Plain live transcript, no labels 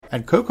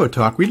At Cocoa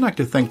Talk, we'd like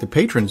to thank the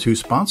patrons who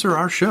sponsor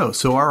our show,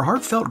 so our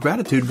heartfelt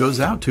gratitude goes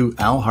out to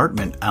Al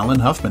Hartman, Alan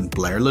Huffman,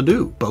 Blair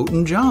Ledoux,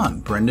 Boaton John,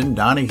 Brendan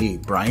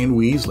Donaghy, Brian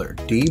Weasler,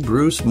 D.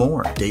 Bruce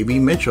Moore, Davey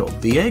Mitchell,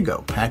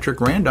 Diego,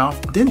 Patrick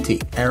Randolph,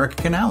 Dinty, Eric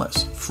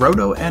Canales,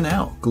 Frodo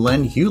NL,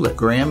 Glenn Hewlett,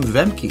 Graham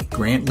Vebke,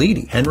 Grant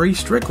Leedy, Henry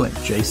Strickland,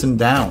 Jason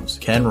Downs,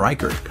 Ken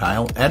Reichert,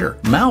 Kyle Etter,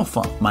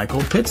 Malfunk,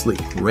 Michael Pitsley,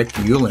 Rick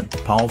Hewlin,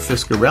 Paul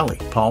Fiscarelli,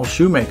 Paul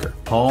Shoemaker,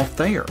 Paul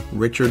Thayer,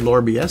 Richard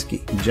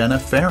Lorbieski, Jenna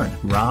Farron,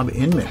 Rob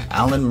Inman,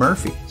 Alan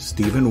Murphy,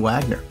 Stephen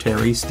Wagner,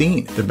 Terry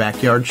Steen, The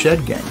Backyard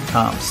Shed Gang,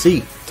 Tom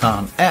C.,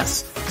 Tom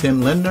S.,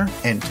 Tim Lindner,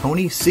 and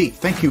Tony C.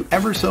 Thank you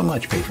ever so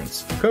much,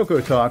 patrons. Cocoa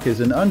Talk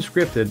is an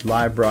unscripted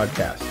live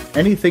broadcast.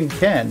 Anything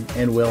can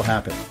and will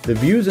happen. The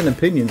views and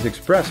opinions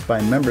expressed by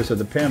members of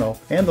the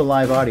panel and the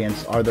live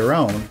audience are their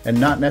own and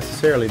not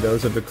necessarily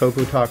those of the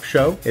Cocoa Talk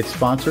show, its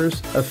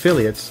sponsors,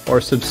 affiliates,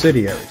 or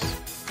subsidiaries.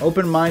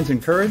 Open minds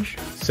encouraged,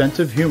 sense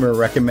of humor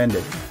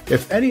recommended.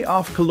 If any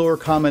off-color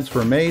comments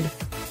were made,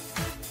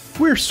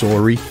 we're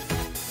sorry.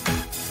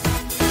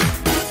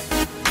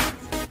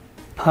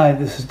 Hi,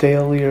 this is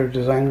Dale Lear,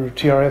 designer of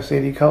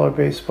TRS-80 Color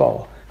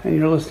Baseball, and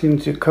you're listening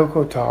to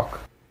Cocoa Talk.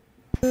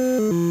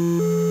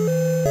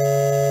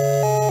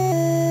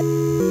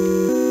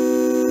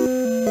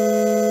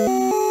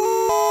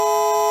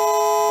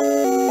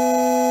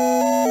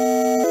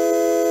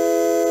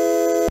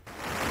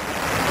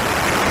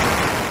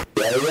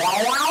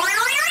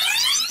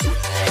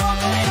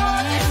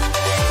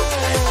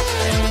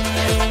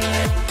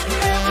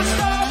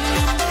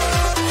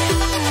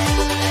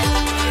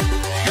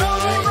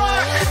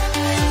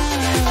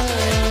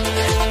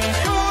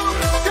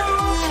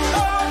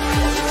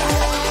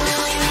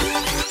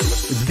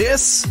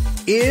 This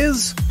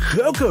is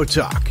Cocoa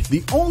Talk,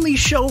 the only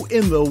show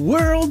in the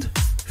world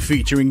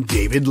featuring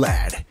David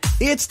Ladd.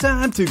 It's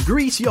time to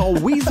grease your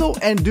weasel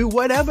and do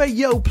whatever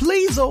yo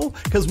please'll,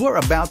 because we're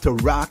about to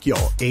rock your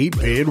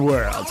 8-bit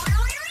world.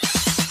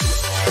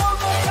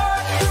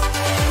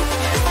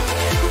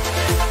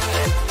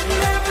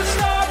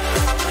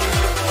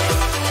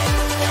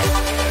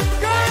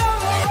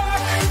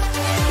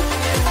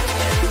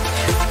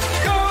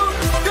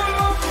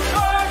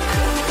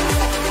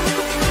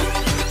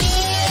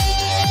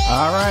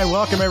 All right,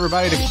 welcome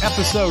everybody to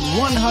episode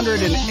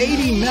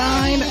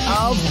 189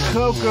 of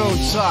Cocoa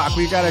Talk.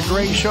 We've got a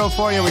great show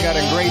for you. We got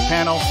a great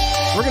panel.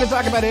 We're going to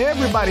talk about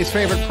everybody's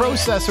favorite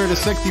processor, the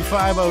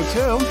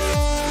 6502.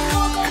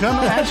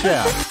 Coming at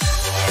ya.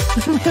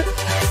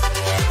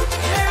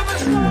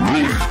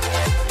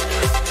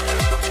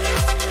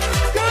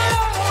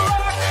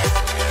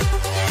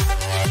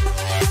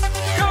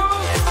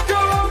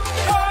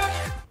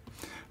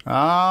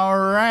 All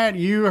right,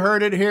 you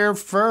heard it here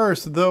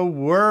first. The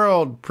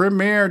world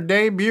premiere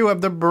debut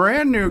of the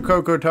brand new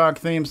Cocoa Talk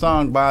theme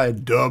song by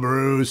Da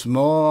Bruce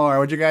Moore.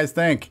 What'd you guys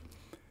think?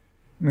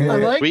 I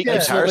like it.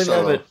 Absolutely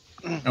love it.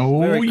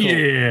 Oh, Very cool.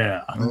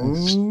 yeah.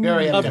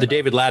 Love the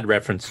David Ladd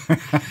reference.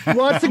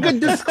 Well, that's a good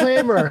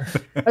disclaimer.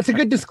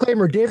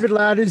 David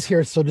Ladd is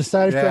here, so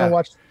decide if you want to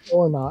watch the show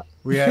or not.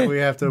 We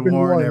have to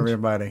warn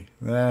everybody.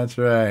 That's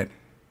right.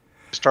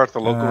 Start the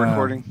local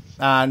recording?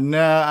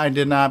 No, I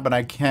did not, but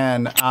I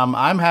can.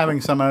 I'm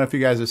having some, I don't know if you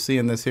guys are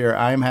seeing this here,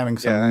 I'm having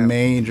some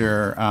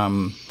major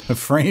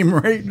frame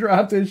rate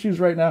drop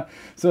issues right now.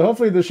 So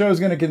hopefully the show is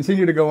going to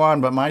continue to go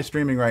on, but my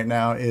streaming right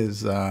now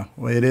is,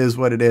 it is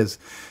what it is.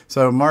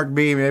 So Mark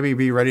B, maybe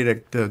be ready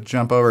to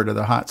jump over to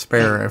the hot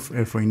spare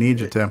if we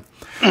need you to.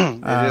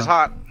 It is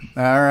hot.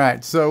 All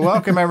right, so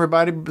welcome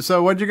everybody.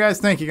 So what'd you guys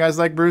think? You guys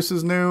like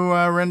Bruce's new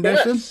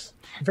rendition? Yes.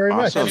 Very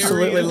much.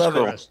 Absolutely love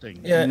it.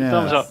 Yeah.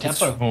 Thumbs up.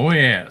 Tempo. Oh,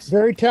 yes.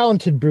 Very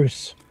talented,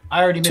 Bruce.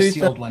 I already missed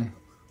the old one.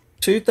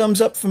 2 thumbs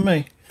up for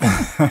me.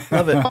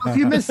 Love it. Well, if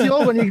you missed the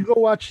old one, you can go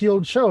watch the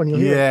old show and you'll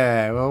hear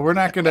it. Well, we're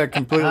not going to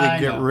completely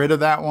get rid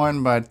of that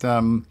one, but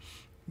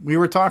we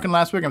were talking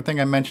last week. I think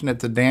I mentioned it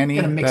to Danny.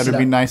 That would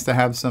be nice to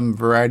have some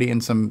variety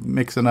and some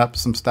mixing up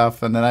some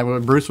stuff. And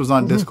then Bruce was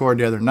on Discord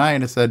the other night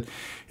and said,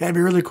 yeah, it'd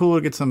be really cool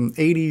to get some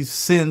 80s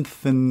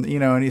synth. And,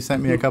 and he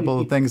sent me a couple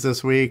of things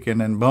this week.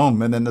 And then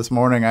boom. And then this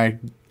morning I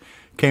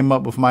came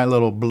up with my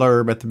little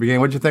blurb at the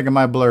beginning. What'd you think of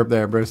my blurb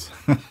there, Bruce?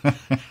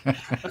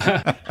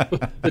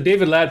 The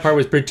David Ladd part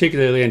was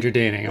particularly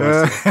entertaining. And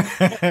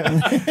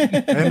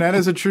that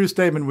is a true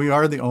statement. We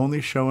are the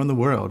only show in the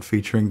world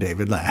featuring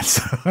David Ladd.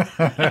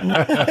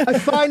 I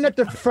find that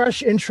the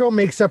fresh intro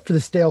makes up for the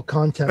stale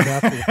content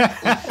afterwards.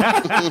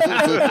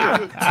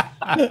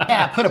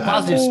 Yeah, put a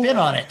positive spin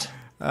on it.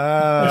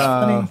 That's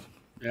funny.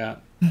 Yeah.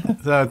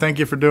 So thank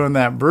you for doing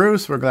that,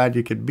 Bruce. We're glad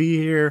you could be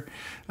here.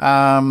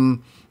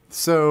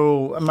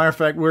 So, a matter of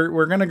fact,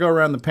 we're going to go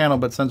around the panel,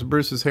 but since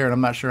Bruce is here, and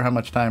I'm not sure how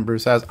much time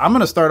Bruce has, I'm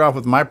going to start off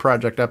with my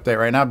project update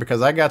right now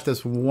because I got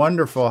this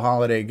wonderful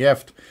holiday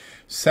gift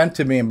sent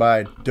to me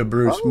by Da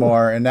Bruce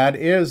Moore, and that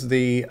is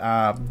the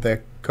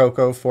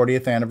Cocoa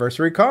 40th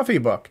Anniversary Coffee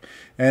Book.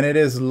 And it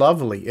is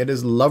lovely. It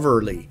is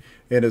loverly.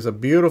 It is a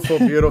beautiful,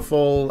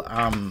 beautiful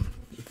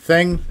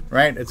thing,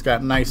 right? It's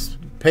got nice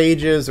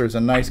pages. There's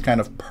a nice kind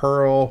of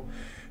pearl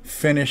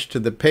finish to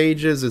the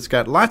pages. It's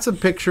got lots of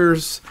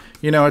pictures.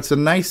 You know, it's a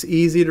nice,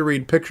 easy to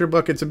read picture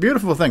book. It's a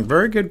beautiful thing.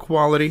 Very good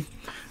quality.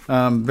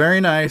 Very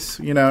nice.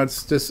 You know,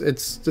 it's just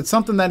it's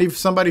something that if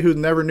somebody who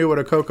never knew what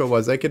a cocoa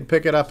was, they could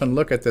pick it up and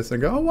look at this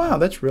and go, oh wow,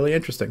 that's really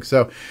interesting.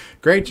 So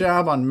great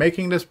job on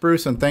making this,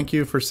 Bruce, and thank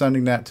you for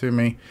sending that to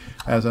me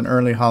as an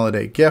early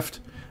holiday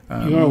gift.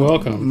 You are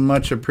welcome.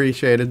 Much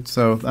appreciated.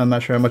 So I'm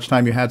not sure how much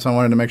time you had, so I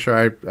wanted to make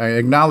sure I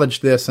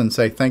acknowledge this and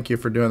say thank you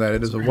for doing that.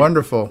 It is a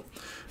wonderful,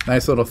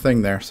 nice little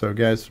thing there. So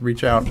guys,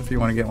 reach out if you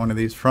want to get one of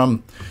these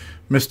from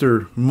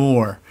Mr.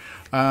 Moore.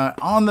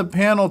 On the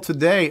panel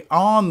today,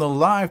 on the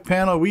live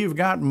panel, we've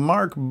got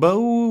Mark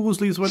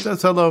Bosley's with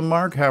us. Hello,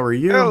 Mark. How are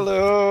you?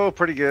 Hello.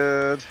 Pretty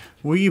good.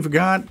 We've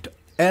got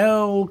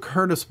L.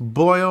 Curtis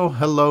Boyle.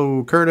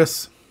 Hello,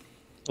 Curtis.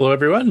 Hello,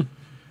 everyone.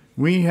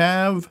 We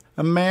have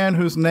a man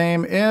whose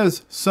name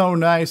is so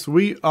nice,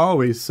 we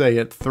always say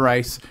it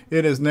thrice.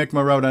 It is Nick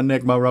Marotta,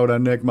 Nick Marotta,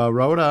 Nick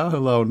Marotta.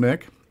 Hello,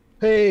 Nick.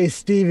 Hey,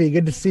 Stevie.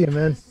 Good to see you,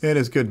 man. It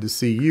is good to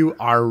see you.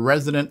 Our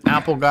resident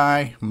Apple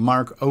guy,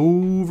 Mark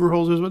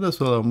Overholzer, is with us.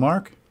 Hello,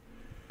 Mark.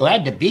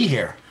 Glad to be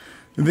here.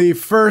 The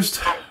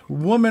first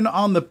woman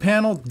on the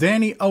panel,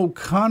 Danny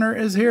O'Connor,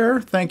 is here.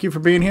 Thank you for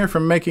being here, for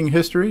making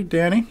history,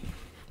 Danny.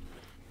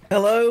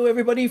 Hello,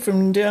 everybody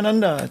from Down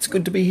Under. It's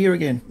good to be here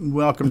again.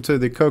 Welcome to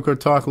the Cocoa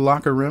Talk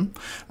locker room.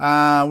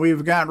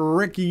 We've got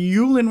Rick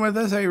Yulin with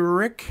us. Hey,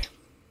 Rick.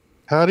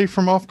 Howdy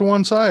from off to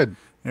one side.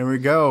 There we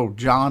go.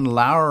 John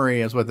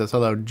Lowry is with us.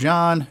 Hello,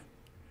 John.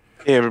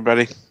 Hey,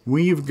 everybody.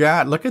 We've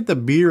got, look at the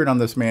beard on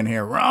this man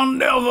here. Ron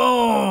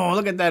Delvaux.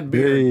 Look at that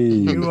beard.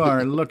 Hey. You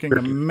are looking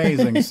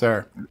amazing,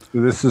 sir.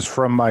 This is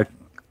from my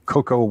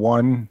Cocoa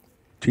 1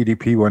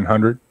 TDP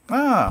 100.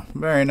 Ah,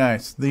 very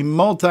nice. The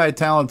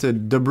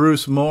multi-talented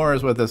DeBruce Moore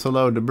is with us.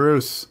 Hello,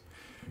 DeBruce.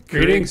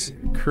 Greetings.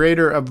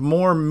 Creator of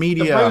More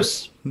Media.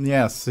 DeBruce.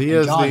 Yes, he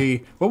is John.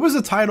 what was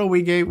the title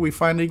we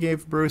finally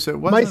gave Bruce? It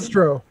was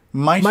Maestro.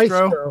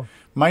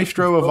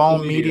 Maestro of all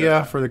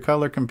media for the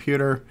color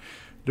computer.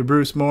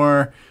 DeBruce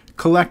Moore,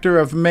 collector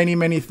of many,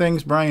 many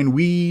things. Brian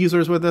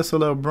Weezer's with us.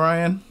 Hello,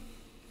 Brian.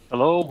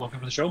 Hello, welcome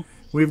to the show.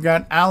 We've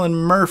got Alan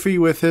Murphy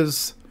with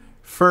his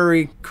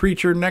furry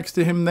creature next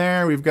to him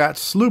there. We've got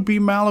Sloopy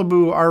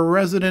Malibu, our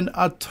resident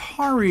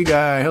Atari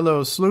guy.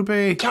 Hello,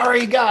 Sloopy.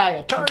 Atari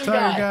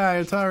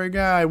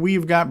guy.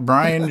 We've got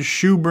Brian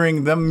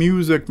Schubring, the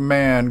music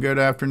man. Good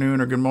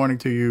afternoon or good morning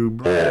to you,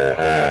 Brian.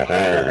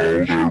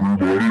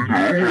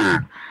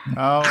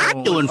 Oh,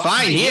 I'm doing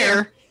fine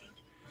here.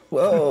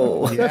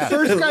 Whoa. That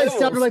first guy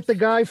sounded like the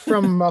guy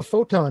from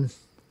Photon.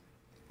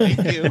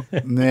 Thank you.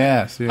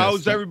 Yes.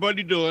 How's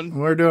everybody doing?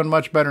 We're doing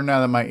much better now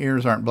that my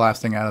ears aren't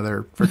blasting out of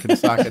their freaking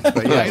sockets.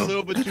 But A yeah,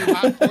 little bit too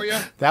hot for you?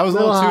 that was a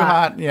little too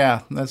hot.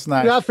 Yeah, that's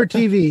nice. Not for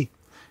TV.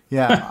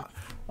 Yeah.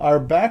 Our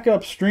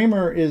backup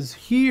streamer is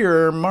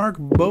here, Mark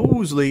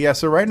Bosley. Yeah,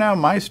 so right now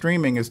my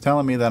streaming is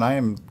telling me that I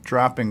am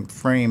dropping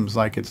frames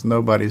like it's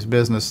nobody's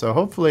business. So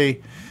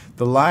hopefully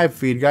the live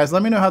feed, guys,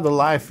 let me know how the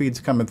live feed's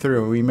coming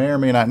through. We may or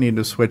may not need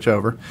to switch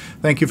over.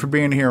 Thank you for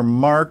being here,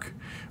 Mark.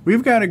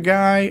 We've got a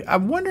guy, I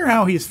wonder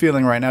how he's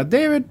feeling right now.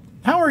 David,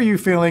 how are you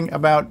feeling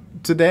about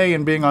today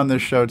and being on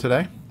this show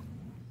today?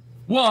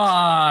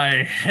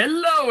 Why,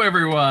 hello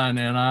everyone,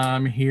 and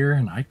I'm here,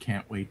 and I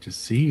can't wait to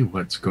see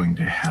what's going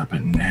to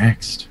happen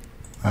next.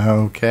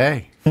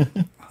 Okay.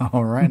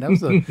 All right. That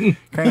was a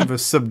kind of a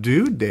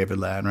subdued David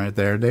Ladd right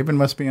there. David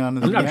must be on.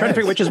 I'm trying to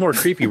figure which is more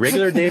creepy,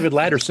 regular David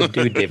Ladd or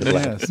subdued David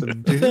Ladd. Yeah,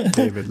 subdued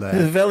David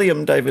Ladd.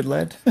 Valium David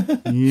Ladd.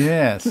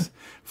 Yes.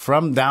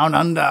 From down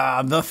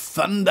under, the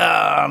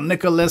thunder,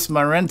 Nicholas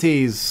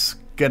Marentes.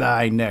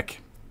 G'day,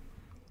 Nick.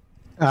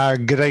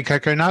 G'day,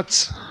 Cocoa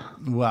Nuts.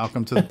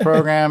 Welcome to the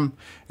program.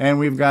 And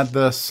we've got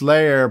the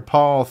Slayer,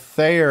 Paul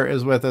Thayer,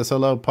 is with us.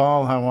 Hello,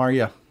 Paul. How are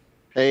you?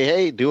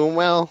 Hey, doing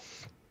well.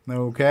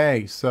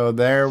 Okay, so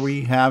there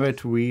we have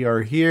it. We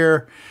are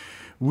here.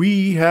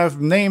 We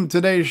have named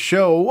today's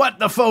show What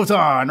the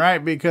Photon,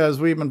 right? Because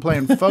we've been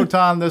playing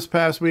Photon this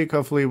past week.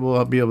 Hopefully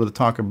we'll be able to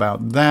talk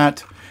about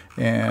that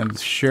and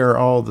share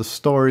all the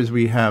stories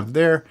we have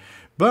there.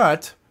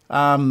 But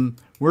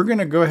we're going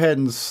to go ahead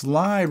and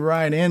slide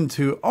right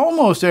into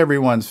almost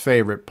everyone's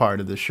favorite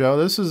part of the show.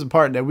 This is the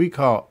part that we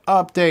call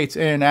Updates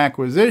and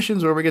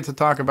Acquisitions, where we get to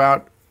talk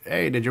about,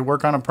 hey, did you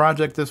work on a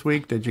project this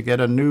week? Did you get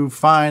a new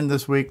find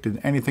this week? Did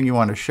anything you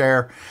want to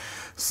share?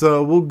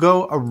 So we'll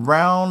go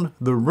around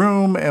the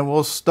room and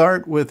we'll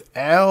start with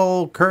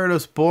L.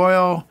 Curtis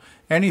Boyle.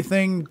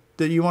 Anything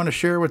that you want to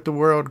share with the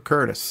world,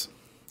 Curtis?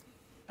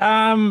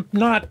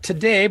 Not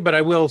today, but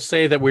I will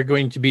say that we're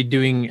going to be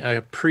doing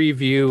a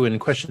preview and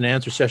question and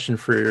answer session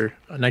for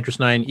Nitrous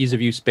 9 Ease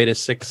of Use Beta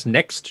 6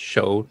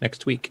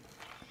 next week.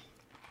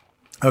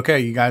 Okay,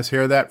 you guys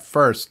hear that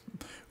first.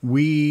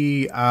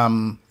 We are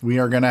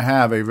going to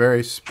have a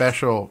very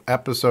special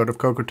episode of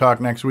Cocoa Talk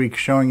next week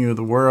showing you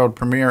the world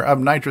premiere of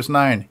Nitrous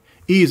 9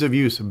 Ease of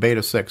Use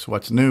Beta 6.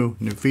 What's new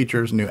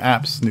features, new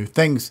apps, new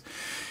things.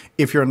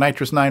 If you're a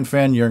Nitrous 9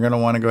 fan, you're going to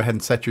want to go ahead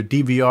and set your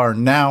DVR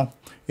now.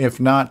 If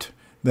not,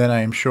 then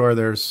I am sure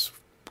there's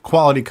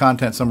quality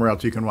content somewhere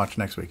else you can watch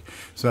next week.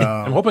 So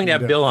I'm hoping to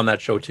have Bill on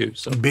that show too.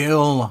 So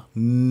Bill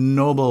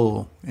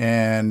Noble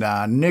and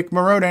Nick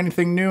Marotta.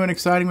 Anything new and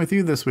exciting with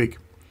you this week?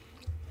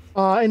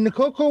 In the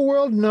Coco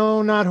world,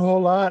 no, not a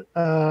whole lot.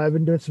 I've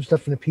been doing some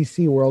stuff in the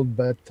PC world,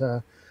 but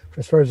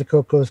as far as the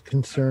Coco is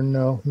concerned,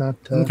 no, not.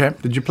 Okay.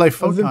 Did you play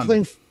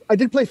Photon? I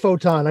did play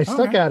Photon. I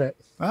suck at it.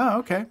 Oh,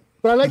 okay.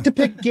 But I like to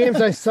pick games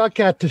I suck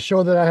at to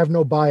show that I have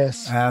no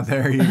bias.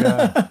 There you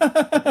go.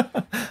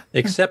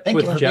 Except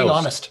with Joust. Be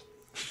honest.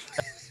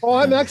 Oh,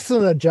 I'm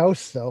excellent at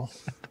Joust, though.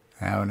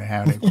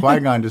 Howdy.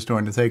 Qui-Gon just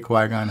joined to say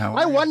Qui-Gon. How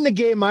I won the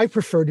game I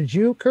prefer. Did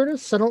you,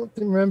 Curtis? I don't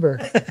remember.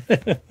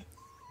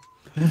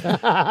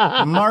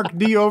 Mark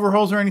D.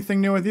 Overholzer,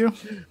 anything new with you?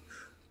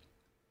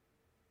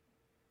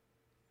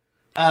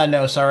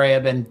 No, sorry.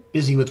 I've been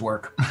busy with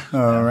work.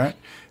 All right.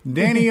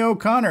 Danny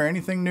O'Connor,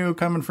 anything new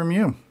coming from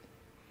you?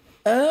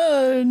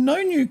 No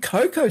new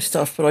Coco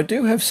stuff, but I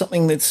do have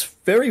something that's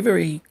very,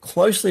 very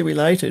closely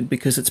related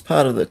because it's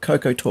part of the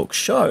Coco Talk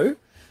show.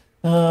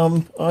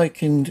 I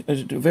can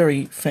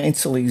very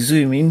fancily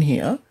zoom in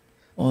here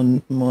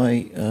on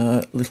my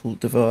little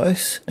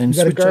device and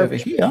switch over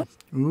here.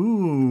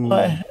 Ooh.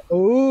 I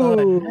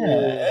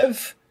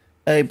have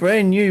a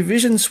brand new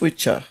Vision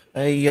Switcher,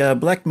 a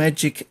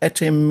Blackmagic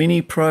Atem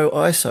Mini Pro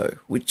ISO,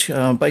 which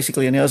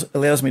basically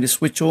allows me to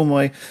switch all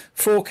my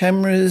 4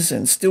 cameras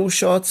and still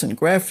shots and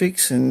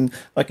graphics, and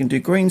I can do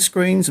green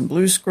screens and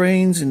blue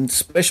screens and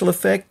special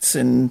effects,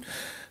 and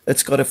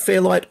it's got a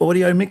Fairlight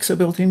audio mixer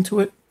built into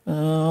it.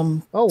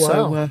 Oh, wow.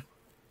 So,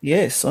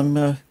 yes,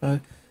 I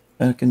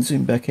can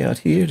zoom back out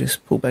here,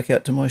 just pull back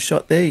out to my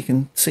shot there. You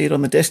can see it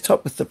on the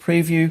desktop with the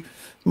preview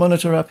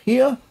monitor up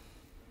here.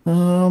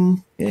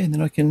 And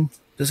then I can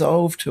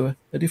dissolve to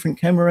a different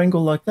camera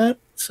angle like that.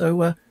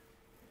 So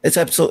it's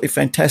absolutely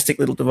fantastic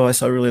little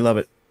device. I really love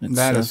it. It's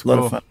that is a lot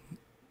cool. of fun.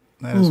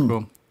 That is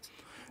cool.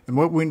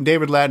 And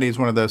David Laddie is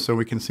one of those, so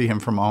we can see him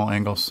from all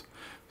angles.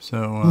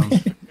 So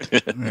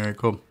very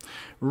cool.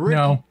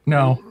 Rick,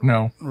 No.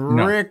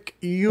 Rick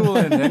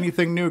Euland,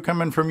 anything new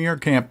coming from your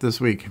camp this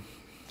week?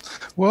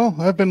 Well,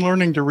 I've been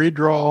learning to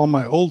redraw all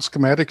my old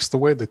schematics the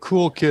way the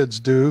cool kids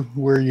do,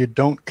 where you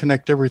don't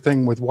connect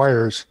everything with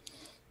wires.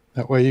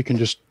 That way you can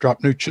just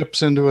drop new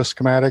chips into a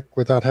schematic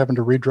without having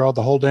to redraw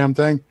the whole damn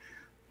thing.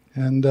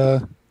 And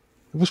it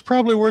was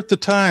probably worth the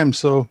time,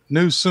 so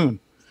news soon.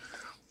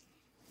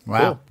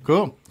 Wow.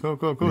 Cool.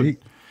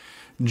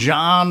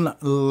 John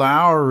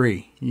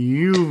Lowry,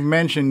 you've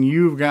mentioned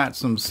you've got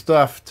some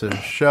stuff to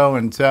show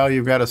and tell.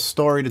 You've got a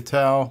story to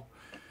tell.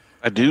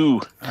 I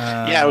do.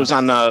 I was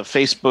on the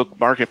Facebook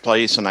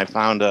Marketplace, and I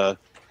found a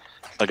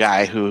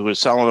guy who was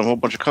selling a whole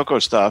bunch of Coco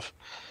stuff.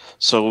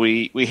 So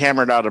we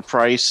hammered out a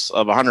price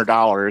of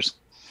 $100.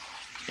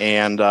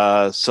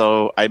 And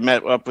so I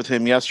met up with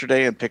him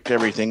yesterday and picked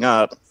everything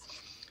up.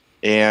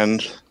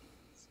 And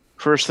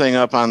first thing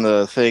up on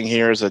the thing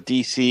here is a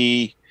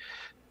DC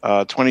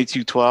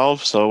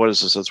 2212. So what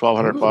is this? A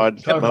 1200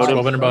 baud modem?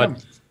 1200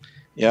 baud.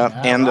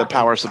 Yeah, and the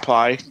power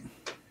supply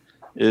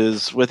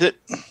is with it.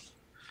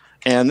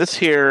 And this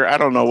here, I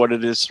don't know what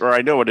it is, or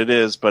I know what it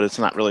is, but it's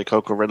not really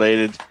Coco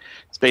related.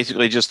 It's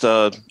basically just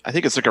I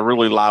think it's like a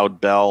really loud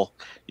bell.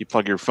 You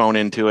plug your phone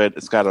into it.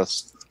 It's got a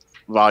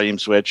volume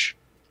switch.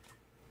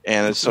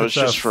 And it's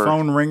just for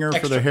phone ringer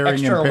for the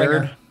hearing impaired.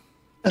 Ringer.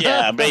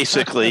 Yeah,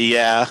 basically,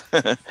 yeah.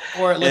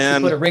 Or it lets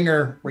you put a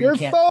ringer where you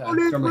can't turn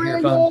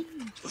your phone.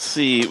 Let's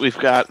see, we've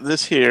got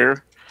this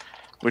here,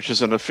 which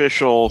is an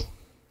official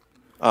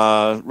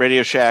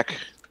Radio Shack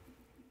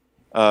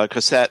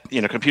cassette,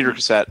 computer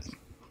cassette.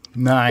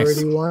 Nice.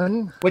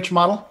 31. Which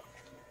model?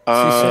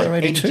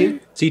 CCR 82?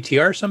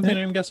 CTR something,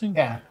 I'm guessing?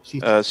 Yeah.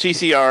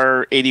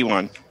 CCR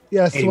 81.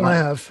 Yes, the one I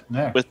have.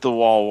 Yeah. With the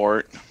wall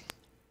wart.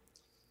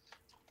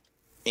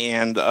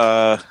 And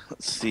let's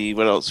see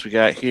what else we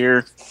got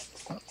here.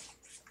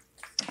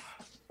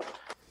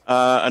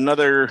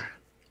 Another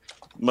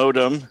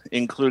modem,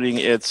 including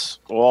its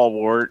wall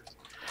wart.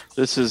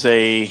 This is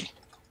a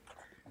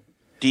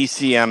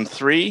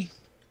DCM3.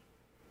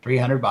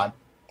 300 baud.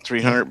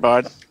 300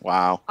 baud.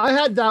 Wow. I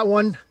had that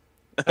one.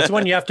 That's the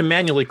one you have to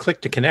manually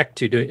click to connect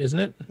to, isn't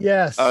it?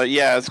 Yes.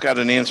 Yeah, it's got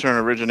an answer and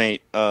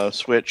originate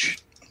switch.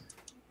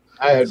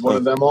 I had one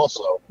of them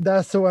also.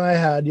 That's the one I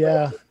had,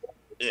 yeah.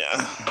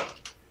 Yeah.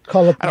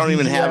 Call up I don't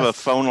even have a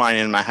phone line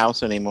in my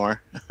house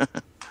anymore.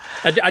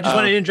 I just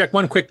want to interject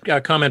one quick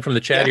comment from the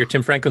chat here.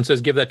 Tim Franklin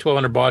says, give that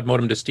 1200 baud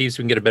modem to Steve so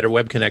we can get a better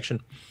web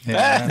connection.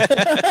 Yeah.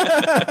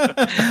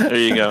 There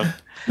you go.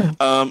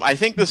 I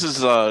think this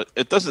is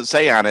it doesn't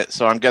say on it,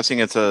 so I'm guessing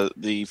it's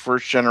the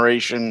first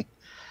generation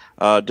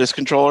disk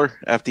controller,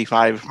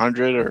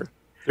 FD500 or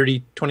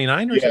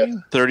 3029 or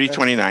something?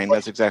 3029,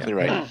 that's exactly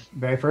right.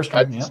 Very first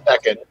one, yeah.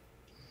 Second.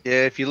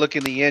 Yeah, if you look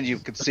in the end, you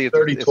can see it's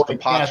 3020.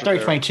 Yeah,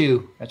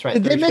 3022. That's right.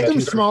 Did they make them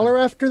 3022. smaller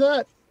after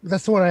that?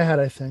 That's the one I had,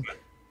 I think.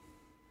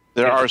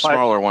 There are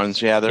smaller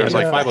ones. Yeah, there's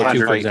like 502, for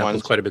 100 example, is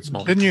ones. quite a bit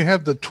smaller. Didn't you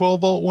have the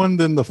 12-volt one,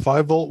 then the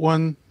 5-volt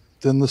one,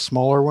 then the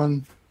smaller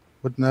one?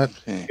 Wouldn't that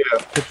Yeah.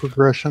 the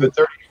progression?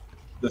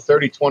 The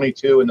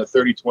 3022 and the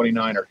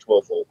 3029 are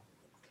 12 volt.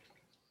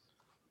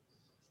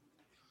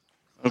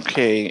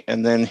 Okay,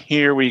 and then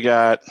here we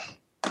got,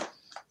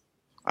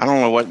 I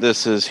don't know what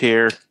this is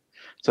here.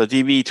 It's a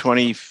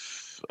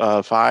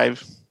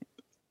DB25.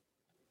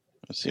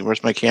 Let's see,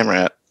 where's my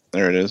camera at?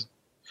 There it is.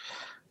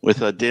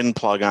 With a DIN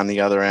plug on the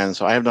other end,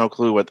 so I have no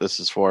clue what this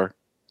is for.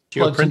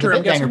 Plugs into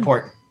Bitbanger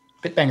port.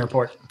 Bitbanger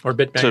port. Or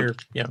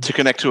Bitbanger, yeah. To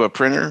connect to a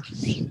printer?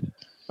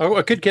 Oh,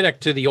 it could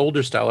connect to the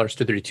older style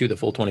RS-232, the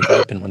full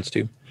 25-pin ones,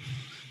 too.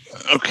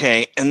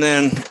 Okay, and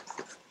then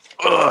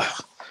it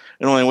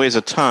only weighs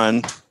a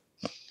ton.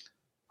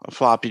 A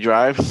floppy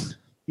drive.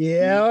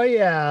 Yeah, oh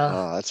yeah.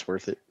 Oh, that's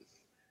worth it.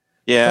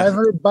 Yeah.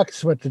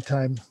 $500 at the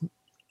time.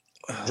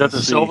 Is that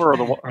the silver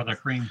or the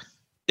cream?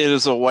 It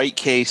is a white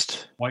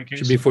cased. White case?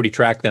 Should be 40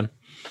 track then.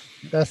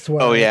 That's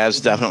what. Oh yeah, it's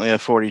definitely a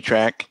 40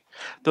 track.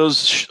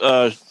 Those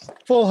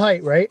full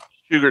height, right?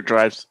 Shugart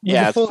drives.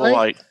 Yeah, it's full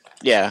height.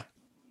 Yeah.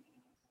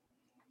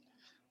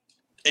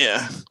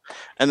 Yeah.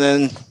 And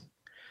then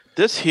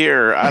this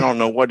here, I don't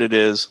know what it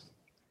is.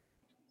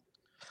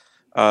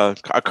 A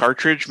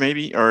cartridge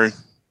maybe, or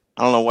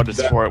I don't know what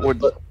it's for. It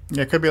would.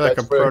 Yeah, it could be like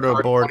a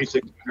proto board.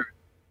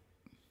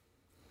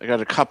 I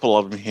got a couple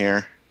of them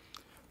here.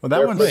 Well,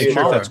 that one's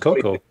sure that's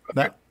Coco.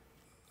 That.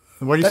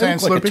 What are you saying,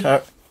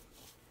 Sloopy?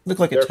 Look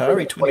like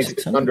Atari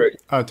 2600.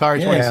 Oh,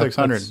 Atari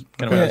 2600.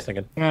 Kind of what I was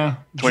thinking. Yeah.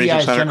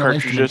 2600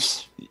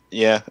 cartridges.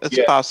 Yeah, it's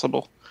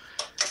possible.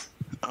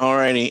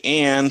 Alrighty,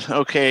 and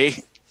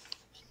okay,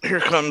 here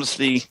comes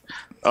the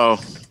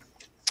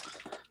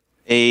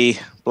a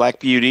Black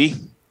Beauty.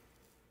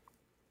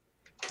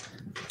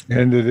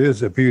 And it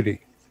is a beauty.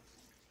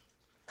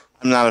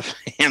 I'm not a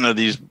fan of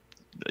these.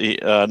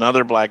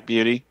 Another Black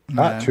Beauty.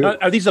 Not too.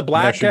 Are these the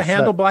black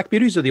handle Black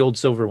Beauties or the old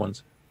silver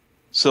ones?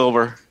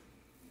 Silver.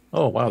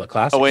 Oh wow, the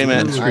classic. Oh wait a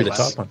minute, Screw the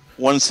top one.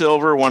 One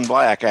silver, one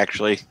black,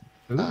 actually.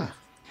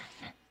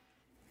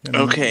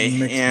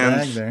 Okay,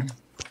 and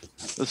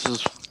this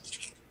is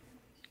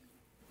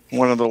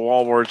one of the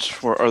Walwarts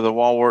the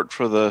Walwart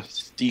for the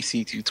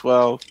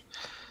DC-212.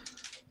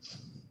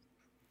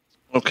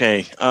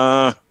 Okay,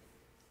 what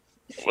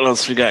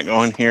else we got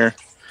going here?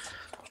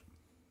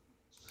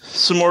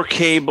 Some more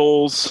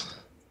cables,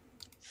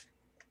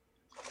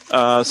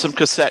 some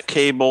cassette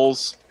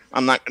cables.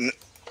 I'm not going to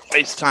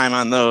waste time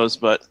on those,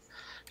 but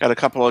got a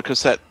couple of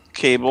cassette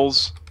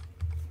cables.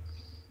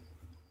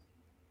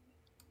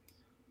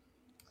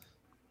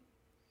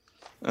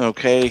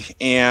 Okay,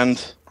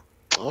 and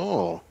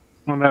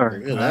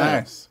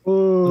nice.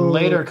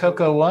 Later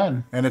Coco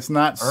 1. And it's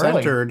not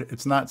centered.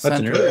 It's not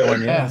centered. An earlier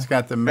one, yeah. It's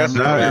got the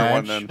memory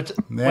badge.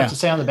 What's it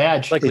say on the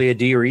badge? Likely a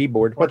D or E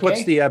board.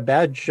 What's the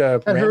badge?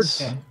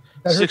 hurts.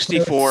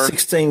 64.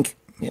 16.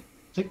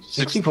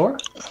 64?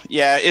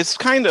 Yeah, it's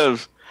kind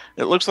of.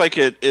 It looks like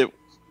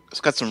it's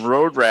got some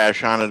road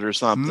rash on it or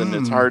something.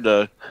 It's hard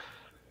to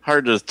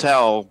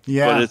tell.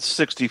 Yeah. But it's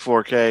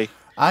 64K.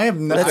 I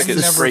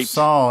never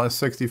saw a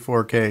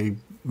 64K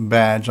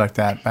badge like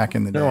that back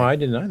in the day. No, I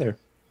didn't either.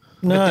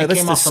 No, they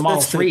came off the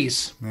Model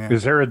 3s. Yeah.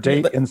 Is there a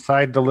date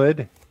inside the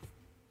lid?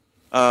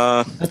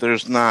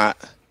 There's not.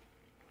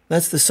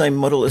 That's the same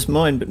model as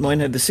mine, but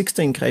mine had the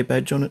 16K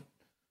badge on it.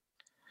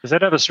 Does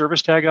that have a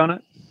service tag on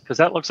it? Because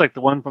that looks like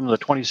the one from the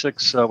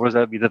 26. What does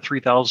that be? The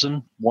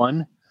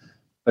 3001.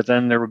 But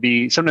then there would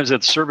be sometimes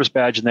it's a service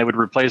badge, and they would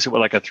replace it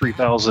with like a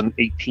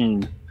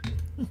 3018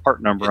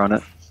 part number on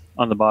it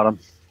on the bottom.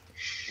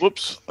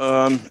 Whoops.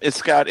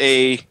 It's got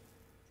a.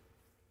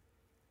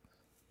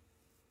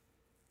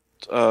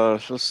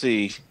 Let's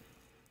see.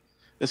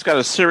 It's got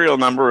a serial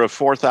number of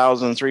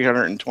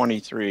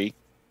 4,323.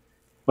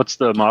 What's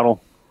the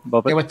model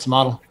above it? Yeah, what's the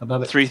model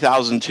above it?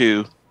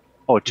 3002.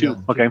 Oh,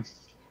 2. Okay.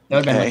 That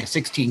would have been like a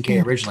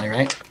 16K originally,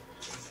 right?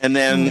 And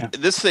then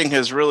this thing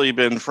has really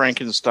been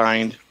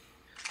Frankensteined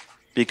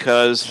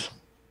because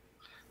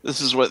this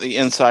is what the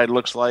inside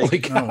looks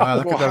like. Oh, wow.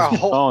 Look at those.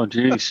 Oh,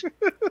 jeez.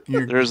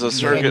 There's a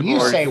circuit And you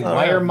board. say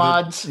wire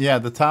mods? Yeah,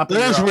 the top.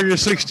 That's where your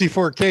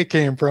 64K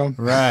came from.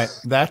 Right.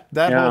 That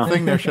whole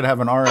thing there should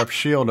have an RF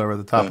shield over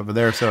the top of it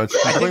there, so it's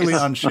completely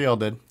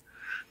unshielded.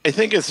 I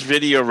think it's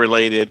video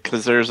related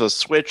because there's a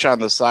switch on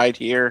the side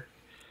here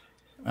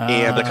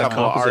and a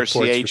couple of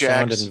RCA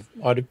jacks.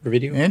 Audio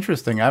video.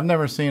 Interesting. I've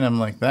never seen them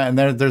like that. And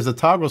there's a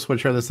toggle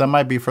switch here that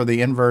might be for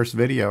the inverse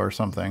video or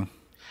something.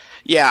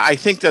 Yeah, I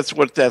think that's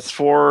what that's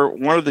for.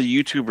 One of the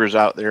YouTubers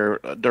out there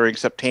during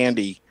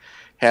Septandy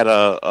had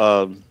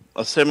a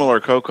similar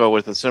Coco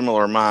with a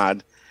similar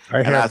mod.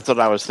 That's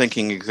what I was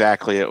thinking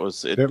exactly. It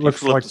was. It looks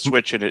flips like the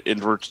switch and it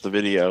inverts the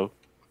video.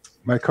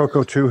 My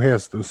Coco 2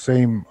 has the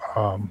same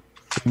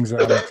things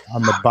on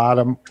the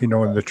bottom, in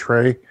the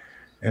tray,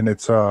 and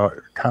it's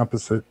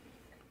composite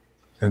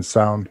and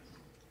sound.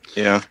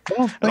 Yeah.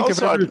 Well,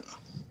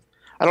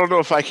 I don't know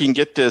if I can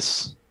get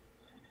this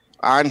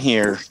on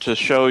here to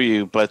show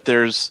you, but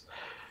there's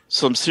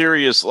some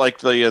serious, like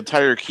the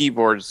entire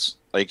keyboard's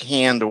like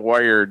hand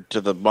wired to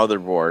the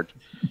motherboard.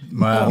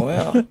 Wow. Oh,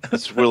 wow.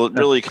 It's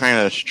really kind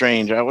of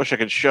strange. I wish I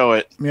could show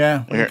it.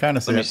 Yeah, I can kind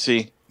of see Let me it.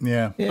 see.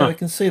 Yeah. Yeah, I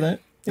can see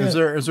that. Yeah.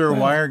 Is there a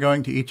wire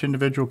going to each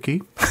individual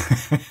key?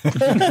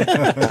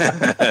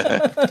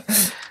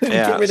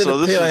 Yeah, Get rid so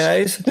of the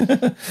this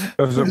PIAs.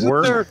 Does it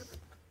work?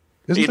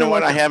 You know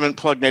what? I haven't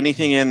plugged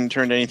anything in and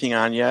turned anything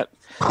on yet,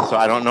 so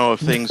I don't know if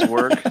things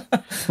work.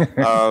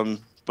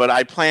 But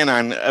I plan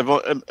on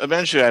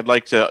eventually. I'd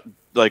like to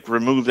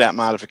remove that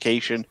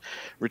modification,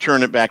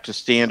 return it back to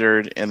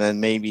standard, and then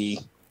maybe,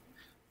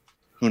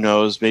 who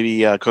knows,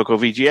 maybe Coco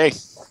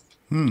VGA.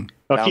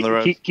 Down the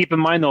road. Keep in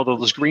mind though,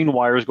 those green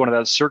wires going to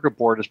that circuit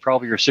board is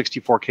probably your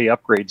 64K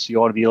upgrade, so you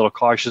want to be a little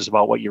cautious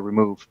about what you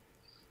remove.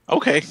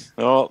 Okay,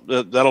 well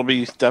that'll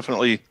be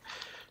definitely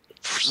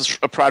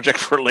a project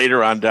for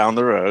later on down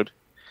the road.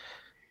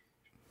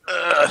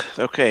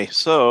 Okay,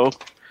 so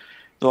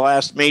the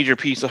last major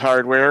piece of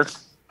hardware,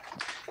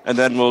 and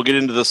then we'll get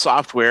into the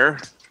software.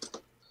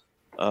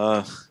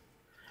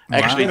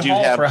 Actually, do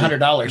have for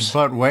 $100.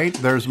 But wait,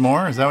 there's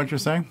more. Is that what you're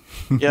saying?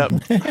 Yep.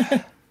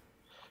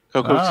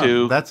 Coco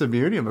 2. That's the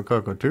beauty of a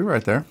Coco 2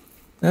 right there.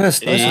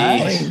 That's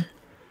nice.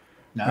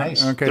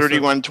 Nice. Okay,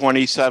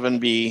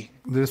 3127B.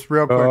 Just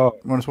real quick,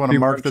 I just want to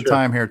mark the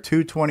time here.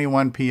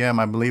 2:21 p.m.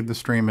 I believe the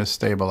stream is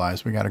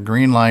stabilized. We got a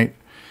green light.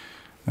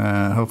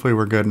 Hopefully,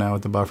 we're good now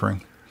with the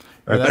buffering.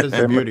 That is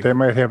the beauty. They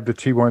might have the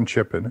T1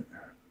 chip in it.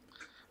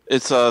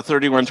 It's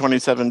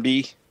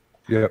 3127B.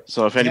 Yep.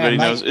 So if anybody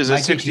knows, is it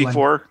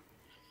 64?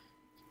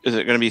 Is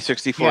it going to be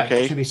 64K? Yeah,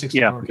 it should be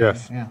 64K.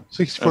 Yes. Yeah.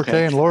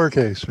 64K and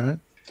lowercase, right?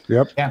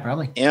 Yep. Yeah,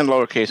 probably. And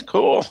lowercase.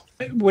 Cool.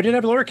 Would it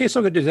have lowercase?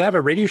 So does it have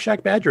a Radio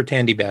Shack badge or a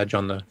Tandy badge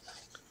on the? It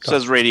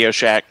says Radio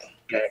Shack.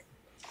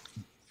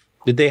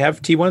 Did they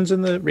have T1s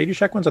in the Radio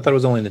Shack ones? I thought it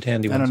was only in the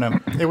Tandy ones. I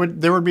don't know.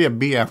 There would be a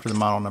B after the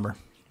model number,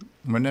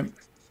 wouldn't it?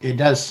 It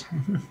does.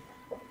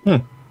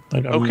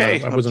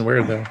 Okay. I wasn't aware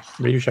of the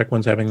Radio Shack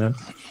ones having that.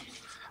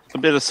 A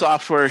bit of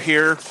software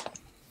here.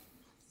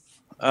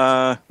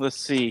 Let's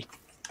see.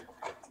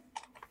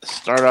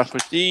 Start off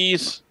with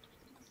these.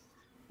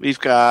 We've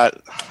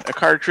got a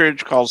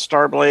cartridge called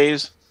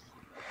Starblaze.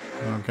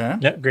 Okay.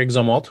 Yeah, Greg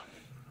Zumwalt.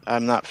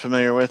 I'm not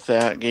familiar with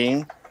that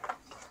game.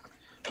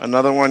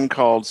 Another one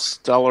called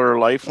Stellar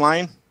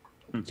Lifeline.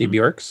 D.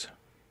 Bjorks.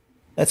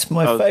 That's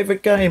my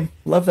favorite game.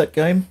 Love that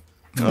game.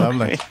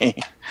 Lovely. Okay.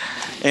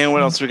 And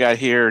what else we got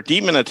here?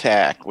 Demon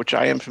Attack, which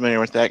I am familiar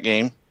with that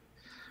game.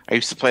 I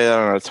used to play that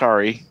on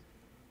Atari.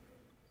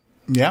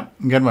 Yep,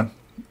 good one.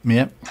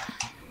 Yep.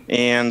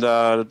 And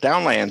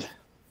Downland.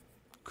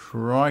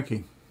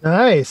 Crikey.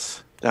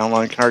 Nice.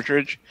 Downland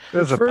cartridge.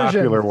 There's a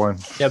popular one.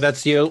 Yeah,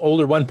 that's the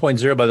older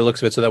 1.0 by the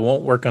looks of it, so that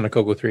won't work on a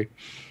Coco 3.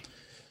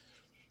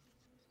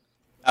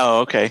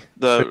 Oh, okay.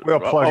 We'll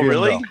plug in,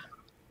 really? though.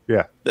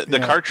 Yeah. The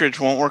cartridge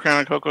won't work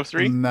on a Coco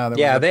 3? No.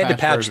 Yeah, they had to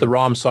patch the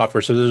ROM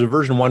software, so there's a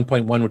version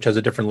 1.1 which has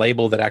a different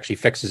label that actually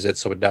fixes it,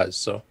 so it does.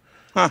 So.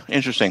 Huh,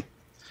 interesting.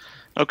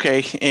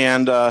 Okay,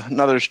 and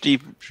another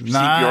Steve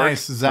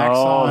Nice. Bjork.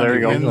 Zaxxon there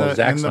you go. in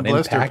the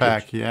blister package.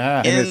 pack.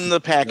 Yeah. In the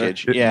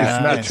package, yeah.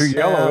 It's not too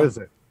yellow, is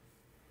it?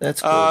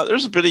 That's cool.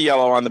 There's a bit of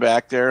yellow on the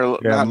back there. Yeah,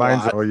 not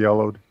mine's a lot. all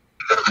yellowed.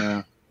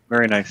 Yeah,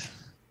 very nice.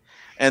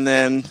 And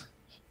then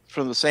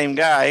from the same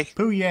guy.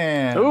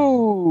 Pooyan.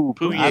 Ooh,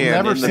 Pooyan. I've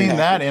never seen package.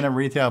 that in a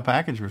retail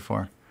package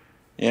before.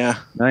 Yeah.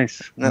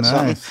 Nice. That's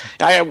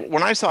something.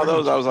 When I saw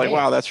those, I was like,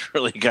 wow, that's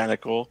really kind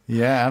of cool.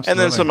 Yeah, absolutely. And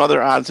then some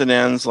other odds and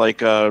ends,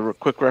 like a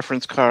quick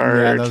reference card.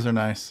 Yeah, those are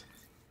nice.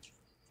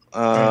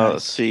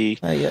 Let's see.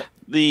 Yeah.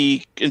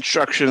 The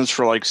instructions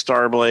for like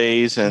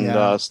Starblaze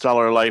and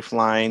Stellar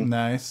Lifeline.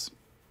 Nice.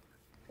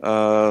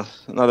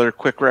 Another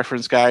quick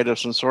reference guide of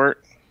some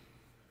sort.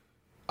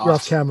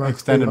 Rough camera.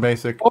 Extended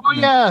basic. Oh,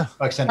 yeah.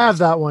 I have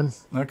that one.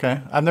 Okay.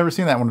 I've never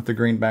seen that one with the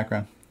green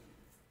background.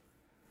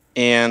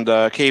 And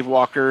Cave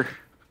Walker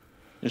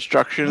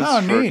instructions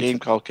for a game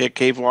called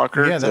Cave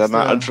Walker that I'm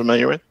not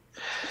unfamiliar with.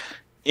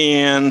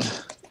 And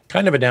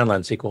kind of a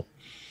Downland sequel.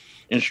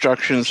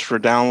 Instructions for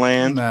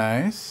Downland.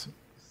 Nice.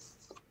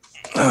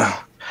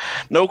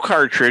 No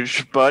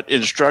cartridge, but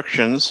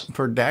instructions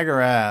for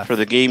Daggerath for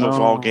the game of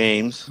all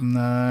games.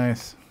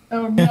 Nice.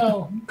 Oh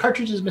no,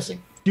 cartridge is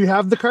missing. Do you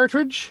have the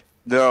cartridge?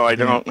 No, I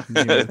don't.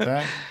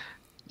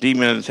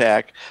 Demon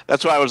Attack.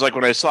 That's why I was like,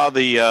 when I saw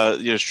the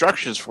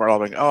instructions for it, I'm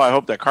like, oh, I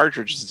hope that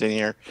cartridge is in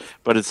here,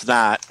 but it's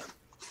not.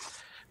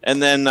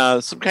 And then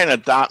some kind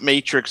of dot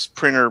matrix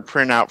printer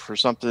printout for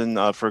something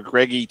for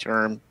Greggy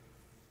term.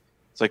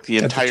 It's like the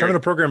entire terminal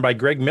program by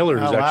Greg Miller,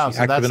 who's actually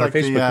so active that's in our like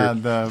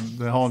Facebook group.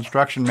 the whole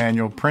instruction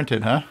manual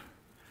printed, huh?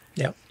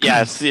 Yeah.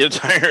 Yeah, it's the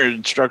entire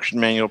instruction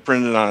manual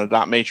printed on a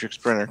dot matrix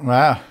printer.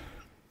 Wow.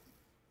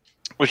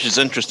 Which is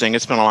interesting.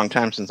 It's been a long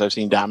time since I've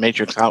seen dot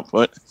matrix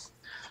output.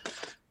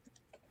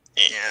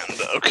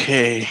 And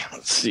okay,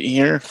 let's see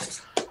here.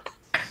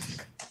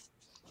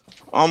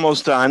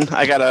 Almost done.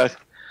 I got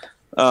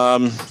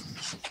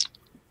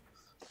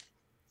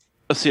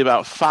let's see,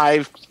 about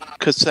 5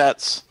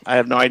 cassettes. I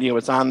have no idea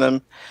what's on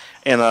them,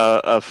 and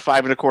a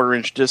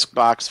 5.25-inch disc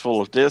box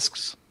full of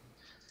discs,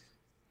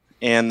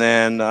 and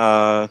then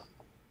the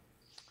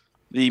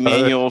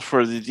manual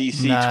for the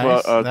DC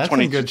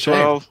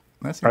 2212.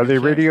 Are they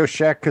Radio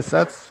Shack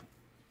cassettes?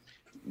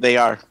 They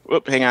are.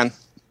 Whoop, hang on.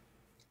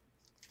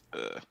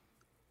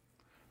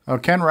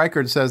 Ken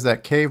Reichard says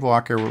that Cave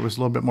Walker was a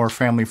little bit more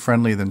family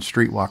friendly than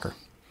Street Walker.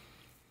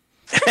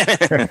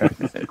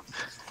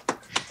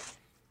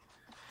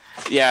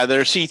 Yeah,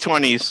 they're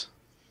C20s.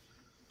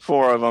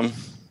 4 of them.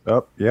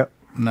 Oh, yep.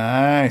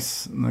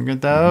 Nice. Look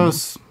at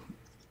those.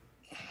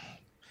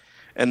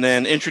 And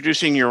then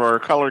introducing your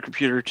Color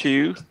Computer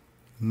 2.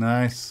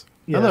 Nice.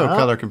 Yeah. Hello,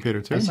 Color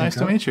Computer 2. Nice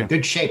to meet you.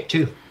 Good shape,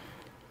 too.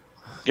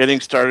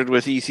 Getting started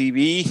with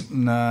ECB.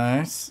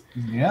 Nice.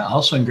 Yeah,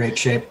 also in great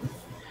shape.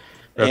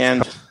 That's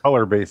and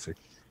color basic.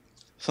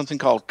 Something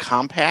called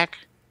Compaq.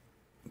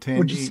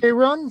 What'd you say,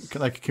 Ron?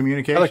 Like a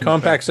communication.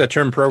 Compact's a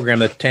term program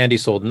that Tandy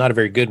sold. Not a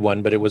very good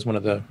one, but it was one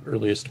of the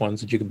earliest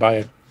ones that you could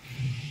buy.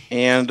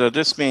 And a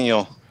disc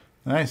manual.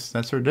 Nice.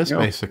 That's her disc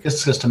basic.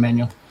 Disc system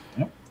manual.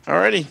 Yep.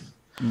 Alrighty.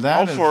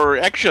 That is... for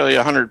actually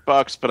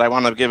 $100, but I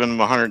wound up giving him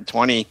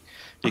 120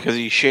 because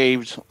he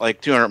shaved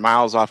like 200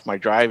 miles off my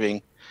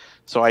driving.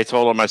 So I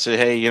told him, I said,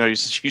 hey, you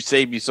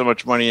saved me so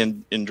much money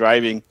in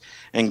driving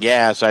and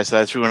gas. I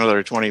said I threw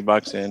another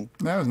 $20 in.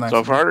 That was nice.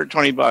 So for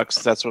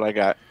 $120, that's what I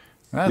got.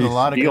 That's a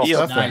lot of good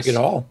stuff. Nice. It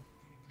all.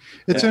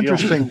 It's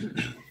interesting.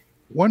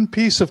 One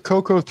piece of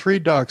Coco 3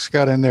 docs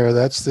got in there.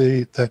 That's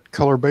that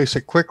color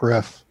basic quick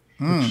ref.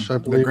 Which I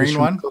believe the green is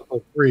from one?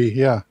 Coco 3,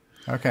 yeah.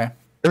 Okay.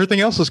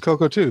 Everything else is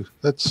Coco 2.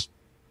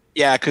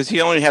 Yeah, because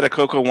he only had a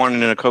Coco 1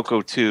 and a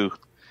Coco 2.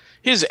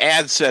 His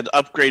ad said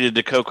upgraded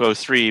to Coco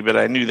 3, but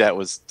I knew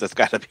that's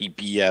got to be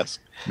BS.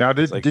 Now,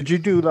 did you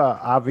do the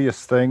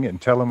obvious thing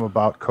and tell him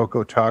about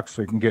Coco Talk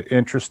so he can get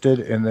interested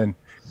and then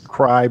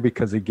cry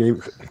because he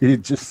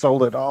just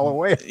sold it all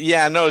away?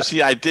 Yeah, no,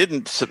 see, I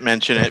didn't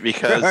mention it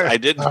because I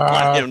didn't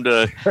want him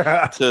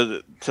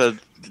to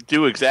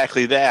do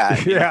exactly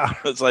that. Yeah.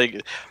 It's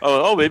like,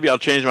 oh, maybe I'll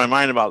change my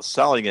mind about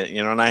selling it,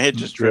 and I had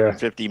just driven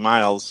 50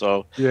 miles,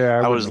 so yeah,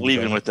 I was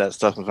leaving with that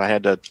stuff if I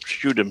had to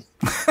shoot him.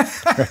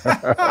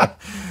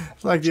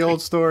 It's like the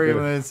old story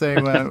when they say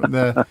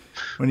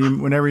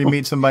whenever you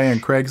meet somebody on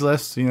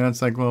Craigslist,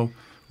 it's like, well,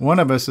 one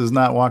of us is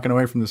not walking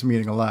away from this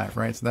meeting alive,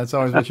 right? So that's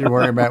always what you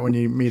worry about when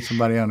you meet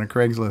somebody on a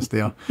Craigslist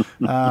deal.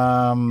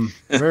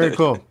 Very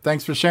cool.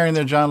 Thanks for sharing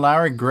there, John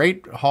Lowry.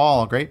 Great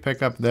haul, great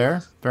pickup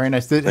there. Very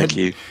nice. Thank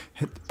you.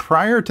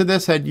 Prior to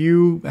this, had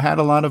you had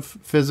a lot of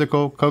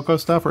physical Coco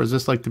stuff, or is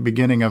this like the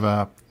beginning of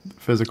a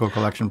physical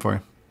collection for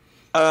you?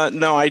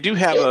 No, I do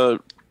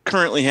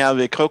currently have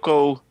a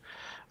Coco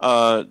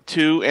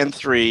 2 and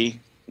 3.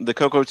 The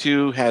Coco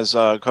 2 has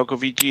Coco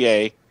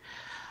VGA.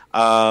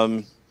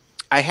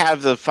 I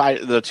have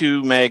the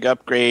 2 meg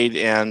upgrade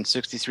and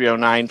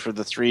 6309 for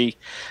the 3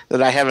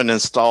 that I haven't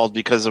installed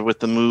because with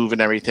the move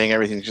and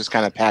everything's just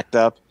kind of packed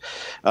up.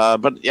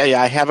 But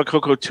yeah, I have a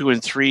Coco 2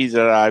 and 3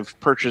 that I've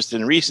purchased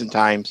in recent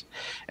times.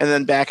 And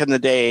then back in the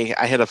day,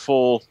 I had a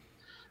full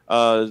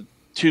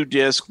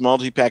 2-disc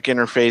multi-pack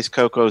interface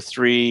Coco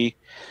 3,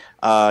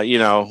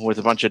 with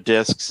a bunch of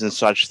discs and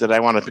such that I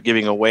wound up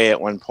giving away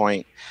at one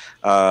point.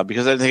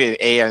 Because I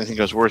didn't think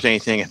it was worth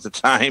anything at the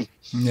time.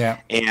 Yeah.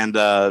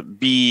 And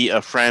B,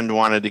 a friend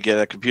wanted to get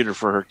a computer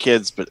for her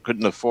kids but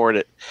couldn't afford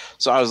it.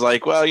 So I was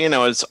like, well,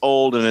 it's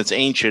old and it's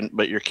ancient,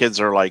 but your kids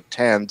are like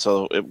 10,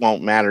 so it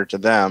won't matter to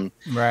them.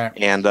 Right.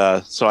 And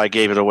so I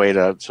gave it away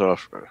to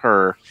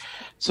her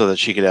so that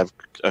she could have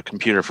a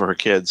computer for her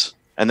kids.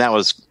 And that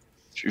was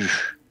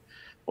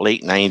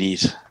late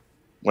 90s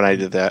when I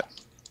did that.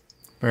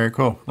 Very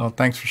cool. Well,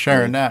 thanks for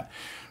sharing that.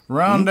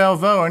 Ron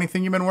Delvaux,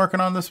 anything you've been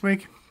working on this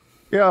week?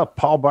 Yeah,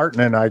 Paul Barton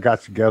and I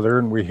got together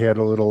and we had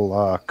a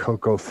little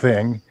Coco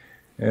thing.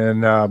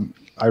 And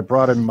I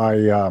brought in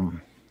my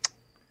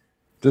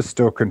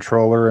disto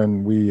controller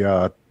and we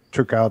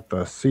took out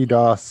the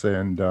CDOS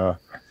and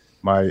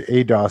my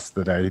ADOS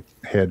that I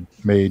had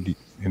made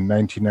in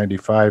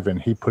 1995.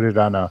 And he put it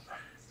on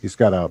he's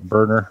got a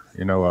burner,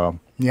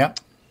 yeah,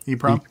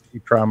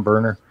 EEPROM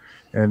burner.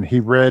 And he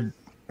read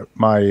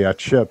my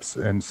chips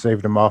and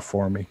saved them off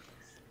for me,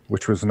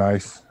 which was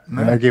nice.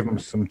 And I gave him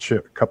some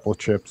couple of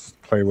chips to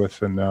play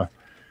with, and I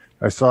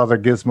saw the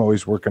gizmo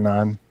he's working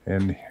on,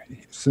 and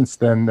since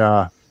then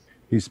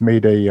he's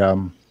made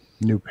a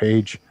new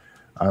page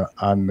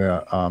on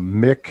the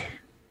MIC.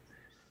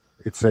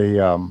 It's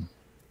a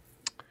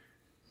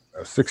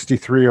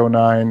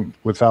 6309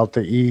 without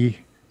the E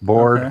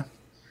board,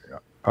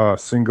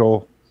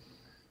 single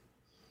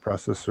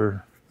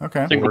processor.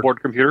 Okay. Single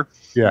board computer.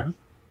 Yeah.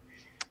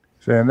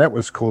 And that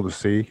was cool to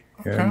see.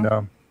 Okay.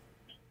 And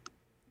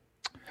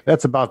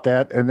that's about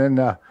that. And then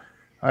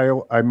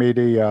I made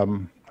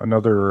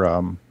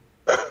another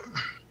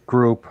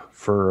group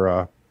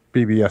for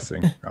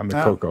BBSing on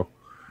the Coco,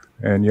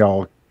 and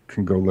y'all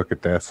can go look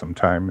at that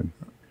sometime.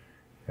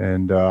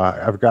 And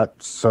I've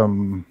got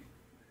some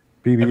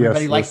BBS.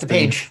 Everybody likes the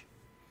page.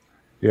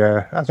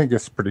 Yeah, I think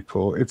it's pretty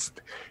cool.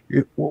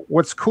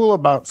 What's cool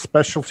about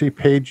specialty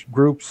page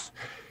groups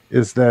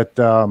is that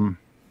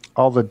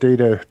all the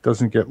data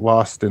doesn't get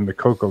lost in the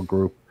Coco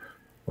group.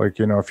 Like,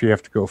 if you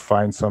have to go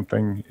find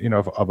something,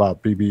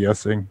 about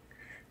BBSing,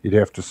 you'd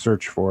have to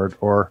search for it,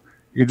 or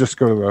you just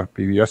go to the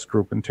BBS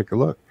group and take a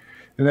look.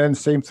 And then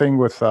same thing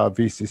with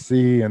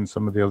VCC and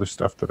some of the other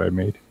stuff that I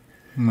made.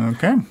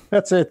 Okay.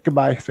 That's it.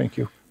 Goodbye. Thank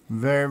you.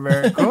 Very,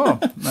 very cool. All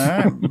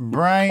right.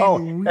 Brian. Oh,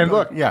 and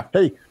look. Yeah.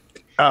 Hey,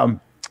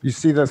 You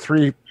see the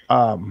three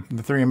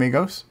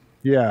amigos?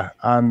 Yeah,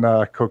 on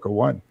Coco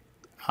One.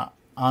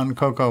 On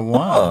Coco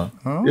One.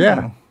 Oh.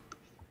 Yeah.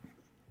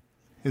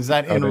 Is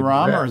that in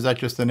ROM or is that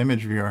just an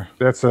image viewer?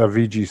 That's a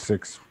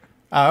VG6.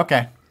 Oh,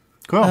 okay.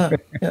 Cool.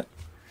 Yeah.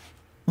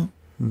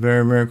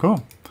 Very, very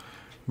cool.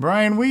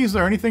 Brian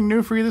Weasler, anything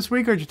new for you this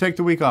week, or did you take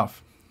the week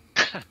off?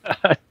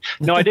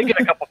 No, I did get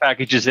a couple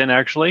packages in,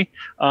 actually.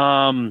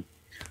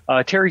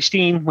 Terry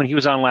Steen, when he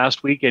was on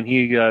last week, and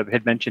he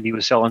had mentioned he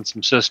was selling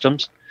some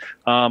systems.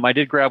 I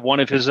did grab one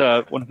of his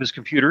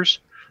computers.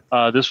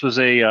 This was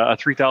a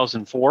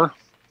 3004,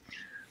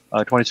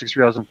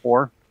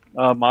 263004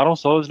 model,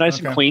 so it was nice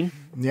and clean.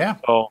 Yeah.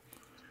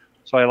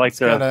 So I like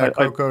got a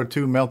Coco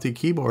 2 Melty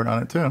keyboard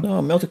on it too.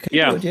 Oh, Melty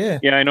keyboard, yeah.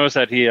 Yeah, I noticed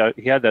that he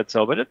had that.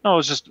 So, but it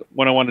was just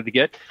one I wanted to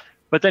get.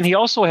 But then he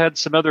also had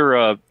some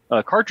other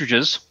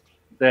cartridges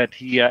that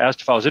he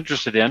asked if I was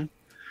interested in.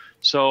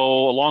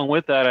 So along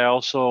with that, I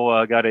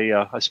also got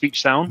a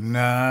speech sound.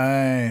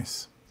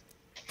 Nice.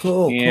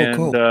 Cool.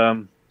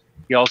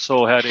 He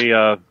also had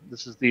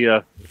this is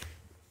the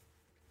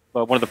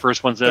one of the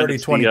first ones.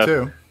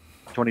 3022.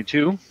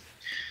 22,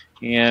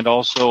 and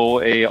also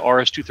a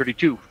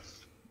RS-232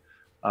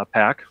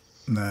 pack.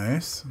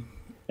 Nice.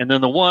 And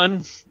then the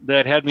one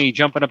that had me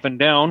jumping up and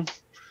down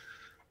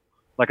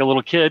like a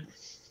little kid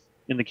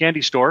in the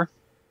candy store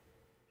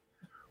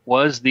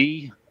was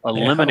the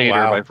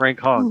Eliminator by Frank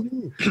Hogg.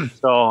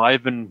 So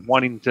I've been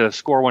wanting to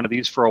score one of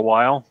these for a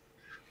while.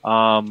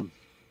 I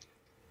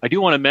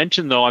do want to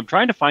mention, though, I'm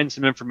trying to find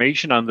some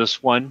information on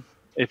this one.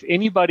 If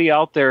anybody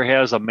out there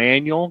has a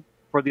manual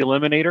for the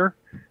Eliminator,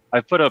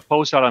 I've put a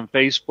post out on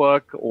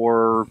Facebook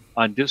or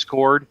on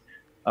Discord.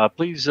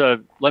 Please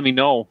let me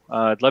know.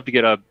 I'd love to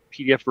get a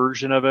PDF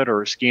version of it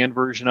or a scanned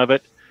version of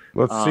it.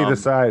 Let's see the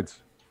sides.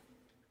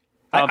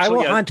 I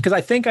will hunt because I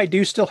think I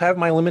do still have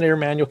my Eliminator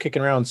manual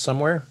kicking around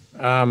somewhere.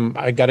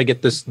 I got to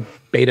get this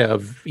beta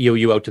of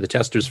EOU out to the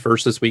testers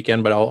first this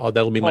weekend, but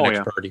that'll be my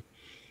next priority.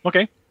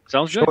 Okay,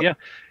 sounds good.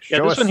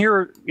 This one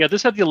here,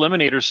 this had the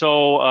Eliminator.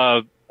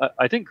 So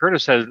I think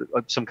Curtis has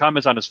some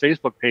comments on his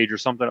Facebook page or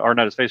something, or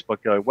not his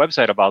Facebook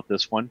website about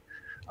this one,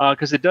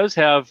 because it does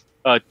have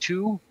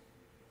two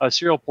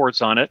serial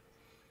ports on it,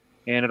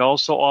 and it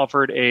also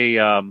offered a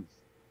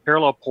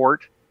parallel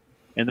port,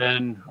 and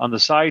then on the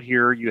side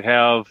here you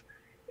have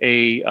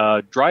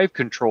a drive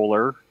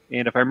controller,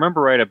 and if I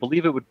remember right, I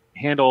believe it would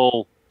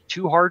handle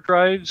 2 hard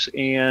drives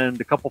and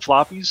a couple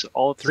floppies.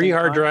 All 3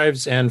 hard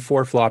drives and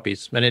 4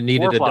 floppies, and it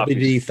needed a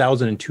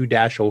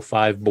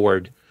WD-1002-05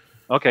 board.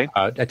 Okay.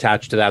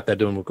 Attached to that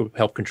will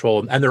help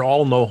control them, and they're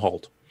all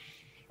no-halt.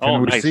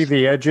 Can we see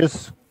the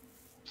edges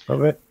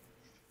of it?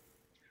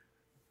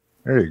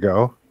 There you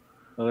go.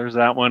 So there's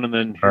that one, and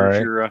then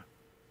here's your.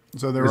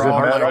 So they're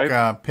all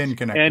like pin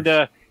connectors.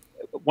 And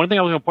one thing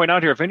I was going to point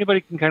out here, if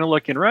anybody can kind of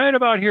look in right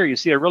about here, you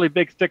see a really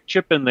big, thick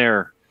chip in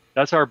there.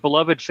 That's our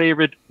beloved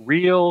favorite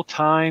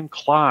real-time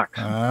clock.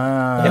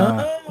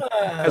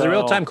 As a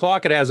real-time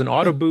clock, it has an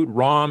auto boot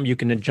ROM. You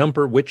can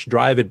jumper which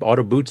drive it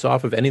auto boots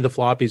off of, any of the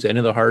floppies, any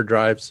of the hard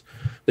drives.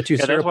 The 2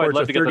 serial ports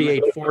are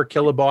 38.4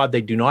 kilobaud.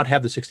 They do not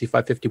have the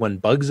 6551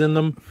 bugs in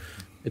them.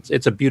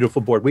 It's a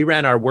beautiful board. We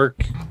ran our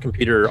work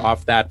computer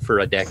off that for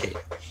a decade.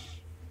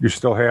 You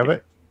still have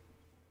it?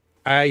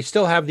 I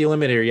still have the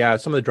Eliminator. Yeah,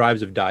 some of the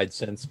drives have died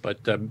since,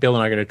 but Bill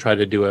and I are going to try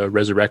to do a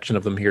resurrection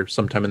of them here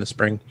sometime in the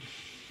spring.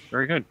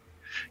 Very good.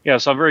 Yeah,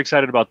 so I'm very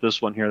excited about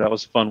this one here. That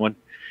was a fun one.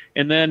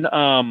 And then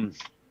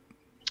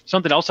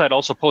something else I'd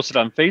also posted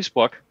on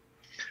Facebook.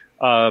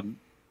 There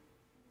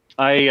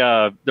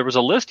was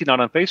a listing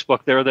out on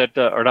Facebook there that,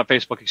 or not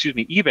Facebook, excuse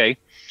me, eBay,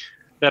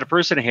 that a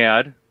person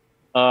had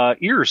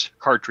ears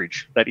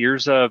cartridge. That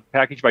ears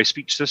package by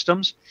Speech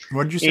Systems.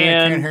 What did you say?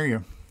 I can't hear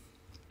you.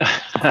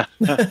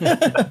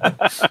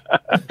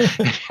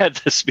 Had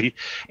the speed,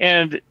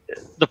 and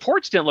the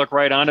ports didn't look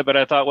right on it, but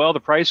I thought, well,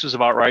 the price was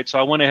about right, so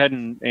I went ahead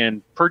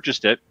and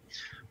purchased it.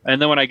 And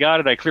then when I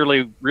got it, I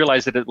clearly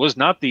realized that it was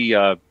not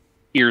the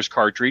ears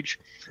cartridge,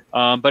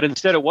 but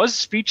instead it was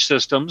Speech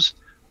Systems,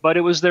 but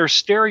it was their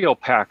stereo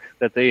pack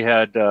that they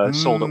had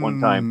sold at one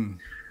time.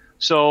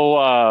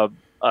 So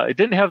it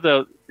didn't have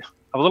I'm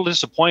a little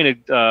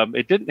disappointed.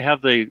 It didn't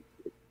have the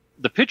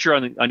picture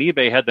on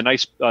eBay had the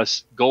nice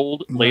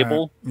gold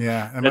label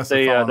that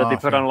they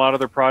put on a lot of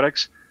their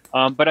products.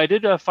 But I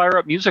did fire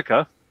up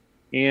Musica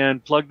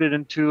and plugged it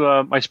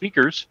into my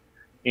speakers,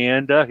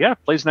 and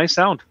plays nice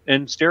sound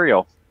in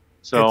stereo.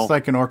 So it's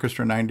like an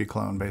Orchestra 90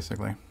 clone,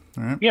 basically.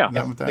 Right? Yeah.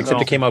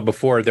 Except it came out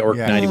before the Orc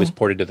 90 was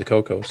ported to the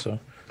Coco.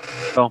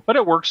 But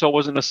it worked, so it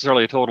wasn't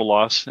necessarily a total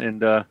loss.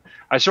 And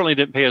I certainly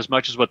didn't pay as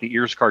much as what the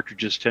ears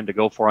cartridges tend to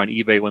go for on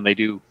eBay when they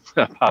do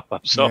pop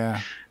up. So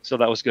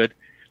that was good.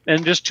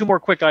 And just one more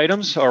quick item.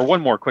 We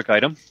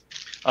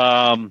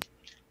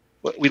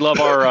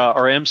love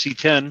our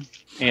MC10,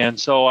 and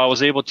so I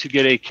was able to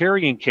get a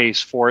carrying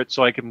case for it,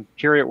 so I can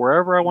carry it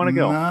wherever I want to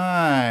go.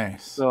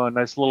 Nice. So a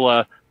nice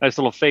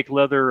little fake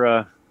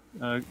leather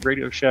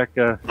Radio Shack.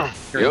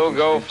 You'll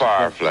go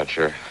far,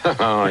 Fletcher.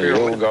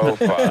 You'll go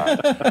far.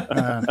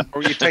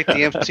 Or you take the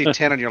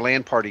MC10 on your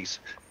LAN parties.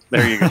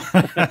 There you go.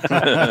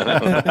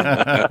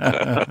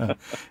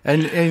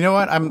 and you know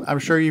what? I'm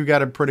sure you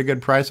got a pretty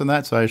good price on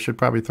that, so I should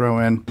probably throw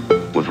in.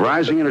 With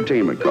rising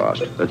entertainment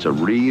costs, that's a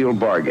real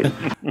bargain.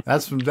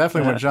 That's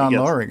definitely what John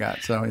Lowry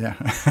got. So yeah.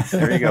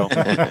 There you go.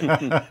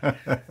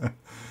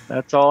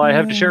 That's all I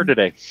have to share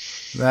today.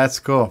 That's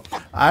cool.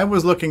 I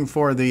was looking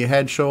for the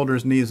head,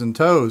 shoulders, knees, and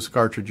toes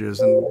cartridges,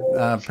 and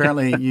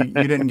apparently you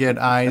didn't get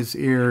eyes,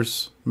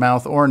 ears,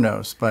 mouth, or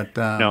nose. But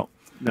no,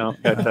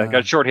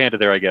 got shorthanded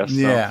there, I guess. So.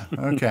 Yeah.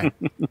 Okay.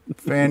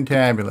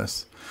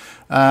 Fantabulous.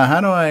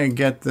 How do I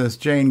get this?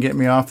 Jane, get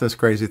me off this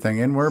crazy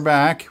thing. And we're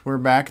back.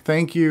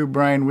 Thank you,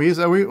 Brian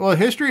Weasler. Well,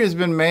 history has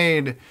been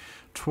made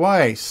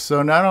twice.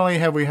 So not only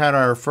have we had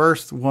our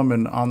first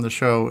woman on the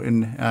show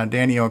in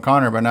Danny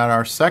O'Connor, but now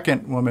our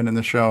second woman in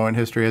the show in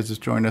history has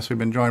just joined us. We've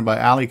been joined by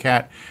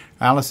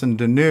Allison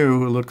Deneau,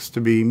 who looks to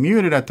be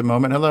muted at the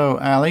moment. Hello,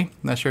 Allie.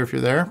 Not sure if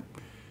you're there.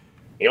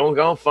 You don't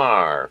go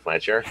far,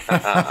 Fletcher.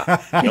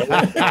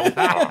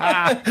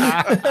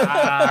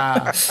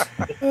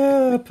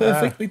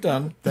 Perfectly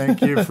done.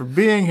 Thank you for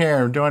being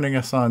here, joining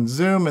us on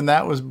Zoom. And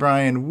that was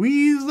Brian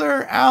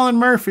Weasler. Alan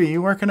Murphy,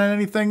 you working on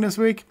anything this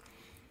week?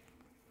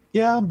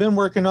 Yeah, I've been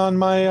working on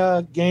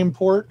my game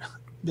port.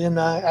 Been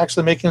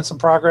actually making some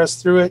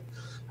progress through it.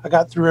 I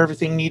got through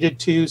everything needed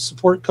to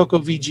support Coco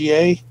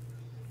VGA.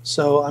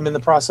 So I'm in the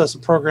process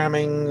of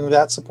programming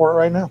that support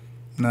right now.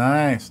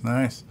 Nice.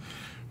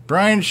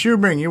 Brian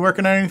Schubring, you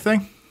working on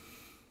anything?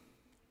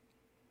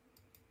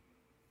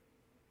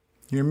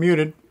 You're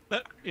muted.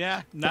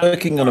 Yeah.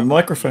 Working on a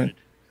microphone.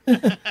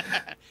 Am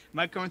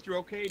I coming through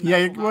okay? Yeah,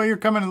 you're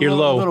coming a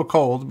little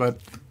cold, but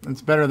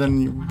it's better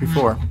than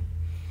before.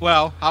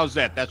 Well, how's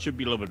that? That should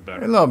be a little bit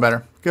better. A little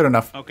better. Good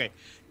enough. Okay.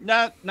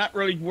 Not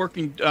really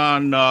working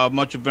on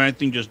much of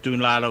anything, just doing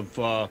a lot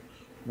of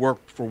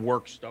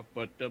work stuff.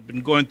 But I've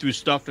been going through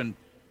stuff, and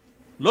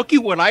look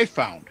at what I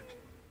found.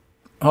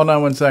 Hold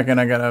on 1 second.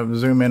 I got to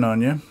zoom in on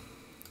you.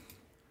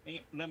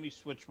 Let me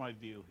switch my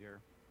view here.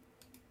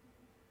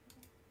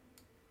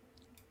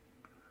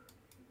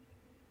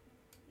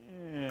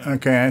 Yeah.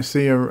 Okay, I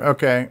see.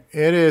 Okay,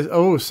 it is.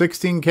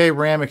 16K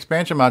RAM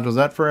expansion module. Is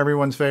that for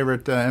everyone's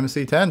favorite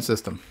MC10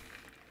 system?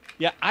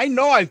 Yeah, I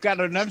know I've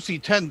got an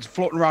MC10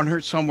 floating around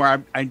here somewhere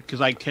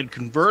because I had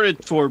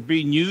converted for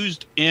being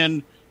used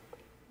in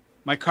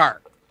my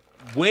car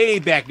way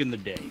back in the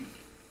day.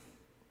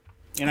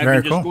 And I've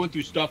been just going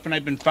through stuff, and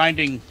I've been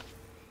finding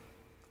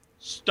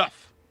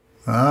stuff.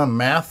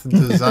 Math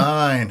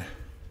design.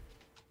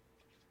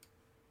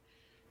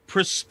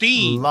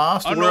 Pristine.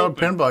 Lost World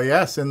Pinball,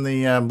 yes, in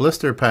the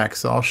blister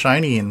packs, all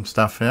shiny and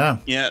stuff, yeah.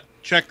 Yeah,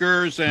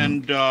 checkers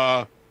and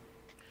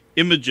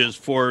images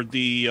for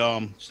the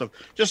stuff.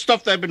 Just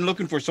stuff that I've been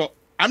looking for. So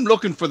I'm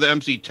looking for the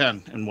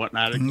MC10 and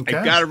whatnot. Okay.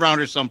 I got it around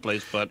here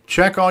someplace, but...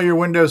 Check all your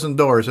windows and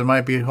doors. It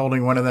might be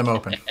holding one of them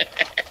open.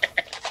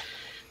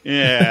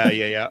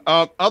 Yeah.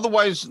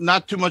 Otherwise,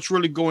 not too much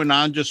really going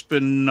on. Just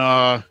been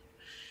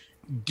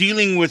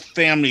dealing with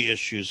family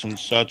issues and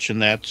such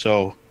and that.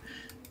 So,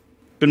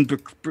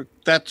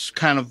 that's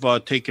kind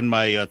of taken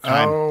my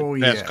time the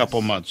past couple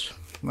of months.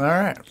 All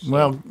right.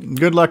 Well,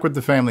 good luck with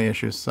the family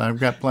issues. I've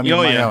got plenty of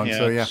my own. Yeah,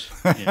 so yeah.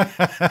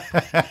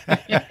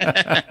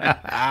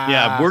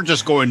 Yeah, we're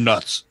just going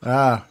nuts.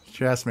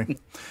 Trust me.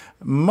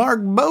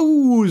 Mark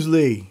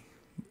Bosley,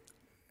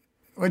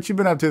 what you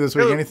been up to this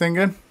week? Anything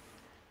good?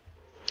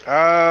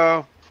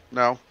 No.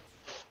 All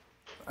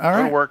Go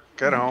right. to work,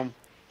 get home.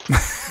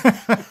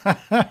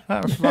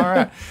 All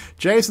right.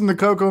 Jason the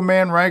Coco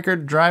Man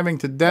Reichert, driving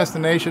to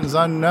destinations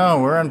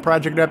unknown. We're on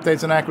project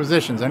updates and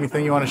acquisitions.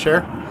 Anything you want to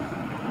share?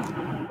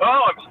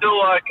 Well, I'm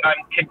still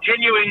I'm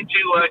continuing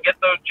to get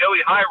those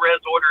Joey high-res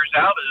orders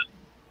out as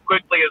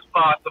quickly as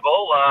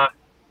possible.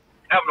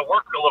 Having to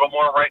work a little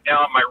more right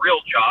now on my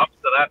real job,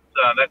 so that's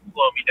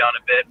slowed me down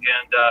a bit.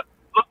 And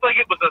looks like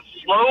it was a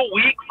slow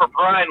week for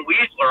Brian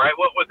Weasler, right?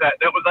 What was that?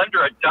 That was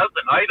under a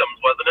dozen items,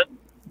 wasn't it?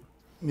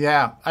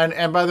 Yeah,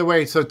 and by the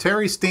way, so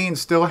Terry Steen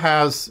still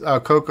has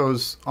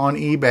Cocos on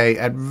eBay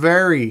at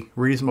very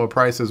reasonable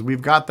prices.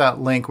 We've got that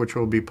link, which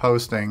we'll be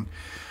posting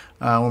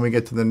when we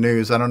get to the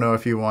news. I don't know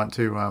if you want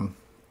to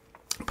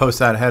post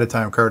that ahead of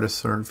time,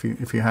 Curtis, or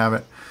if you have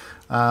it.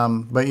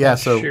 But yeah,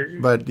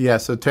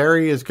 so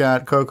Terry has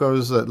got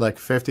Cocos at like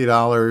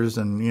 $50,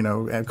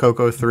 and at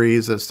Coco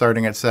 3s that's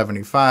starting at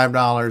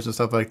 $75 and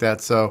stuff like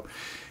that. So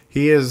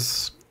he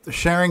is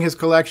sharing his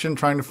collection,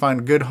 trying to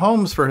find good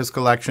homes for his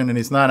collection, and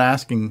he's not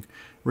asking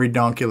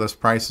redonkulous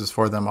prices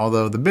for them.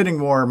 Although the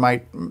bidding war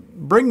might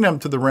bring them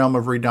to the realm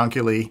of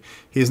redonkulous,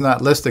 he's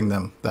not listing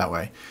them that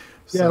way.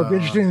 Yeah, it'll be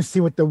interesting to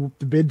see what the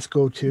bids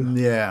go to.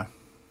 Yeah.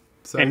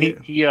 So and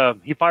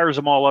he fires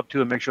them all up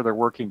too and makes sure they're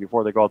working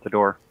before they go out the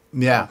door.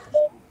 Yeah.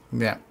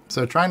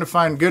 So trying to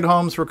find good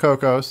homes for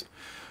Cocos.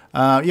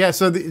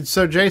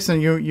 So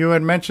Jason, you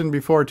had mentioned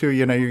before too,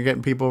 you're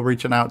getting people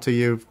reaching out to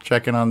you,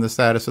 checking on the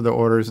status of the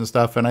orders and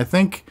stuff. And I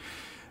think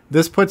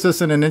this puts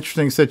us in an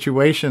interesting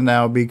situation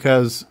now,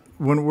 because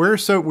when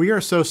we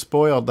are so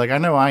spoiled, like I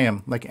know I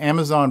am, like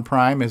Amazon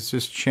Prime has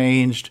just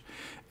changed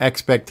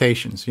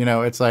expectations.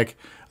 It's like,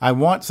 I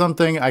want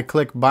something, I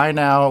click buy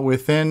now,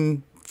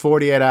 within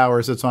 48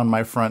 hours it's on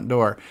my front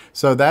door.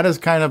 So that is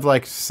kind of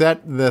like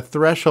set the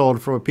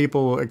threshold for what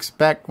people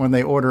expect when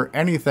they order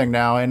anything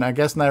now. And I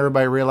guess not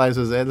everybody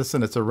realizes, hey,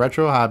 listen, it's a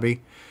retro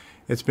hobby.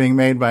 It's being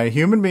made by a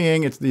human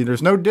being.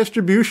 There's no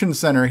distribution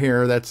center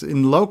here that's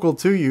local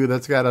to you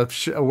that's got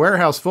a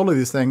warehouse full of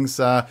these things.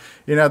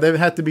 They've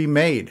had to be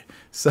made.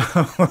 So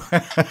my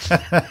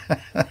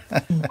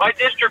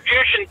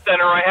distribution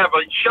center, I have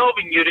a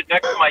shelving unit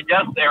next to my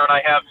desk there, and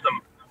I have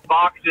some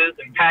boxes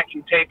and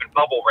packing tape and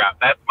bubble wrap.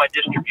 That's my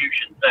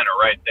distribution center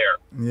right there.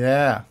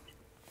 Yeah.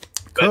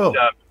 Cool.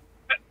 But,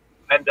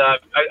 I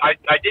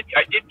did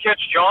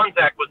catch John's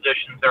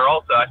acquisitions there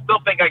also. I still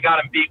think I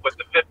got him beat with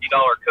the $50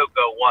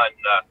 Coco one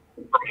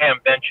from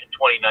Hamvention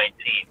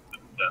 2019.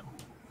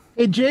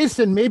 Hey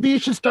Jason, maybe you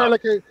should start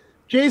like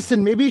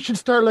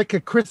a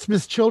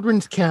Christmas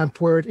children's camp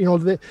where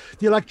the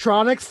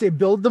electronics, they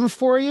build them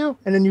for you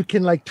and then you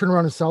can like turn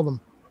around and sell them.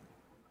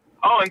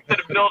 Oh, instead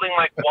of building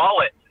like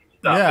wallets and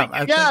stuff.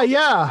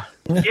 Yeah.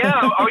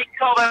 Yeah, we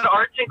call that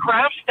arts and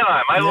crafts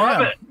time. I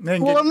love it.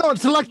 Well, no,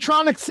 it's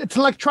electronics. It's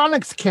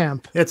electronics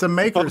camp. It's a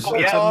makers.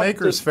 It's a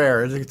makers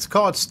fair. It's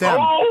called STEM.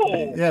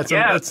 Oh, it's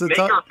a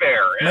maker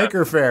fair. Yeah.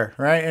 Maker fair,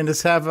 right? And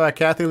just have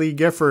Kathy Lee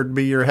Gifford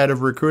be your head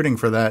of recruiting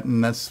for that,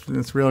 and that's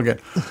real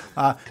good.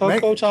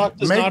 Coco Talk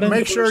does not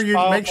make sure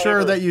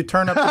that you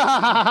turn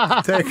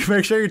up.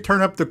 Make sure you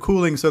turn up the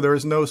cooling so there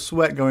is no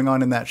sweat going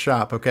on in that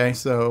shop. Okay,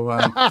 so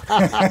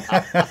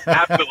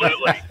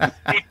absolutely.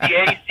 Keep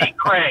the AC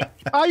cranked.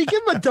 Oh, you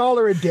give them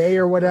 $1 a day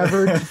or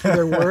whatever for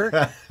their work.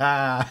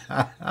 Not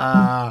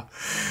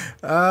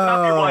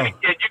your wife,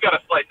 kid. You got a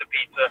slice of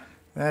pizza.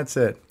 That's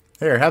it.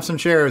 Here, have some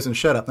chairs and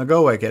shut up. Now go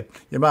away, kid.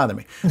 You bother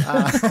me.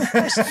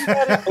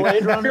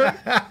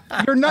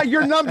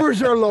 Your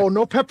numbers are low.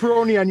 No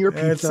pepperoni on your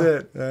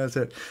pizza. That's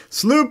it.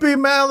 Sloopy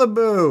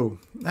Malibu,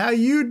 how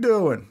you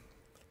doing?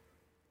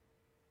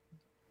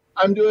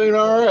 I'm doing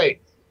all right.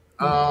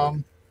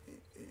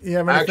 You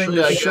have anything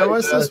to show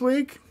us this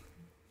week?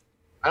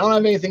 I don't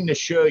have anything to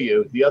show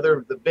you.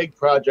 The big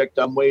project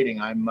I'm waiting.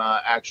 I'm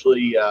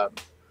actually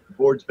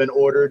board's been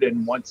ordered,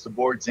 and once the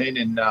board's in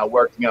and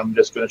working, I'm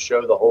just going to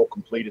show the whole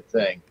completed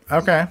thing.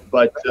 Okay.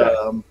 But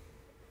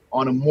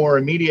on a more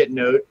immediate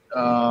note,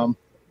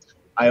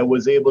 I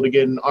was able to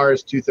get an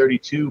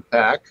RS-232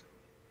 pack,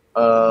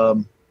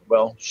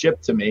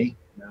 shipped to me.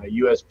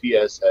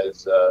 USPS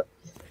has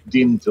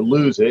deemed to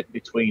lose it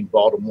between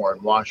Baltimore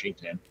and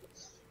Washington.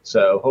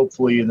 So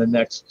hopefully in the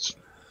next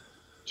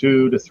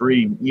 2 to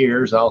 3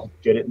 years, I'll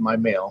get it in my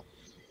mail.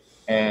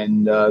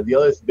 And the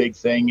other big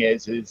thing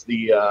is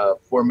the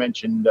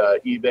aforementioned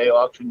eBay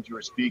auctions you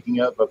were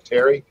speaking of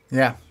Terry.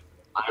 Yeah.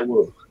 I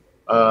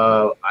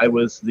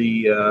was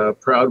the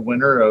proud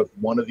winner of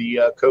one of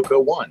the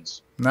Coco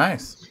 1s.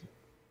 Nice.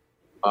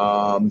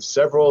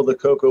 Several of the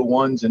Coco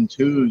 1s and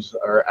 2s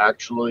are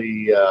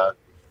actually,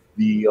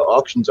 the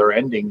auctions are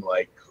ending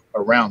like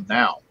around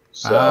now.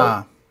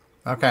 So,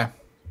 okay.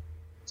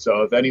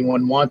 So if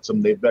anyone wants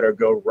them, they better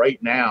go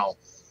right now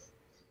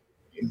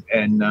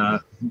and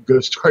go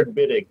start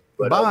bidding.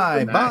 But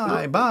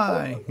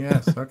buy.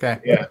 Yes, okay.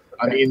 Yeah.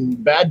 I mean,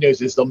 bad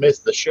news is they'll miss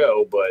the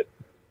show, but...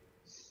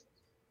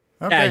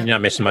 Okay. You're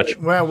not missing much.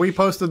 Well, we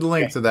posted the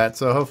link to that,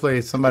 so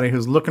hopefully somebody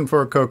who's looking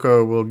for a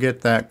Coco will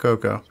get that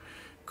Coco.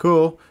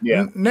 Cool.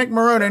 Yeah. Nick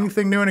Marone,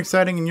 anything new and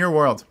exciting in your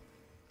world?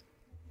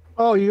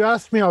 Oh, you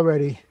asked me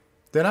already.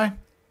 Did I?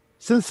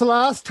 Since the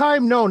last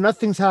time, no,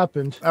 nothing's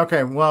happened.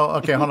 Okay, hold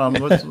on. I'm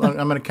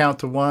going to count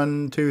to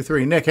 1, 2,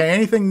 3. Nick, hey,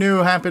 anything new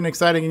happened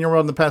exciting in your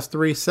world in the past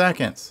 3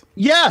 seconds?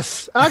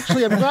 Yes,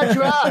 actually, I'm glad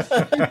you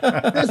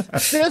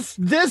asked.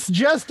 This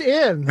just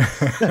in.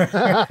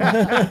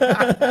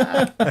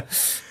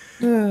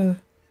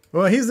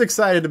 Well, he's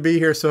excited to be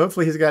here, so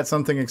hopefully he's got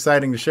something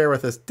exciting to share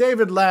with us.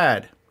 David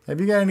Ladd, have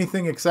you got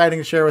anything exciting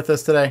to share with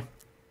us today?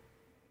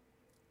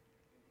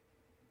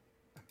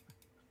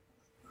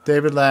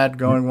 David Ladd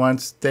going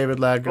once. David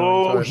Ladd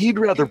going twice. He'd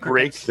rather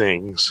break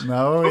things.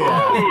 Oh,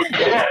 yeah. Oh,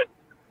 yes.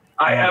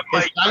 I have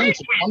my great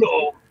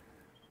whistle.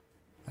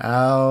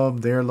 Oh,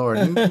 dear Lord.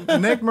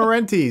 Nick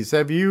Marentes,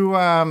 have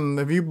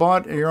you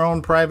bought your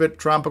own private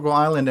tropical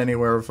island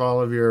anywhere with all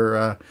of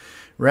your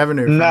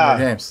revenue from your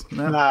games?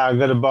 No, I've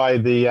got to buy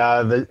the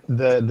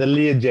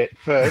Learjet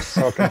first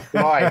so I can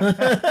fly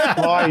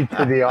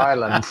to the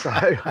island. So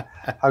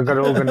I've got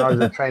to organise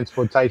the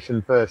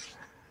transportation first.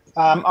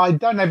 I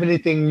don't have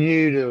anything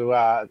new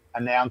to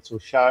announce or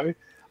show.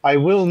 I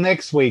will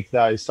next week,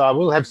 though. So I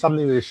will have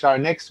something to show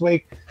next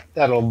week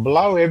that'll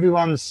blow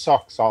everyone's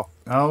socks off.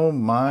 Oh,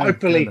 my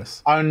Hopefully,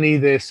 goodness. only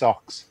their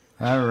socks.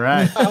 All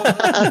right.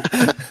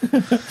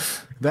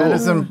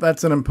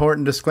 That's an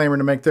important disclaimer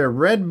to make there.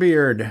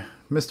 Redbeard,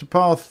 Mr.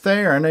 Paul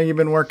Thayer, I know you've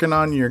been working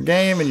on your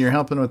game and you're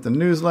helping with the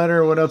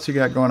newsletter. What else you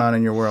got going on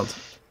in your world?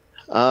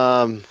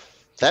 Those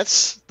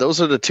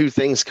are the two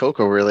things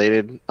Coco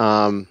related.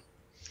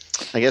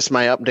 I guess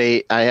my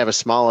update, I have a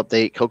small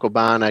update.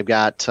 CocoBon, I've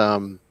got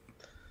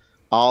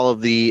all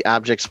of the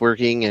objects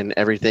working and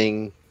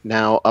everything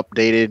now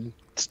updated.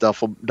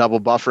 Stuff double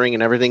buffering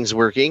and everything's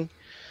working.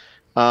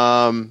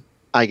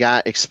 I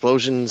got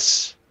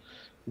explosions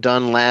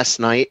done last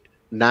night.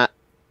 Not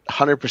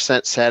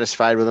 100%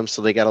 satisfied with them,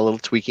 so they got a little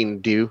tweaking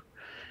to do.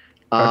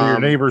 How do your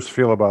neighbors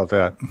feel about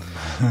that?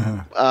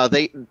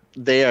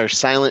 They are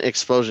silent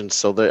explosions,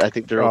 so I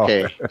think they're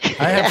okay.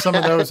 I have some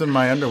of those in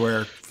my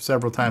underwear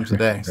several times a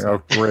day. So.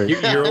 Oh, great.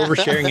 You're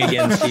oversharing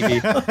again, Stevie.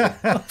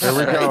 There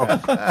we go.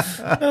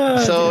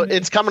 So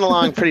it's coming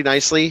along pretty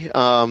nicely.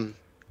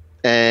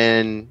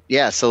 And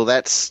yeah, so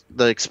that's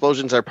the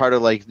explosions are part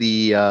of like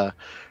the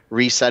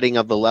resetting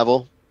of the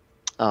level.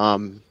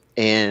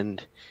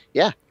 And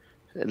yeah,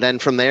 and then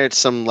from there it's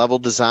some level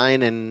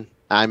design, and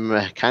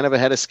I'm kind of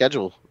ahead of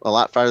schedule, a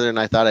lot farther than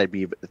I thought I'd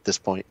be at this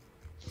point.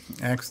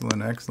 Excellent.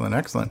 And Well,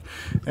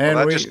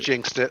 that just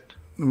jinxed it.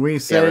 We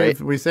saved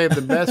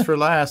the best for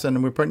last,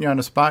 and we're putting you on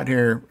the spot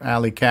here,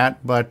 Alley Cat.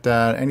 But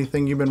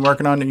anything you've been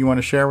working on that you want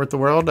to share with the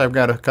world? I've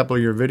got a couple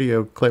of your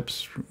video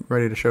clips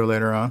ready to show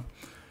later on.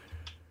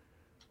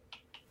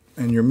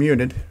 And you're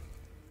muted.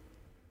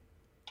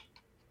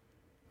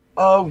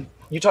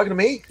 You talking to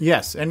me?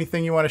 Yes.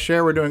 Anything you want to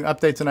share? We're doing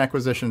updates and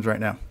acquisitions right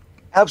now.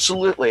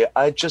 Absolutely.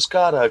 I just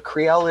got a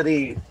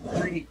Creality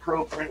 3D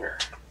Pro printer.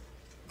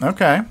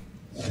 Okay.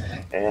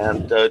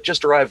 And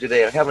just arrived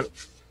today. I haven't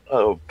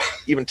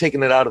even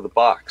taken it out of the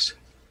box.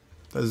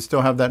 Does it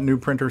still have that new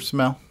printer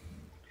smell?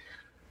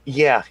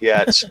 Yeah.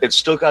 It's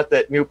still got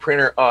that new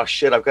printer. Oh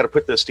shit! I've got to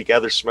put this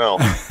together. Smell.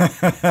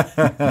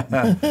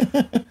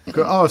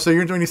 Oh, so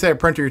when you say a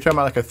printer, you're talking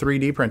about like a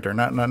 3D printer,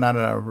 not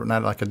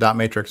like a dot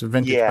matrix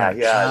vintage. Yeah.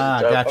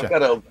 Gotcha. I've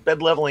got a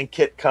bed leveling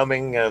kit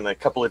coming in a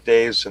couple of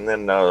days, and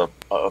then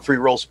 3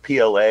 rolls of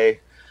PLA.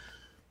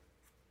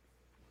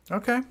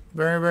 Okay,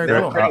 very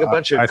cool. Printing a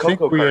bunch of I think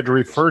Coco we had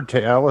cartridges. referred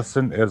to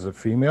Allison as a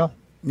female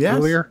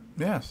earlier.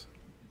 Yes.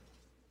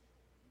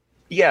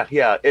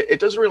 Yeah. It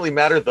doesn't really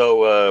matter,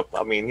 though.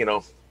 I mean, you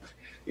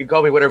can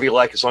call me whatever you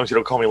like as long as you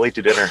don't call me late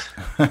to dinner.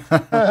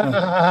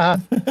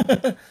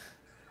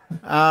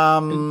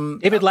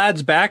 David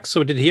Ladd's back.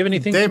 So did he have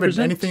anything? David,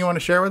 anything you want to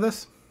share with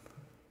us?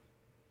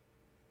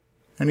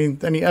 Any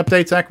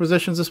updates,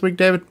 acquisitions this week,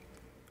 David?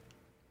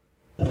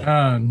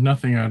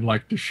 Nothing I'd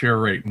like to share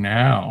right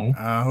now.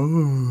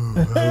 Oh,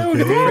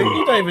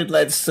 okay. David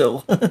Ladd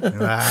still.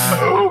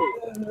 Wow.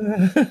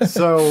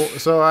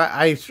 So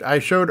I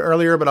showed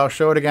earlier, but I'll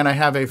show it again. I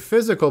have a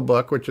physical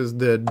book, which is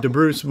the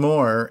DeBruce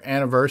Moore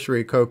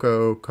Anniversary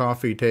Cocoa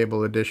Coffee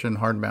Table Edition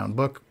hardbound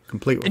book,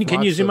 complete with. And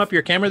can you zoom up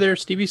your camera there,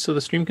 Stevie, so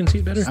the stream can see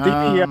it better?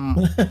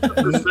 The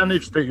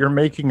percentage that you're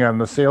making on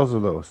the sales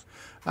of those?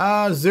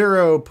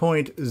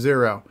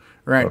 0.0.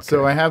 Right. Okay.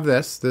 So I have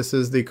this. This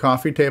is the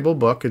coffee table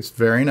book. It's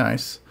very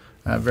nice,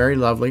 very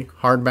lovely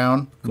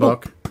hardbound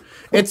book.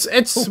 It's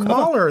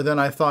smaller than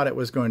I thought it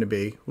was going to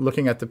be.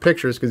 Looking at the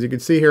pictures, because you can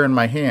see here in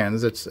my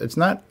hands, it's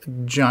not a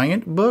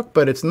giant book,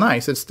 but it's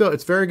nice. It's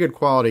very good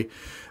quality.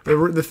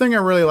 The thing I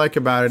really like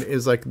about it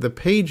is like the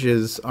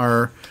pages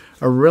are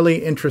a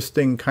really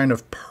interesting kind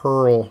of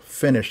pearl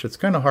finish. It's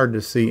kind of hard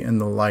to see in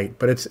the light,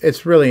 but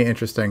it's really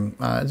interesting.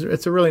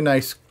 It's a really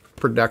nice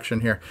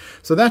production here.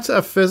 So that's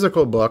a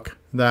physical book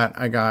that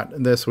I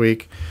got this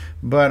week,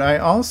 but I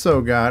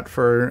also got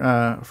for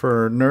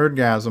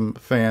Nerdgasm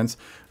fans,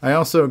 I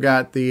also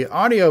got the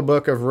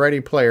audiobook of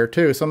Ready Player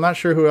 2. So I'm not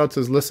sure who else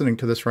is listening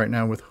to this right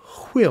now with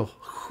Will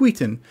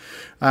Wheaton.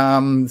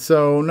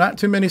 So not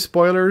too many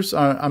spoilers.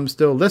 I'm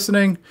still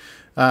listening.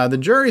 The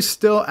jury's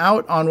still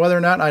out on whether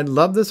or not I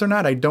love this or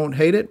not. I don't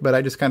hate it, but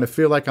I just kind of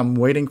feel like I'm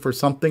waiting for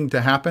something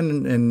to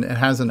happen, and it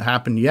hasn't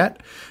happened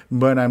yet.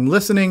 But I'm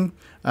listening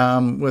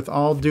with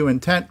all due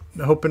intent,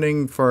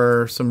 hoping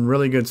for some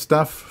really good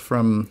stuff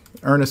from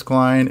Ernest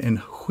Klein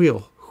and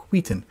Will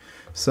Wheaton.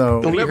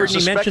 So, have you heard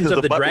any mentions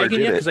of the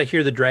dragon yet? Because I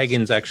hear the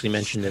dragon's actually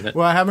mentioned in it.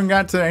 Well, I haven't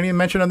got to any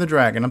mention of the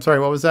dragon. I'm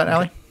sorry, what was that,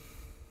 Allie?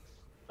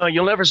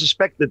 You'll never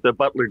suspect that the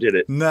butler did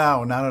it.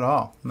 No, not at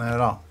all. Not at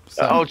all.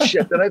 So. Oh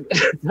shit! Did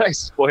I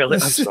spoil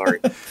it? I'm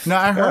sorry. No,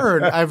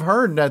 I've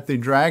heard that the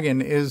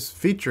dragon is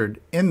featured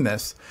in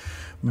this,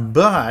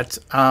 but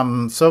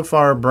so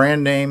far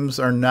brand names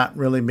are not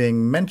really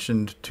being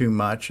mentioned too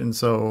much, and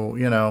so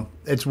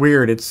it's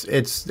weird. It's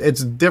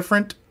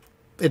different.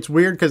 It's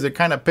weird because it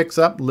kind of picks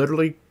up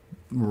literally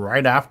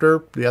right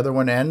after the other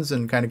one ends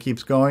and kind of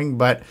keeps going.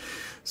 But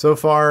so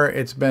far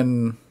it's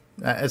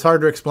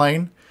hard to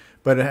explain.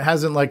 But it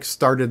hasn't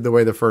started the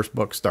way the first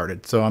book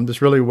started. So I'm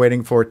just really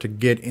waiting for it to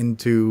get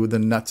into the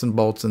nuts and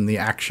bolts and the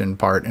action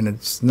part, and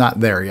it's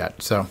not there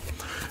yet. So,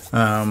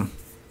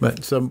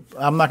 so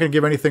I'm not going to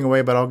give anything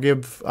away, but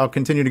I'll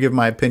continue to give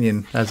my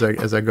opinion as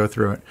I go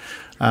through it.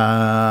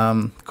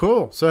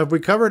 Cool. So have we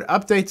covered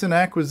updates and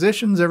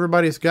acquisitions?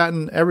 Everybody's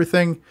gotten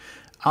everything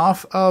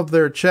off of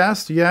their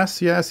chest.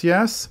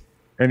 Yes.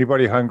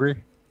 Anybody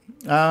hungry?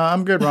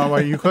 I'm good, Ron. Why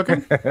are you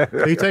cooking?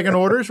 Are you taking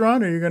orders,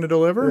 Ron? Are you going to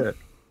deliver? Yeah.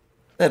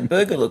 That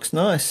burger looks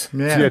nice.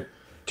 Yeah.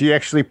 Do you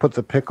actually put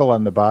the pickle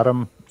on the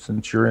bottom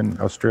since you're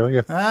in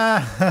Australia?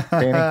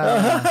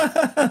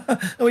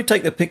 We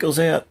take the pickles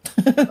out.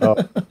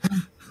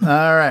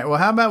 All right. Well,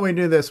 how about we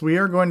do this? We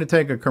are going to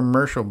take a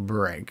commercial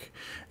break,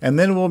 and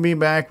then we'll be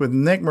back with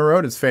Nick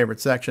Marota's favorite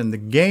section, the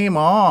Game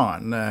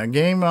On.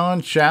 Game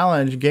On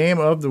Challenge, Game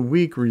of the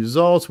Week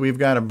results. We've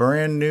got a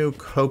brand new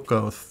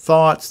Coco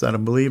Thoughts that I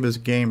believe is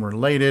game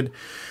related.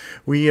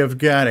 We have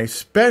got a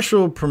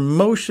special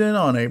promotion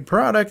on a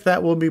product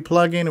that we'll be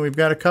plugging, and we've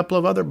got a couple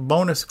of other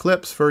bonus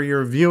clips for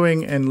your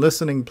viewing and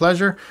listening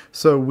pleasure.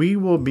 So we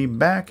will be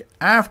back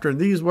after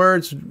these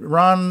words.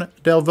 Ron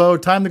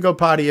Delvaux, time to go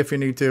potty if you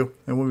need to,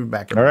 and we'll be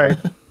back. All right.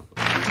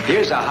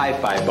 Here's a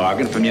hi-fi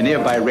bargain from your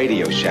nearby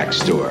Radio Shack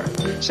store.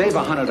 Save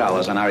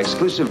 $100 on our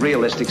exclusive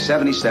realistic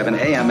 77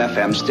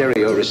 AM/FM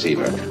stereo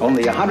receiver.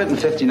 Only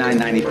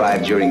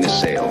 $159.95 during the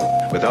sale.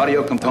 With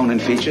audio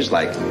component features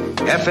like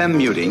FM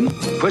muting,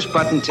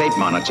 push-button tape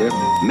monitor,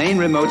 main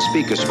remote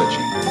speaker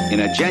switching, in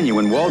a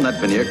genuine walnut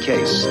veneer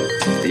case.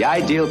 The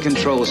ideal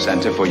control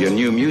center for your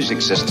new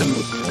music system.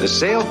 The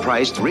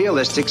sale-priced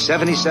realistic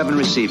 77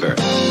 receiver.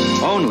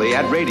 Only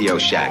at Radio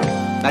Shack,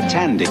 a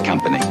Tandy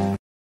company.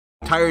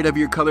 Tired of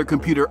your color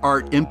computer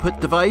art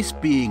input device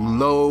being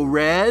low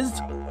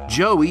res?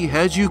 Joey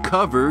has you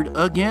covered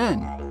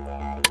again.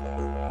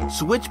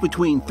 Switch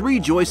between 3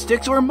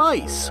 joysticks or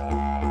mice.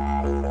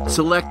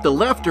 Select the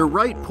left or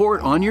right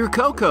port on your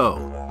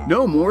Coco.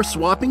 No more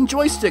swapping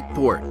joystick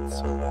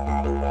ports.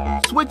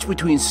 Switch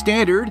between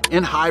standard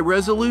and high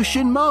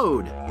resolution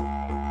mode.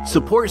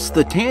 Supports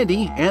the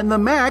Tandy and the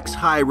Max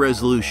high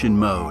resolution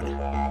mode.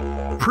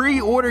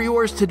 Pre-order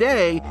yours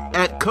today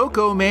at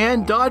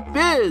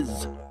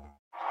cocoman.biz.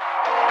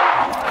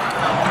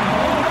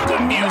 The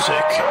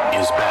music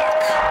is back.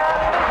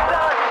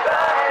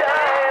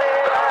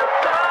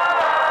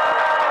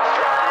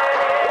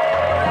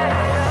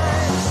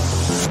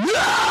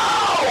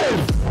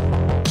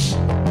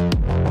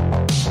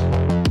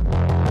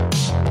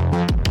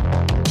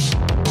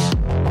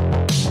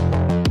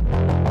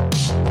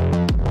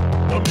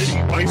 The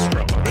Mini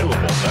Maestro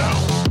available now,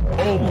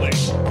 only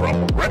from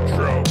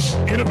Retro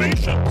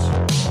Innovations.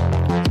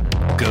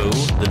 Go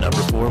the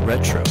number 4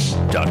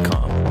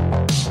 retro.com.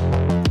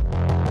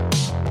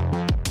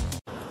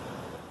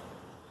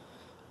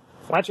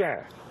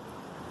 Fletcher,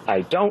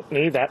 I don't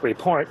need that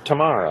report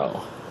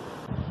tomorrow.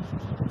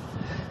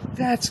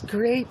 That's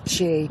great,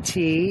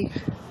 JT.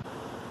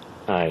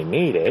 I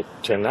need it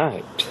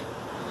tonight.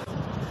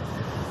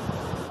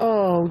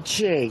 Oh,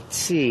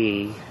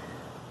 JT.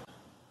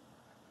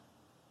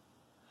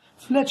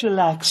 Fletcher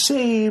like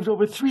saved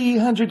over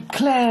 300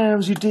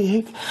 clams, you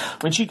dig,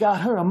 when she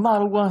got her a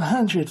Model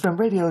 100 from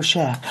Radio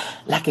Shack,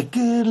 like a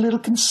good little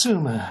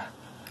consumer.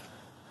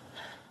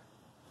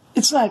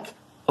 It's like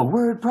a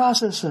word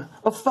processor,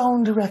 a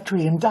phone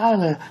directory, and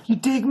dialer. You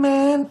dig,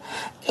 man?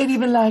 It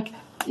even like,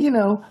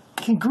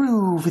 can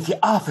groove with your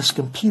office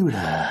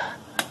computer.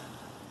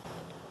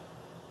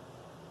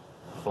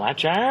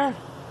 Fletcher?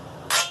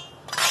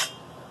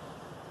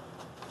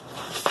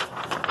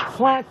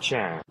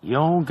 Fletcher.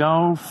 You'll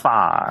go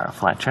far,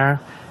 Fletcher.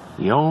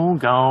 You'll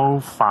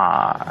go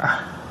far.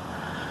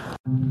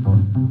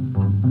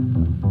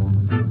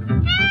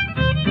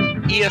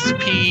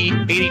 ESP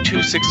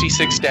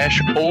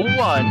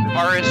 8266-01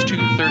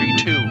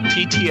 RS-232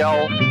 TTL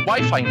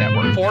Wi-Fi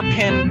network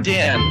 4-pin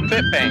DIN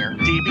Fitbanger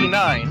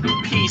DB9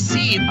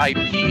 PC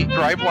IP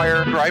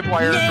DriveWire.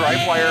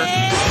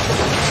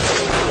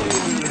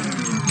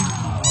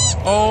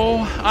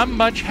 Oh, I'm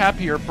much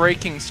happier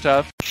breaking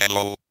stuff.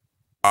 Hello,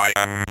 I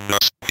am the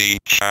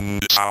Speech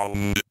and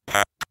Sound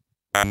Pack,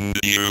 and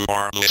you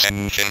are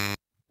listening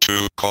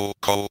to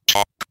Coco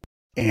Talk.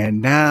 And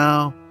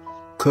now,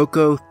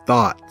 Coco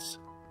Thoughts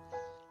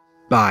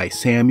by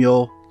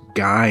Samuel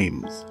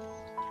Gimes.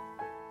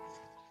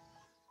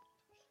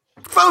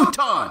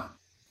 Photon!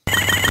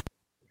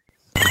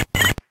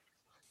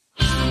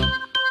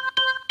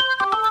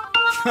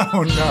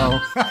 Oh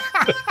no.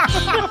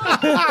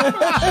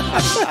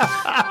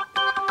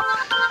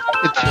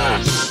 Good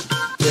choice.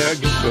 Yeah,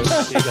 good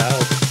choice. You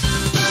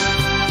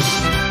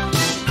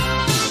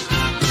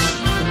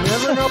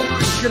never know where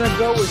he's gonna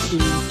go with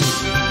these.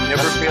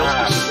 Never fails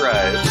to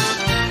surprise.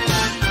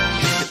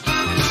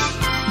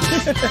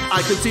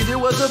 I could see there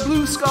was a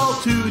blue skull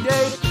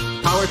today.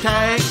 Power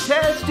tank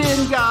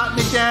testing got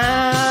me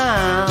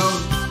down.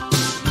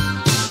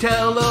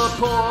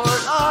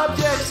 Teleport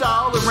objects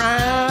all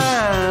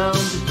around.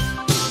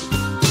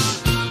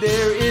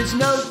 There is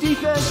no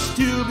defense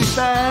to be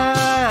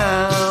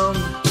found.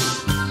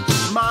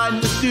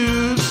 Mindless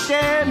dudes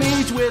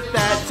damage with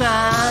that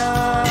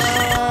sound.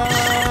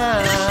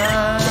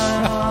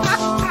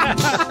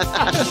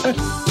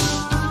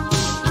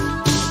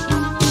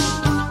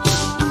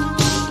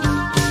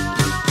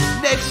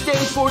 Next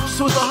day, Fortress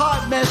was a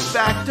hot mess.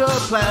 Back to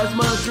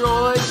Plasma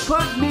Droid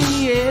put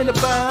me in a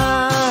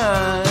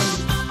bind.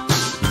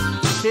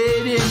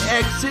 Hidden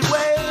exit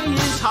way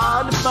is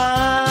hard to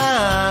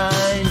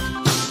find.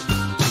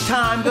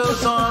 Time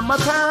goes on, my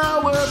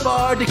power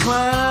bar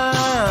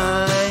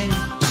decline.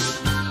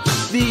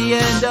 The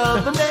end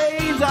of the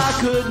maze I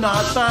could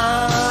not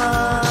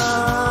find.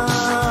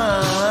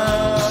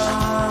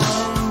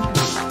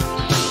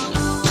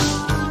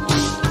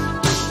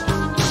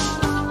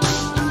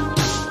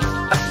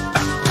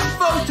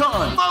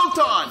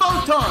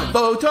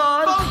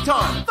 Photon!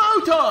 Photon!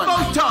 Photon!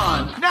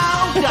 Photon!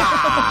 Now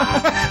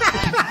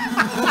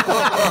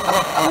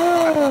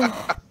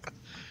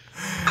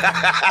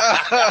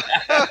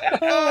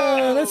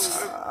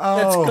That's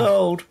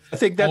gold. I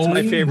think that's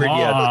my favorite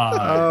yet.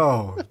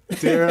 Oh,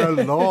 dear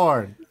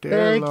Lord.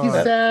 Thank you,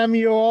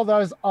 Samuel. That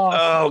was awesome.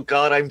 Oh,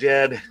 God, I'm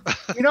dead.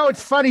 You know,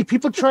 it's funny.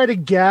 People try to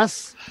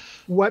guess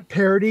what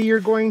parody you're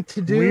going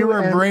to do. We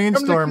were and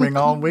brainstorming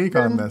all week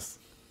on this.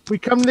 We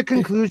come to the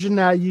conclusion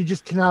that you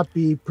just cannot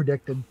be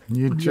predicted.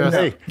 You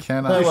just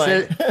cannot.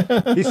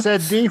 He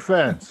said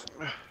defense.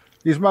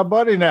 He's my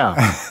buddy now.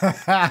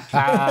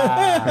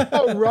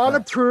 Oh, Ron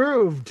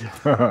approved.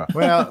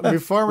 Well,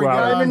 before we go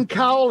Simon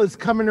Cowell is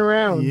coming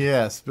around.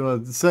 Yes. I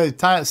was going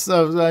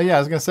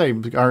to say,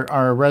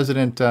 our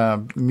resident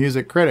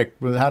music critic,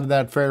 how did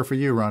that fare for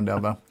you, Ron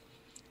Delbo?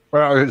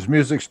 Well, his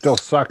music still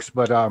sucks,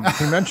 but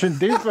he mentioned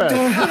defense.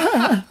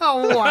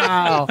 Oh,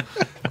 wow.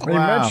 He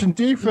mentioned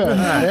defense.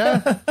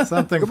 Yeah.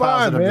 Something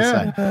positive to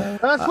say.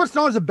 That's what's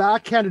known as a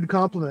backhanded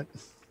compliment.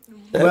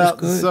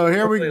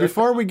 So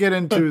before we get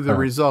into the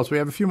results, we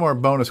have a few more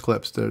bonus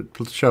clips to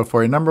show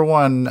for you. Number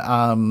one,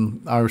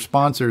 our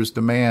sponsors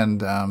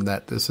demand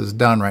that this is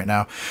done right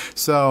now.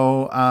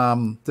 So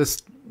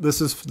this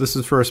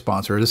is for a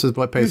sponsor. This is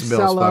what pays the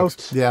bills,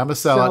 folks. Yeah, I'm a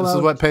sellout. This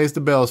is what pays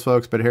the bills,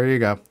 folks. But here you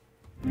go.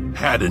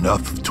 Had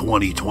enough of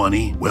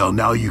 2020? Well,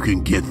 now you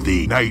can get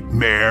the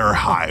Nightmare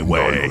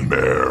Highway.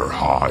 Nightmare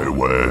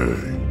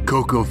Highway.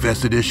 Coco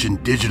Fest Edition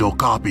digital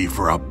copy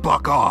for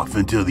 $1 off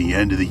until the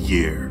end of the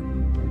year.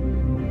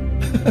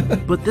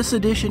 But this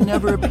edition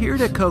never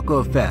appeared at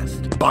Coco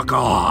Fest. Buck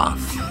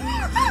off.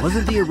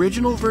 Wasn't the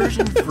original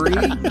version free?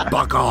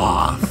 Buck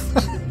off.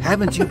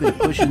 Haven't you been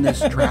pushing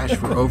this trash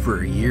for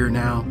over a year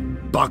now?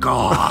 Buck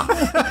off.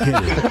 Hit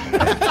it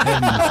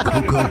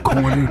at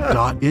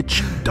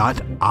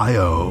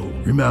cococorner.itch.io.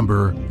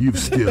 Remember, you've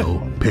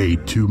still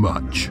paid too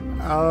much.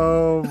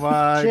 Oh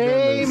my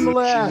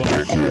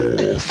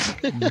Shameless.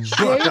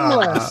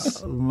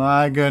 Shameless.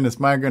 My goodness.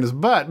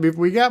 But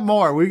we got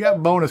more. We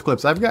got bonus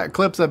clips. I've got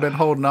clips I've been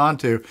holding on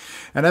to,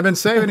 and I've been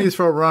saving these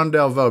for Ron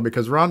Delvo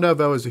because Ron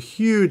Delvo is a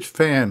huge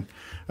fan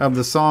of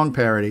the song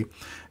parody.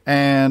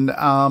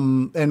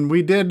 And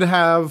we did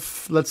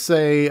have, let's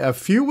say, a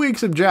few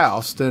weeks of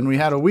Joust, and we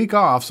had a week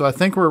off, so I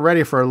think we're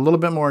ready for a little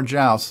bit more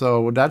Joust.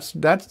 So that's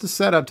the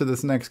setup to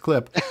this next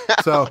clip.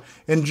 So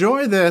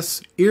enjoy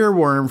this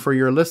earworm for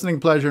your listening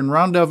pleasure. And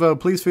Ron Delvo,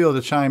 please feel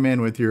to chime in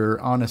with your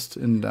honest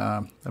and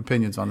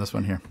opinions on this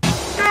one here.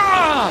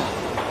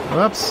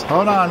 Whoops,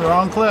 hold on,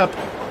 wrong clip.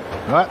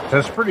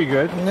 That's pretty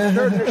good.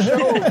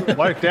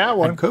 Like that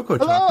one. Coco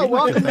Talk. Hello,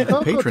 welcome to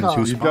Coco patrons Talk.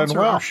 who You've sponsor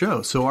done well. our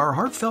show. So our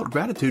heartfelt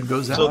gratitude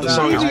goes out So the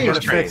song is to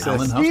Stevie,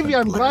 Alan Huffman, Stevie,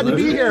 I'm glad to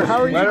be here.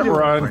 How are you Let it doing?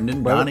 run.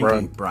 Brendan Let it Donahue,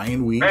 run.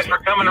 Brian Weezer, Thanks for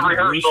coming to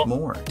rehearsal. Bruce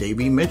Moore,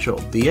 Davey Mitchell,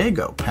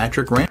 Diego,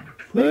 Patrick Rand.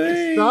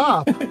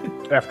 Stop.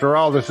 After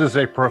all, this is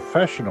a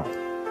professional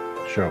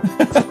show.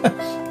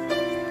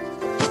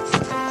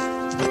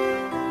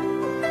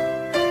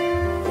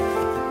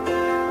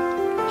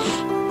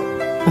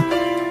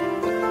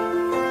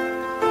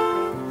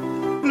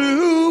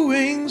 Blue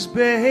wings,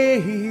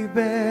 baby,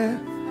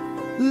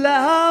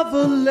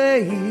 lava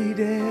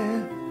lady,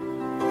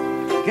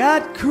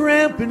 got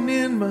cramping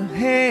in my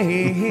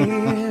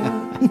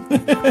hand,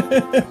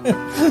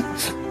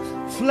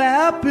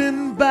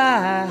 flapping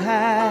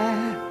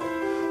by,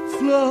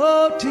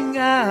 floating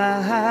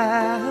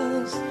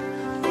eyes,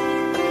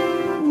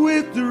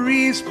 with the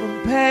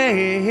Eastman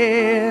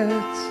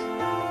pants,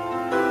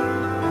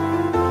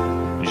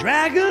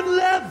 dragon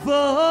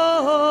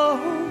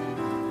level.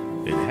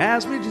 It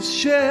has me just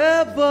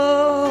shiver,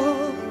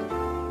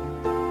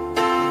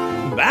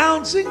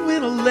 bouncing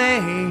in a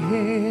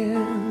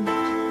land.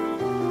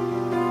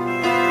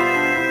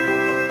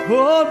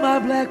 Oh, my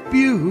black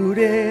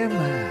beauty,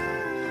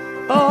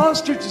 my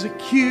ostrich is a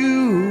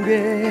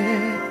cutie,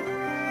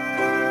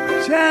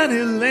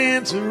 tiny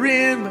lancer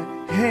in my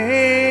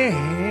hand.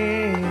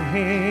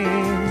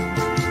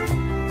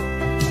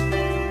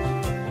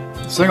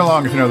 Sing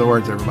along if you know the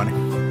words, everybody.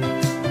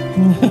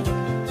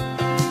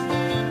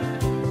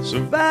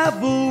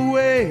 Survival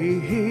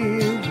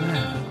wave,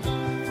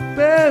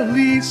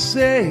 barely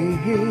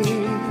saved,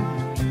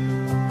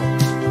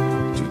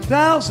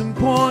 2,000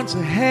 points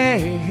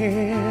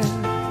ahead,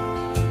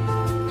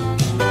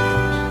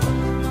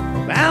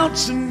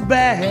 bouncing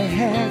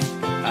back,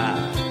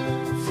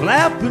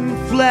 flapping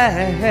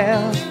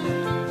flat,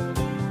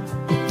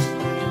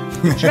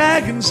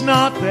 dragon's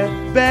not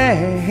that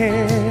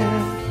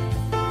bad.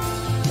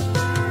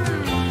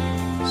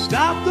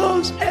 Stop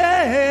those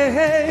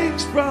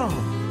eggs from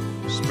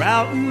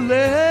sprouting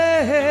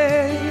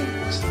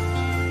legs,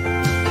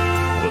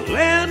 we're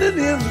landing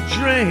in the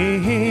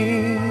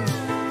drain.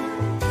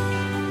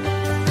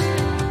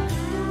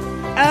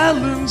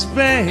 Islands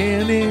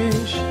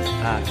vanish,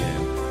 I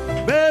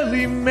can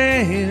barely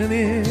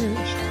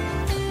manage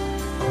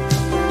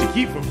to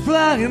keep from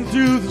flying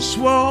through the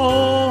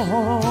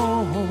swarm.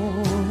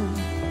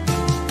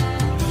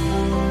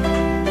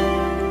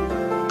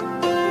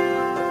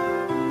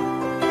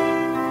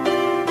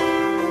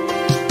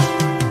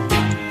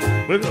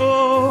 But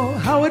oh,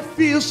 how it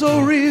feels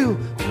so real,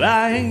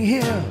 lying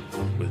here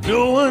with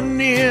no one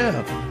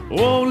near,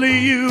 only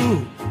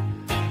you,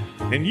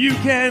 and you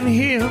can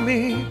hear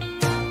me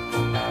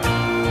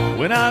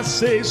when I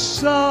say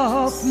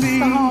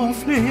softly,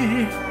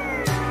 softly,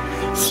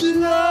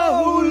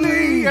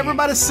 slowly.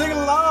 Everybody sing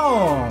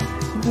along.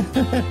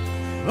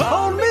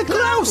 Hold me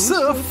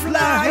closer,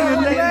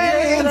 flying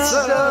dancer.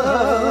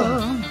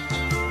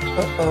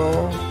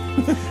 Uh-oh.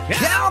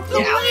 Count the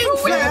wing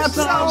flaps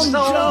on the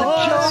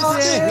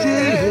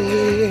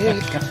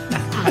joystick.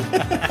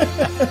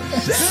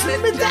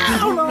 Set me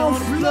down on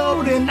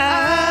floating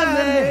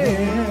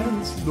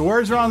islands. The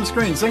words are on the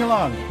screen. Sing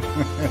along.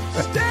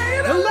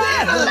 Staying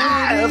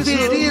alive,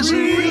 it is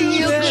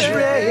real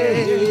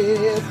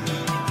trip.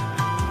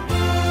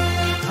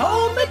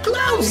 Hold me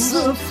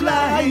closer,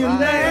 flying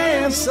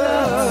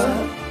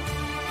dancer.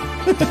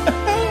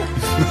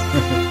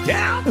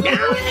 Down,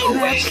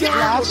 joystick.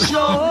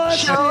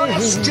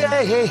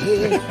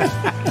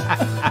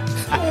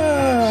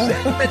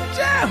 Set me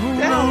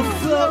down on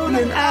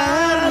floating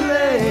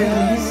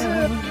islands.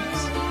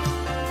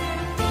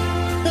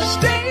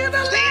 Staying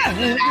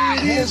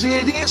alive,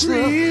 it is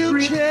real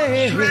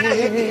trip.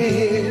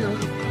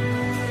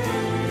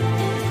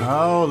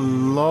 Oh,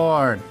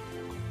 Lord.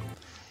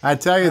 I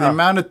tell you, the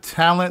amount of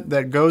talent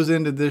that goes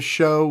into this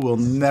show will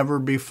never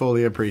be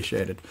fully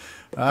appreciated.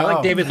 I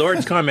like David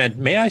Lord's comment.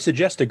 May I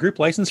suggest a group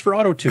license for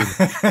AutoTune? A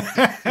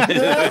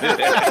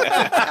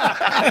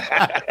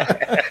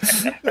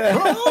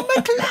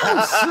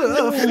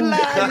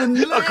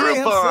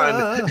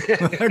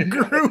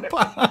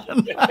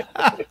Groupon.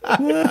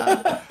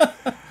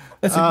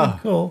 That's a good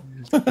call.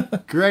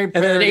 Great.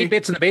 And then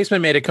 8-Bits in the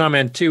Basement made a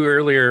comment too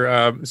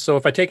earlier. So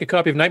if I take a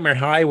copy of Nightmare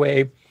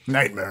Highway,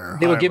 they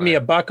will give me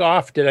 $1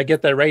 off. Did I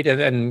get that right?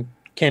 And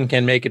Ken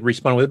can make it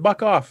respond with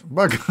 $1 off.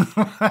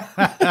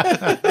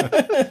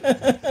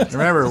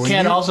 Remember, when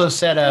Ken also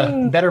said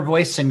a better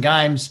voice than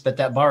Gimes, but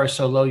that bar is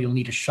so low you'll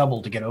need a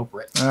shovel to get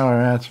over it. Oh,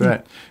 that's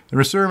right.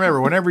 So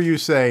remember, whenever you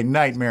say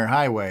Nightmare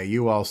Highway,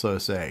 you also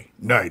say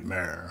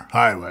Nightmare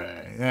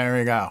Highway. There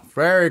we go.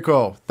 Very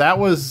cool. That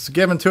was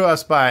given to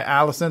us by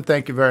Allison.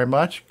 Thank you very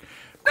much.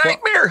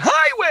 Nightmare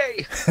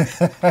Highway!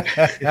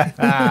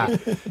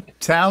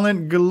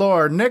 Talent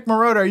galore. Nick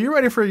Marotta, are you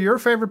ready for your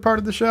favorite part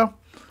of the show?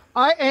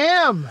 I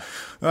am.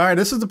 All right,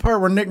 this is the part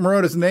where Nick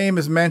Marotta's name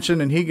is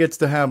mentioned and he gets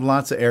to have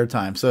lots of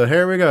airtime. So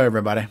here we go,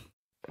 everybody.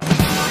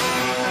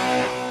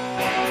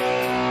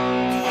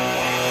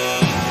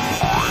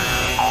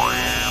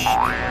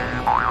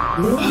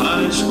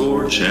 High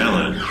Score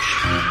Challenge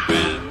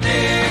with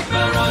Nick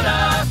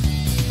Marotta.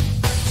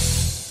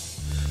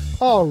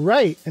 All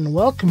right, and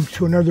welcome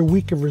to another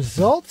week of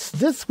results.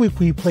 This week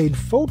we played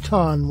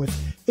Photon with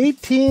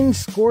 18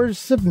 scores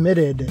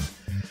submitted.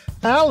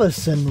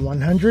 Allison,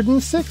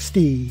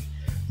 160.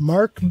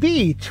 Mark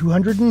B,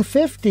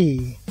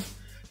 250.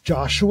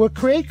 Joshua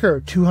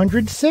Craker,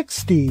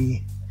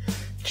 260.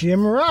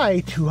 Jim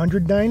Rye,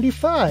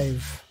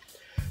 295.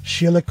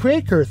 Sheila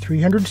Craker,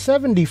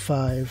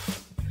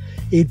 375.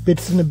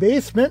 8-Bits in the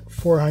Basement,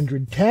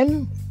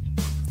 410.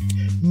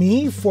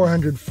 Me,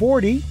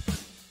 440.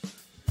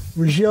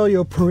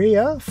 Rogelio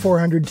Perea,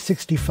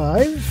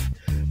 465.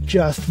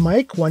 Just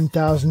Mike,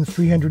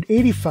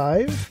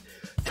 1,385.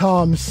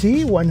 Tom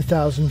C,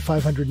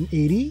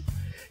 1,580.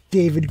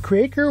 David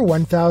Craker,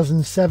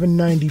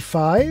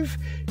 1,795.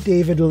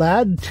 David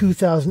Ladd,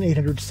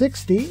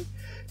 2,860.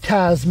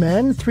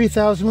 Tasman,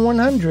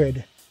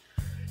 3,100.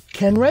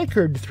 Ken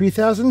Reichard,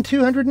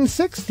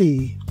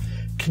 3,260.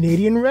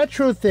 Canadian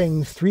Retro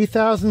Things,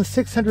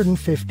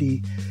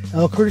 3,650.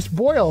 Elkhurst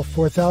Boyle,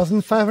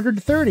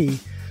 4,530.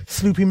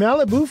 Sloopy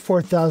Malibu,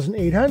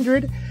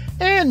 4,800.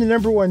 And the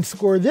number one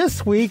score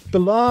this week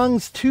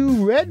belongs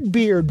to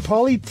Redbeard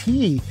Polly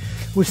T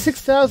with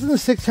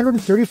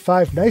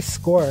 6,635. Nice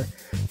score.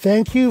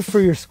 Thank you for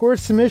your score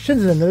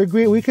submissions and another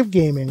great week of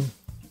gaming.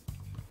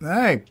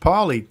 Hey,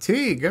 Polly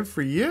T, good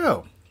for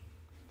you.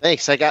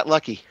 Thanks, I got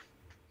lucky.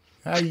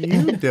 How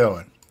you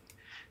doing?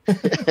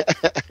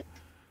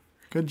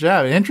 Good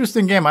job.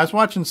 Interesting game. I was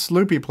watching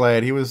Sloopy play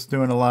it. He was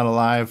doing a lot of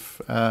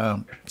live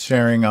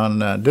sharing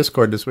on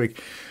Discord this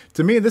week.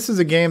 To me, this is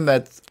a game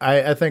that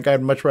I think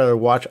I'd much rather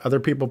watch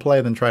other people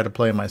play than try to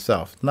play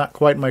myself. Not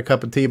quite my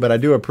cup of tea, but I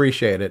do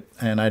appreciate it,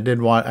 and I did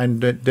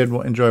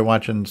enjoy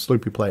watching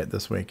Sloopy play it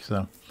this week.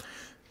 So,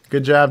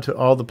 good job to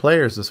all the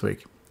players this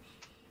week.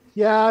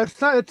 Yeah,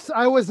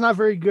 I was not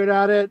very good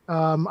at it.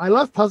 I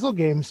love puzzle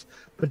games,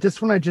 but this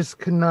one I just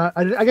could not.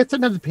 I guess I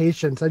didn't have the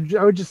patience. I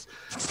would just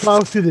plow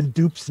through the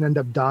dupes and end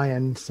up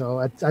dying.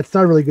 So that's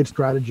not a really good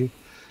strategy.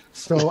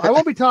 So I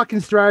won't be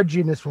talking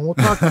strategy in this one. We'll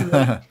talk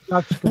to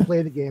not just to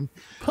play the game.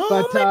 Pull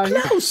me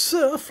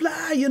closer,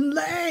 flying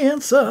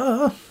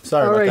lancer.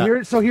 Sorry all about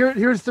right, that.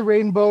 Here's the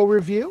Rainbow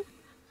review.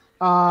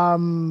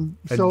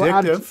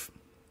 Addictive.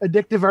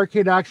 Addictive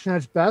arcade action at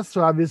its best.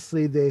 So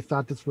obviously they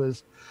thought this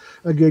was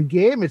a good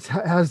game. It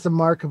has the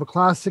mark of a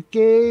classic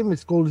game.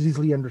 Its goal is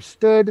easily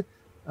understood.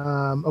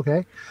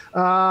 Okay.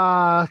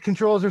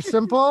 Controls are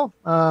simple.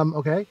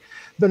 Okay.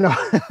 But no.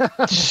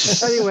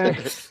 Anyway.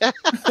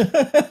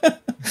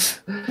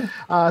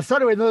 So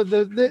anyway,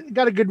 they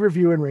got a good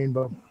review in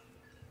Rainbow.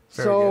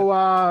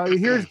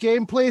 Here's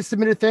gameplay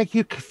submitted. Thank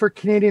you for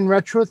Canadian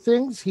Retro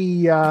Things.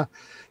 He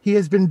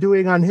has been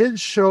doing on his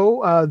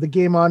show the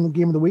Game of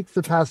the Week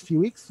for the past few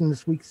weeks, and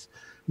this week's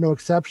no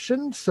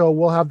exception. So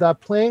we'll have that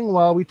playing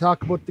while we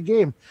talk about the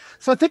game.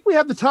 So I think we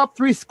have the top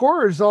 3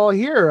 scorers all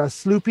here.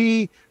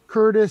 Sloopy,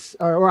 Curtis,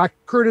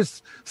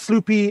 Curtis,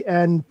 Sloopy,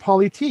 and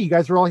Paulie T. You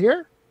guys are all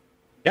here?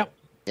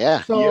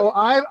 Yeah. So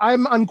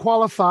I'm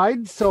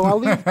unqualified, so I'll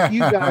leave you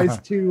guys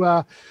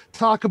to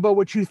talk about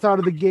what you thought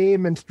of the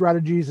game and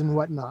strategies and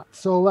whatnot.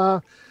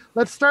 So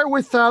let's start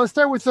with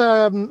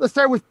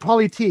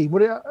Paulie T.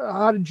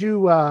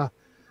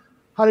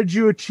 How did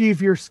you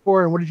achieve your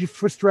score, and what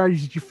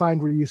strategies did you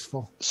find were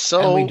useful?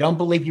 So and we don't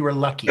believe you were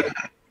lucky.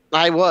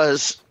 I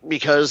was,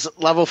 because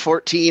level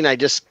 14, I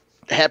just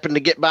happened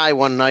to get by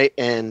one night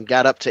and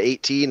got up to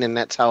 18, and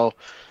that's how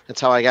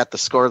I got the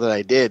score that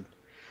I did.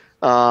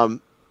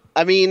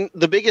 I mean,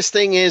 the biggest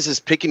thing is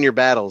picking your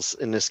battles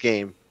in this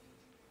game,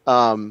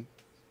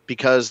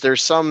 because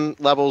there's some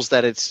levels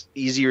that it's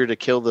easier to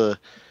kill the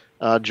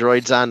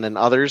droids on than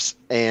others,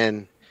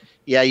 and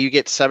yeah, you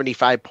get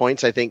 75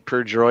 points, I think,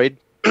 per droid.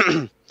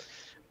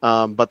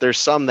 But there's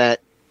some that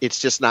it's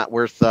just not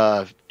worth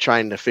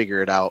trying to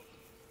figure it out.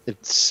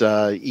 It's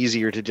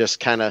easier to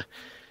just kind of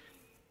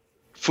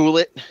fool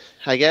it,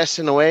 I guess,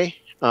 in a way.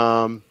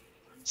 So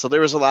there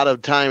was a lot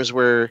of times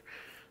where,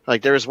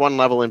 like, there was one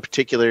level in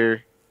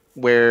particular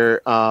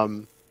where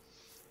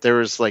there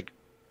was like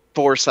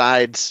 4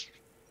 sides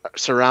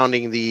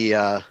surrounding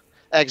the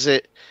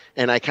exit,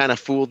 and I kind of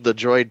fooled the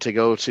droid to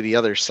go to the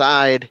other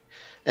side,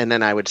 and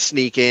then I would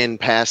sneak in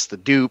past the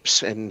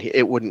dupes, and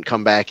it wouldn't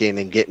come back in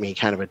and get me,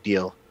 kind of a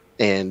deal.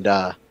 And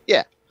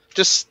yeah,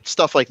 just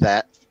stuff like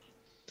that.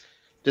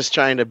 Just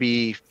trying to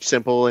be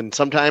simple, and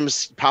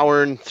sometimes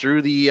powering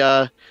through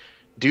the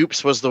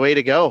dupes was the way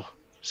to go.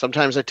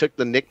 Sometimes I took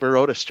the Nick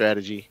Marotta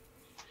strategy.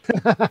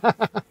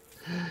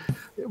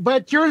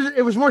 But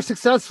it was more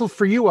successful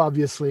for you,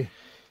 obviously.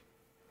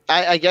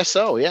 I guess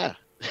so, yeah.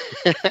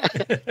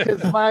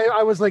 Because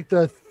I was like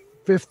the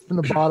 5th from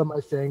the bottom,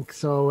 I think.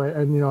 So,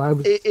 and you know, I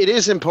was. It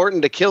is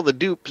important to kill the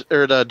dupes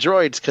or the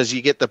droids because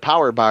you get the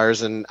power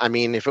bars, and I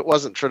mean, if it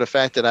wasn't for the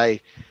fact that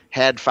I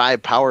had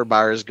 5 power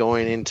bars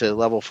going into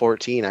level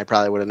 14, I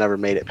probably would have never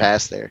made it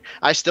past there.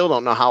 I still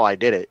don't know how I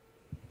did it.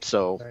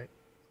 So. Right.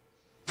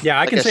 Yeah,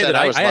 I can say that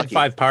I had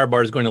 5 power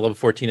bars going to level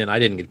 14, and I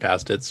didn't get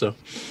past it. So.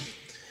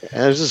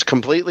 This is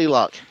completely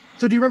luck.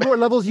 So do you remember what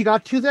levels you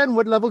got to then?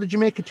 What level did you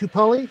make it to,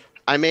 Paulie?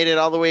 I made it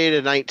all the way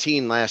to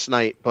 19 last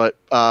night, but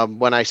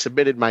when I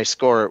submitted my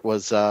score, it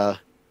was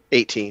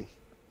 18.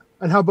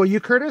 And how about you,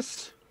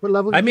 Curtis? What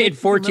level? I made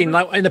 14.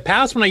 In the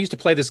past, when I used to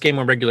play this game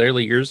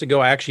regularly years ago,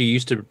 I actually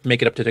used to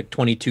make it up to like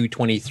 22,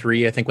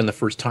 23, I think, when the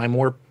first time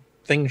warp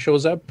thing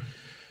shows up.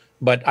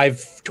 But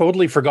I've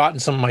totally forgotten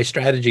some of my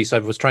strategies. I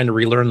was trying to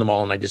relearn them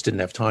all, and I just didn't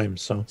have time.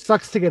 So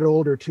sucks to get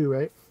older too,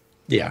 right?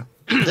 Yeah.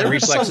 The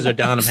reflexes are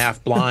down. I'm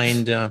half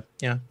blind. Yeah.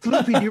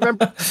 Sloopy, do you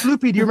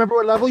remember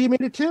what level you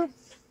made it to?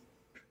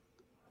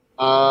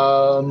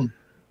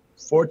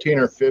 14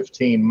 or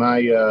 15.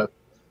 My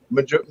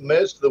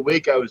most of the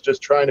week I was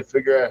just trying to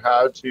figure out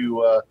how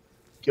to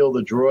kill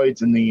the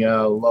droids in the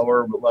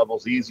lower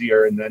levels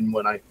easier, and then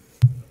when I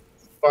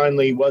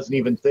finally wasn't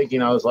even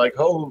thinking, I was like,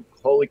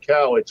 holy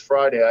cow, it's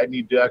Friday. I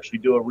need to actually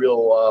do a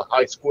real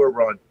high score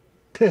run.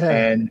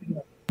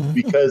 And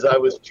because I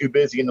was too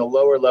busy in the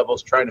lower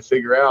levels trying to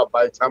figure out,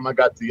 by the time I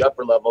got to the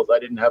upper levels, I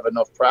didn't have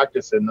enough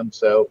practice in them,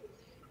 so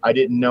I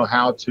didn't know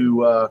how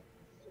to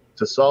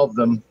solve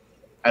them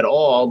at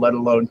all, let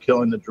alone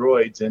killing the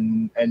droids,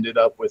 and ended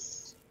up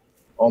with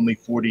only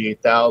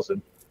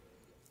 48,000.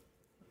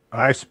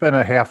 I spent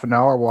a half an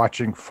hour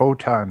watching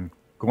Photon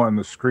go on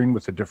the screen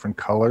with the different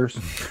colors.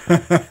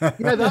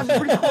 Yeah, that's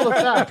pretty cool.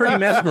 Pretty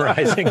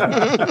mesmerizing.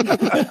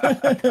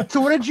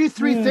 So, what did you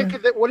three think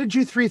of it? What did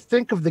you three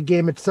think of the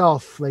game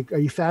itself? Like, are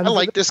you fans? I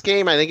like this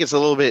game. I think it's a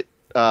little bit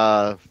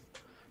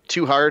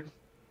too hard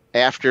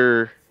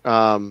after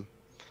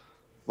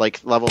like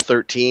level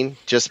 13,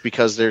 just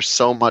because there's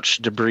so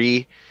much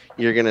debris.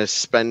 You're gonna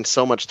spend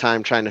so much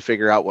time trying to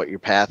figure out what your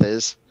path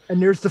is. And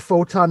there's the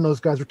Photon those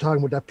guys were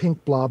talking about, that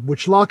pink blob,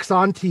 which locks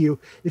onto you.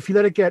 If you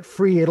let it get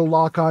free, it'll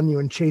lock on you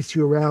and chase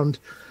you around.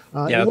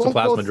 Yeah, it's a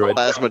plasma droid.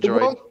 Plasma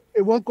droid.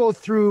 It won't go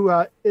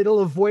through.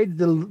 It'll avoid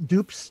the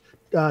dupes.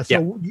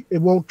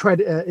 It won't try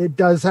to. It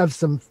does have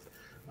some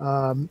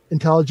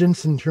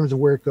intelligence in terms of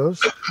where it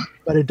goes,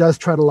 but it does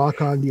try to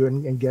lock on you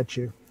and get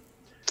you.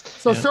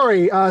 So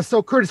sorry.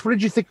 So Curtis, what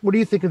did you think? What do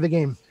you think of the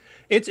game?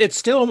 It's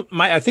still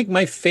I think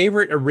my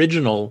favorite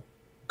original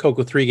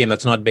Coco 3 game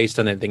that's not based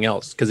on anything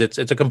else, because it's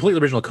a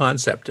completely original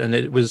concept, and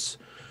it was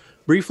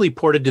briefly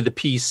ported to the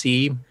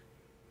PC.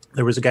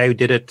 There was a guy who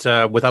did it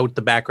without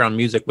the background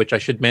music, which I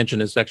should mention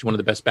is actually one of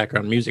the best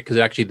background music, because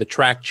actually the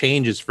track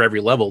changes for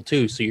every level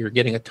too, so you're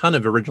getting a ton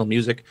of original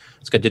music.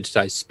 It's got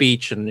digitized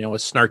speech and a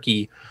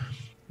snarky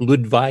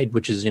Ludwig,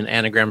 which is an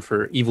anagram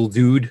for evil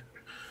dude.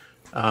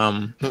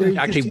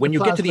 Actually, when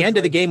you get to the end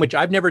of the game, which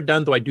I've never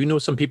done, though I do know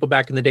some people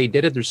back in the day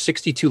did it, there's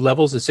 62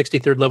 levels. The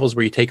 63rd levels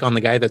where you take on the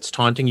guy that's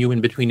taunting you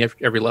in between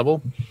every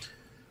level.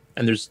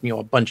 And there's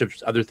a bunch of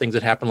other things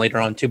that happen later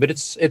on too. But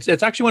it's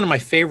actually one of my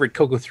favorite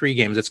Coco 3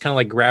 games. It's kind of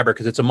like Grabber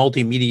because it's a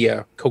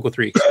multimedia Coco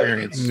 3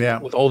 experience.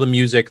 With all the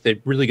music, the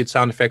really good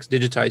sound effects,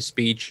 digitized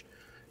speech,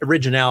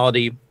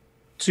 originality,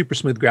 super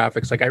smooth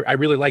graphics. Like I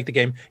really like the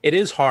game. It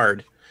is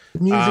hard.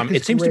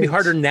 It seems to be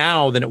harder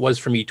now than it was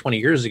for me 20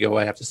 years ago,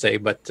 I have to say.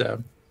 But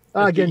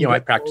again, I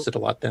practiced it a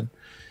lot then.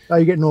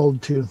 You're getting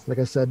old too, like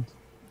I said.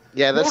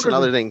 Yeah, that's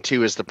another thing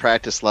too, is the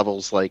practice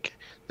levels like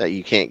that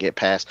you can't get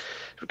past.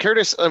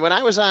 Curtis, when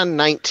I was on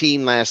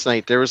 19 last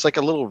night, there was like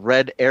a little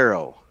red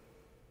arrow.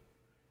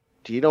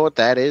 Do you know what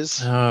that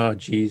is? Oh,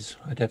 geez.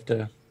 I have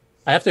to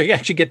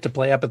actually get to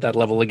play up at that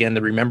level again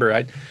to remember.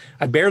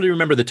 I barely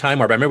remember the time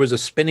warp. I remember it was a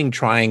spinning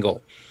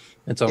triangle.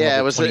 It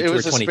was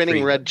a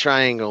spinning red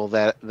triangle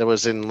that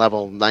was in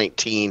level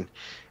 19,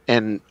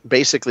 and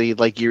basically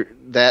like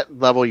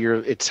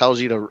it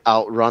tells you to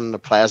outrun the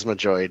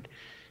Plasmodroid,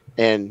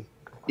 and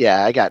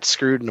I got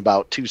screwed in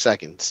about 2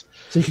 seconds.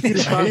 So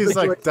he's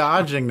like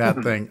dodging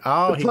that thing.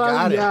 Oh, he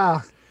got it.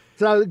 Yeah,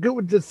 so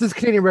good. This is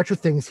Canadian Retro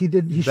Things. He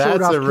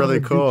showed off. That's really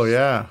cool.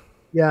 Yeah.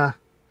 Yeah.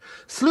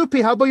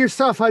 Sloopy, how about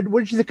yourself? What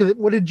did you think of it?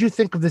 What did you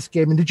think of this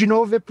game? And did you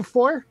know of it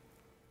before?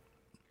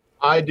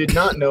 I did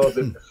not know of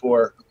it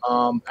before.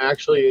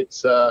 Actually,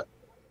 it's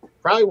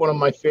probably one of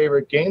my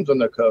favorite games on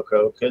the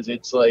Coco because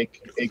it's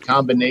like a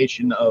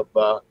combination of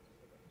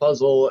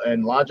puzzle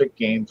and logic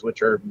games,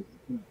 which are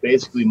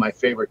basically my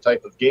favorite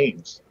type of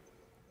games.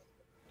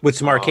 With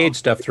some arcade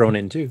stuff thrown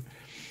in too.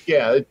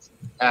 Yeah, it's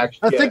I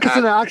think it's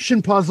an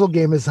action puzzle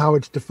game is how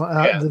it's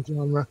defined. The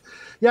genre.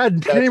 Yeah,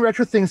 Canadian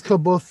Retro Things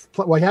killed both.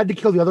 Well, I had to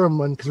kill the other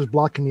one because it was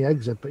blocking the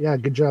exit. But yeah,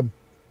 good job.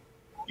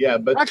 Yeah,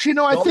 but actually,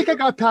 no, I think I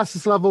got past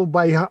this level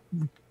by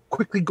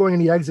quickly going in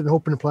the exit and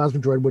hoping the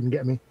Plasmodroid wouldn't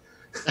get me.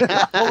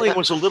 Pulling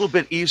was a little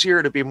bit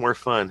easier to be more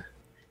fun.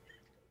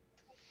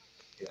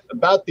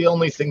 About the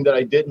only thing that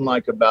I didn't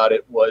like about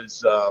it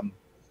was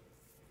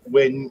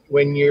when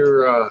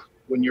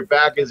your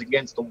back is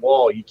against the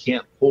wall, you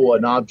can't pull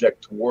an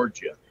object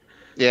towards you.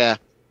 Yeah.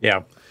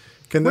 Yeah.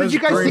 What did you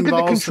guys think of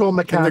the control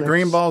mechanics? Can the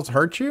green balls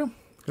hurt you?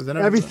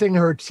 Everything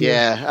hurts you.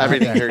 Yeah,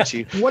 everything hurts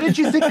you. What did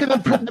you think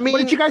of what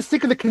did you guys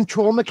think of the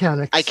control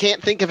mechanics? I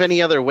can't think of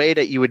any other way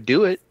that you would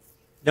do it.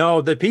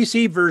 No, the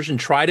PC version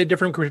tried a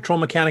different control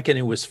mechanic and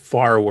it was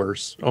far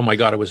worse. Oh my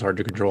God, it was hard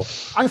to control.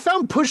 I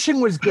found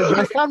pushing was good, but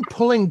I found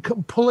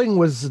pulling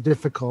was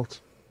difficult.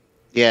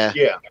 Yeah.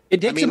 Yeah.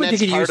 It takes a bit to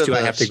get used to,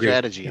 I have to agree.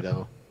 Strategy,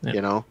 though,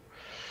 you know.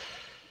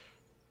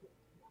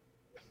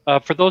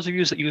 For those of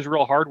you that use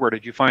real hardware,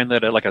 did you find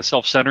that like a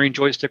self-centering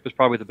joystick was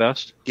probably the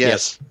best?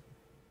 Yes.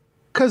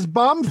 Because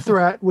Bomb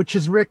Threat, which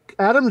is Rick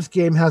Adams'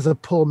 game, has a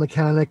pull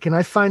mechanic, and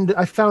I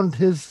found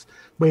his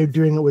way of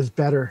doing it was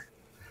better.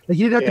 Like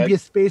you didn't have to be a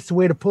spaced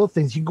way to pull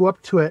things. You go up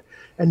to it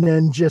and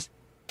then just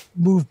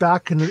move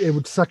back, and it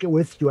would suck it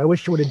with you. I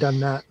wish you would have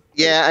done that.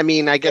 Yeah, I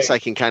mean, I guess I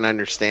can kind of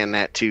understand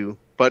that too,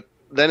 but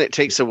then it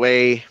takes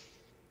away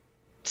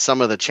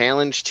some of the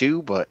challenge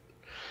too. But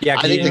yeah,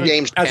 I think the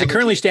game's as it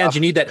currently stands,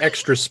 you need that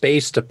extra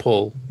space to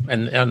pull,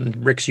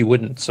 and Rick's you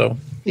wouldn't. So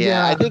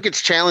yeah, I think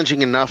it's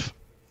challenging enough.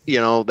 You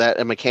know, that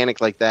a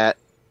mechanic like that,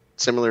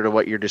 similar to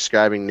what you're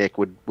describing, Nick,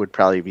 would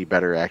probably be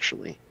better,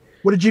 actually.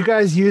 What did you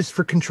guys use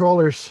for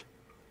controllers?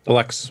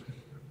 Deluxe.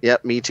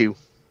 Yep, me too.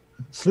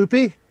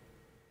 Sloopy?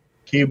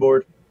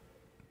 Keyboard.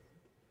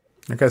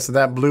 Okay, so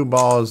that blue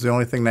ball is the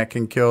only thing that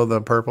can kill the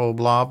purple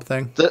blob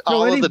thing?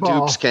 All of the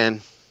dupes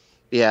can.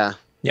 Yeah.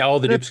 Yeah, all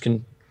the dupes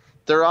can.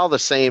 They're all the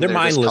same. They're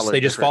mindless.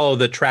 They just follow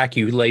the track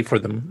you lay for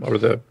them. Or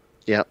the.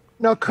 Yep.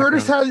 Now,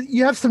 Curtis,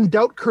 you have some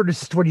doubt,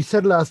 Curtis, to what you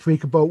said last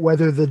week about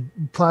whether the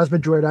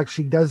Plasmodroid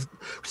actually does.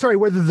 Sorry,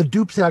 whether the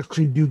dupes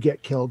actually do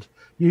get killed.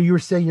 You were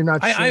saying you're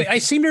not sure. I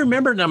seem to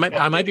remember, and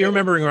I might be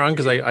remembering wrong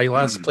because I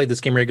last played this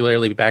game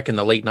regularly back in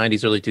the late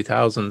 90s, early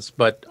 2000s.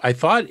 But I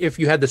thought if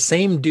you had the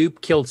same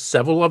dupe kill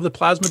several of the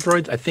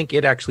Plasmodroids, I think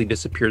it actually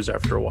disappears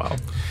after a while.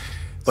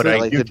 But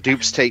the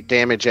dupes take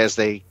damage as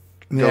they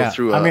go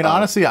through.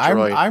 Honestly,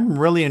 I'm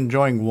really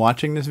enjoying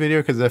watching this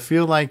video because I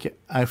feel like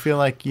I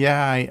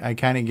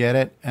kind of get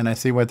it and I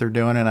see what they're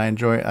doing and I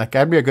enjoy it. Like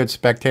I'd be a good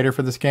spectator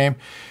for this game.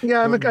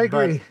 Yeah, I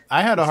agree.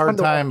 I had a hard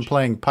time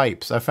playing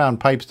pipes. I found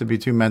pipes to be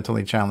too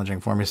mentally challenging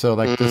for me. So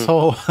like this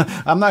whole,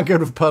 I'm not good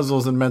with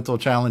puzzles and mental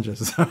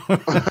challenges.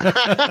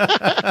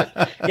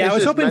 Yeah, I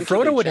was hoping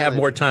Frodo would have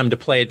more time to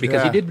play it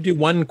because he did do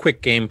one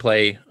quick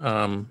gameplay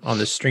on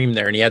the stream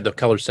there, and he had the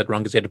color set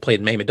wrong because he had to play it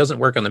in MAME. It doesn't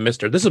work on the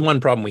Mister. This is one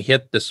problem we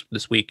hit this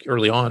week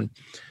early on,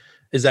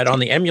 is that on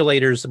the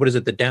emulators, what is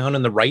it, the down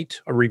and the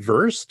right are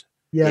reversed?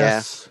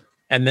 Yes. Yeah.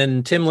 And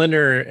then Tim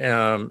Linder,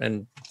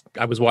 and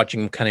I was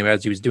watching kind of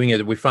as he was doing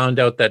it, we found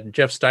out that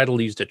Jeff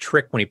Steidel used a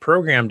trick when he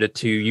programmed it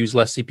to use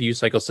less CPU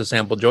cycles to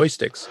sample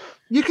joysticks.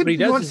 You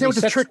want to say what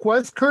the trick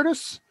was,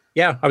 Curtis?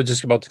 Yeah, I was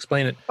just about to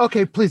explain it.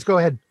 Okay, please go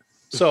ahead.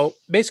 So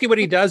basically what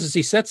he does is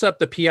he sets up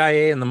the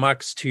PIA and the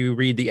MUX to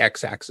read the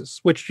X-axis,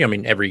 which, I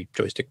mean, every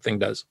joystick thing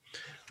does.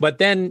 But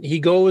then he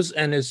goes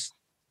and as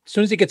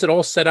soon as he gets it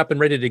all set up and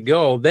ready to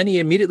go, then he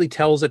immediately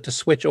tells it to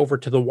switch over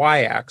to the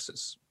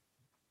Y-axis.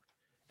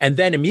 And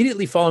then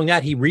immediately following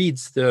that, he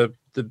reads the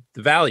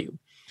value.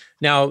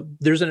 Now,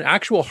 there's an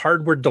actual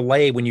hardware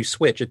delay when you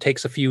switch. It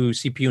takes a few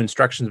CPU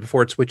instructions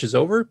before it switches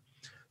over.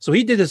 So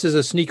he did this as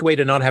a sneak way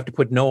to not have to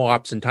put no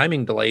ops and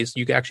timing delays.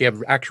 You can actually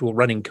have actual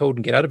running code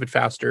and get out of it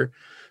faster.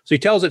 So he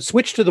tells it,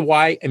 switch to the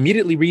Y,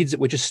 immediately reads it,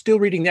 which is still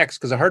reading the X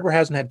because the hardware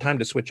hasn't had time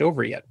to switch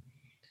over yet.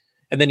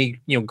 And then he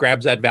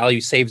grabs that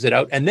value, saves it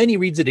out, and then he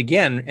reads it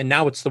again, and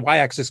now it's the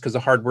Y-axis because the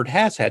hardware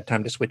has had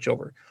time to switch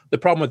over. The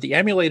problem with the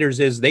emulators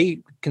is they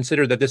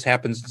consider that this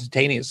happens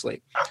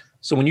instantaneously.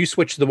 So when you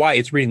switch to the Y,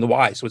 it's reading the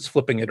Y, so it's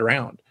flipping it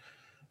around.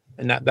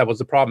 And that was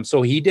the problem.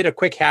 So he did a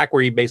quick hack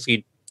where he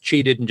basically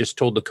cheated and just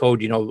told the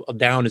code,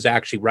 down is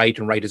actually right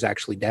and right is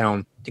actually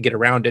down to get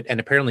around it. And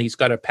apparently he's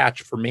got a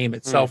patch for MAME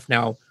itself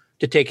now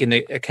to take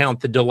into account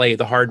the delay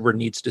the hardware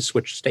needs to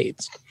switch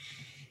states.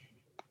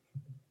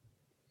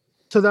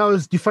 So that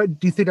was, do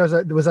you think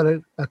that was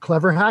a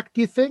clever hack, do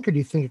you think? Or do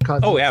you think it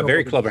caused... Oh, yeah,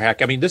 very clever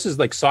hack. I mean, this is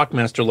like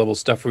Sockmaster level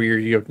stuff where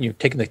you're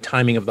taking the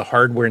timing of the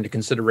hardware into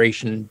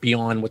consideration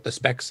beyond what the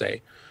specs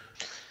say.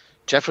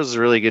 Jeff was a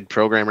really good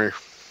programmer.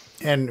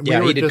 And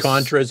he did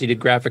Contras, he did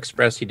Graph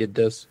Express, he did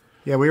this.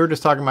 Yeah, we were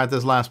just talking about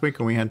this last week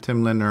when we had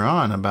Tim Lindner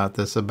on about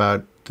this,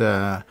 about,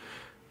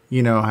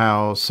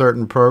 how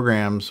certain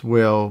programs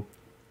will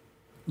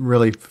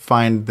really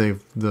find the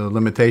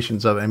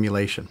limitations of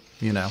emulation,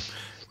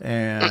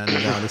 And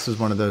this is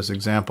one of those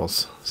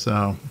examples.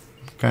 So,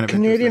 kind of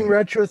Canadian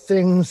Retro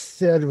Things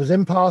said it was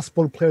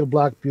impossible to play with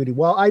Black Beauty.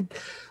 Well,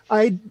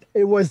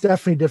 it was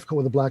definitely difficult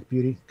with the Black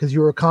Beauty because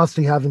you were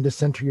constantly having to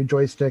center your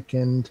joystick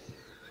and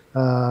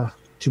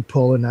to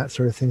pull and that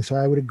sort of thing. So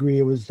I would agree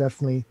it was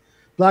definitely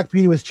Black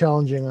Beauty was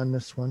challenging on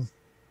this one.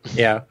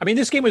 Yeah, I mean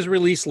this game was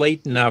released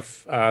late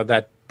enough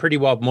that pretty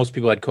well most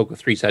people had Coco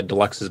 3s had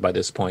deluxes by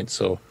this point.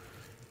 So.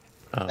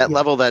 That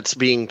level that's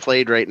being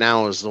played right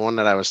now is the one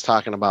that I was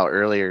talking about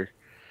earlier,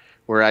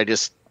 where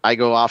I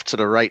go off to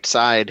the right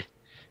side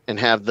and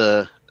have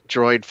the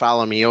droid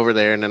follow me over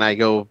there, and then I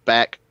go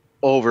back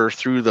over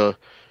through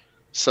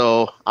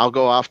so I'll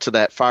go off to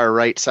that far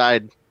right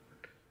side,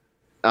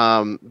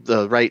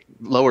 the right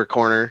lower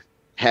corner,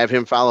 have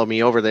him follow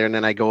me over there, and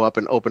then I go up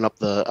and open up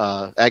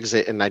the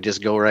exit, and I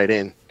just go right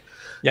in.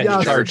 Yeah,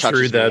 you charge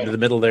through the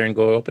middle there and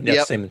go open.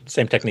 Yeah,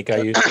 same technique I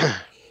use.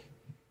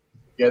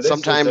 Yeah,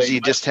 sometimes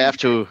you just have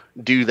to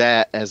do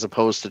that as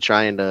opposed to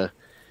trying to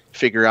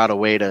figure out a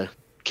way to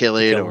kill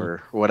it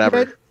or whatever.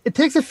 Yeah, it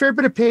takes a fair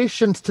bit of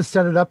patience to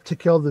set it up to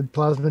kill the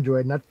plasma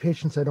droid. Not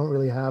patience I don't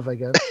really have, I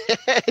guess.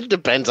 It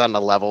depends on the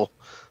level.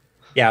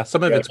 Yeah,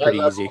 some of it's pretty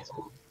easy.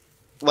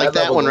 Like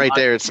that one right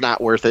there, it's not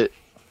worth it.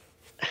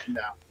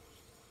 No.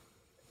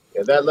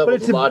 Yeah, that level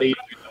is a lot easier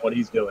than what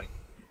he's doing.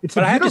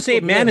 But I have to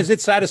say, man, is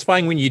it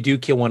satisfying when you do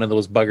kill one of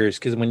those buggers?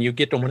 Because when you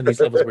get to one of these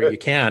levels where you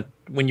can't,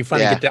 when you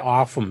finally get to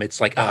off them,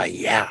 it's like,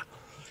 yeah.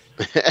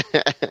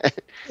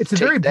 It's a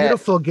very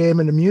beautiful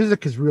game, and the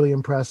music is really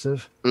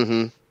impressive.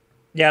 Mm-hmm.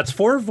 Yeah, it's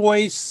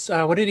 4-voice.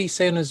 What did he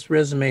say on his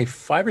resume?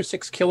 5 or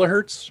 6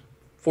 kilohertz,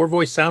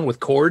 4-voice sound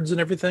with chords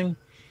and everything.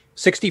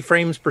 60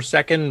 frames per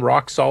second,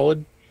 rock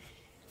solid.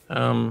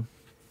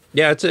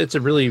 Yeah, it's a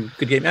really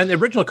good game. And the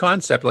original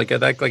concept, like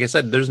I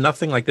said, there's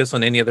nothing like this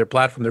on any other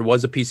platform. There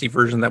was a PC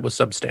version that was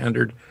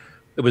substandard.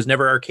 It was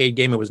never an arcade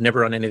game. It was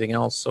never on anything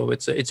else. So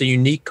it's a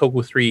unique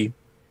Coco 3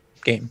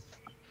 game.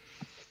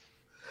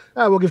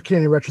 We'll give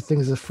Canadian Retro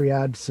Things a free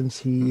ad since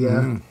he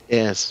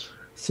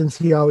since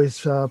he always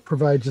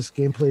provides us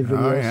gameplay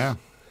videos. Oh, yeah.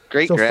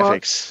 Great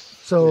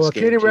graphics.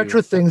 Canadian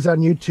Retro Things on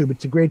YouTube.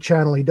 It's a great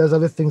channel. He does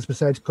other things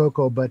besides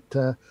Coco, but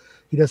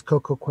he does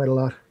Coco quite a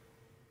lot.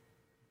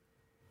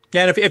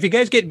 Yeah, and if you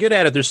guys get good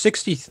at it, there's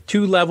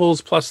 62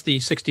 levels plus the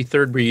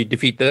 63rd where you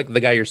defeat the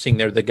guy you're seeing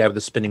there, the guy with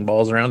the spinning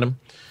balls around him.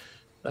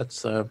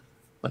 That's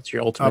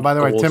your ultimate. Oh, by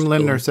the way, Tim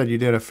Lindner said you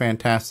did a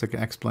fantastic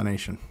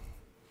explanation.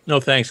 No,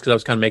 thanks, because I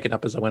was kind of making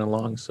up as I went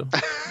along. So,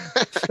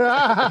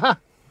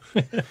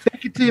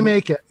 take it till you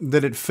make it.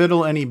 Did it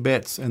fiddle any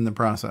bits in the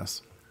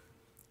process?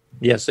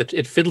 Yes,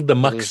 it fiddled the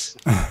mux,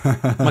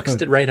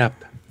 muxed it right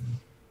up.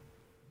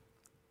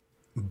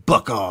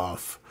 Buck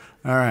off.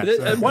 All right.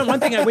 So. One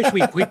thing I wish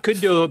we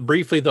could do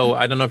briefly, though,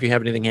 I don't know if you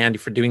have anything handy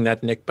for doing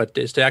that, Nick, but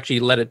is to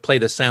actually let it play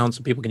the sound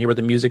so people can hear what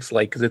the music's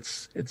like,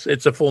 because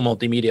it's a full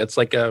multimedia. It's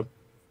like a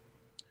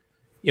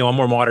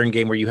more modern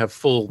game where you have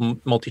full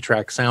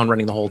multi-track sound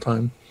running the whole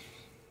time.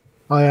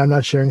 Oh, yeah, I'm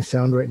not sharing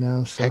sound right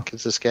now. So. Heck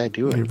is this guy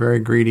doing? You're very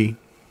greedy.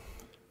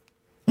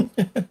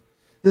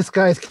 This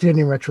guy's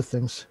Canadian Retro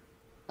Things.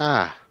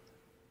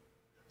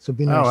 So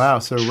be nice. Oh, wow.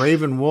 So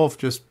Raven Wolf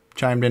just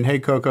chimed in, "Hey,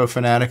 Coco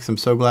fanatics, I'm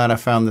so glad I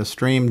found this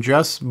stream.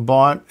 Just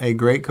bought a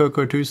great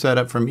Coco 2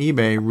 setup from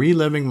eBay,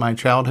 reliving my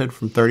childhood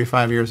from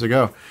 35 years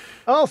ago."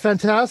 Oh,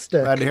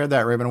 fantastic. Glad to hear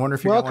that, Raven. I wonder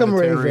if you got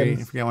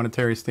one of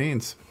Terry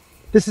Steen's.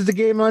 This is a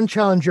Game On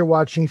challenge you're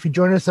watching. If you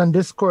join us on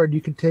Discord, you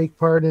can take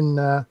part in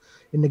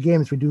in the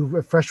games. We do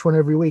a fresh one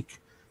every week,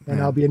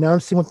 and I'll be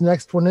announcing what the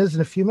next one is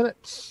in a few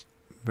minutes.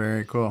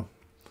 Very cool.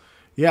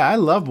 Yeah, I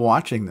love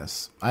watching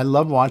this. I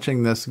love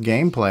watching this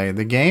gameplay.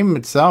 The game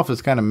itself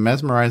is kind of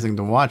mesmerizing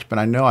to watch, but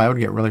I know I would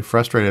get really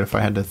frustrated if I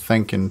had to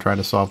think and try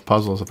to solve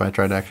puzzles if I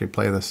tried to actually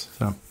play this.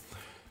 So,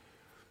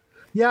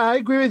 yeah, I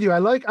agree with you. I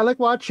like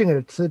watching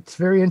it. It's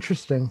very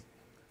interesting.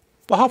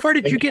 Well, how far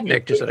did you get,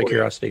 Nick? Just out of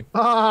curiosity.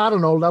 I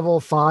don't know, level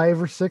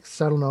 5 or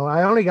 6. I don't know.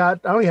 I only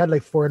had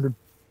like 400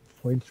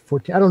 points,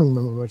 14. I don't even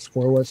remember what my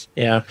score was.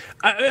 Yeah,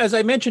 as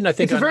I mentioned, I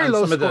think it's a very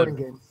low scoring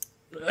game. game.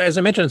 As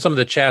I mentioned in some of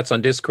the chats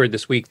on Discord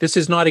this week, this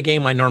is not a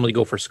game I normally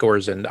go for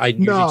scores in. I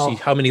usually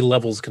see how many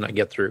levels can I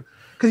get through.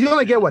 Because you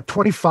only get,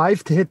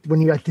 25 to hit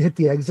when you have to hit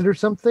the exit or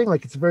something?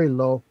 Like, it's very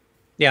low.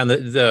 Yeah, and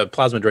the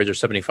plasma droids are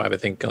 75, I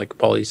think, like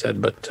Paulie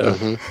said. But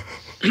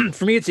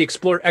for me, it's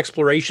the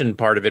exploration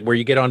part of it, where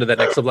you get onto that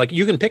next level. Like,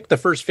 you can pick the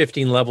first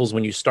 15 levels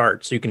when you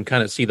start, so you can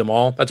kind of see them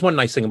all. That's one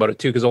nice thing about it,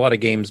 too, because a lot of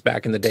games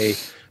back in the day,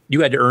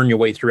 you had to earn your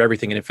way through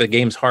everything. And if the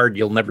game's hard,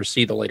 you'll never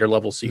see the later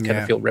levels, so you kind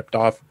of feel ripped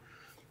off.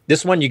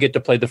 This one, you get to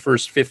play the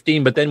first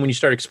 15, but then when you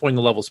start exploring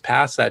the levels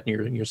past that,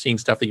 and you're seeing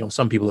stuff that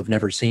some people have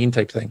never seen,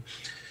 type thing.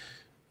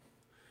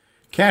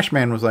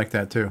 Cashman was like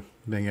that too,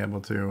 being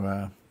able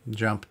to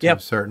jump to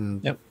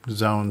certain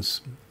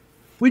zones.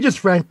 We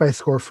just rank by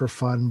score for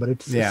fun, but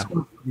it's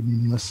pretty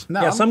meaningless.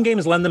 No. Yeah, some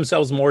games lend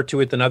themselves more to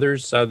it than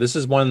others. This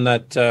is one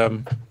that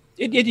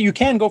you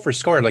can go for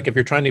score. Like if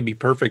you're trying to be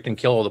perfect and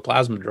kill all the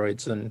plasma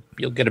droids, then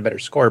you'll get a better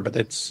score. But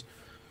it's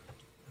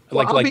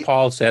like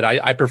Paul said,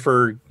 I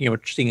prefer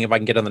seeing if I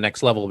can get on the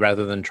next level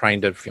rather than trying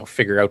to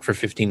figure out for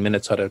 15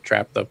 minutes how to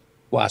trap the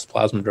last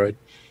plasma droid.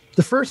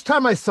 The first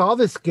time I saw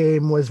this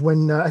game was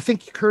when I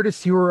think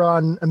Curtis, you were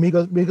on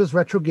Amigos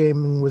Retro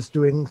Gaming, was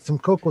doing some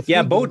Coco 3.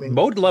 Yeah,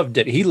 Bode loved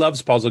it. He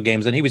loves puzzle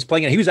games, and he was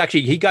playing it.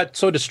 He got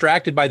so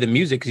distracted by the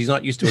music because he's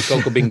not used to a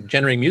Coco being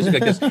generating music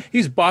like this.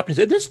 He's bopping and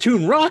said, "This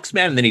tune rocks,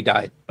 man!" And then he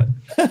died.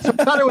 So I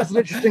thought it was an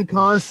interesting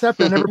concept.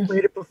 I never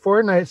played it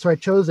before, so I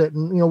chose it.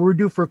 And we're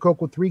due for a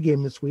Coco 3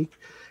 game this week.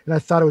 And I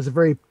thought it was a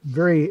very,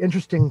 very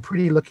interesting,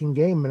 pretty-looking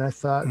game, and I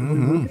thought, we'll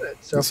do it.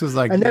 So, this is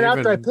like, and then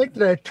after I picked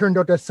it, it turned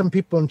out that some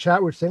people in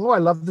chat were saying, "Oh, I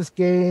love this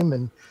game,"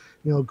 and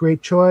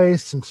great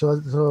choice, and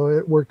so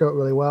it worked out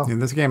really well. Yeah,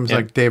 this game is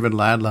like David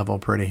Ladd level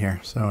pretty here,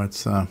 so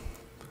it's.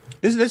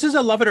 This is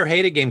a love it or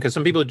hate it game because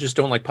some people just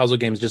don't like puzzle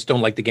games, just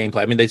don't like the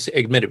gameplay. I mean, they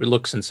admit it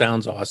looks and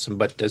sounds awesome,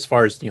 but as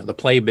far as the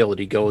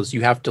playability goes,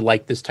 you have to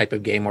like this type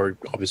of game, or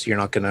obviously you're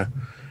not going to.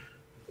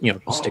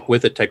 Stick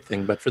with it type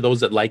thing. But for those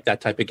that like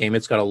that type of game,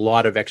 it's got a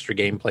lot of extra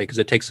gameplay because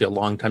it takes you a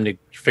long time to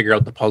figure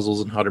out the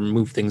puzzles and how to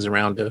move things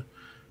around to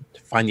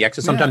find the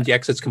exit. Sometimes the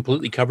exit's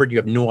completely covered. You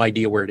have no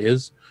idea where it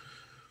is.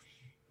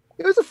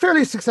 It was a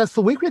fairly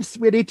successful week. We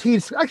had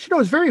 18. Actually, no, it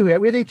was very weird.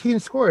 We had 18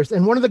 scores.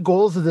 And one of the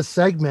goals of this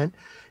segment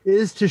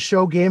is to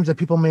show games that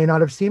people may not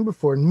have seen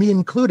before, and me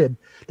included.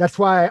 That's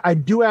why I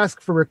do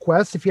ask for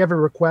requests. If you have a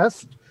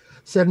request,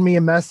 send me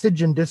a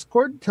message in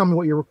Discord. Tell me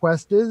what your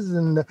request is,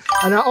 and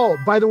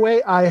by the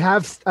way,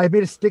 I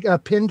made a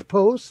pinned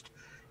post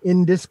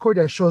in Discord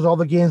that shows all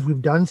the games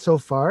we've done so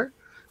far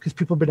because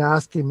people have been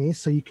asking me.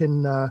 So you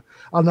can,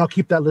 I'll now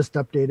keep that list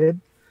updated.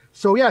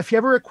 So yeah, if you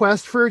have a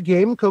request for a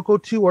game, Coco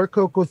 2 or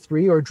Coco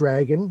 3 or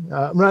Dragon,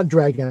 not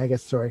Dragon, I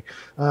guess. Sorry.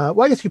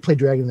 Well, I guess you play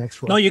Dragon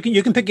next one. No, you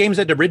can pick games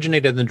that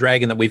originated in the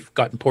Dragon that we've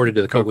gotten ported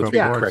to the Coco 3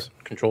 correct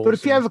controls. But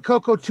if you have a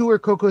Coco 2 or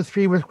Coco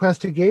 3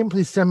 requested game,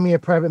 please send me a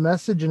private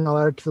message and I'll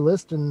add it to the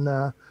list.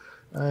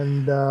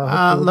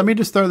 Let me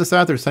just throw this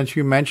out there since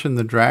you mentioned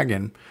the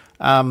Dragon.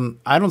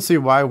 I don't see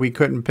why we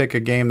couldn't pick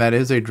a game that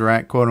is a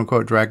quote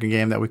unquote Dragon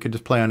game that we could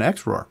just play on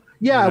XRoar.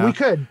 Yeah, we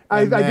could.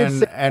 I did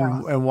say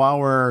and while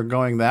we're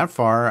going that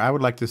far, I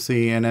would like to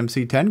see an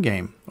MC10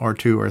 game or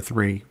 2 or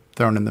 3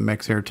 thrown in the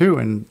mix here too.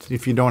 And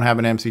if you don't have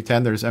an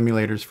MC10, there's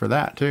emulators for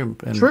that too.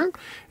 And True.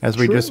 As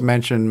we just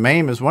mentioned,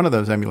 MAME is one of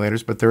those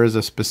emulators, but there is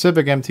a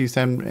specific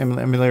MC10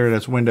 emulator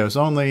that's Windows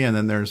only, and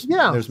then there's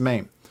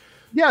MAME.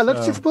 Yeah,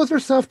 let's expose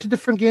ourselves to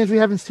different games we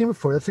haven't seen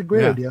before. That's a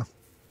great idea.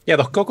 Yeah,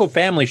 the Coco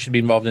family should be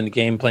involved in the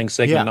game playing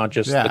segment, not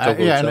just the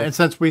Coco itself. And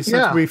since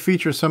we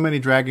feature so many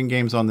Dragon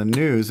games on the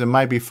news, it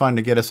might be fun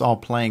to get us all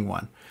playing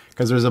one.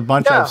 Because there's a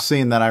bunch I've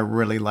seen that I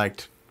really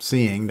liked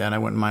seeing that I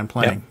wouldn't mind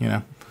playing,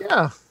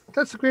 Yeah,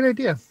 that's a great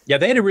idea. Yeah,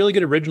 they had a really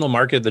good original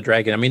market of the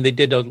Dragon. I mean, they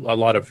did a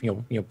lot of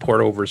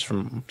port overs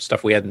from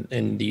stuff we had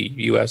in the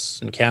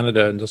US and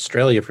Canada and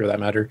Australia for that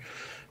matter.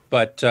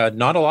 But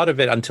not a lot of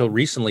it until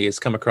recently has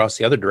come across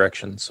the other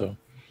direction, so...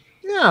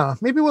 Yeah,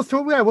 maybe we'll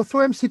throw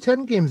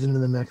MC10 games into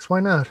the mix. Why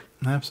not?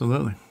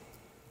 Absolutely.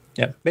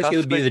 Yeah, basically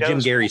it would be the Jim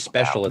Gary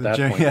special at that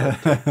point.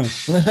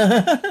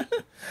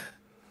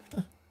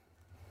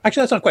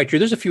 Actually, that's not quite true.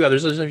 There's a few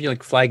others. There's a few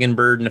like Flag and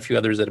Bird and a few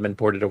others that have been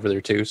ported over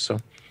there too. So.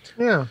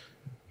 Yeah.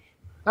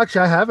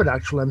 Actually, I have an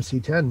actual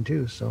MC10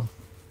 too, so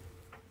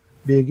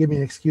give me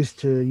an excuse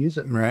to use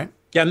it. Right.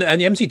 Yeah,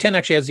 and the MC10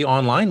 actually has the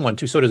online one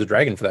too. So does the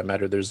Dragon, for that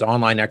matter. There's the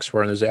online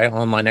XRoar and there's the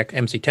online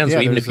MC10. So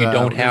even if you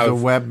don't have a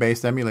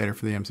web-based emulator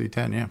for the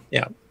MC10,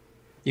 yeah,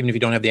 even if you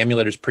don't have the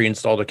emulators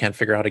pre-installed or can't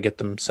figure out how to get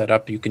them set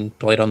up, you can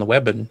play it on the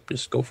web and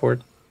just go for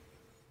it.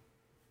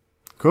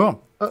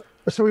 Cool.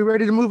 So we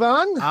ready to move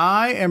on?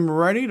 I am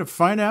ready to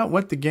find out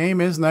what the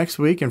game is next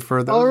week. And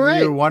for those of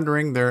you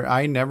wondering,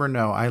 I never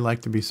know. I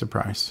like to be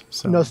surprised.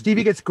 So. No,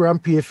 Stevie gets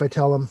grumpy if I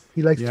tell him.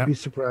 He likes to be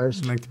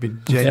surprised. I like to be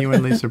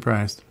genuinely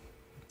surprised.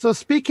 So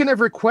speaking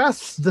of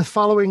requests, the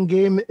following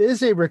game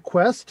is a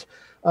request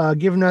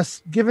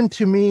given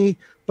to me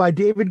by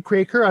David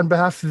Craker on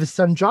behalf of his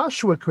son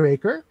Joshua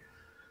Craker.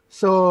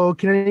 So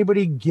can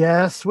anybody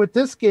guess what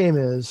this game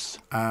is?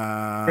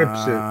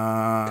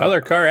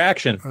 Color Car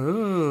Action.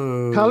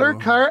 Ooh. Color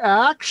Car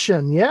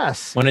Action,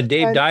 yes. One of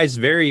Dave Dye's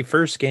very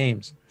first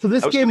games. So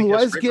this game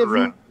was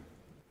given.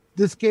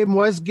 This game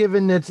was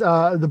given its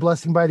the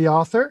blessing by the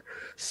author.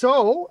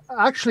 So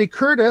actually,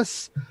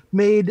 Curtis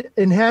made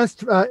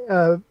enhanced,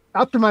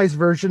 optimized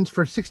versions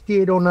for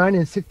 6809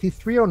 and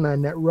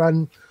 6309 that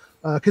run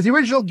because the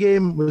original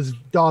game was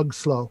dog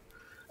slow.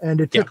 And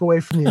it took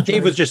away from the enjoyment.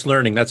 Dave was just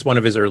learning. That's one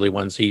of his early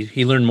ones.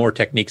 He learned more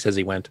techniques as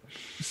he went.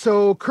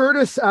 So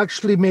Curtis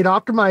actually made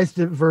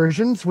optimized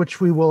versions, which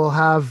we will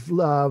have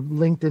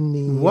linked in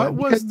the... What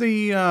was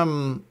the...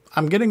 I'm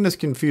getting this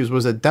confused.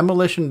 Was it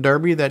Demolition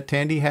Derby that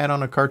Tandy had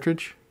on a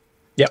cartridge?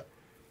 Yep.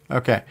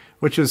 Okay.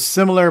 Which is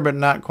similar, but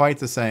not quite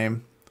the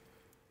same.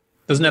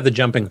 Doesn't have the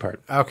jumping part.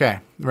 Okay,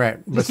 right.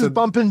 This is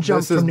bump and jump.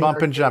 This is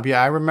bump and jump.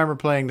 Yeah, I remember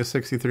playing the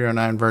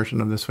 6309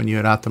 version of this when you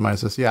had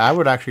optimized this. Yeah, I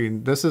would actually.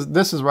 This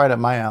is right up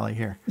my alley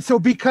here. So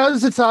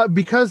because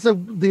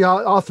the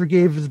author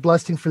gave his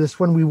blessing for this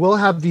one, we will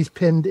have these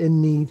pinned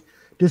in the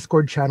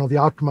Discord channel, the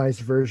optimized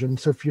version.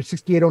 So if you're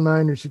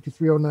 6809 or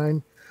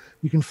 6309,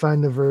 you can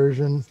find the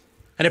version.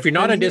 And if you're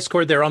not on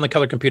Discord, they're on the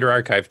Color Computer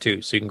Archive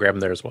too, so you can grab them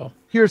there as well.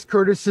 Here's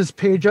Curtis's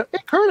page. Hey,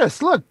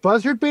 Curtis, look,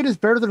 Buzzard Bait is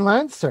better than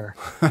Lancer.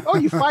 Oh,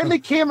 you finally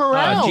came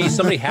around. Geez,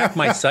 somebody hacked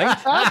my site.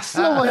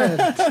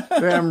 Excellent.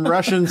 Damn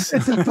Russians.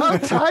 It's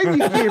about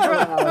time you came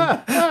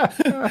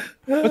around.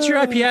 What's your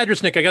IP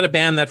address, Nick? I got to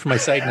ban that from my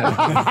site now.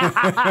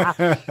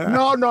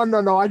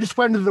 No. I just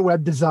went to the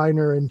web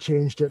designer and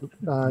changed it.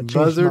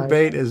 Buzzard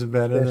Bait is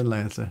better than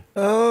Lancer.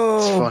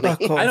 Oh,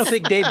 I don't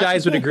think Dave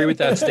Dye would agree with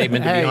that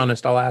statement, to be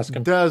honest. I'll ask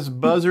him. Does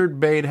Buzzard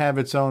Bait have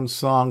its own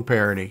song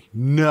parody?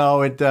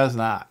 No, it does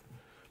not.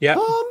 Yeah.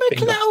 Oh, me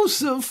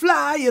closer,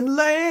 flying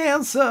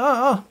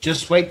Lancer.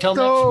 Just wait till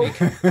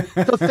next week.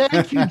 So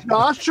thank you,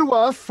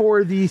 Joshua,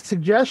 for the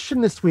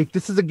suggestion this week.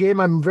 This is a game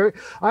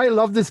I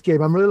love this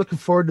game. I'm really looking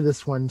forward to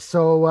this one.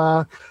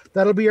 So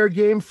that'll be our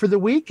game for the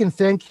week. And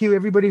thank you,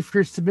 everybody, for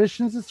your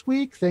submissions this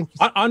week. Thank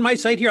you. On my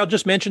site here, I'll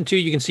just mention, too,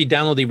 you can see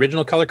download the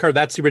original Color Card.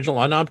 That's the original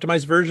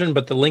unoptimized version,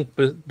 but the link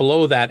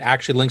below that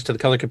actually links to the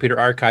Color Computer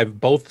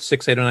Archive, both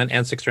 6809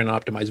 and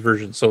 6309 optimized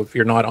versions. So if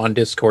you're not on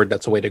Discord,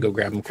 that's a way to go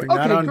grab them quick. If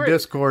you're not on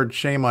Discord,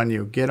 shame on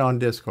you. Get on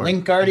Discord.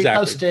 Link already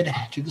posted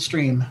to the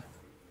stream.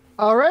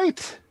 All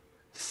right.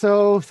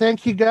 So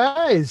thank you,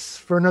 guys,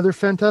 for another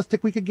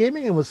fantastic week of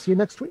gaming, and we'll see you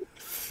next week.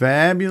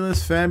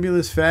 Fabulous.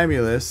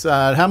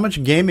 How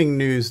much gaming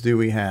news do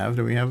we have?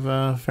 Do we have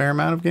a fair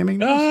amount of gaming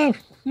news?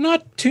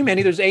 Not too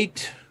many. There's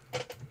 8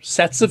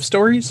 sets of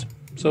stories.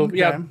 So,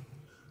 yeah.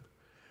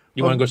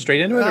 You want to go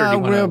straight into it? Or do you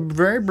want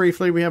very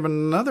briefly, we have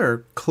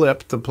another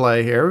clip to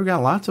play here. We've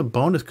got lots of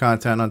bonus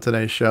content on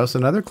today's show. So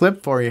another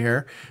clip for you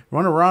here.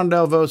 One of Ron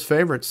Delvaux's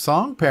favorite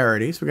song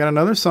parodies. We got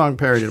another song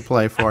parody to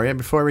play for you.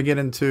 Before we get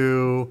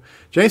into...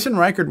 Jason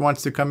Reichard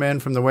wants to come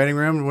in from the waiting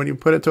room. When you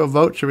put it to a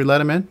vote, should we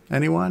let him in?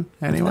 Anyone?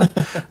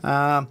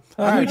 All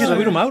right, just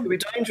boot him out? It'd be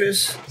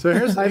dangerous. So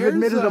I've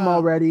admitted them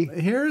already.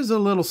 Here's a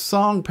little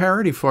song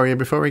parody for you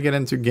before we get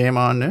into Game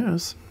On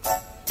News.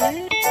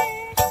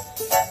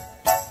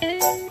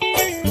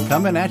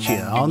 Coming at you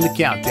on the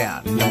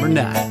countdown, number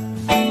 9.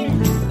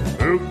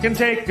 Who can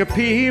take a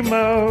P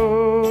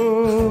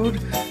mode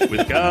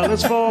with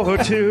colors for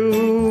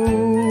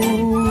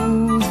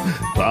 2?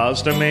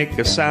 Pause to make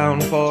a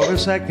sound for a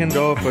second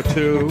or for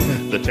 2.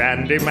 The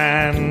Tandy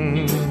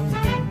Man.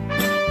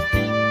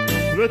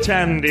 The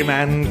Tandy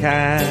Man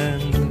can.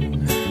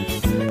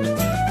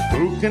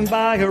 Who can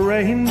buy a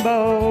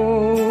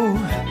rainbow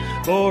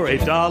for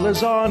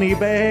 $8 on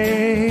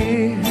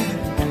eBay?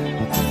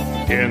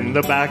 In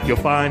the back, you'll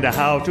find out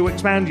how to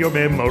expand your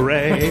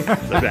memory.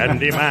 The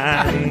Tandy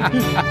Man.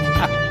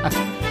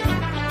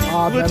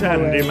 The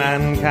Tandy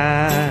Man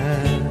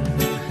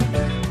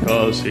can.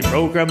 'Cause he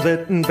programs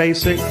it in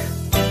BASIC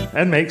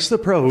and makes the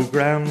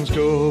programs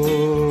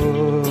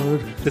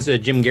good. This is a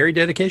Jim Gary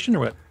dedication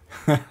or what?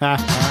 Hold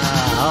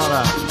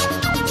on.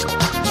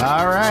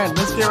 All right,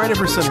 let's get ready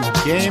for some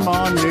Game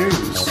On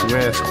News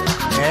with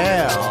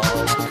L.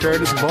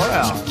 Curtis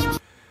Boyle.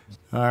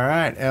 All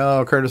right,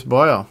 L. Curtis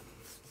Boyle.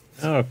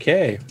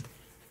 Okay.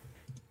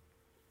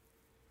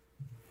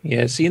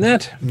 Yeah, seen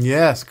that?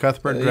 Yes,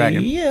 Cuthbert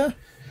Dragon.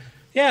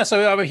 Yeah,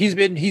 so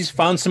he's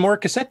found some more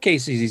cassette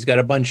cases. He's got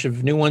a bunch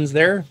of new ones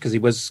there because he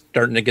was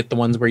starting to get the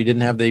ones where he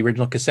didn't have the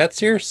original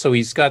cassettes here. So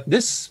he's got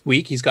this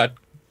week, he's got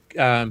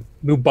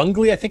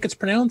Mubungli, I think it's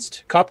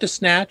pronounced, Cop to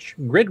Snatch,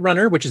 Grid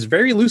Runner, which is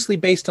very loosely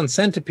based on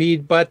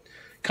Centipede, but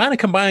kind of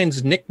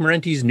combines Nick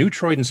Marenti's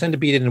Neutroid and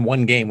Centipede in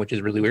one game, which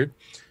is really weird.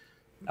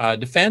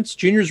 Defense,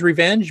 Junior's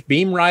Revenge,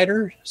 Beam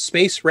Rider,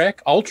 Space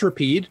Wreck,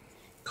 Ultrapede,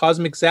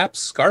 Cosmic Zap,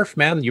 Scarf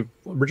Man, the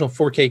original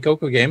 4K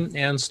Coco game,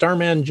 and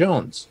Starman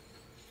Jones.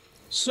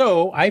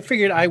 So I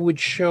figured I would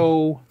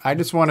show. I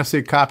just want to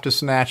see Cop to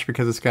Snatch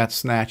because it's got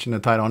Snatch in the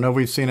title. I know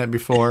we've seen it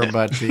before,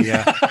 but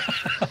the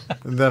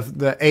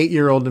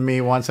 8-year-old to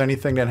me wants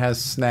anything that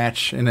has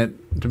Snatch in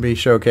it to be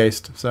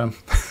showcased. So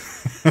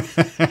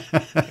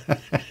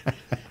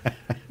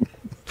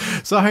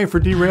sorry for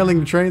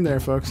derailing the train there,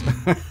 folks.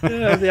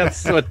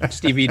 That's what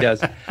Stevie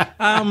does.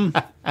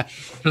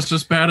 Just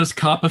as bad as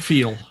Cop a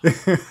Feel.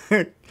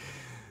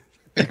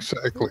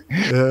 Exactly.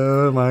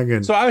 Oh my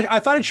goodness. So I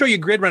thought I'd show you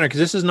Grid Runner because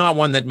this is not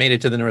one that made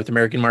it to the North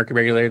American market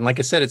regularly. And like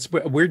I said, it's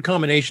a weird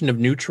combination of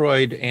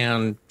Neutroid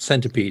and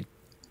Centipede.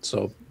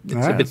 So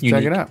it's a bit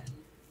unique. Check it out.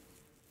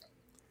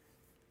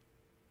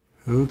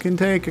 Who can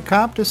take a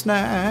Cop to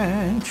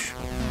Snatch?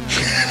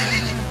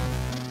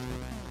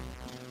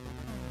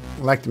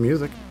 I like the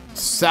music.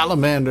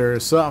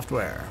 Salamander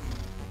Software.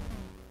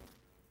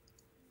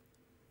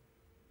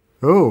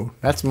 Oh,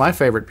 that's my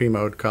favorite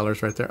P-mode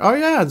colors right there. Oh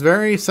yeah, it's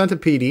very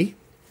Centipede-y,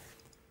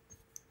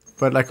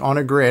 but like on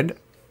a grid.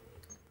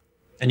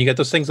 And you got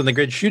those things on the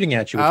grid shooting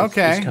at you. Which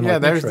okay, is yeah,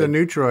 like there's Neutroid. the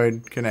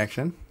Neutroid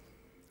connection.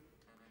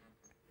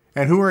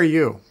 And who are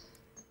you?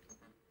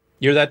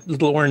 You're that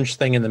little orange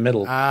thing in the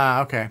middle.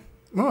 Ah, okay.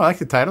 Oh, I like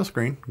the title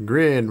screen.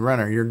 Grid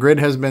Runner. Your grid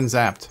has been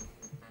zapped.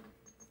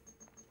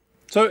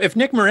 So if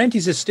Nick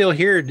Marentes is still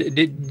here,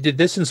 did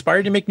this inspire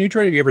you to make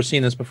Neutroid? Have you ever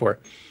seen this before?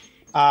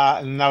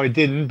 No, it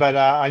didn't, but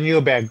I knew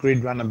about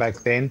Grid Runner back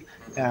then.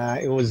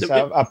 It was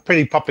a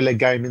pretty popular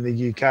game in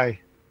the UK.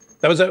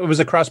 It was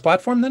a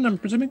cross-platform then, I'm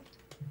presuming?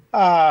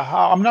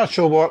 I'm not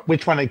sure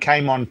which one it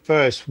came on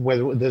first,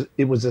 whether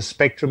it was a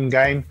Spectrum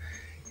game.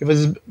 It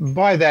was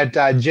by that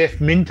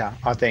Jeff Minter,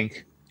 I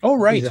think. Oh,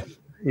 right.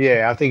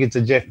 I think it's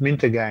a Jeff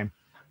Minter game.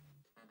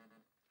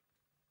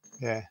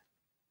 Yeah.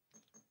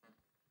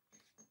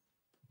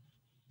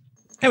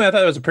 Anyway, I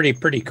thought it was a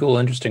pretty cool,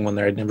 interesting one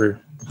there. I'd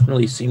never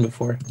really seen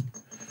before.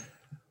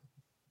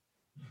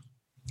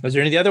 Was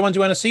there any of the other ones you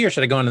want to see, or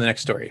should I go on to the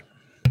next story?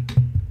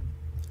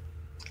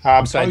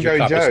 Besides your Pogo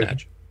Cop to Joe.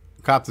 Snatch.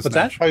 Cop to What's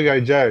Snatch. that?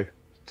 Pogo Joe,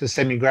 to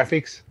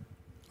semi-graphics.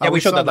 Yeah, we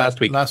showed saw that last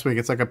week. Last week,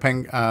 it's like a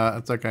ping.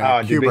 It's like a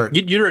Oh, did we?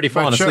 Qbert. You'd already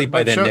fallen asleep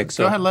by then, Nick.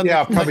 So Go ahead, let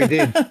Yeah, Nick, I probably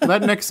did.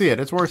 let Nick see it.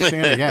 It's worth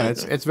seeing it again.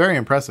 It's very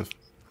impressive.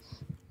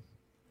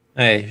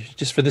 Hey,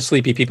 just for the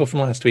sleepy people from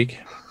last week.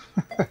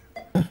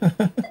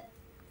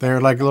 They're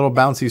like little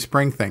bouncy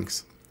spring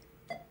things.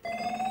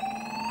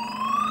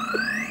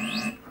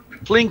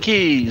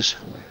 Blinkies.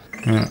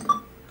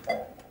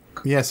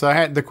 Yeah, so I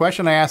had the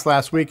question I asked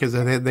last week is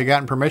that they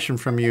gotten permission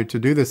from you to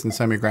do this in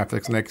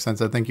semi-graphics, Nick,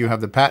 since I think you have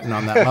the patent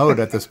on that mode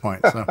at this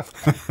point. So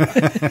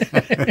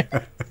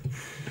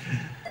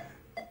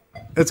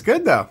it's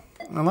good though.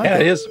 I like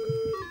it. It is.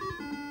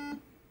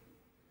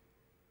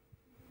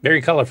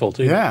 Very colorful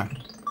too. Yeah.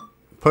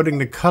 Putting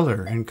the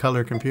color in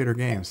color computer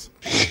games.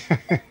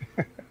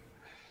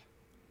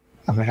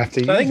 I'm gonna have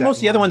to. So I think most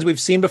of the other ones we've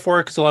seen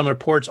before because a lot of them are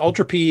ports.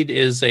 Ultrapede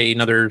is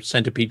another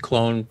Centipede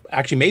clone,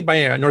 actually made by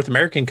a North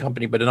American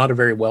company, but not a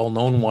very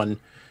well-known one,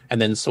 and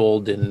then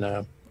sold in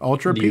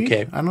Ultrapede?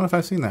 the UK. I don't know if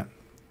I've seen that.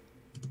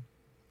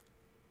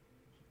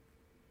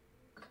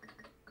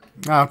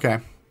 Oh, okay.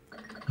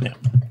 Yeah.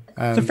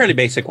 It's a fairly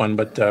basic one,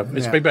 but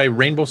it's made by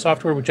Rainbow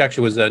Software, which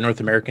actually was a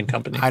North American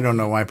company. I don't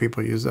know why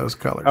people use those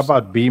colors. How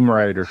about Beam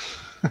Rider?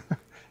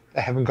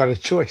 They haven't got a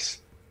choice.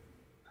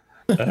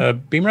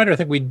 Beam Rider, I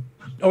think we.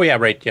 Oh yeah,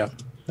 right. Yeah,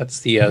 that's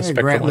the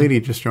Spectral Grant one.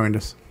 Leedy just joined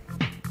us.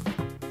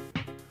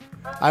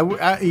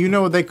 You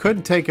know, they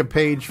could take a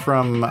page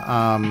from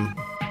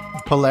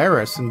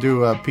Polaris and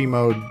do a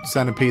P-mode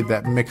Centipede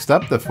that mixed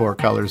up the 4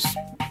 colors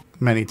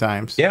many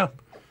times. Yeah.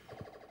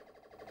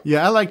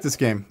 Yeah, I like this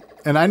game.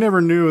 And I never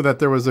knew that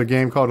there was a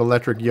game called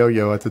Electric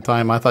Yo-Yo at the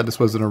time. I thought this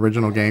was an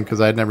original game because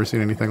I had never seen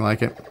anything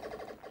like it.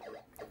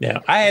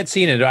 Yeah, I had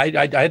seen it.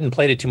 I hadn't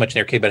played it too much in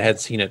the arcade, but I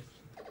had seen it.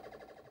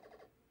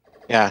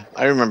 Yeah,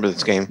 I remember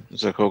this game.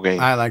 It's a cool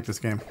game. I like this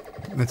game.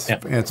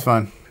 It's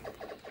fun.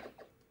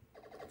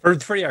 For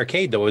the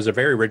arcade, though, it was a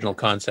very original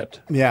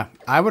concept. Yeah,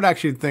 I would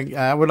actually think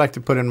I would like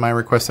to put in my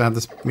request to have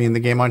this be in the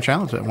Game On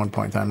Challenge at one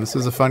point in time. This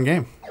is a fun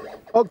game.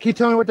 Oh, can you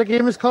tell me what the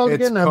game is called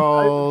It's again?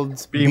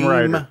 called Beam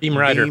Rider. Beam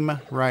Rider. Beam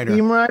Rider.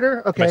 Beam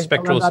Rider? Okay. By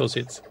Spectral Well,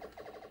 Associates.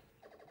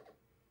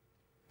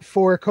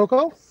 For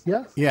Coco?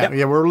 Yeah. Yeah,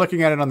 yeah, we're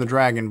looking at it on the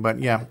Dragon, but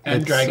yeah.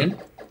 And Dragon.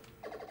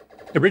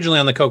 Originally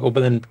on the Coco,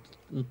 but then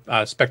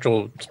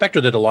Spectral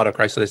did a lot of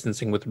crisis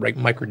licensing with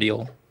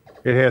Microdeal.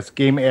 It has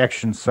game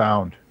action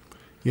sound.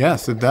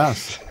 Yes, it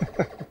does.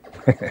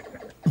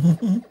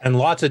 And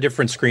lots of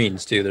different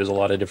screens too. There's a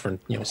lot of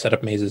different,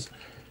 setup mazes.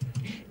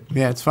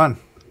 Yeah, it's fun.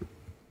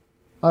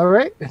 All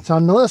right, it's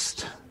on the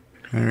list.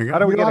 There you go. How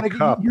do we get a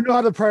cup? You know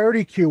how the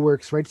priority queue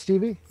works, right,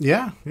 Stevie?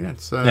 Yeah,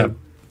 it's Yeah.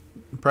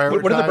 What are the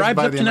prioritized bribes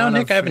by up the to now, amount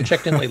Nick? of- I haven't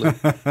checked in lately.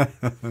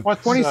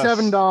 What's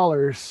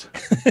 $27.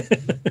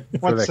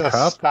 What's the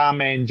cup?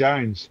 Starman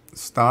Jones?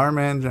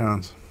 Starman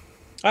Jones.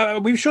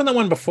 We've shown that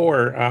one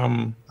before.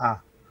 I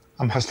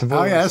must have. Oh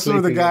fallen yeah, this is asleep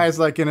where the again. guy's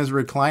like in his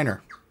recliner.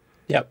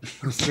 Yep.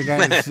 The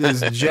guy's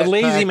the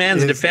lazy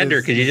man's defender,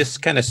 because you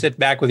just kind of sit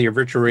back with your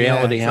virtual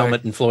reality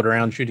helmet and float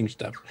around shooting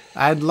stuff.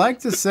 I'd like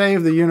to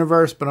save the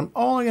universe, but I'm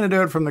only going to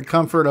do it from the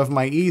comfort of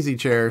my easy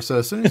chair. So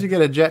as soon as you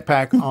get a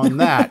jetpack on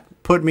that,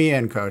 put me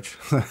in, Coach.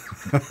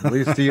 At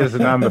least he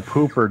isn't on the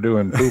pooper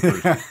doing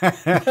poopers.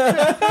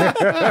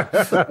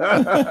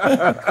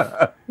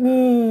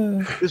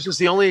 This is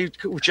the only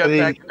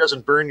jetpack that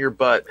doesn't burn your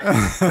butt.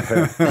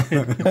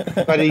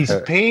 But he's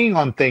peeing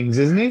on things,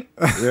 isn't he?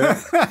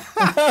 Yeah.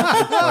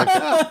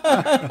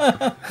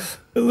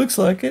 It looks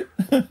like it.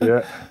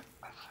 Yeah.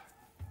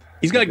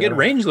 He's got a good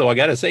range, though. I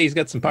got to say, he's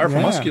got some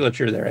powerful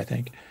musculature there, I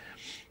think.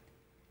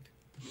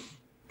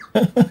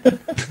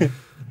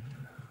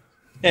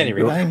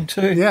 Anyway.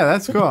 Yeah,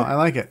 that's cool. I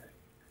like it.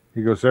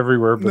 He goes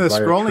everywhere. But the by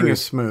a scrolling tree.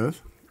 is smooth.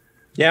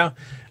 Yeah,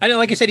 I know.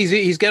 Like I said,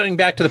 he's getting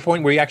back to the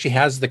point where he actually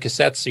has the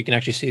cassettes, so you can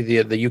actually see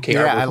the UK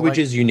artwork, which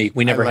is unique.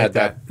 We never had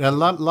that. A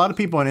lot of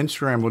people on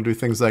Instagram will do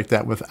things like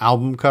that with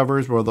album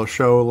covers, where they'll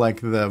show like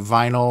the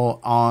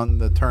vinyl on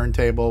the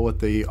turntable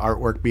with the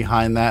artwork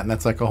behind that, and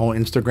that's like a whole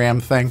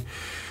Instagram thing.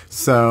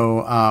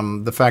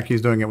 So the fact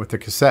he's doing it with the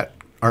cassette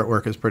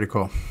artwork is pretty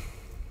cool.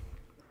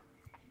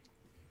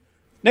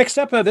 Next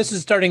up, this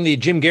is starting the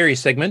Jim Gary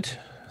segment.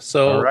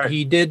 So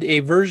he did a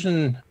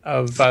version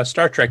of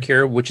Star Trek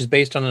here, which is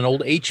based on an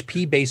old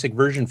HP Basic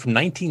version from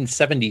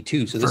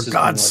 1972. So this For is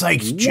God's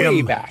sakes, Jim.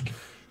 way back.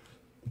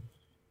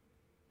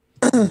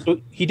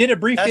 So he did a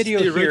brief video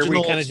the here where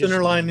original he kind of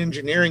Centerline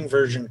Engineering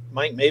version.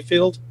 Mike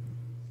Mayfield.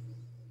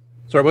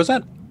 Sorry, what was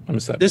that? I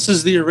missed that. This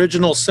is the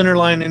original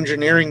Centerline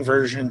Engineering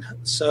version.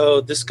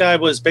 So this guy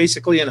was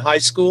basically in high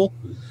school,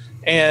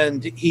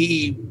 and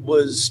he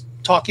was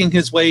talking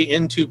his way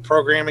into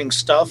programming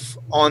stuff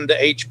on the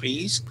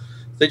HPs.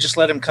 They just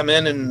let him come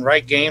in and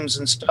write games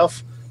and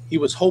stuff. He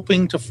was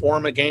hoping to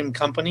form a game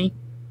company,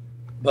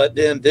 but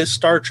then this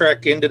Star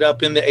Trek ended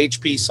up in the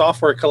HP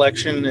software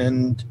collection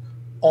and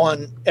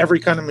on every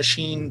kind of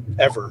machine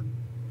ever.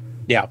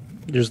 Yeah,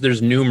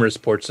 there's numerous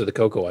ports of the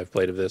Coco I've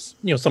played of this.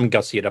 You know, some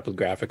gussy it up with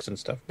graphics and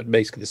stuff, but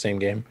basically the same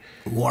game.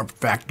 Warp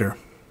factor.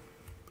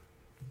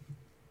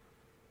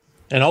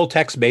 And all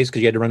text-based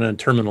because you had to run on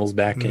terminals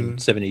back in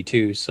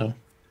 72, so.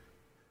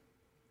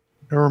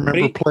 I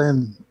remember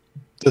playing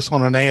this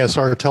on an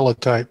ASR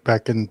teletype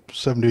back in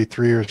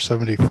 73 or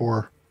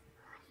 74.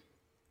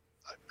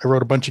 I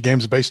wrote a bunch of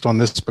games based on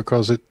this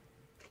because it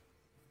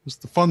was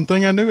the fun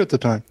thing I knew at the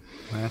time.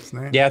 That's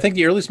nice. Yeah, I think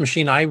the earliest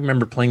machine I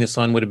remember playing this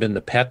on would have been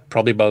the PET,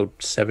 probably about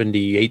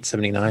 78,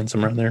 79,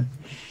 somewhere in there.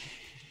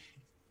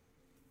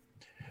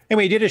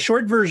 Anyway, he did a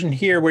short version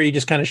here where he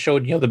just kind of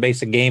showed, the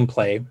basic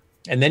gameplay.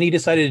 And then he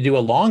decided to do a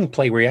long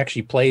play where he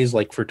actually plays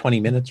like for 20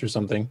 minutes or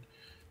something.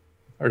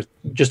 Or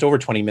just over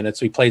 20 minutes.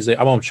 So he plays it.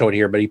 I won't show it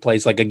here, but he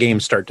plays like a game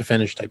start to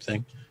finish type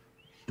thing.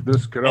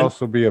 This could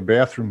also be a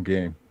bathroom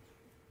game.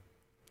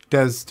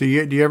 Do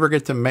you ever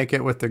get to make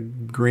it with the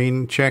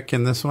green chick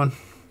in this one?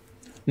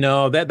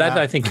 No, that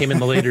I think came in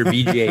the later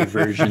VGA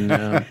version.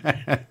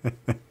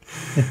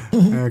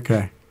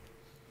 Okay,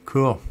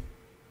 cool.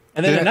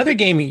 And then another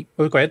game.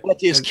 Go ahead.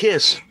 What is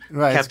Kiss,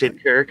 Right. Captain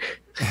Kirk?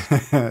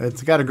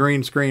 It's got a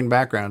green screen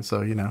background,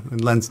 so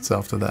it lends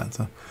itself to that.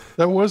 So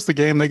that was the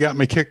game that got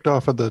me kicked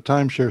off of the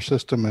timeshare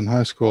system in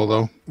high school,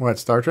 though. What,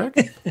 Star Trek?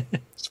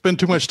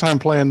 Spent too much time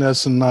playing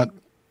this and not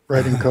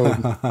writing code.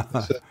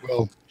 I said,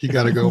 well, you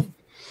got to go.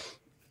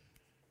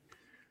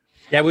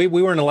 Yeah, we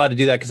weren't allowed to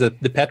do that because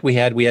the pet we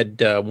had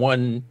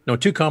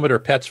two Commodore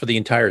pets for the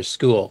entire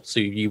school.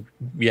 So you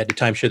had to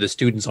timeshare the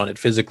students on it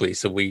physically.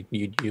 So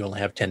you only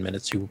have 10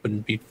 minutes. You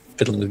wouldn't be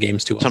fiddling with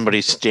games too often.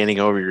 Somebody's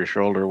standing over your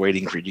shoulder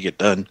waiting for you to get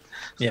done.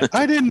 Yeah,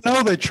 I didn't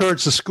know they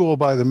charged the school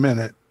by the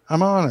minute.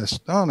 I'm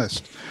honest.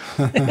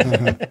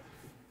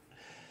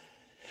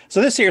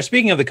 So this here,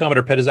 speaking of the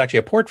Commodore PET, is actually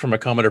a port from a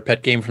Commodore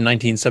PET game from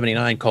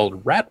 1979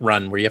 called Rat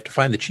Run, where you have to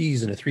find the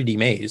cheese in a 3D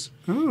maze.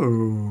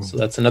 Ooh. So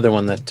that's another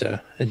one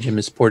that Jim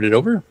has ported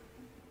over.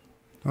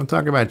 Don't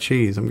talk about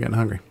cheese. I'm getting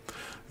hungry.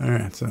 All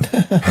right, so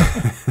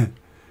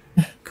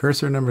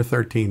cursor number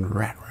 13,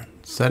 Rat Run.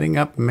 Setting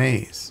up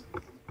maze.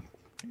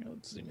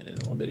 Let's zoom in a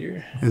little bit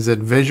here. Is it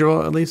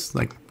visual at least,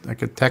 like a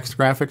text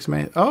graphics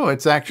maze? Oh,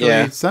 it's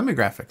actually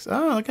semi-graphics.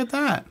 Oh, look at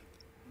that.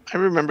 I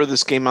remember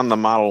this game on the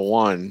Model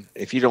 1.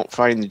 If you don't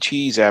find the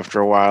cheese after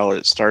a while,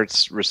 it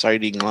starts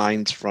reciting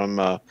lines from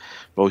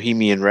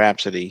Bohemian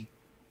Rhapsody.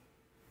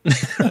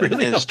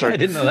 Really? I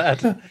didn't know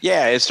that.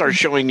 Yeah, it starts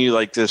showing you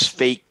like this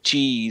fake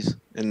cheese.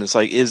 And it's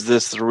like, is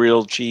this the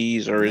real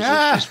cheese or is this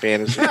just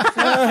fantasy? Well,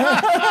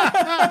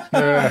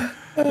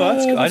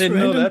 that's cool. I didn't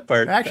know that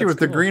part. Actually, with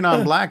the green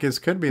on black,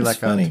 it could be like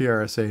funny. a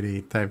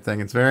TRS-80 type thing.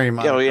 It's very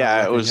Oh,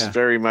 yeah, it was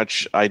very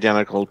much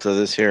identical to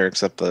this here,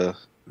 except the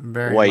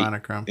very white.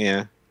 monochrome.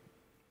 Yeah.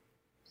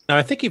 Now,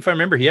 I think if I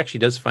remember, he actually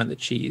does find the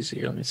cheese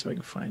here. Let me see if I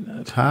can find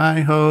that.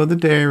 Hi-ho, the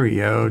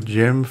dairy-o,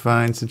 Jim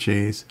finds the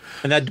cheese.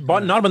 And that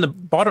not on the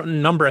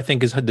bottom number, I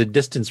think, is the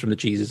distance from the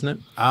cheese, isn't it?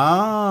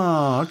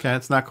 Oh, okay.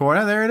 It's not cool.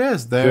 Oh, there it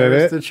is.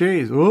 There's the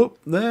cheese. Whoop,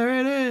 there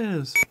it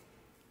is.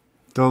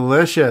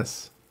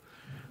 Delicious.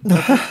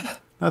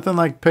 Nothing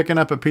like picking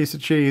up a piece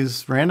of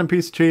cheese, random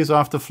piece of cheese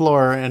off the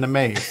floor in a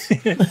maze.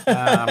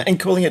 And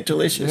calling it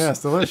delicious.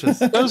 Yes,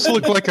 delicious. It does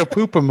look like a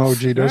poop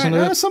emoji, doesn't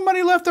it?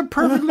 Somebody left a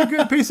perfectly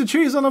good piece of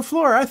cheese on the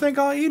floor. I think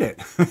I'll eat it.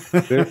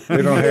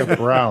 They don't have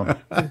brown.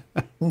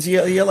 It's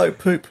yellow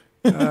poop.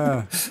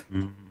 There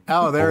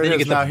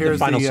it is. Now here's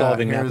final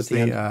solving here's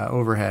the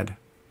overhead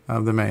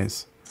of the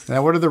maze.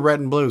 Now, what are the red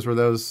and blues? Were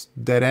those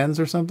dead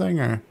ends or something?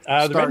 Or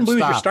the red and blue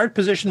is your start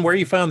position where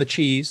you found the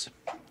cheese.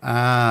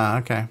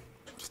 Okay.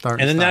 Start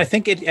and then stop. I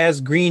think it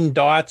has green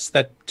dots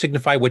that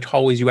signify which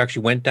hallways you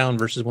actually went down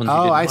versus ones you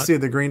didn't. Oh, I want. see.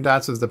 The green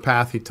dots is the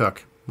path he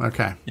took.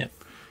 Okay. Yeah.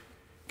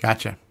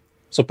 Gotcha.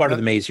 So part of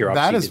the maze here.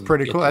 That is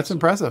pretty cool. That's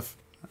impressive,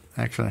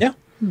 actually. Yeah,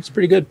 it's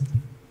pretty good.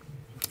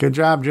 Good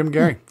job, Jim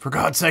Gary. For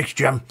God's sakes,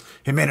 Jim,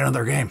 he made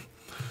another game.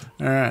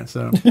 All right,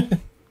 so.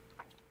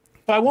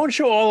 I won't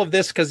show all of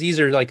this because these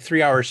are like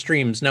 3-hour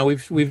streams. Now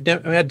we've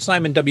had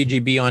Simon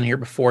WGB on here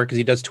before because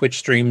he does Twitch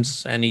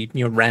streams and he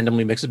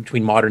randomly mixes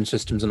between modern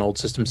systems and old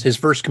systems. His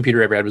first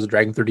computer I ever had was a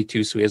Dragon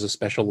 32, so he has a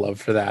special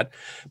love for that.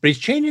 But he's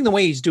changing the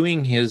way he's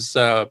doing his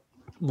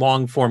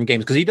long form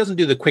games because he doesn't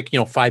do the quick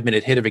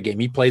 5-minute hit of a game.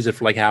 He plays it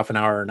for like half an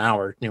hour or an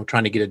hour,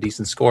 trying to get a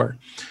decent score.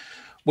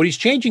 What he's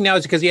changing now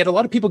is because he had a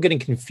lot of people getting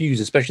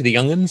confused, especially the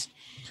youngins.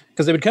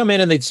 Because they would come in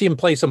and they'd see him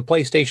play some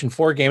PlayStation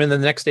 4 game, and then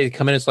the next day they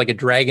come in, it's like a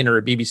Dragon or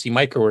a BBC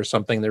Micro or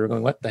something. They were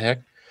going, what the heck?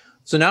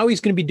 So now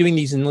he's going to be doing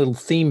these in little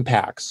theme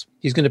packs.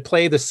 He's going to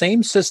play the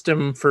same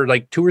system for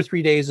like 2 or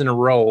 3 days in a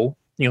row,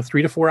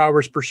 3 to 4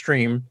 hours per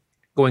stream,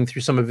 going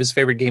through some of his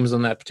favorite games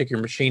on that particular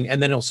machine,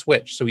 and then he'll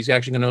switch. So he's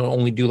actually going to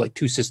only do like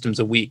 2 systems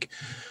a week.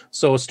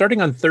 So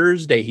starting on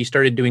Thursday, he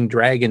started doing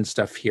Dragon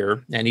stuff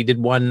here, and he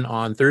did one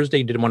on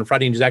Thursday, did one on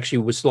Friday, and he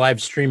was live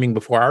streaming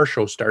before our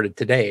show started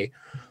today.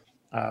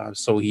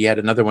 So he had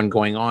another one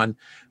going on,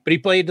 but he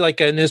played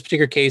in this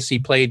particular case, he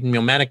played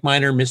Manic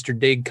Miner, Mr.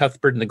 Dig,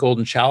 Cuthbert, and the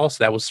Golden Chalice.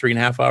 That was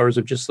 3.5 hours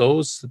of just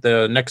those.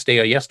 The next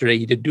day, yesterday,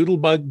 he did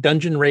Doodlebug,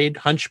 Dungeon Raid,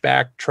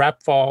 Hunchback,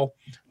 Trapfall,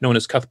 known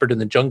as Cuthbert in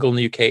the Jungle in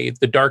the UK,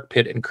 The Dark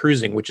Pit, and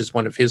Cruising, which is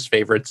one of his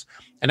favorites.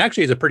 And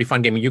actually, it's a pretty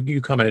fun game. You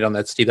commented on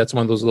that, Steve. That's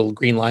one of those little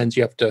green lines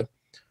you have to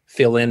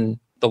fill in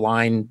the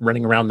line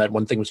running around. That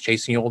one thing was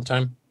chasing you all the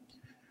time.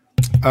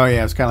 Oh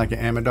yeah, it's kind of like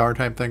an Amadar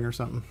type thing or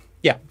something.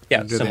 Yeah.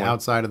 Do the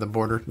outside of the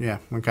border. Yeah,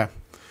 okay.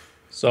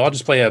 So I'll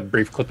just play a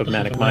brief clip of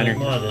Manic Miner.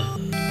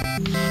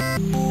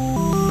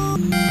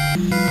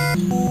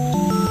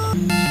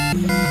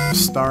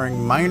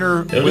 Starring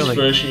Miner This Willie.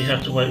 version, you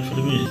have to wait for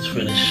the music to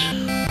finish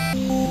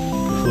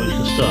before you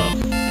can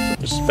start.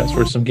 Just fast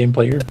forward some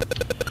gameplay here.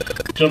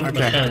 Jump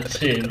mechanics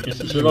here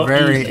because it's a lot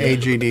Very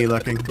easier. AGD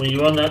looking. When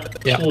you're on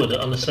that toilet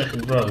on the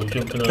second row,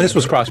 jumping over. This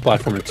was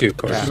cross-platform too, of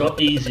course. It's a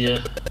lot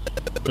easier.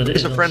 But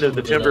He's a friend of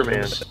the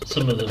Timberman.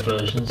 Some of the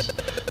versions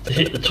to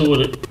hit the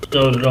toilet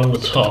going along the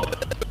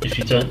top if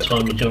you don't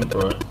time your jump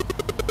right.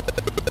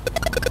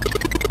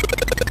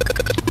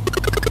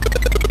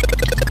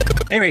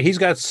 Anyway, he's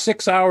got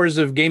 6 hours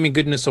of gaming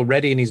goodness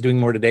already, and he's doing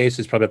more today, so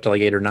he's probably up to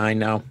like 8 or 9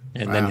 now,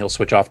 and then he'll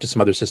switch off to some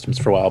other systems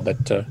for a while.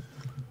 But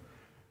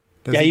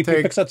Does he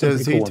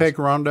take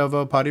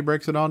Rondovo potty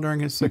breaks at all during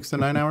his 6 to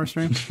 9 hour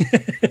stream?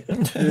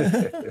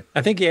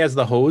 I think he has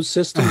the hose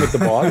system with the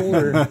bottle,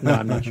 or no,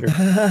 I'm not sure.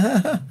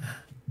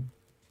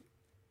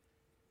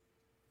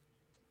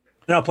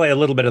 And I'll play a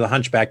little bit of the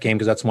Hunchback game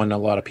because that's one a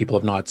lot of people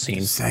have not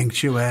seen.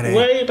 Sanctuary.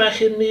 Way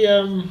back in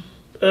the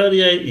early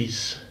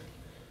 80s,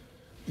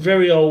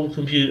 very old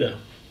computer,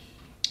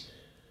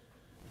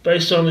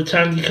 based on the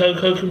Tandy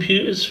Coco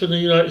computers from the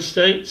United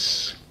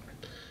States.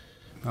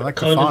 I like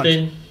the kind font. of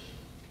thing.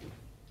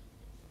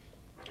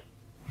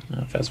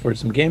 Fast forward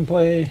some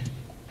gameplay.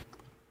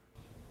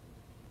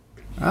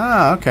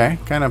 Ah, okay.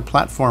 Kind of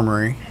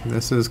platformery.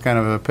 This is kind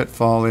of a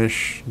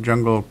Pitfall-ish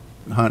jungle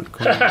hunt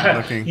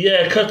looking.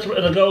 Yeah, Cuthbert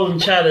and the Golden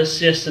Chalice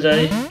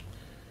yesterday.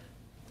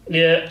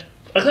 Yeah,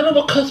 I don't know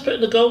what Cuthbert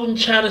and the Golden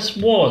Chalice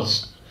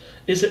was.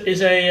 Is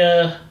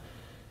a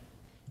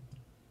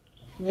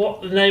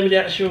what the name of the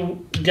actual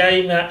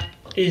game that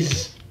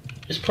is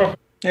proper?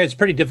 Yeah, it's a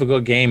pretty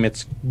difficult game.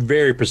 It's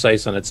very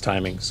precise on its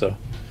timing. So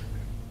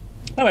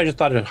I just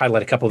thought I'd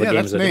highlight a couple of the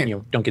games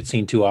that don't get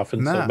seen too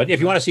often. Nah. So, but if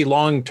you want to see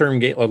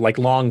long-term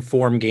long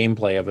form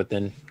gameplay of it,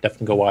 then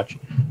definitely go watch.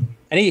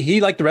 And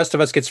he like the rest of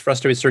us gets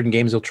frustrated with certain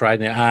games. He'll try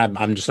and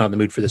I'm just not in the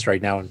mood for this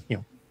right now, and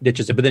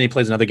ditches it. But then he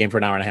plays another game for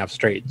an hour and a half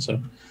straight.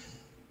 So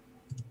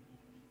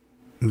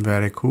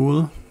very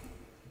cool.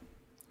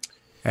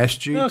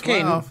 SG12.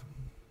 Okay.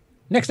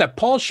 Next up,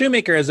 Paul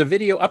Shoemaker has a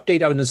video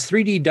update on his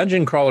 3D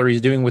dungeon crawler he's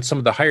doing with some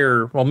of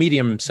the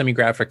medium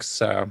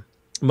semi-graphics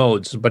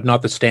modes, but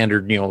not the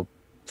standard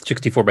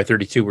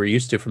 64x32 we're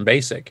used to from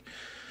BASIC.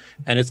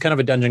 And it's kind of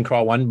a dungeon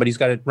crawl one, but he's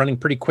got it running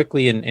pretty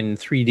quickly in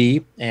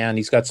 3D, and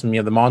he's got some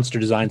the monster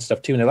design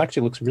stuff too, and it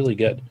actually looks really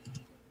good.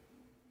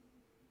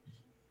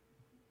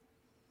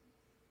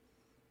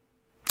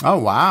 Oh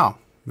wow,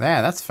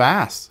 yeah, that's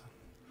fast.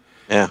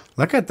 Yeah,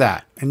 look at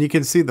that, and you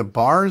can see the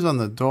bars on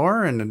the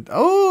door, and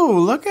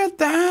look at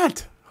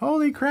that!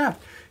 Holy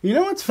crap! You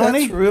know what's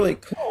funny? That's really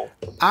cool.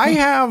 I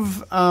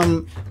have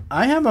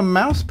a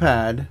mouse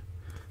pad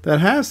that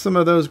has some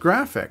of those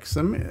graphics.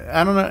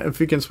 I don't know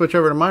if you can switch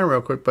over to mine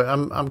real quick, but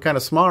I'm kind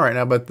of small right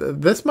now. But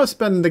this must have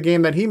been the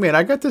game that he made.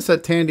 I got this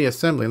at Tandy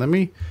Assembly. Let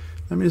me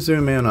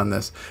zoom in on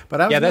this.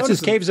 But that's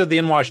his Caves of the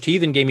Unwashed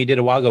Heathen game he did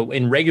a while ago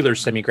in regular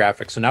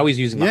semi-graphics. So now he's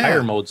using the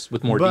higher modes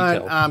with more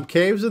detail.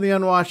 Caves of the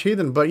Unwashed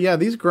Heathen. But yeah,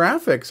 these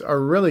graphics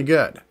are really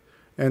good.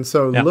 And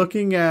so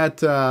looking at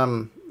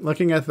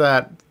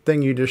that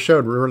thing you just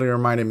showed really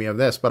reminded me of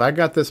this. But I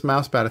got this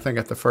mouse pad, I think,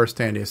 at the first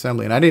Tandy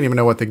Assembly, and I didn't even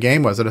know what the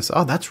game was. And I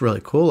said, that's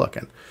really cool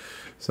looking.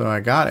 So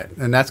I got it,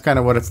 and that's kind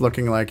of what it's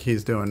looking like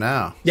he's doing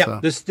now. Yeah, so.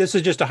 This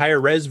is just a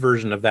higher res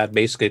version of that,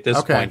 basically at this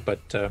point. But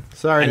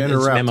sorry to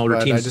interrupt. Memo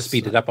routines to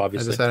speed it up.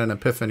 Obviously, I just had an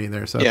epiphany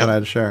there, so I thought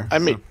I'd share.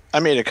 I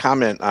made a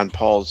comment on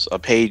Paul's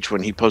page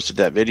when he posted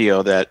that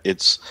video that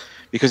it's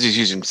because he's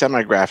using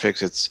semi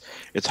graphics.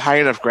 It's high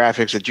enough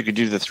graphics that you can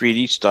do the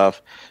 3D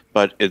stuff,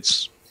 but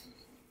it's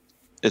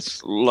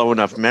low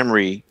enough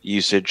memory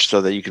usage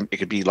so that it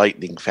could be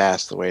lightning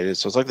fast the way it is.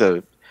 So it's like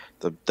the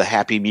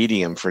happy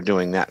medium for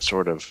doing that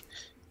sort of.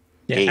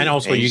 Yeah, and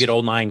also you get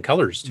all 9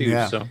 colors too.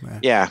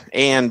 Yeah,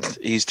 and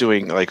he's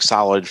doing like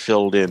solid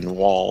filled in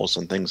walls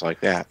and things like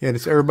that. Yeah,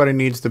 everybody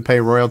needs to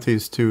pay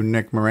royalties to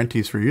Nick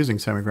Marentes for using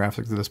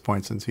semi-graphics at this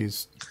point since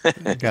he's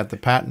got the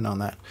patent on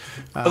that.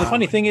 Well, the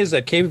funny thing is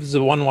that Caves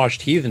of the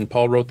Unwashed Heathen,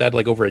 Paul wrote that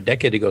like over a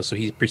decade ago, so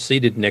he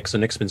preceded Nick, so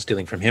Nick's been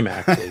stealing from him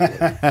actually.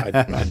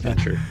 I'd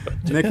venture.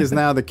 Nick is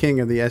now the king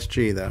of the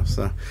SG though.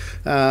 So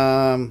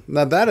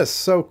now that is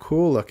so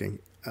cool looking.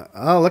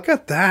 Oh, look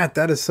at that.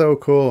 That is so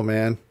cool,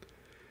 man.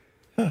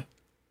 You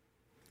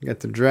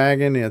got the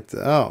dragon.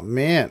 Oh,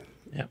 man.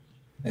 Yeah.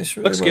 It's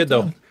really looks good,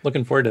 though.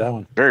 Looking forward to that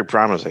one. Very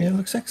promising. Yeah, it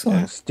looks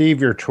excellent.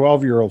 Steve, your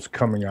 12-year-old's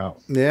coming out.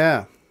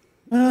 Yeah.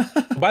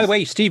 By the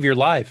way, Steve, you're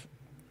live.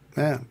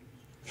 Yeah.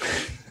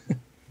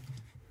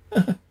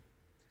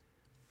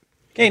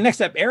 Okay, next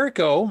up,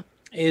 Erico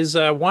is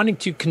wanting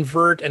to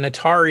convert an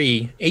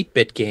Atari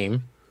 8-bit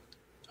game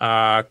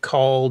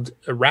called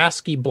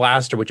Rasky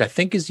Blaster, which I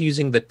think is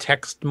using the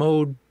text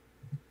mode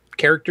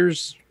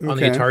characters on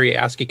the Atari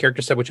ASCII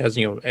character set, which has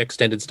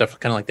extended stuff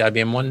kind of like the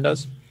IBM one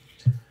does.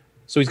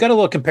 So he's got a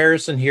little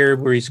comparison here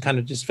where he's kind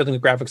of just filling the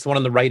graphics. The one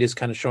on the right is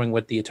kind of showing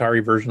what the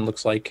Atari version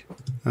looks like.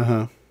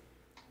 So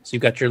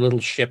you've got your little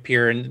ship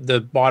here, and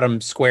the bottom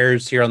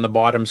squares here on the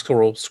bottom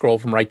scroll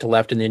from right to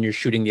left, and then you're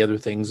shooting the other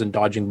things and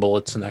dodging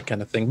bullets and that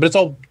kind of thing. But it's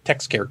all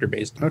text character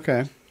based.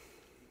 Okay.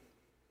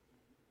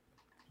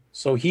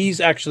 So he's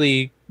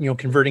actually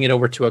converting it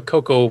over to a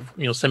Coco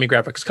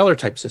semi-graphics color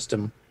type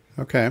system.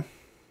 Okay.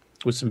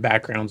 With some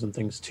backgrounds and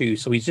things too.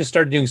 So he's just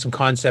started doing some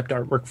concept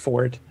artwork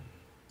for it.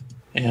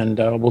 And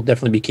we'll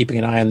definitely be keeping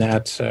an eye on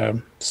that,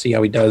 see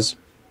how he does.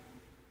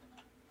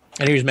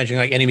 And he was mentioning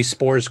like enemy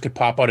spores could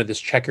pop out of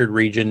this checkered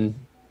region.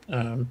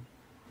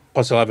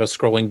 Plus he'll have a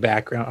scrolling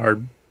background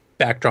or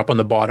backdrop on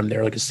the bottom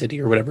there, like a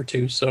city or whatever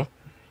too. So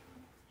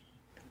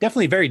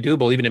definitely very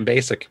doable, even in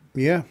basic.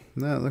 Yeah,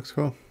 no, it looks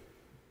cool.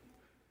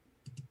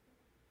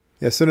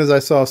 Yeah, as soon as I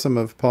saw some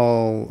of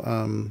Paul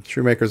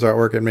Shoemaker's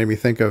artwork, it made me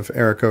think of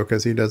Erico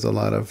because he does a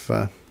lot of...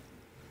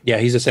 yeah,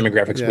 he's a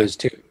semi-graphics whiz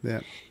too. Yeah.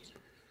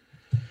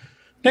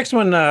 Next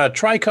one,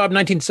 Tricob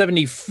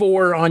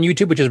 1974 on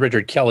YouTube, which is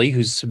Richard Kelly,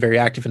 who's very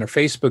active in our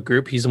Facebook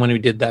group. He's the one who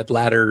did that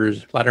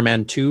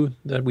Ladderman 2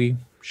 that we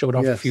showed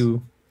off a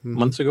few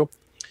months ago.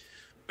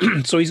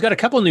 So he's got a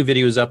couple of new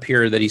videos up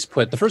here that he's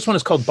put. The first one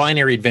is called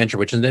Binary Adventure,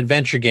 which is an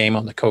adventure game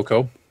on the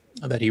Coco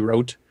that he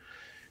wrote.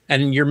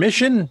 And your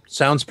mission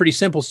sounds pretty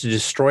simple, is to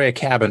destroy a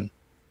cabin.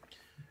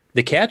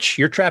 The catch,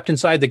 you're trapped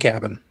inside the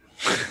cabin.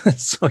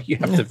 So you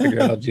have to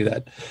figure out how to do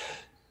that.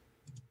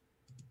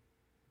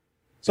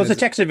 So it's a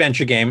text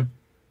adventure game.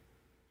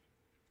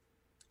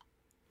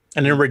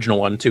 And an original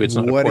one, too. It's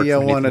not what do you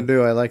want to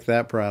do? I like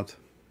that prompt.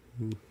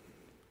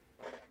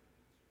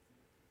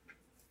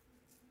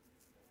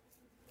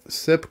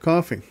 Sip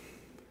coffee.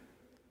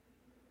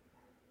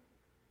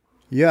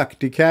 Yuck,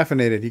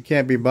 decaffeinated. You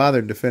can't be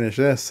bothered to finish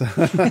this.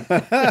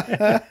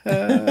 A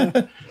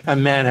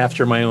man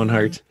after my own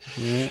heart.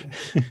 Yeah.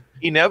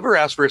 He never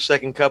asked for a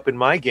second cup in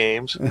my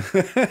games.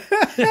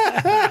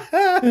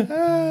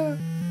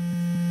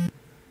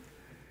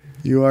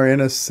 You are in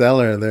a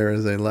cellar. There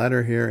is a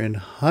ladder here and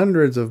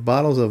hundreds of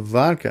bottles of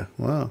vodka.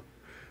 Wow.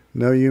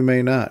 No, you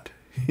may not.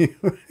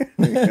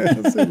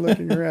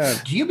 Looking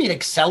around. Do you mean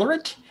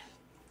accelerant?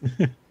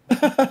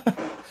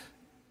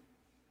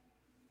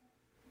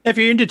 If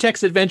you're into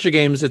text adventure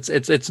games,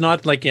 it's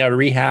not like a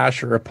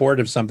rehash or a port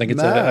of something. It's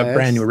a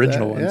brand new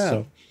original one.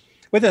 So,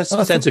 with a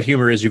sense of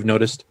humor, as you've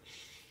noticed.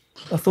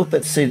 I thought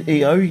that said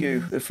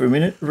EOU for a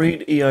minute.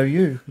 Read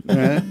EOU.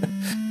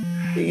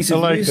 Easy I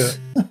like use.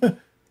 that.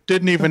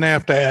 Didn't even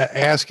have to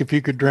ask if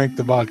you could drink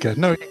the vodka.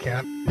 No, you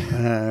can't.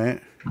 All right.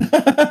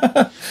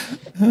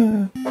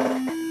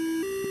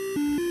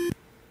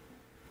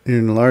 You're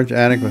in a large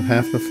attic with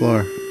half the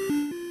floor.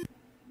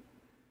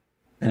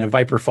 And a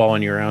viper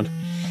following you around.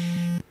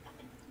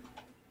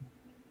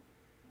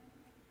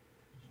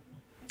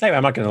 Anyway,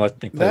 I'm not going to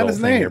let Nick play that the is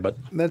whole thing neat. here, but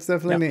that's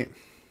definitely neat.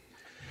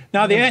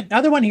 Now the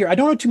other one here, I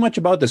don't know too much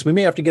about this. We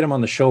may have to get him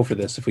on the show for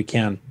this if we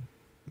can.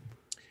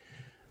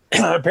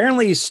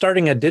 apparently he's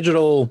starting a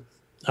digital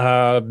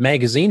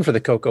magazine for the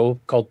Coco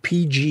called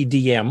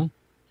PGDM,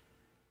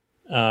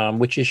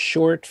 which is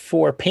short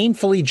for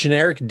Painfully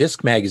Generic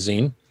Disc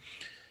Magazine,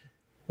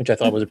 which I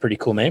thought was a pretty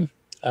cool name.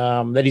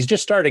 That he's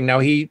just starting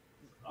now.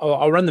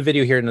 I'll run the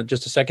video here in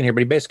just a second here,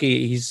 but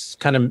he's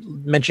kind of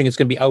mentioning it's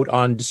going to be out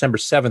on December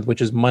 7th,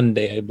 which is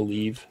Monday, I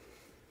believe.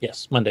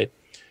 Yes, Monday.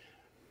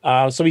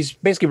 So he's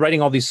basically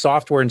writing all these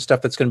software and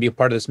stuff that's going to be a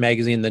part of this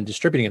magazine and then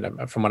distributing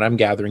it, from what I'm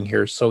gathering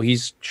here. So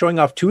he's showing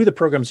off two of the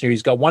programs here.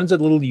 He's got one's a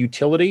little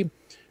utility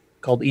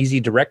called Easy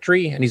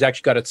Directory, and he's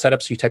actually got it set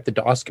up so you type the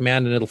DOS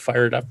command and it'll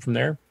fire it up from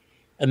there.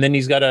 And then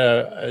he's got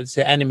it's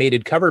an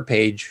animated cover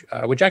page,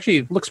 which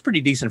actually looks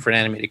pretty decent for an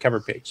animated cover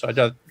page.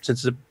 So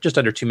since it's just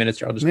under 2 minutes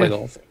here, I'll just play the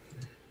whole thing.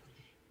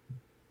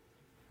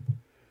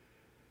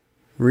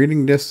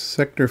 Reading disk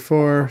sector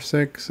 4,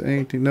 6,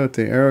 8. Note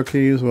the arrow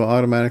keys will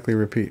automatically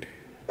repeat.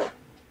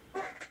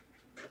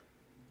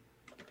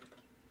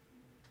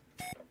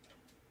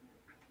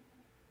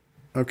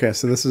 Okay,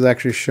 so this is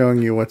actually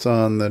showing you what's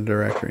on the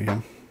directory. Huh?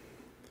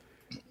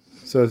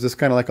 So is this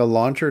kind of like a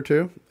launcher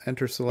too?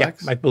 Enter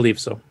selects? Yeah, I believe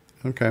so.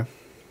 Okay.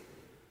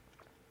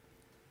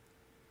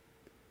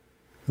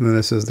 And then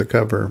this is the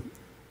cover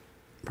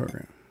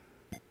program.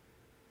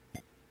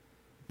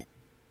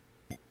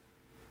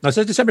 Now it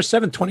says December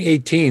 7th,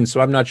 2018,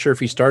 so I'm not sure if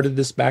he started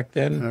this back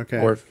then,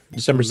 or if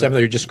December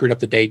 7th, or just screwed up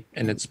the date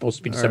and it's supposed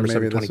to be December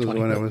 7th, 2020. This is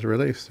when it was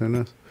released.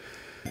 Who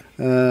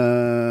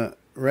knows?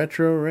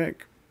 Retro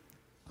Rick.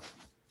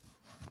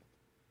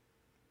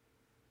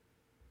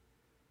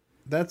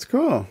 That's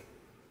cool.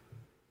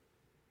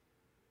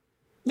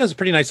 That was a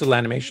pretty nice little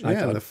animation. Yeah, I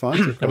thought. the fonts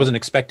are cool. I wasn't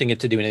expecting it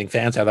to do anything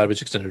fancy. I thought it was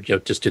just going to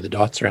just do the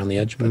dots around the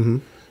edge. But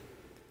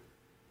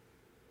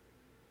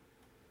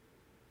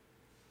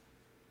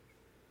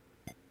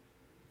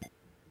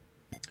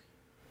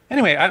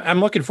anyway, I'm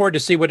looking forward to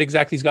see what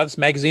exactly he's got. This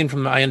magazine,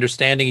 from my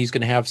understanding, he's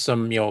going to have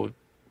some,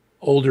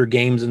 older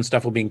games and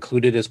stuff will be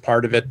included as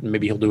part of it.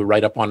 Maybe he'll do a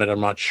write-up on it. I'm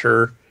not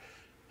sure.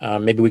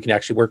 Maybe we can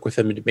actually work with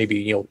him to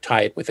maybe,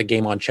 tie it with a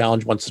Game On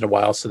Challenge once in a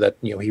while so that,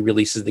 he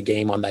releases the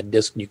game on that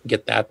disc and you can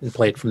get that and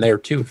play it from there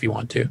too if you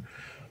want to.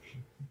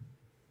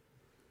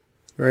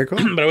 Very cool.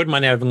 But I wouldn't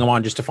mind having him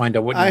on just to find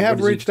out what I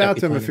have reached out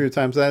to him a few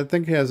times. I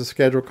think he has a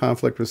schedule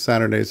conflict with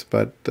Saturdays,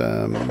 but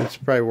it's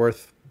probably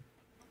worth.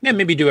 Yeah,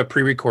 maybe do a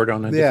pre-record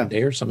on a different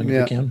day or something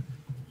if we can.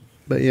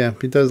 But yeah,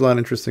 he does a lot of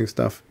interesting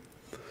stuff.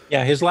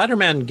 Yeah, his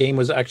Ladderman game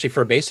was actually,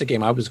 for a basic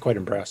game, I was quite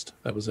impressed.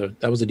 That was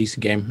a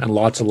decent game and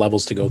lots of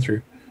levels to go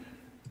through.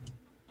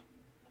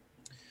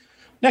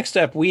 Next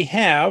up, we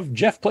have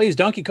Jeff Plays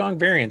Donkey Kong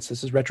Variants.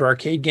 This is Retro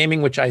Arcade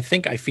Gaming, which I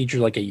think I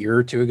featured like a year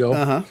or two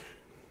ago.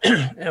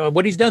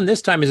 What he's done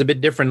this time is a bit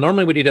different.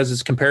 Normally what he does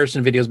is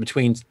comparison videos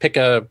between, pick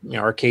a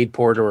arcade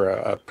port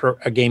or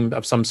a game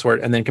of some sort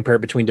and then compare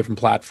it between different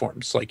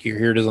platforms. Like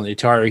here it is on the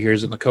Atari,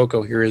 here's on the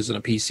Coco, here it is on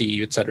a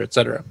PC, et cetera, et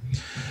cetera.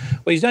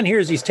 What he's done here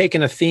is he's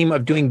taken a theme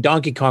of doing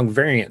Donkey Kong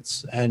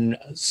variants. And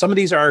some of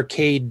these are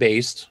arcade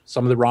based,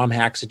 some of the ROM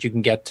hacks that you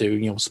can get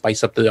to,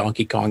 spice up the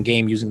Donkey Kong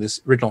game using this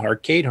original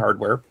arcade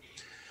hardware.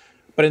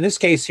 But in this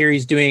case here,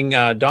 he's doing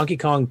Donkey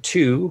Kong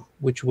 2,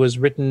 which was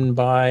written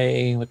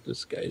by, what's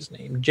this guy's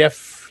name?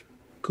 Jeff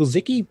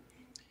Kulzicki.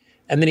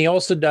 And then he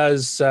also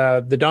does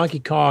the Donkey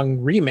Kong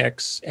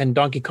Remix and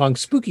Donkey Kong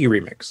Spooky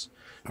Remix.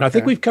 Now, I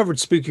think we've covered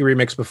Spooky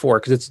Remix before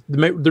because it's the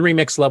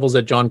remix levels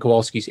that John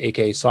Kowalski's,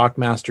 a.k.a.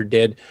 Sockmaster,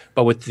 did,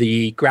 but with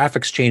the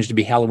graphics changed to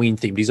be Halloween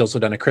themed. He's also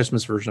done a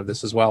Christmas version of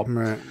this as well.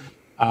 Right.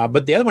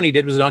 But the other one he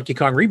did was a Donkey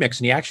Kong Remix,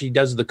 and he actually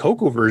does the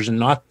Coco version,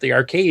 not the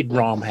arcade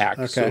ROM hack.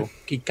 Okay. So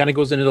he kind of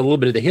goes into a little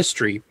bit of the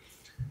history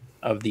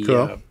of the...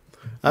 Cool.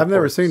 I've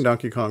never seen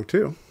Donkey Kong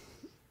 2.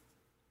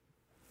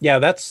 Yeah,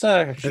 that's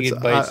actually...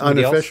 It's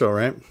unofficial,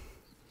 right?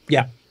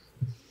 Yeah.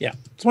 Yeah,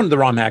 it's one of the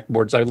ROM hack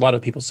boards. A lot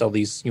of people sell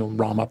these,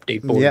 ROM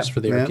update boards for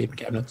the arcade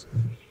cabinets.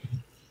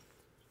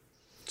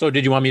 So,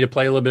 did you want me to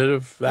play a little bit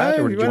of that,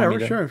 or did you want me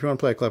to... Sure, if you want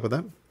to play a clip of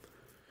that.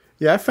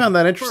 Yeah, I found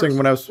that interesting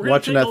when I was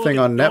watching that thing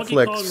on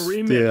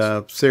Netflix,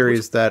 the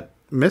series that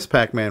Miss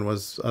Pac-Man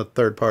was a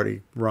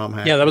third-party ROM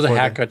hack. Yeah, that was a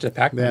hack to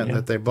Pac-Man.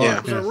 That they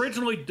bought. It was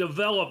originally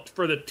developed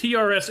for the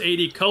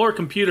TRS-80 Color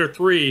Computer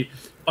 3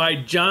 by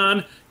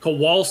John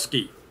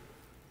Kowalski.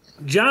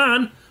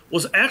 John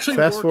was actually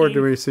Fast forward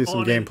to where you see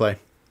some gameplay.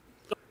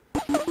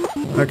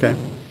 Okay.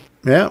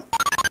 Yeah.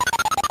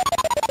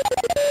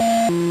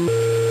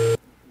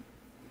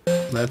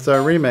 That's our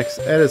remix.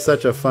 It is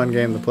such a fun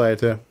game to play,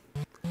 too.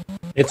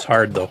 It's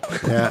hard, though.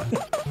 Yeah.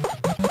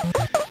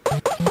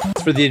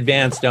 It's for the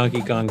advanced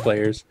Donkey Kong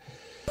players.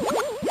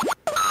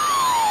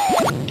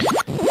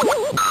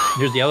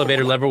 Here's the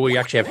elevator level where you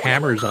actually have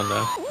hammers on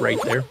the right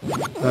there.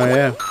 Oh,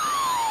 yeah.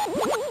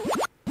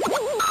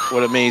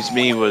 What amazed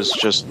me was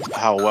just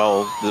how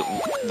well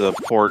the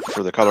port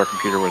for the color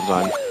computer was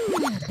done.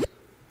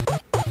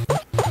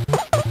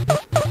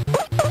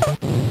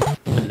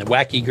 And the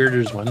Wacky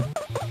Girders one.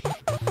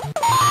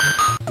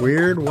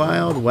 Weird,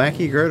 wild,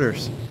 wacky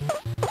girders.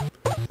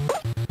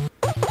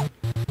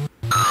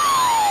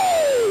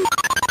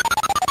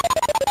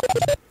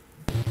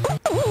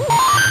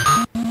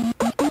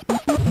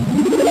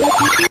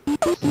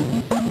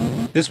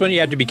 This one you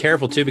have to be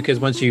careful too, because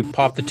once you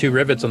pop the 2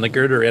 rivets on the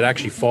girder, it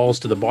actually falls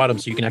to the bottom,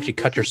 so you can actually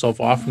cut yourself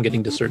off from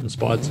getting to certain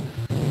spots.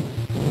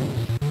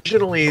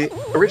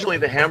 Originally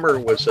the hammer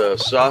was a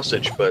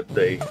sausage, but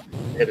they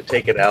had to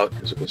take it out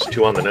because it was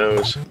too on the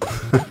nose.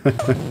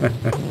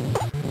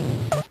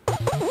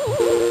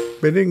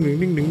 Ding, ding, ding,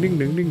 ding, ding,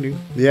 ding, ding, ding.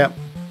 Yep.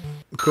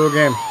 Cool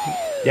game.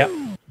 Yep.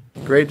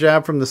 Great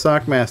job from the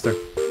Sock Master.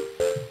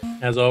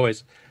 As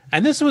always.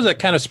 And this was a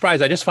kind of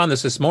surprise. I just found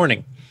this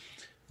morning.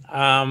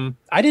 I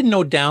didn't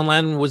know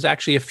Downland was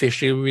actually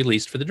officially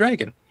released for the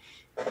Dragon.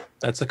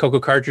 That's the Coco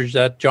cartridge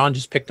that John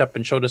just picked up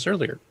and showed us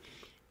earlier.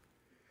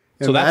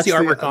 And so that's the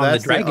artwork on the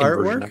Dragon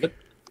version of it.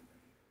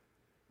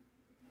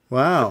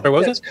 Wow. Or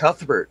was That's it?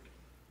 Cuthbert.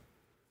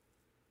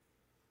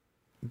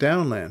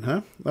 Downland,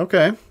 huh?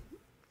 Okay.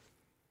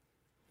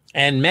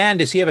 And man,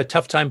 does he have a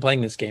tough time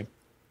playing this game.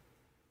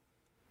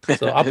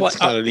 So It's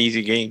not an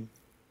easy game.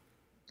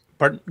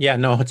 Pardon? Yeah,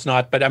 no, it's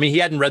not. But I mean, he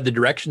hadn't read the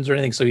directions or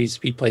anything, so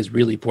he plays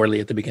really poorly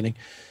at the beginning.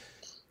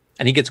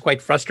 And he gets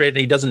quite frustrated.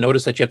 He doesn't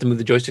notice that you have to move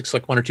the joystick,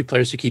 select 1 or 2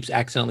 players. He keeps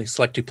accidentally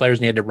select 2 players,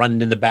 and he had to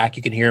run in the back.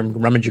 You can hear him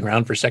rummaging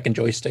around for second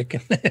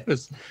joystick.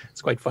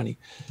 It's quite funny.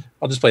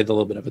 I'll just play a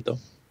little bit of it though.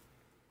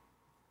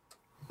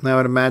 I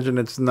would imagine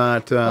it's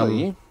not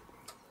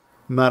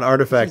not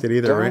artifacted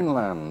either, right?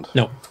 Downland.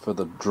 No. For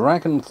the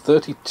Dragon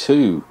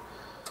 32.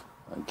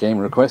 A game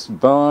requested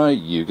by,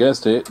 you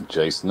guessed it,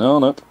 Jason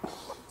Arnott,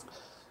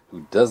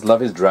 who does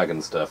love his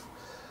dragon stuff.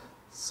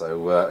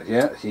 So,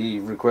 yeah, he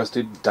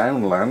requested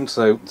Downland,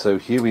 so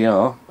here we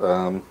are.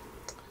 About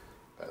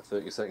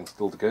 30 seconds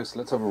still to go, so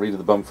let's have a read of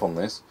the bump on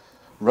this.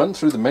 Run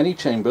through the many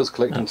chambers,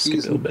 collecting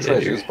keys and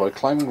treasures by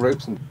climbing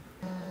ropes and...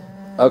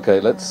 Okay,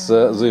 let's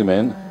zoom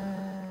in.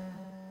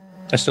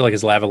 I still like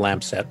his lava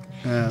lamp set.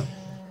 Yeah,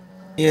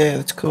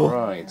 that's cool.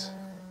 Right.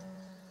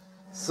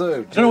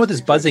 So, I don't know what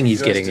this buzzing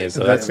he's getting is.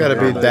 Though. That's got to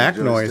be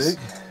DAC noise.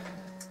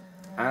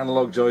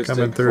 Analog joystick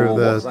coming through for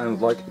the what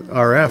sounds like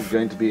RF.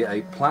 Going to be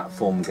a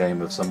platform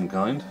game of some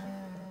kind.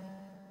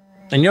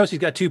 And you notice he's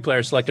got 2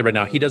 players selected right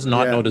now. He does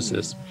not notice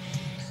this.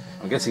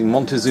 I'm guessing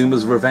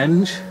Montezuma's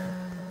Revenge.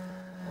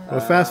 Well,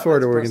 fast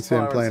forward to where we can press see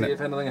him fire playing and it.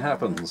 if anything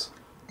happens.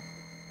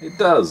 It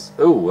does.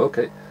 Oh,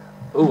 okay.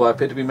 Oh, I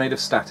appear to be made of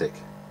static.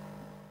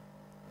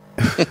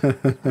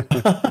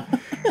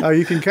 Oh,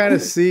 you can kind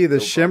of see the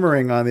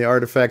shimmering on the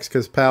artifacts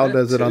because Pal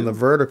does it on the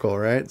vertical,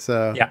 right?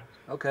 So yeah.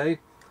 Okay.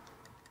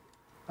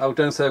 Oh,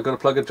 don't say I've got to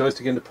plug a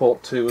joystick into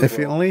port 2 as If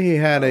well. only he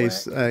had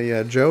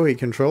a Joey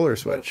controller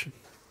switch.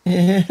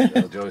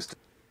 Joystick.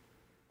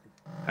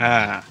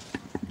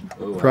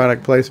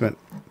 Product placement.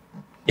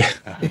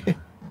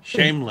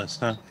 Shameless,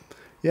 huh?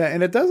 Yeah,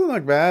 and it doesn't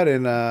look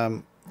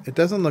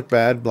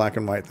bad black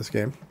and white, this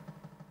game.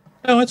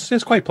 No,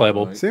 it's quite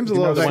playable. Seems a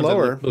little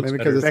slower, maybe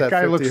because it's that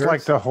guy 50 looks hertz.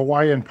 like the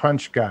Hawaiian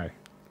Punch guy.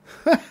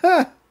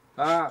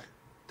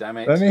 Damn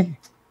it. Doesn't he?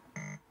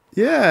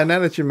 Yeah, now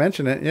that you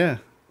mention it, yeah.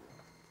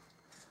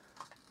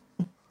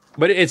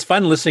 But it's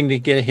fun listening to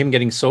get him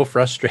getting so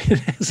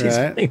frustrated as he's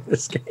Right. playing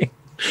this game.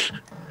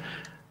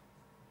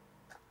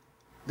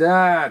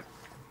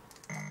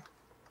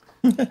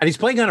 And he's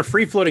playing on a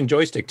free-floating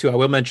joystick too. I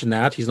will mention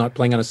that he's not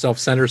playing on a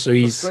self-center, so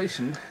he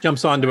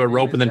jumps onto a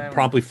rope and then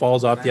promptly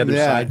falls off the other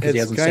side because he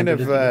it's hasn't kind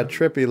centered of it.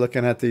 trippy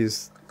looking at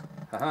these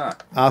Haha.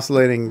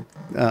 oscillating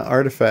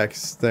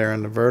artifacts there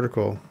in the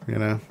vertical, you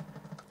know.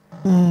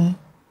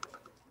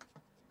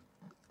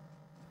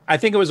 I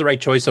think it was the right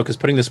choice though, because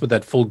putting this with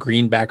that full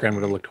green background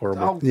would have looked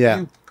horrible.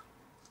 Yeah.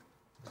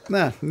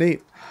 Nah,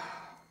 neat.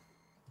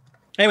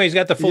 Anyway, he's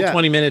got the full Yeah.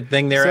 20-minute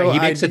thing there. So He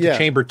makes it to yeah.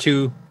 chamber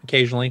 2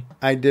 occasionally.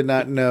 I did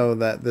not know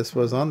that this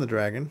was on the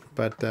Dragon,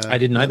 but I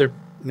didn't either.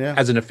 Yeah,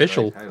 As an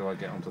official.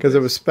 because it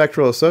was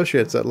Spectral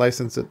Associates that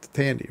licensed it to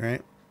Tandy,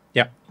 right?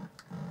 Yeah.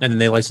 And then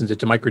they licensed it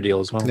to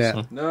Microdeal as well. Yeah.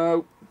 So.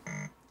 No.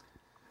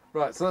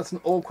 Right, so that's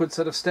an awkward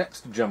set of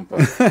steps to jump up.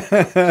 Just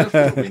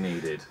what we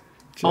needed.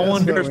 I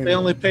wonder what if we they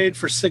only paid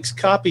for 6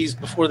 copies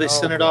before they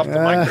sent it off to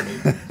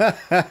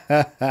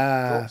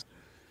Microneedle.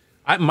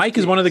 Mike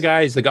is one of the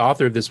guys, the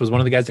author of this was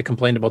one of the guys that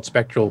complained about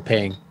Spectral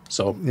paying.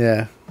 So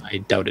Yeah. I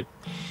doubt it.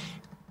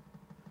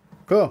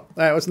 Cool. All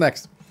right, what's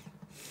next?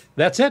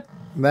 That's it.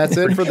 That's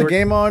it for the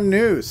Game On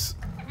News.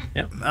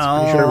 Yeah.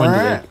 All short one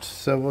today. right.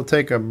 So we'll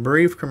take a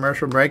brief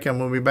commercial break and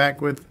we'll be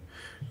back with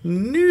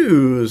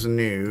news.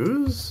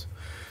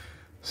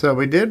 So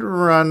we did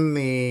run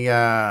the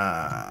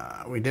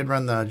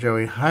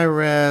Joey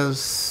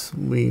Hi-Res.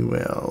 We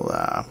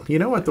will you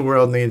know what the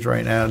world needs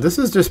right now? This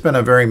has just been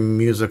a very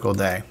musical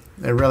day.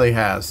 It really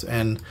has.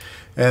 And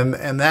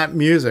that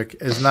music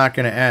is not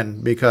going to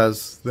end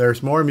because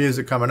there's more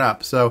music coming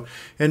up. So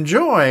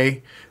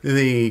enjoy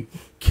the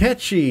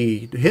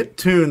catchy hit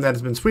tune that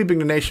has been sweeping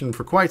the nation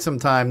for quite some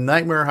time,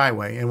 Nightmare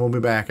Highway, and we'll be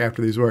back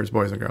after these words,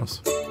 boys and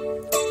girls.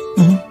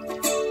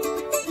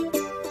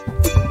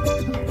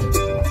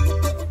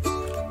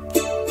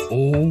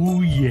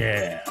 Oh,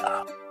 yeah.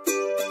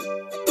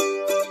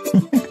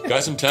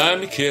 Got some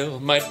time to kill,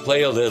 might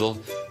play a little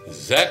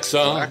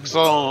Zaxxon.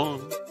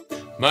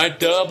 Might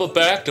double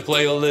back to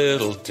play a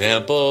little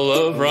Temple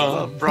of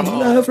Rum.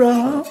 Love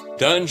Rum.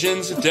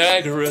 Dungeons of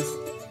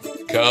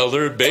Daggeroth,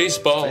 color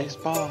baseball.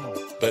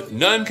 But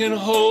none can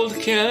hold a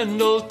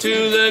candle to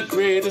the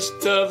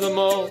greatest of them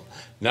all,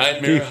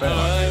 Nightmare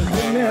Highway.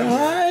 Nightmare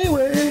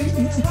Highway.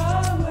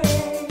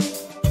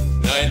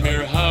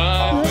 Nightmare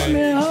Highway.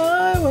 Nightmare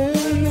Highway.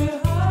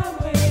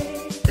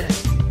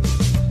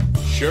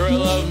 Sure, I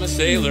love my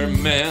Sailor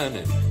Man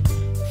and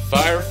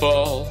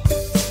Firefall.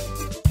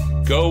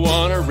 Go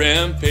on a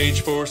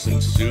rampage for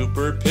some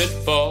super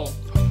pitfall.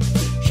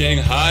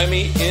 Shanghai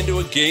me into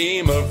a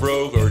game of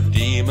rogue or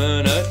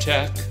demon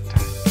attack.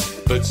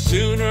 But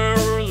sooner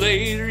or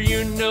later,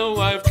 you know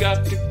I've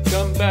got to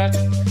come back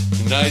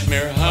to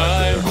Nightmare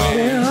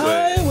Highway.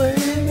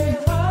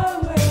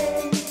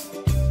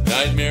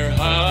 Nightmare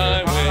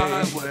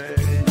Highway.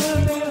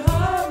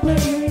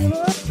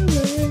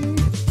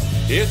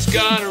 It's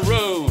got a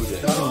road,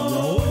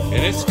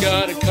 and it's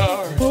got a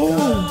car.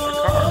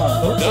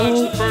 Dodge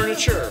the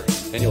furniture,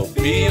 and you'll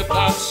be a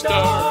pop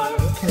star.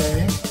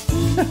 Okay.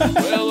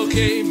 Well,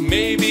 okay,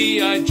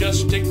 maybe I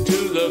just stick to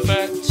the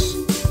facts.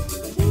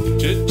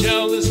 To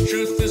tell this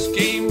truth, this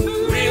game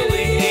really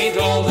ain't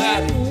all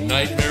that.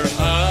 Nightmare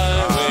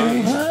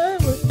Highway.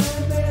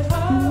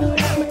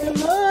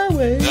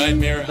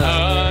 Nightmare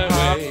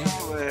Highway.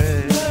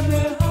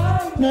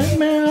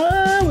 Nightmare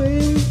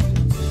Highway.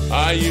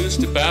 I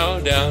used to bow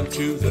down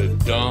to the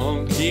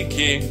Donkey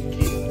King.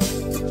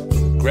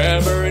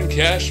 Grabber and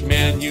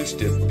Cashman used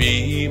to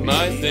be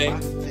my thing.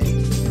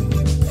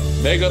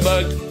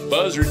 Megabug,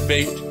 Buzzard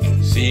Bait,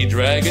 Sea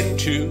Dragon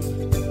 2.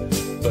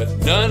 But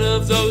none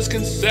of those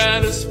can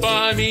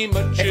satisfy me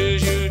much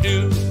as you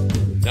do.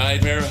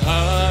 Nightmare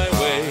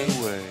Highway.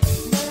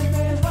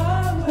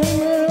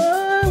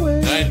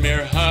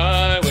 Nightmare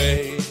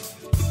Highway.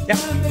 Yeah.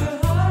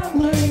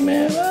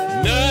 Nightmare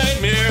Highway.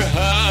 Nightmare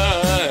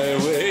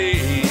Highway.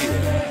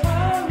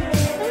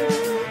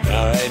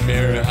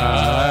 Nightmare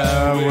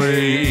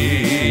Highway.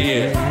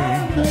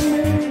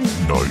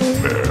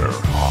 Nightmare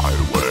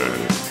Highway.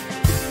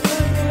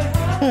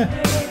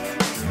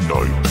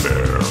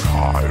 Nightmare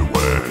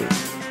Highway.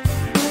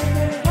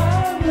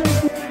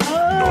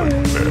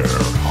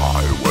 Nightmare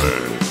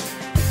Highway.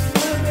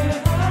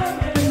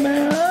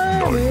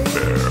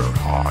 Nightmare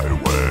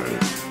Highway.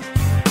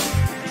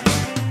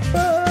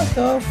 Back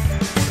off.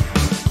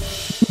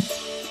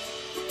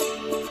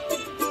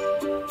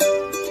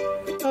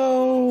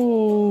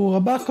 Oh, a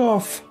buck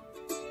off.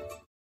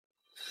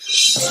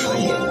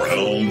 From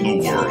around the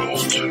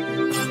world,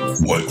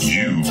 what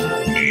you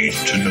need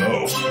to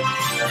know.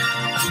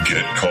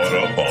 Get caught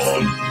up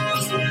on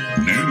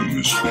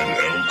News with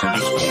L.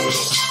 Curtis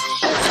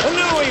Boyle. And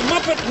now a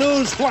Muppet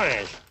News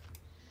Flash.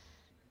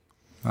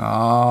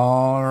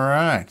 All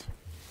right.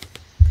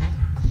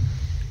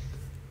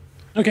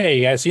 Okay,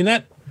 you guys seen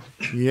that?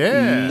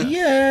 Yeah.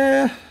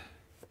 Yeah.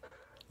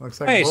 Looks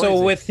like Hey, Boise.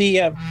 so with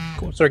the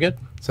sorry, good.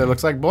 So it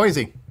looks like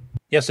Boise.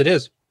 Yes, it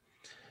is.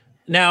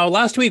 Now,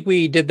 last week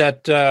we did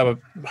that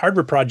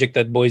hardware project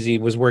that Boise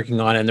was working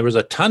on, and there was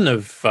a ton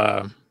of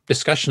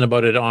discussion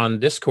about it on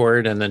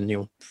Discord, and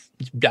then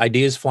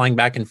ideas flying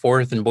back and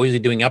forth, and Boise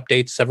doing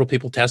updates. Several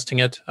people testing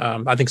it.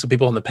 I think some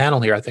people on the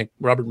panel here. I think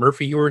Robert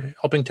Murphy, you were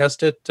helping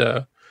test it.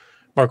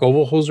 Mark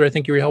Overholzer, I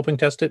think you were helping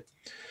test it.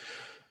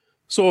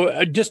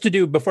 So just to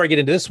do, before I get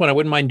into this one, I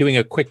wouldn't mind doing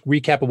a quick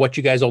recap of what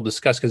you guys all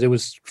discussed, because it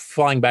was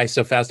flying by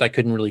so fast I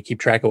couldn't really keep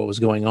track of what was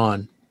going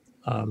on.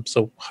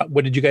 So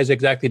what did you guys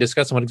exactly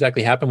discuss, and what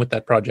exactly happened with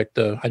that project?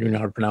 I don't know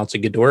how to pronounce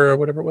it, Ghidorah or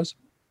whatever it was.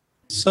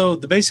 So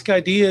the basic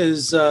idea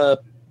is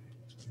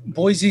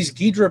Boise's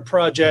Ghidra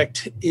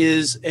project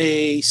is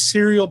a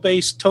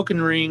serial-based token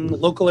ring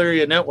local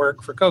area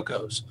network for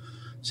COCOs.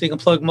 So you can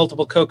plug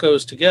multiple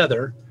COCOs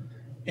together.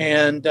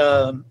 And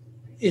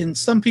in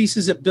some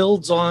pieces, it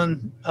builds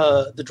on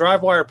the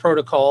DriveWire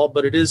protocol,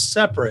 but it is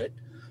separate.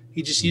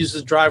 He just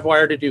uses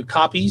DriveWire to do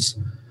copies.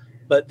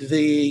 But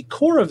the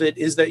core of it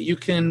is that you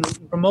can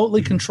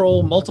remotely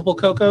control multiple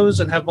COCOs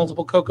and have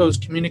multiple COCOs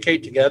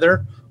communicate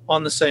together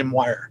on the same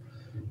wire.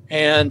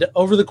 And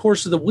over the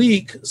course of the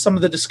week, some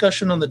of the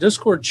discussion on the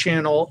Discord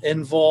channel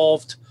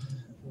involved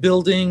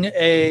building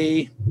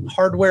a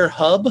hardware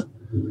hub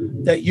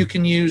that you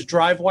can use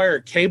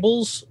DriveWire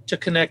cables to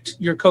connect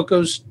your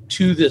COCOs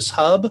to this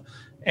hub.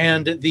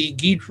 And the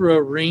Ghidra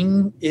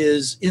ring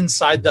is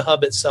inside the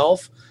hub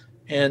itself.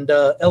 And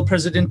El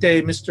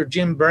Presidente, Mr.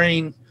 Jim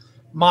Brain,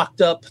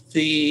 mocked up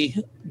the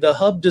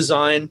hub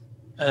design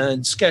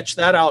and sketched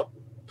that out,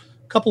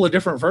 a couple of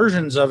different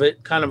versions of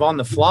it kind of on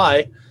the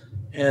fly.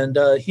 And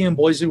he and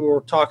Boise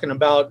were talking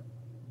about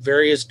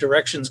various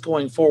directions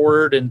going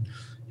forward and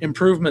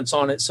improvements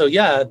on it. So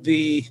yeah,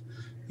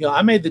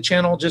 I made the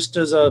channel just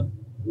as a,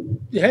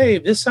 hey,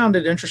 this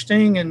sounded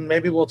interesting and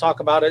maybe we'll talk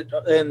about it.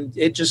 And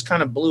it just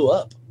kind of blew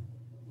up.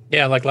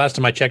 Yeah, like last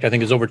time I checked, I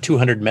think there's over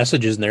 200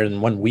 messages in there in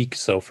 1 week.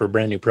 So for a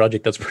brand new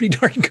project, that's pretty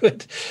darn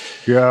good.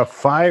 Yeah,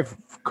 5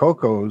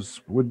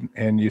 COCOs would,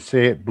 and you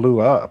say it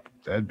blew up.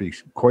 That'd be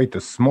quite the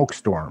smoke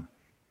storm.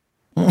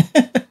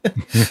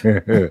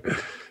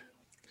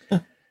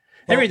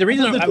 Anyway, the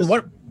reason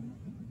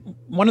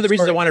one of the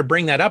reasons I want to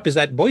bring that up is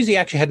that Boise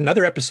actually had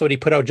another episode he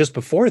put out just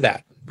before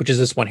that, which is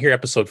this one here,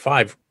 episode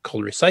 5,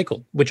 called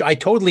Recycled, which I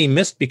totally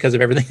missed because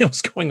of everything that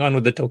was going on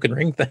with the token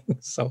ring thing.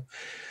 So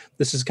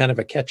this is kind of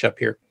a catch up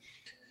here.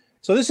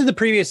 So this is the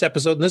previous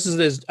episode, and this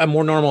is a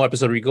more normal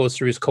episode where he goes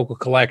through his Coco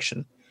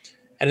collection.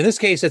 And in this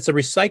case, it's a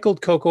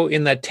recycled Coco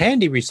in that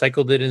Tandy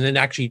recycled it and then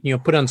actually,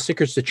 put on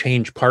stickers to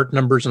change part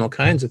numbers and all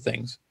kinds of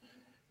things.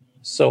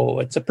 So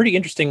it's a pretty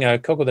interesting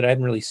Coco that I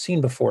hadn't really seen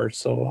before.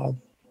 So I'll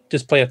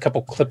just play a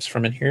couple clips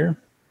from it here.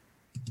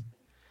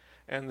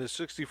 And the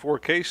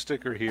 64K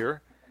sticker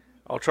here,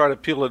 I'll try to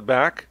peel it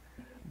back.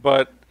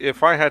 But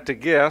if I had to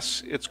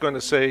guess, it's going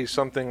to say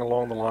something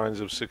along the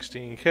lines of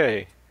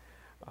 16K.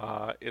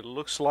 It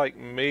looks like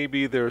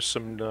maybe there's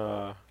some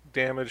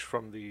damage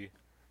from the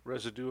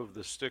residue of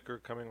the sticker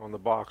coming on the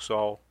box.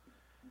 So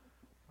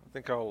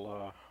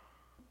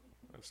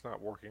it's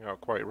not working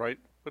out quite right,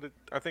 but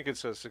I think it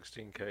says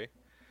 16K.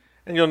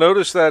 And you'll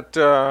notice that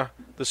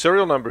the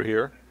serial number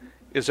here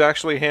is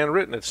actually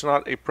handwritten. It's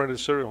not a printed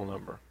serial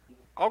number.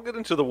 I'll get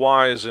into the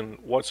whys and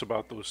what's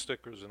about those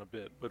stickers in a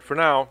bit, but for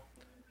now,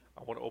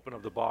 I want to open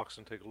up the box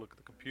and take a look at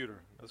the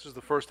computer. This is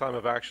the first time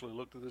I've actually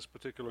looked at this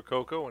particular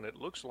Coco, and it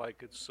looks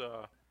like it's...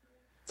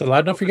 Is it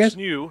loud enough for you guys? It's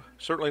new.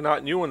 Certainly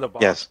not new in the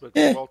box, yes. but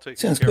Yeah, well taken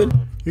sounds care good. of.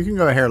 You can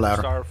go ahead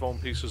louder. The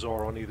styrofoam pieces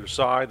are on either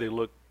side. They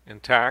look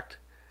intact,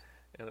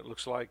 and it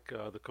looks like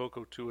the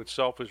Coco 2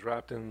 itself is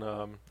wrapped in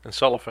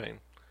cellophane.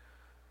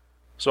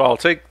 So I'll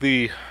take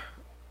the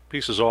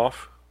pieces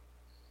off,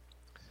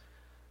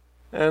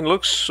 and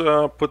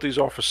put these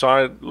off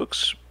aside.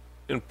 Looks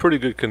in pretty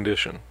good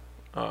condition.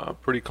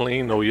 Pretty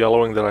clean, no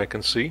yellowing that I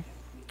can see.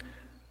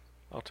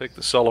 I'll take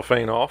the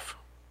cellophane off.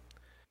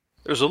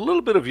 There's a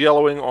little bit of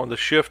yellowing on the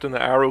shift and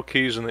the arrow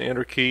keys and the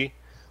enter key.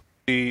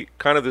 The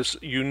kind of this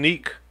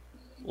unique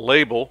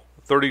label,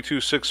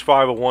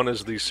 326501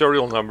 is the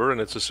serial number,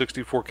 and it's a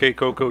 64K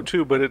Coco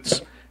 2, but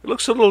it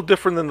looks a little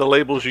different than the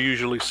labels you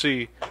usually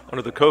see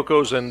under the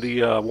Cocos, and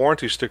the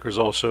warranty sticker's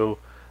also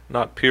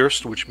not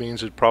pierced, which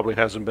means it probably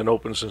hasn't been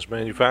opened since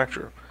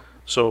manufacture.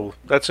 So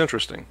that's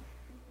interesting.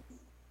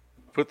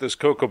 Put this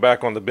Coco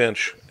back on the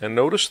bench, and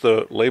notice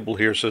the label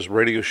here says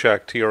Radio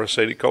Shack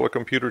TRS-80 Color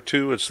Computer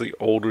 2. It's the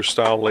older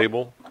style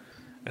label,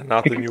 and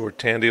not the newer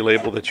Tandy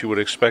label that you would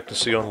expect to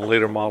see on a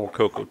later model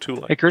Coco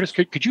 2. Hey, Curtis,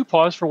 could you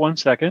pause for 1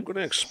 second? I'm going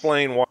to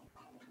explain why.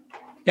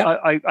 Yeah,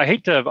 I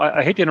hate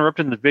to interrupt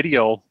in the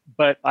video,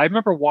 but I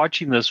remember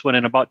watching this one,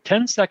 and about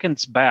 10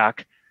 seconds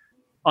back,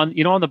 on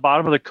the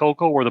bottom of the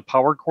Coco where the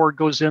power cord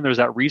goes in, there's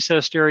that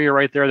recessed area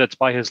right there that's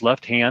by his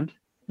left hand.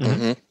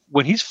 Mm-hmm.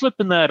 When he's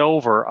flipping that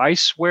over, I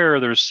swear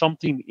there's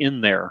something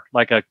in there,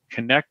 like a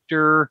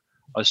connector,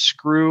 a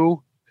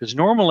screw, because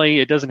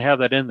normally it doesn't have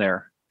that in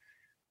there.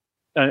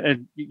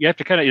 And you have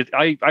to kind of,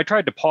 I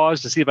tried to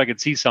pause to see if I could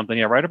see something.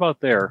 Yeah, right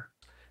about there.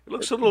 It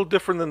looks a little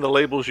different than the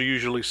labels you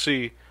usually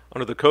see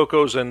under the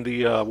Cocos and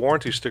the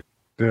warranty sticker.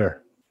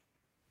 There.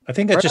 I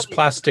think that's just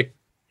plastic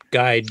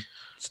guide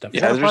stuff.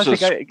 Yeah,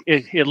 plastic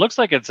it looks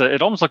like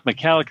it almost looks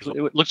metallic.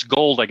 It looks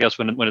gold, I guess,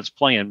 when it's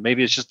playing.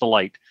 Maybe it's just the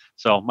light.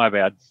 So my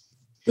bad.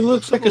 It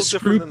looks like a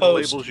screw than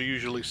post. the labels you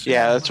usually see.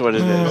 Yeah, that's what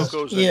it is.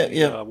 Cocos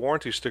and the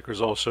warranty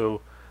sticker's also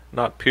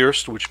not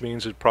pierced, which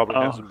means it probably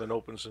hasn't been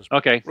opened since.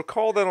 Okay.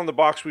 Recall that on the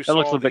box we saw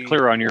looks a bit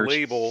clearer on yours.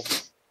 Label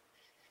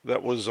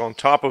that was on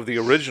top of the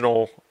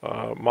original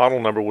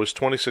model number was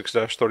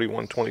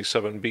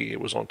 26-3127B. It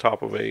was on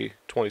top of a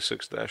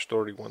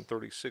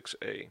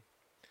 26-3136A.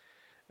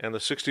 And the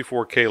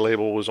 64K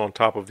label was on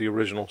top of the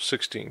original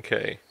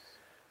 16K.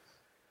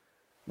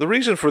 The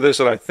reason for this,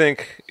 that I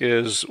think,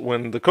 is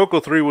when the Coco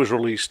 3 was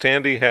released,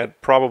 Tandy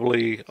had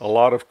probably a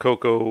lot of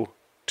Coco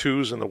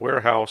 2s in the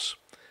warehouse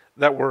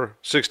that were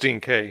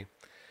 16K.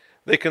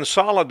 They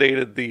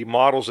consolidated the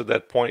models at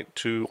that point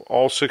to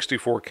all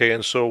 64K,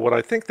 and so what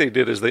I think they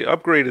did is they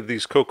upgraded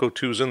these Coco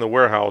 2s in the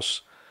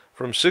warehouse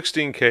from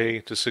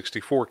 16K to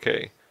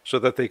 64K so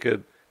that they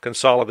could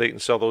consolidate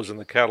and sell those in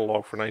the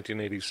catalog for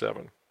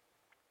 1987.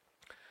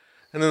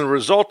 And then the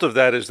result of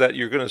that is that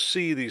you're going to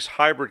see these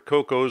hybrid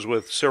Cocos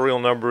with serial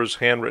numbers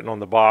handwritten on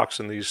the box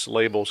and these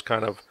labels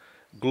kind of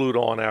glued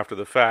on after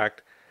the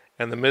fact,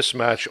 and the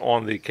mismatch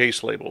on the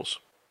case labels.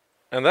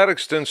 And that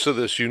extends to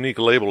this unique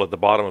label at the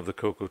bottom of the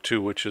Coco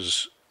 2, which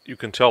is, you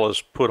can tell,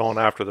 is put on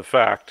after the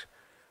fact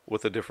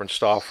with a different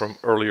style from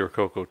earlier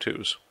Coco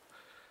 2s.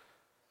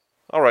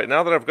 All right,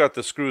 now that I've got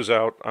the screws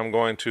out, I'm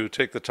going to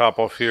take the top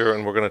off here,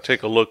 and we're going to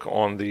take a look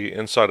on the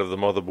inside of the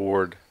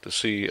motherboard to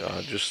see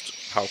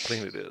just how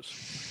clean it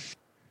is.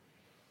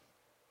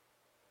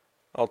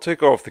 I'll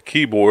take off the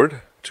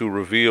keyboard to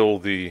reveal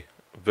the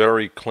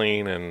very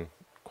clean and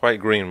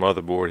quite green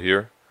motherboard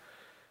here.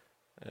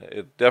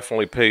 It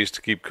definitely pays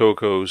to keep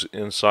Cocos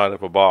inside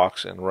of a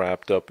box and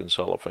wrapped up in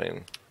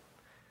cellophane.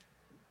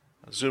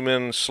 Zoom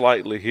in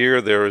slightly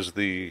here. There is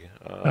the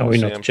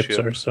SAM chip.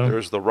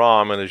 There's the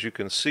ROM, and as you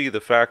can see,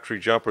 the factory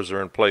jumpers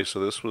are in place. So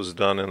this was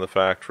done in the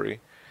factory.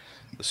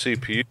 The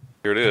CPU,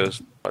 here it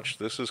is.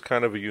 This is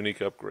kind of a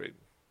unique upgrade.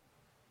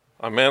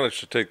 I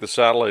managed to take the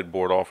satellite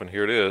board off, and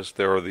here it is.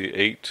 There are the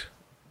 8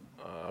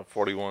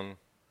 41.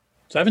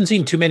 So I haven't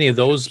seen too many of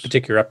those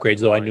particular upgrades,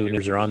 though I knew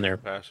those are on there.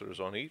 Capacitors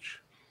on each.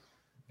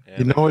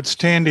 You know it's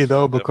handy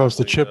though because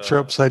the chips are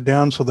upside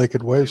down, so they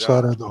could wave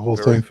solder the whole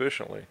very thing.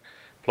 efficiently.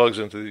 Plugs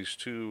into these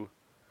two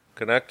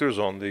connectors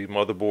on the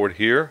motherboard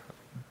here,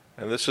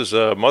 and this is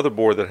a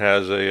motherboard that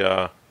has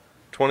a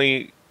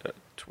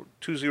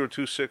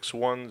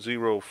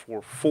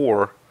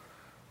 20261044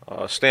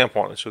 stamp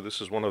on it. So this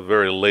is one of the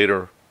very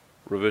later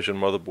revision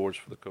motherboards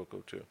for the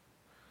Coco 2.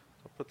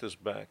 I'll put this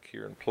back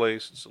here in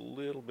place. It's a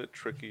little bit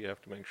tricky. You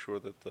have to make sure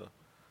that the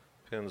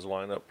pins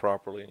line up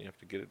properly, and you have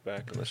to get it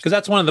back in this. Because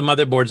that's one of the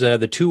motherboards that have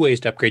the 2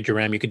 ways to upgrade your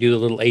RAM. You could do the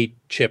little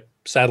 8-chip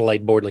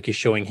satellite board like you're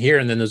showing here,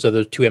 and then those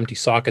other 2 empty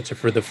sockets are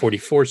for the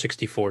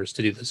 4464s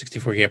to do the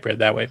 64K upgrade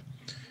that way.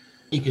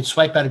 You could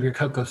swipe out of your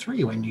Coco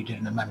 3 when you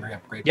did a memory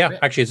upgrade. Yeah,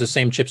 actually, it's the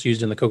same chips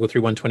used in the Coco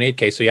 3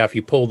 128K. So yeah, if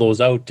you pull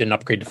those out and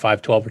upgrade to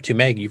 512 or 2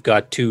 meg, you've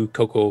got 2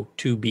 Coco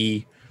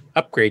 2B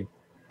upgrade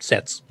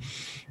sets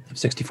of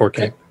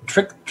 64K.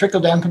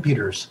 Trickle down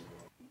computers.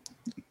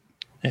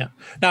 Yeah.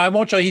 Now, I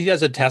won't show you. He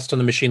does a test on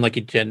the machine like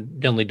he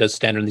generally does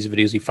standard in these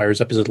videos. He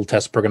fires up his little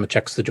test program that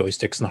checks the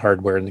joysticks and the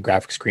hardware and the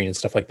graphics screen and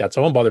stuff like that.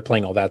 So I won't bother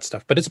playing all that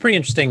stuff. But it's pretty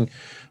interesting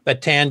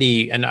that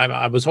Tandy, and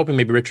I was hoping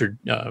maybe Richard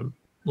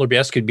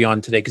Lorbies could be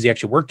on today because he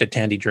actually worked at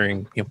Tandy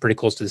during pretty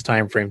close to this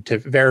time frame to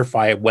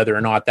verify whether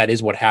or not that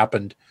is what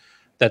happened.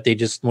 That they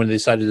just, when they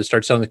decided to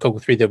start selling the Coco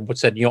 3, they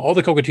said, all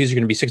the Coco 2s are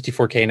going to be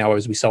 64K now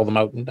as we sell them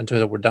out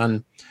until we're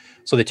done.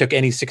 So they took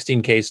any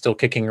 16K still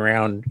kicking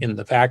around in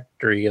the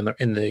factory in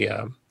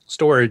the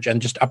storage and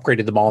just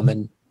upgraded them all and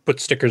then put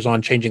stickers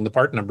on changing the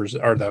part numbers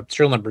or the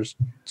serial numbers,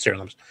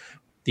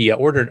 the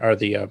order or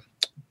the what's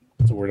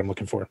the word I'm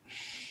looking for?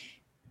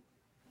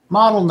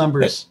 Model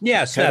numbers.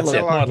 Yes, that's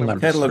it. Model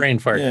numbers. Brain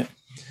fart. Yeah.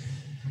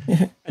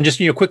 And just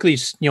quickly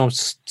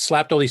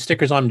slapped all these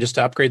stickers on them just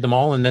to upgrade them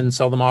all and then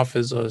sell them off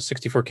as a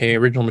 64K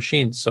original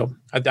machines. So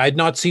I'd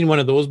not seen one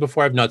of those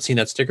before. I've not seen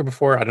that sticker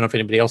before. I don't know if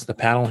anybody else in the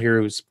panel here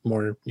who's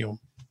more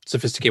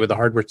sophisticated with the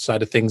hardware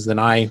side of things than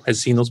I has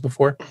seen those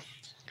before.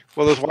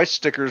 Well, those white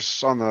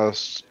stickers on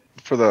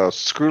for the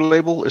screw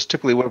label is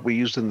typically what we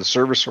used in the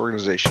service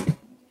organization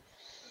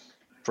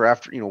for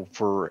after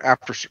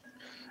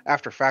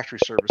factory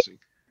servicing.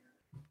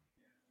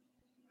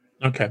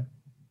 Okay.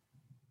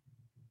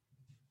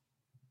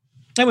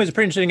 Anyway, it was a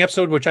pretty interesting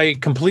episode, which I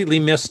completely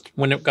missed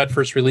when it got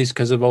first released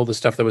because of all the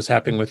stuff that was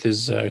happening with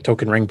his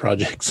Token Ring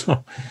project.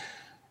 So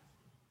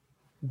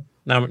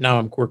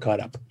now we're caught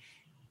up.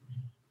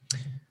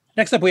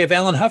 Next up, we have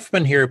Alan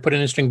Huffman here, put an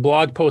interesting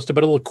blog post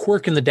about a little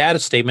quirk in the data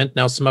statement.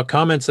 Now, some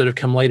comments that have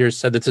come later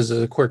said that this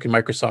is a quirk in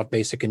Microsoft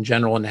Basic in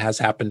general, and it has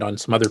happened on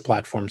some other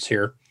platforms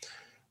here.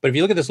 But if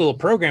you look at this little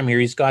program here,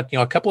 he's got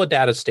a couple of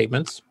data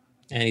statements,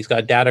 and he's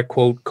got data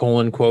quote,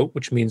 colon, quote,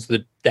 which means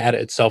the data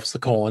itself is the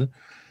colon,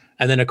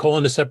 and then a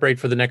colon to separate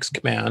for the next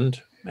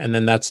command, and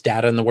then that's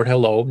data and the word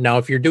hello. Now,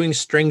 if you're doing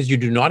strings, you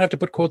do not have to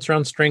put quotes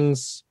around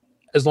strings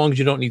as long as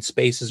you don't need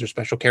spaces or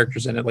special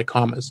characters in it, like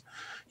commas.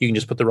 You can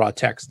just put the raw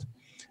text.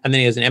 And then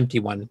he has an empty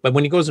one. But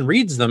when he goes and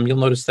reads them, you'll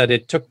notice that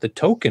it took the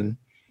token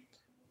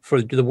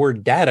for the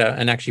word data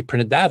and actually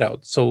printed that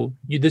out. So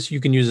you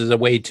can use as a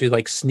way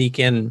to sneak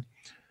in,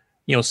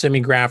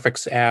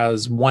 semi-graphics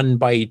as 1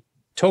 byte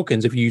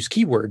tokens if you use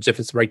keywords, if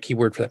it's the right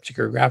keyword for that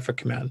particular graphic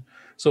command.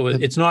 So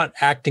it's not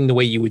acting the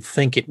way you would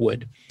think it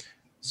would.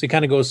 So he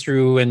kind of goes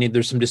through, and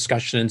there's some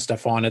discussion and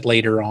stuff on it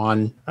later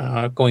on,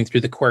 going through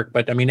the quirk.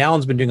 But I mean,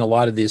 Alan's been doing a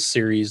lot of this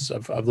series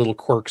of little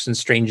quirks and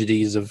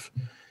strangeties of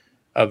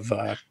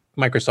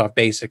Microsoft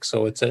Basic.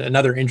 So it's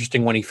another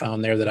interesting one he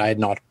found there that I had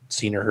not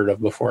seen or heard of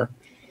before.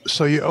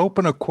 So you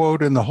open a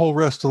quote and the whole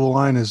rest of the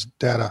line is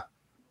data.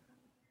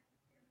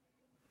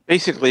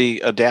 Basically,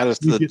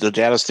 the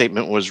data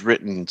statement was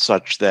written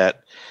such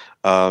that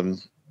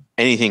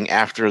anything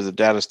after the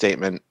data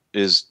statement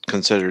is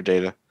considered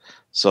data.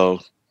 So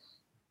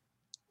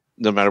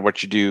no matter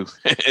what you do,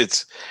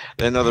 it's,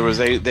 in other words,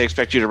 they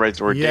expect you to write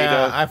the word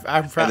data.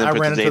 I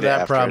ran into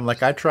that problem.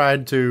 I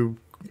tried to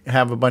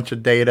have a bunch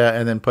of data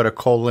and then put a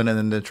colon and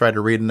then to try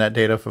to read in that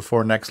data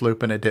for next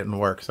loop, and it didn't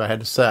work. So I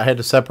had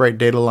to separate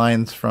data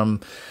lines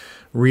from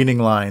reading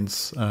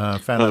lines.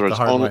 Found out the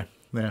hard way.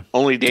 Yeah.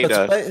 Only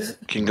data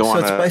can go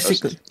on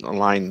a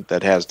line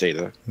that has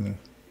data.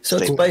 So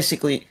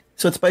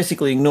it's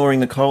basically ignoring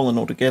the colon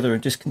altogether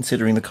and just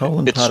considering the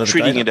colon part of the data. It's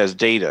treating it as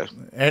data.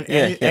 And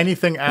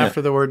anything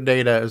after the word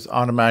data is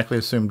automatically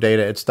assumed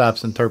data. It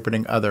stops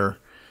interpreting other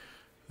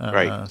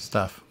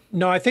stuff.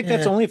 No, I think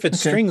that's only if it's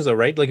strings, though,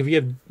 right? Like if you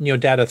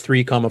have data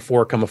 3,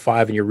 4,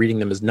 5, and you're reading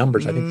them as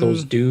numbers, I think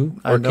those do.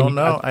 I don't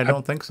know. I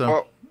don't think so.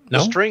 Well,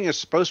 the string is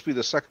supposed to be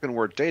the second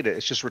word data.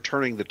 It's just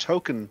returning the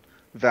token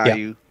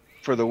value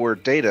for the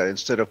word data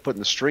instead of putting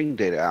the string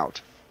data out.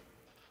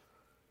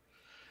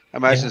 I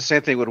imagine the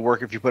same thing would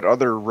work if you put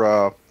other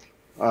keywords.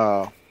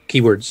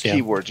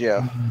 Keywords,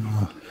 yeah.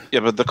 Yeah,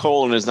 but the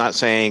colon is not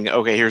saying,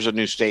 okay, here's a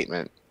new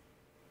statement.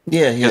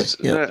 Yeah.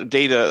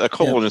 Data, a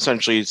colon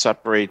essentially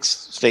separates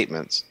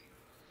statements.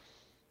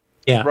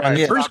 Yeah, and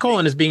the first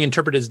colon is being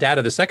interpreted as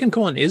data. The second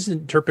colon is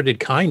interpreted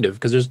kind of,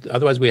 because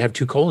otherwise we have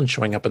two colons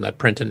showing up in that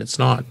print, and it's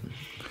not.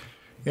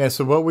 Yeah,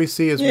 so what we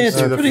see is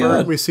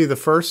we see the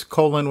first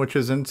colon, which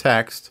is in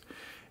text,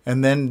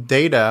 and then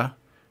data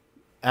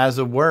as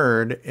a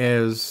word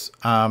has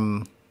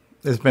been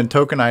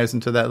tokenized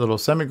into that little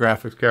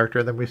semigraphics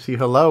character. Then we see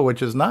hello,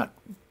 which is not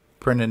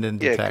printed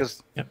into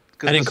text.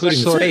 And including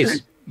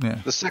space.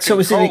 Yeah. The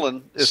second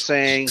colon is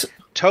saying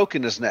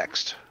token is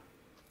next.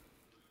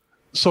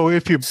 So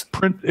if you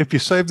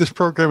save this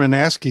program in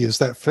ASCII, is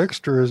that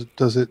fixed or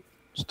does it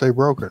stay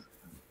broken?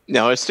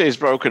 No, it stays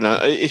broken.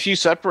 If you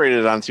separate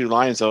it on two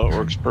lines, though, it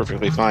works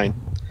perfectly fine.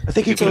 I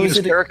think you can use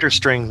character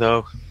string,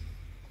 though.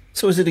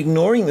 So is it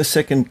ignoring the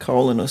second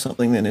colon or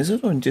something then, is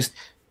it? Or just...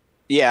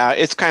 Yeah,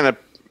 it's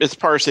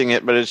parsing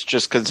it, but it's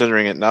just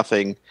considering it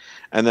nothing.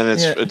 And then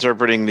it's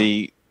interpreting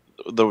the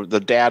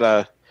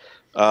data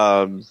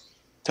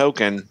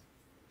token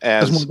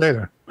as more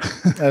data.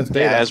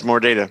 as more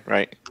data,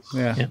 right.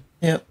 Yeah.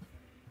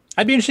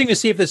 I'd be interesting to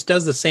see if this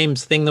does the same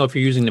thing, though, if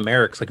you're using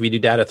numerics. Like if you do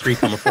data 3,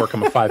 4,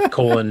 5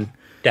 colon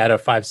data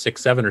 5,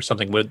 6, 7 or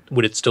something,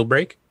 would it still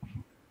break?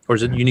 Or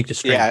is it unique to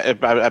string? Yeah,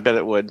 I bet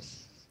it would.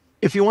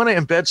 If you want to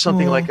embed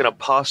something like an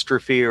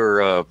apostrophe or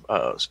a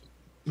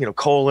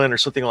colon or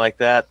something like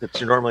that,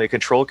 that's normally a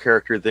control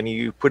character, then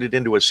you put it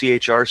into a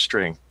CHR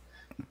string.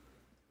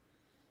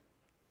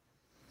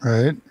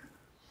 Right.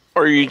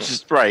 Or you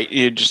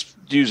just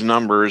use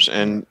numbers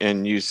and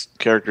use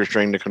character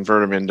string to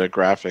convert them into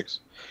graphics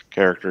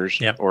characters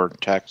or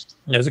text.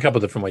 Yeah, there's a couple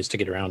of different ways to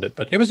get around it,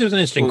 but it was an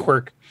interesting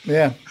quirk.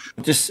 Yeah.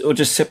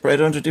 Just separate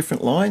onto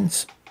different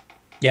lines.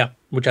 Yeah,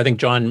 which I think,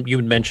 John, you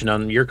had mentioned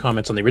on your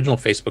comments on the original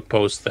Facebook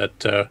post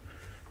that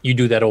you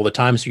do that all the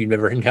time, so you've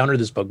never encountered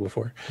this bug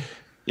before.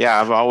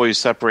 Yeah, I've always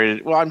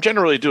separated. Well, I'm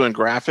generally doing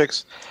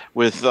graphics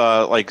with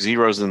like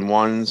zeros and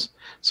ones,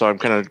 so I'm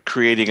kind of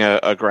creating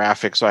a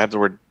graphic, so I have the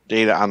word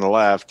data on the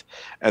left,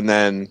 and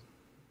then,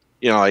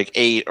 like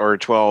 8 or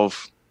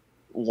 12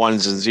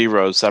 ones and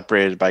zeros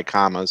separated by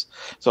commas.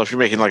 So if you're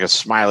making like a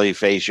smiley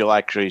face, you'll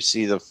actually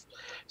see the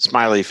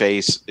smiley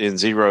face in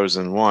zeros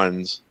and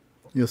ones.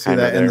 You'll see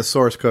that in the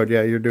source code.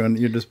 Yeah, you're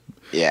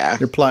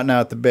plotting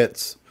out the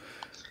bits.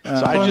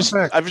 So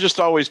I've just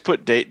always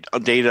put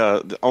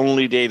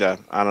only data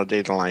on a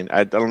data line.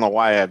 I don't know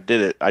why I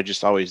did it. I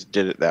just always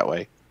did it that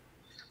way.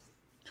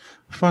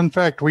 Fun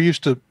fact: we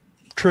used to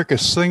trick a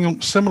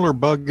similar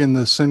bug in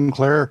the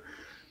Sinclair,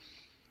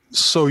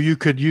 so you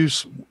could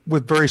use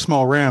with very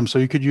small RAM. So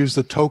you could use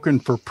the token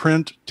for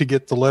print to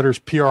get the letters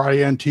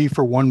print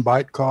for 1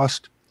 byte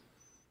cost,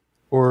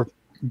 or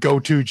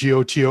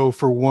GOTO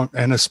for 1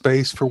 and a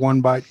space for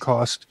 1 byte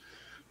cost,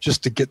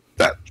 just to get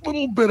that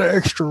little bit of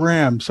extra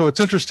RAM. So it's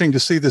interesting to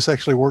see this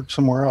actually work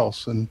somewhere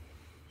else. And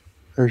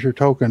there's your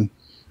token.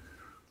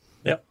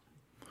 Yep.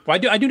 Well,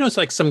 I do notice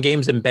like some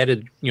games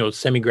embedded,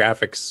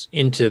 semi-graphics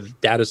into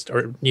data,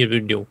 or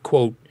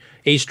quote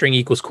a string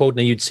equals quote, and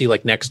then you'd see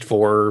like next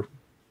for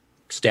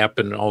step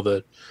and all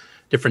the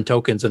different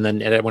tokens, and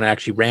then when it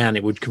actually ran,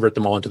 it would convert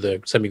them all into the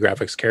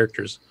semi-graphics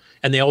characters.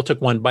 And they all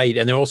took 1 byte,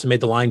 and they also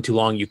made the line too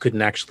long. You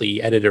couldn't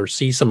actually edit or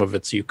see some of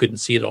it, so you couldn't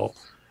see it all.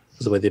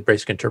 That's the way the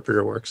basic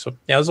interpreter works. So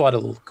yeah, there's a lot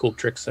of little cool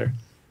tricks there.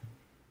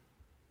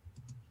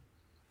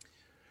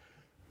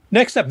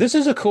 Next up, this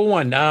is a cool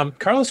one.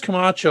 Carlos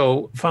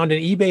Camacho found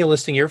an eBay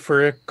listing here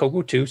for a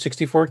Coco 2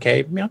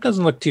 64K. It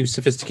doesn't look too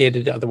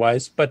sophisticated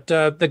otherwise, but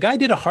the guy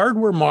did a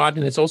hardware mod,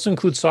 and it also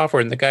includes software,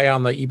 and the guy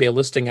on the eBay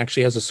listing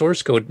actually has a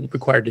source code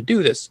required to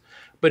do this.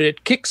 But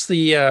it kicks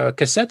the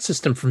cassette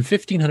system from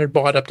 1,500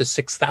 baud up to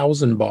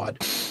 6,000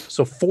 baud,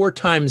 so 4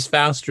 times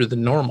faster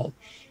than normal.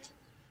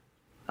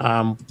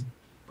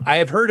 I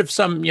have heard of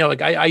some,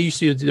 I used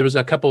to, there was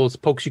a couple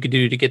of pokes you could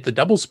do to get the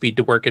double speed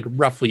to work at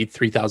roughly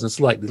 3,000,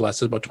 slightly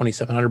less, about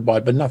 2,700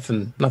 baud, but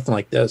nothing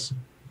like this.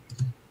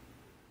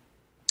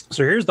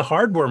 So here's the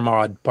hardware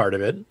mod part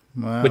of it,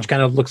 which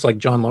kind of looks like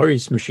John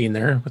Laurie's machine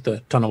there with a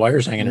ton of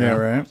wires hanging around.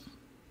 Yeah, right.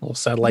 A little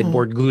satellite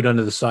board glued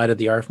under the side of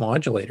the RF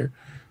modulator.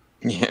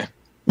 Yeah.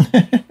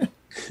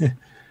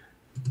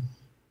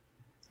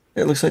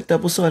 It looks like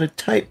double-sided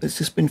tape that's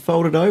just been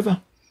folded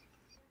over.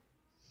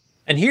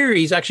 And here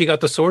he's actually got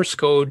the source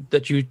code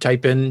that you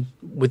type in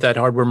with that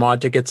hardware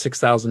mod to get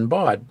 6,000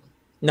 baud.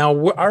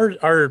 Now,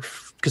 our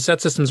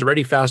cassette system's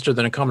already faster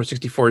than a Commodore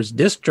 64's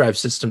disk drive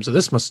system, so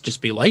this must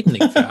just be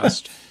lightning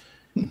fast.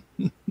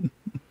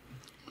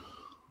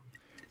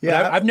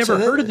 Yeah, I've never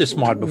heard of this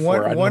mod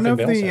before. One of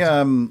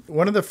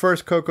the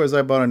first Cocos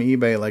I bought on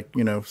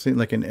eBay, seemed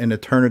like an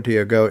eternity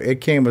ago.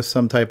 It came with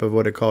some type of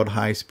what it called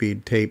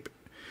high-speed tape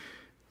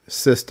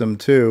system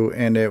too,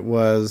 and it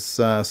was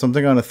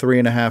something on a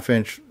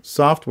 3.5-inch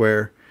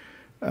software,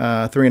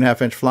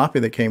 3.5-inch floppy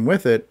that came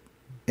with it,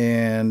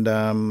 and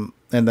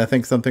I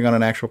think something on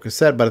an actual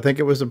cassette. But I think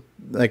it was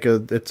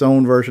its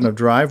own version of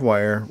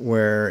DriveWire,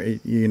 where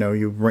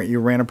you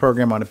ran a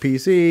program on a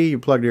PC, you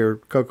plugged your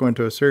Coco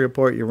into a serial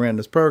port, you ran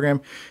this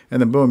program, and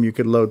then boom, you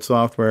could load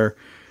software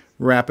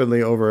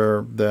rapidly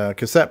over the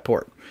cassette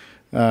port.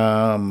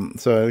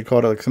 So they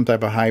called it like some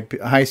type of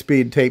high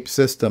speed tape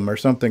system or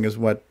something is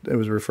what it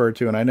was referred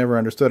to, and I never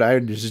understood. I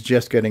was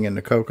just getting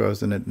into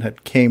Cocos, and it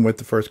had came with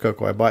the first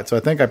Coco I bought. So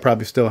I think I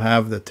probably still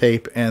have the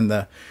tape and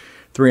the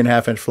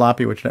 3.5-inch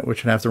floppy, which would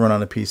have to run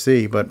on a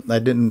PC, but I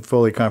didn't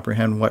fully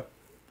comprehend what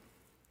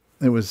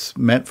it was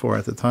meant for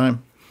at the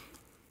time.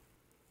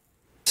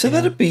 So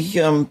that'd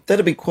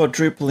be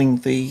quadrupling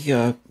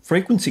the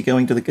frequency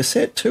going to the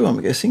cassette too,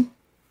 I'm guessing.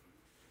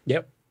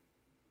 Yep.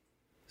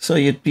 So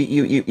you'd be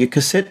your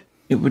cassette.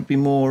 It would be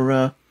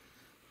more.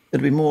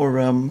 It'd be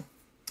more.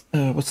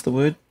 What's the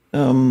word?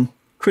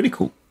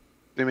 Critical.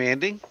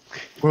 Demanding.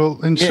 Well,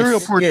 in serial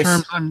port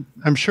terms,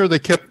 I'm sure they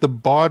kept the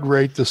baud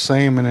rate the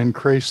same and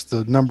increased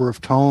the number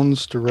of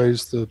tones to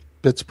raise the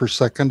bits per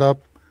second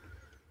up,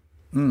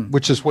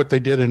 which is what they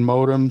did in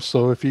modems.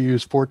 So if you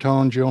use 4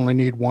 tones, you only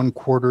need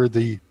 1/4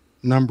 the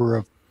number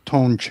of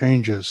tone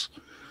changes.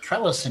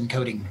 Trellis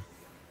encoding.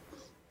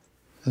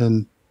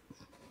 And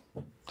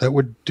that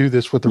would do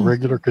this with a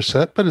regular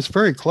cassette, but it's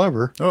very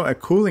clever. Oh, a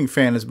cooling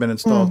fan has been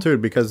installed too,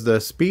 because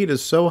the speed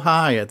is so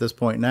high at this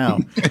point now.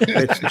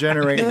 It's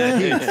generating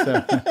heat.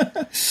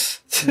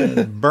 So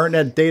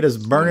that data's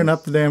burning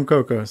up the damn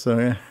Coco. So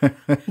yeah.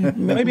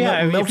 Maybe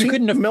if you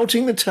couldn't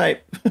melting the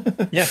tape.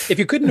 Yeah, if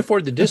you couldn't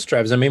afford the disk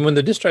drives, I mean, when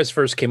the disk drives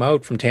first came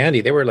out from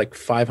Tandy, they were like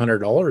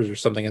 $500 or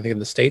something, I think, in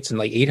the States, and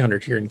like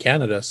 $800 here in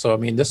Canada. So I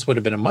mean, this would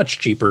have been a much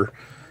cheaper.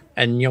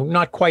 And,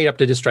 not quite up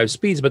to disk drive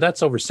speeds, but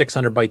that's over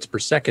 600 bytes per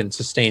second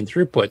sustained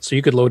throughput. So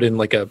you could load in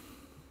like a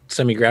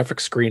semi-graphic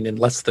screen in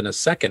less than a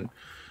second.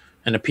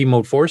 And a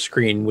P-Mode 4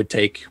 screen would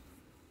take,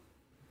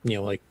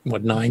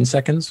 9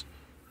 seconds?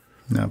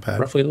 Not bad.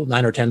 Roughly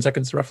 9 or 10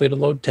 seconds roughly to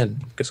load.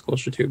 10 gets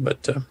closer to.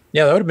 But,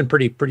 yeah, that would have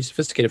been pretty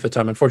sophisticated for the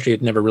time. Unfortunately,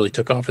 it never really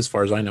took off as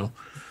far as I know.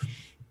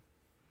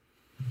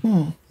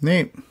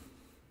 Neat.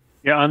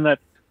 Yeah, on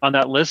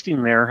that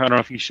listing there, I don't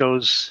know if he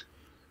shows...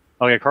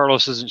 Oh, yeah,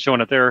 Carlos isn't showing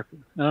it there.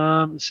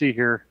 Let's see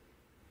here.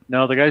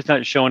 No, the guy's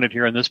not showing it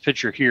here in this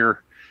picture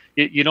here.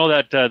 You know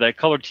that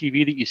color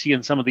TV that you see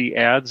in some of the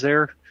ads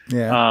there?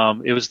 Yeah.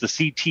 It was the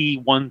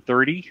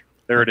CT130.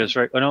 There it is,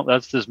 right? Oh, no,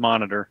 that's this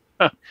monitor.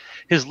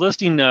 His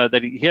listing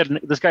that he had,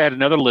 this guy had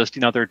another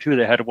listing out there, too,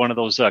 that had one of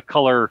those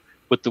color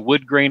with the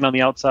wood grain on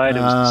the outside. It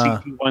was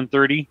the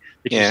CT130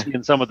 that you see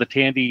in some of the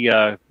Tandy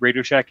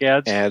Radio Shack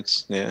ads.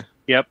 Ads, yeah.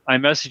 Yep. I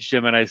messaged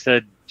him and I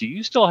said, do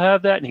you still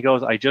have that? And he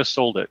goes, I just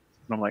sold it.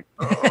 And I'm like,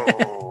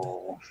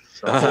 oh.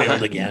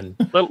 Failed again.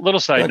 Little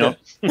side note.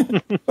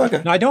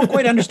 No, I don't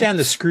quite understand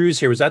the screws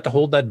here. Was that to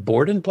hold that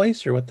board in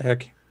place, or what the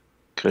heck?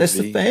 That's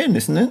the fan,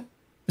 isn't it?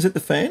 Is it the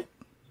fan?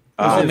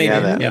 Oh, maybe.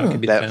 yeah, it could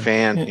be that the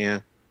fan. Yeah.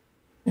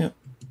 A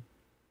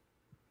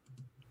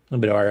little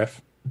bit of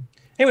RF.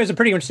 Anyway, it's a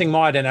pretty interesting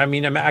mod, and I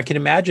mean, I can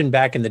imagine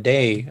back in the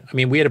day. I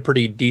mean, we had a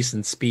pretty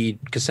decent speed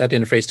cassette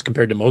interface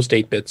compared to most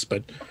 8-bits,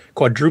 but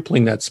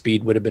quadrupling that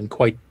speed would have been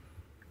quite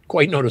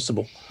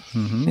noticeable.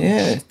 Mm-hmm.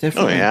 Yeah,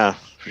 definitely. Oh yeah,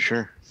 for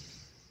sure.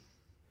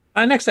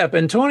 Next up,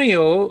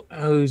 Antonio,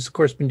 who's of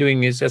course been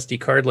doing his SD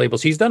card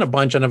labels. He's done a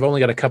bunch, and I've only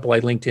got a couple I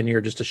linked in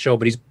here just to show,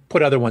 but he's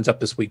put other ones up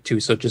this week too.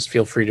 So just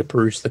feel free to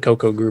peruse the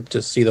Coco group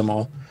to see them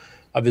all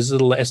of his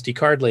little SD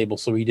card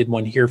labels. So he did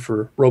one here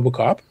for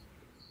RoboCop,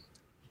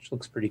 which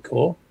looks pretty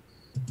cool.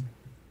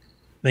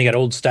 Then you got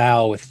Old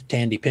Style with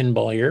Tandy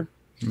Pinball here.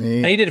 Neat.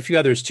 And he did a few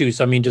others too.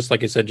 So I mean, just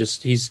like I said,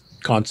 he's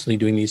constantly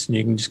doing these, and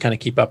you can just kind of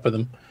keep up with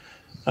them.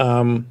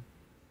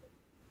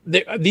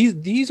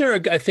 These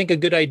are, I think, a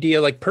good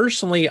idea. Like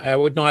personally, I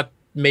would not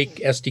make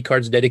SD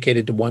cards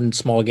dedicated to one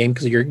small game,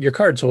 because your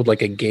cards hold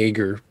like a gig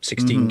or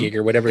 16 gig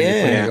or whatever. You're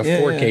putting like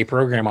a 4K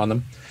program on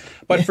them.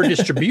 But for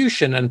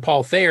distribution, and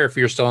Paul Thayer, if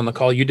you're still on the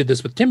call, you did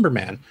this with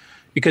Timberman,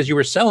 because you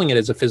were selling it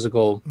as a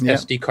physical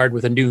SD card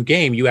with a new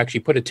game. You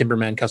actually put a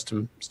Timberman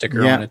custom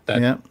sticker on it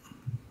that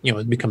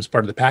it becomes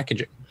part of the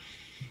packaging.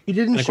 You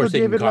didn't show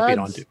David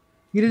Ladd's.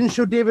 You didn't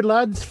show David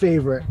Ladd's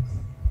favorite.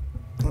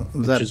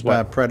 Was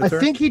that Predator? I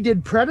think he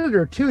did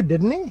Predator too,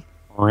 didn't he?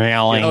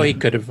 Really? Oh, he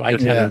could have. I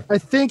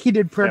think he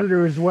did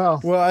Predator as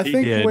well. Well, I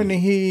think when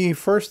he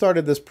first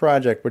started this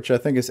project, which I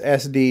think is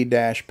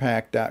sd-pack.com,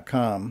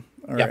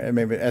 or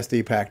maybe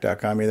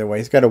sdpack.com, either way,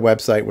 he's got a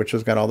website which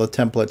has got all the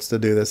templates to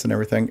do this and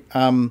everything.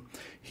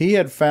 He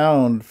had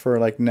found for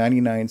like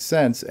 99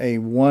 cents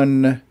maybe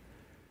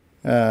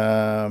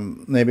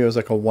it was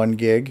like a 1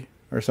 gig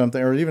or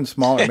something, or even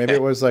smaller. Maybe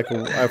it was like,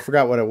 I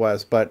forgot what it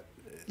was, but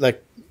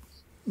like,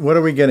 what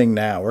are we getting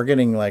now? We're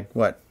getting like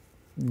what,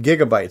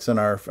 gigabytes in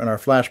our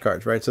flash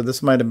cards, right? So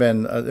this might have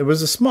been it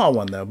was a small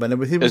one though, but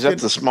Is that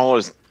the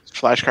smallest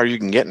flash card you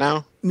can get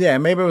now? Yeah,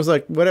 maybe it was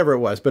like whatever it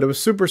was, but it was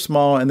super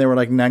small, and they were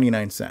like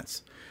 99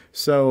 cents.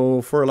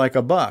 So for like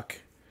 $1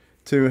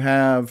 to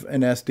have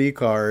an SD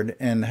card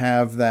and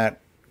have that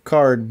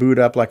card boot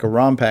up like a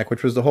ROM pack,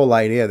 which was the whole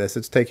idea of this.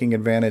 It's taking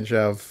advantage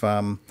of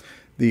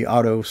the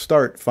auto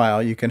start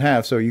file you can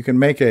have, so you can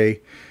make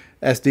a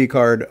SD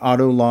card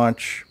auto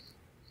launch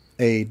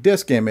a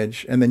disk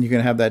image, and then you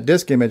can have that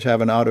disk image have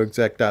an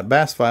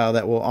autoexec.bas file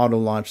that will auto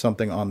launch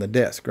something on the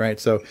disk, right?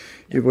 So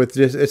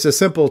it's a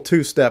simple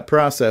two-step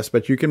process,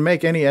 but you can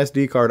make any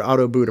SD card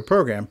auto boot a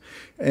program,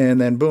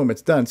 and then boom,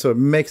 it's done. So it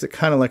makes it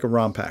kind of like a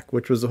ROM pack,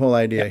 which was the whole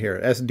idea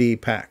here,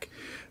 SD pack.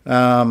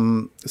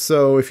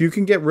 So if you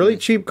can get really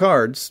cheap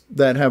cards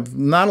that have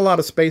not a lot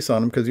of space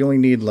on them, because you only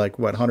need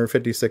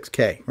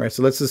 156K, right?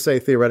 So let's just say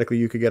theoretically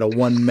you could get a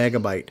 1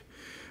 megabyte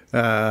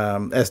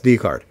SD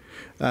card.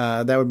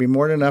 That would be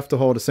more than enough to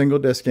hold a single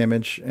disk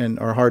image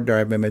or hard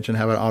drive image and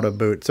have an auto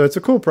boot. So it's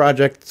a cool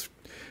project.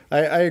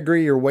 I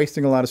agree you're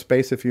wasting a lot of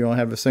space if you don't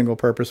have a single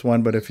purpose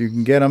one, but if you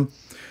can get them,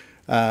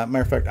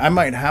 matter of fact, I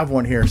might have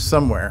one here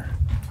somewhere.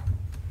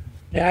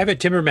 Yeah, I have a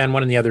Timberman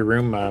one in the other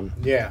room.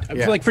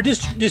 Like for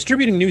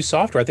distributing new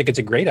software, I think it's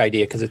a great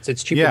idea because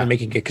it's cheaper than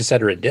making a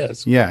cassette or a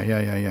disc.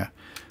 Yeah.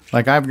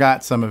 Like I've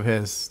got some of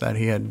his that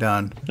he had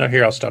done. Oh,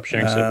 here, I'll stop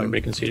sharing so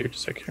everybody can see it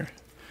just a second here.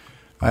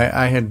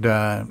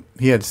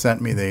 He had sent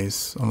me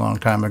these a long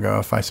time ago.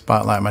 If I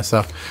spotlight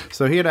myself,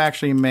 so he had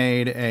actually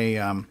made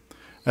a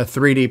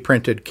 3D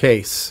printed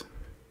case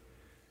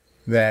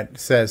that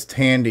says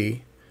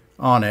Tandy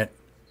on it,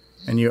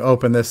 and you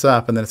open this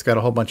up, and then it's got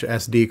a whole bunch of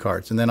SD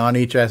cards, and then on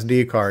each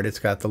SD card, it's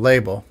got the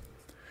label,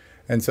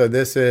 and so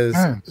this is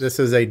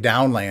a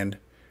Downland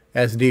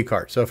SD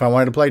card. So if I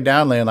wanted to play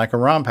Downland like a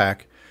ROM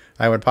pack,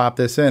 I would pop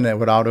this in, it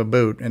would auto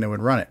boot, and it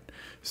would run it.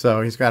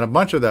 So he's got a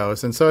bunch of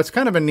those. And so it's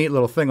kind of a neat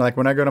little thing. Like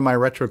when I go to my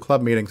retro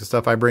club meetings and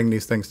stuff, I bring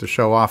these things to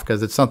show off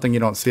because it's something you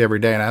don't see every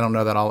day. And I don't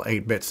know that all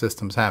 8-bit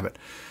systems have it.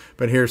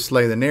 But here's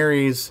Slay the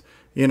Neres,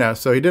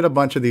 so he did a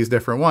bunch of these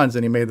different ones,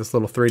 and he made this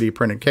little 3D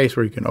printed case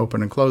where you can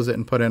open and close it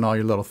and put in all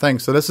your little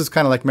things. So this is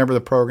kind of like, remember the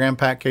program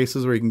pack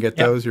cases where you can get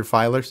those, your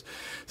filers?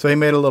 So he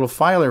made a little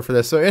filer for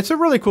this. So it's a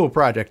really cool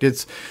project.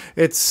 It's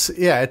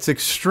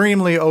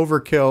extremely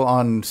overkill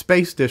on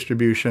space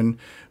distribution.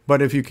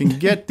 But if you can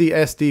get the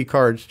SD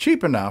cards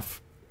cheap enough,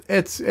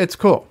 it's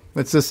cool.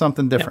 It's just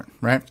something different,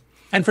 right?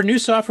 And for new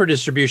software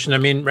distribution, I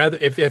mean, rather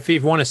if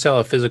you want to sell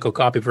a physical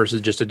copy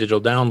versus just a digital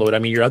download, I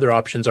mean, your other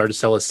options are to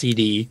sell a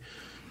CD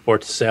or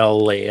to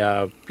sell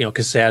a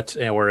cassette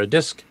or a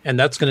disc, and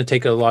that's going to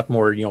take a lot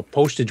more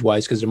postage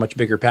wise because they're much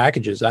bigger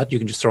packages. That you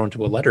can just throw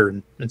into a letter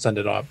and send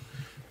it off.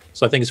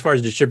 So I think as far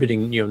as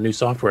distributing new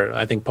software,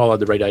 I think Paul had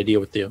the right idea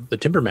with the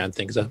Timberman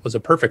thing. That was a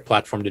perfect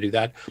platform to do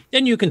that.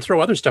 Then you can throw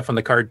other stuff on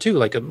the card too.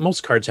 Like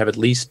most cards have at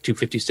least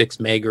 256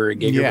 meg or a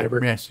gig or whatever.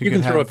 Yes, you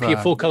can throw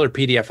a full color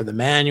PDF of the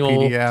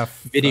manual,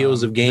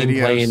 videos of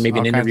gameplay, and maybe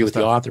an interview with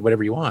the author,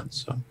 whatever you want.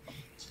 So,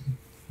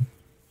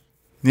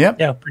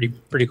 yeah,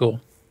 pretty cool.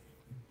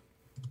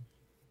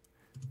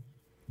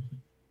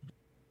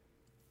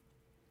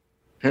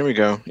 Here we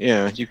go.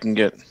 Yeah, you can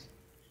get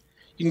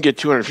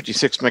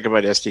 256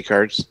 megabyte SD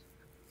cards.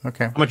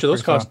 Okay. How much do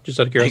those cost? Just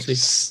out of curiosity.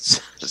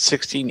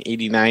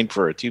 $16.89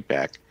 for a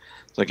 2-pack.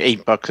 It's like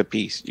 $8 a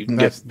piece. You can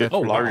get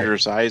larger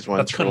size ones.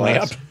 That's coming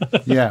up.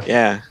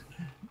 Yeah.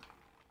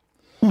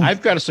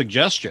 I've got a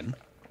suggestion.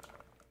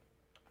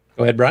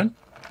 Go ahead, Brian.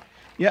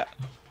 Yeah.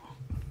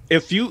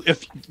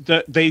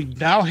 They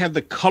now have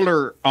the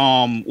color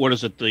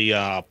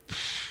the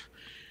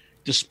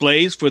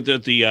displays for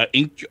the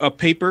ink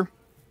paper.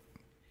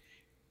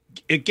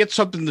 It gets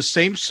something the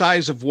same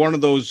size of one of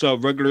those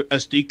regular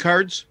SD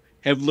cards,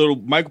 have little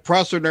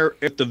microprocessor there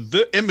at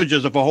the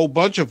images of a whole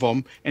bunch of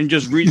them, and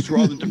just reads through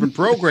all the different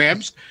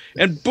programs,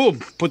 and boom,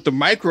 put the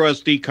micro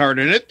SD card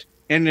in it,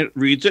 and it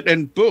reads it,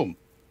 and boom,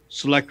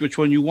 select which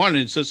one you want,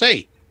 and it says,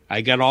 hey,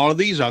 I got all of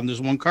these on this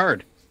one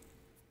card.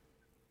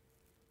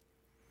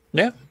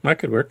 Yeah, that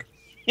could work.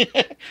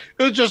 It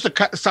was just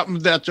something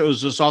that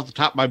was just off the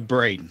top of my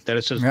brain, that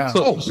it says,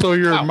 so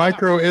your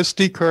micro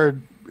SD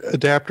card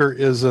adapter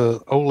is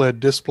a OLED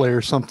display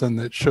or something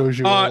that shows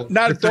you not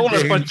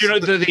OLED, but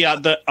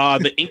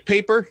the ink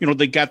paper,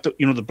 they got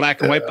the black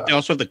and white, but they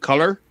also have the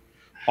color.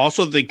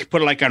 Also, they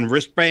put it like on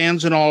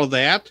wristbands and all of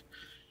that.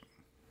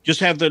 Just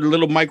have the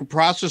little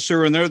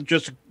microprocessor in there,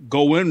 just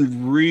go in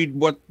and read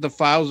what the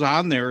file's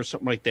on there or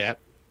something like that.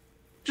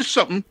 Just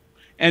something.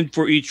 And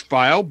for each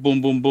file, boom,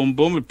 boom, boom,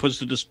 boom, it puts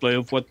the display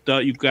of what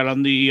you've got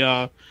on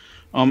the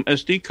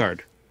SD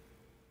card.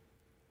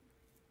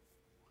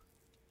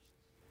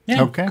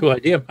 Yeah, okay. Cool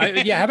idea.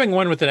 Having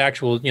one with an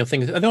actual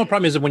thing. The only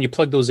problem is that when you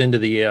plug those into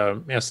the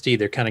SD,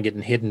 they're kind of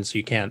getting hidden, so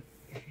you can't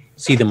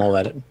see them all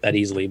that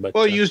easily.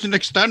 But use an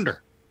extender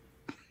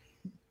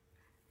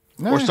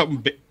or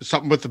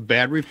something with a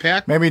battery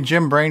pack. Maybe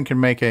Jim Brain can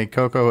make a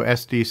Coco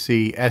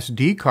SDC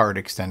SD card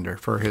extender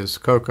for his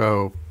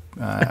Coco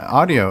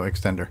audio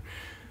extender.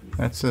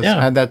 That's just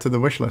add that to the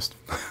wish list.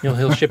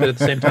 He'll ship it at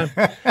the same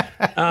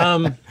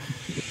time.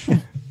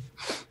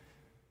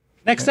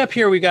 Next up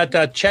here, we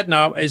got Chet.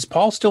 Now, is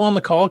Paul still on the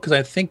call? Because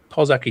I think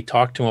Paul's actually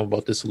talked to him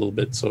about this a little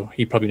bit, so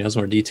he probably knows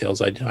more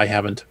details. I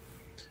haven't.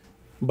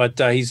 But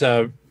he's,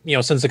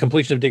 since the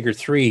completion of Digger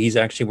 3, he's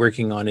actually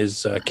working on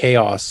his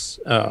Chaos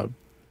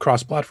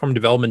cross-platform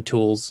development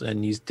tools,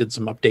 and he's did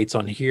some updates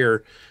on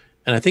here.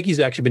 And I think he's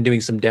actually been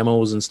doing some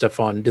demos and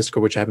stuff on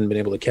Discord, which I haven't been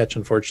able to catch,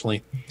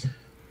 unfortunately.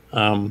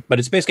 But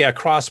it's basically a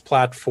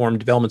cross-platform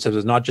development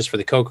service, not just for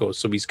the Coco.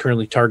 So he's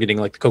currently targeting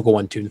like the Coco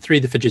 1, 2, and 3,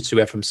 the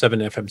Fujitsu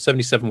FM7,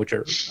 FM77, which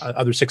are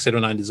other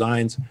 6809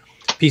 designs,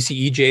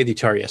 PCEJ, the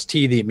Atari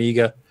ST, the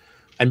Amiga.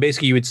 And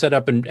basically you would set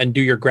up and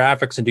do your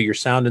graphics and do your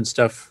sound and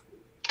stuff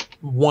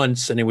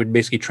once, and it would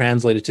basically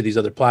translate it to these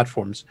other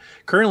platforms.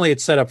 Currently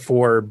it's set up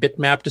for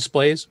bitmap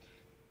displays,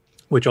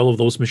 which all of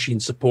those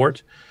machines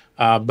support.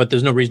 But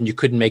there's no reason you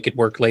couldn't make it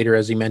work later,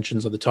 as he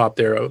mentions on the top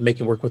there,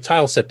 making it work with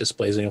tile set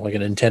displays, like a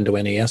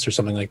Nintendo NES or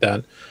something like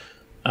that.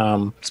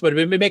 But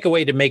it would make a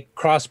way to make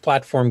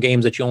cross-platform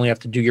games that you only have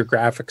to do your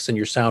graphics and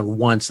your sound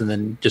once, and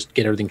then just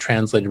get everything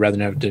translated rather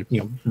than have to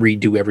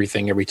redo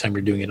everything every time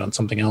you're doing it on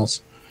something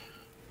else.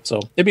 So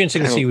it'd be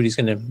interesting to see what he's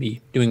going to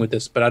be doing with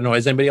this. But I don't know,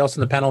 has anybody else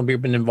in the panel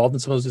been involved in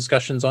some of those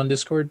discussions on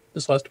Discord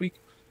this last week?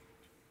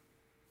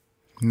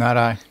 Not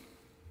I.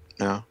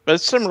 No, but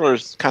it's similar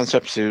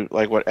concepts to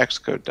like what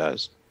Xcode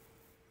does.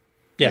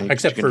 Yeah,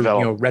 except for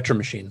retro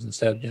machines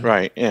instead. Yeah.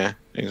 Right. Yeah.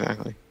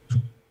 Exactly.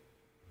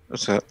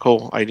 That's a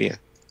cool idea.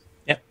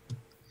 Yeah.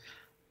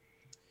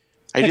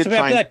 I did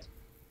find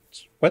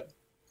what?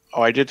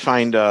 Oh, I did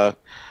find a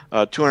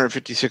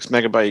 256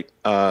 megabyte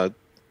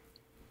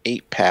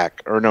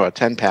 8-pack, or no, a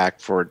 10-pack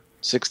for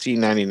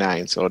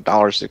 $16.99, so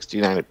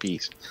 $1.69 a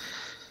piece.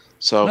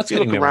 So if you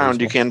look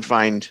around, you can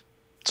find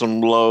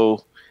some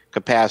low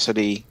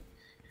capacity,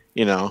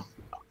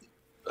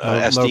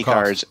 SD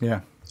cards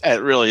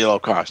at really low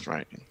cost,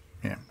 right?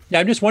 Yeah,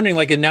 I'm just wondering,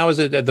 like, now is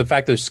it the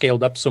fact that it's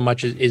scaled up so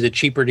much? Is it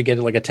cheaper to get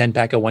like a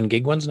 10-pack of 1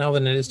 gig ones now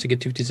than it is to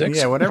get 256?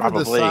 Yeah, whatever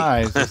the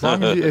size. As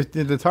long as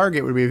the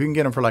target would be, if you can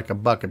get them for like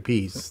 $1 a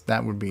piece,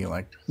 that would be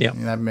like,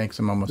 that makes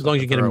them almost. As long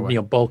as you get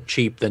them, bulk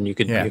cheap, then you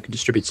could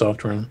distribute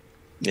software.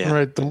 Yeah,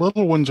 right. The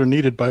little ones are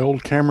needed by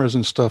old cameras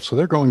and stuff, so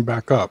they're going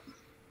back up.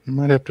 You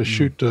might have to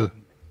shoot to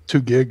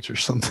 2 gigs or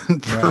something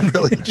for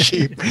really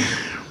cheap.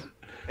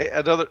 Hey,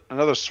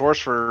 another source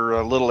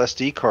for little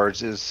SD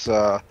cards is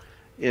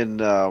in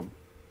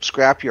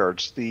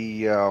scrapyards.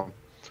 The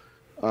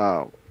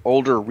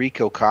older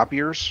Ricoh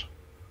copiers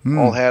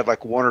all had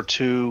like 1 or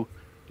 2,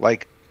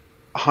 like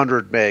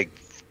 100 meg,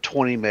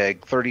 20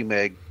 meg, 30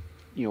 meg,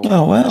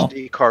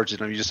 SD cards in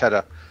them. You just had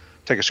to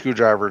take a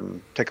screwdriver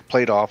and take a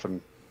plate off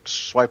and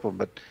swipe them.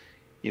 But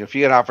if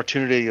you get an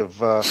opportunity of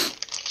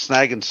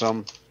snagging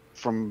some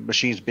from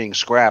machines being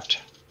scrapped,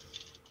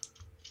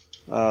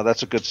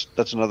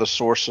 that's another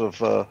source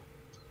of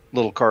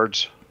little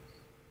cards.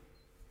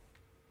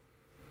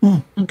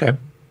 Okay.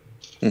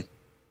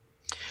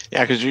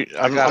 Yeah, because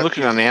I'm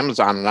looking on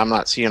Amazon and I'm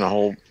not seeing a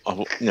whole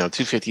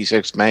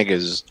 256 meg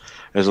is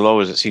as low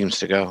as it seems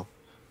to go.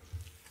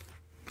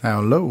 How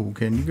low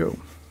can you go?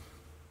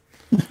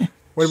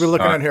 What are we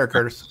looking at here,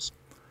 Curtis?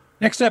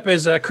 Next up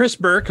is Chris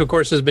Burke, of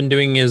course, has been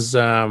doing his,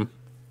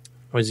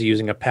 was he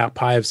using a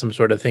Pi of some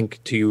sort, I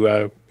think,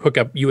 to hook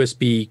up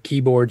USB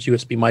keyboards,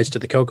 USB mice to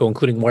the Coco,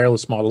 including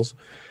wireless models.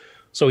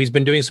 So he's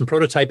been doing some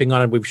prototyping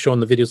on it. We've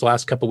shown the videos the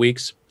last couple of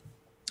weeks.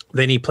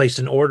 Then he placed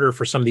an order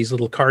for some of these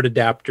little card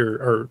adapter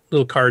or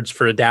little cards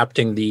for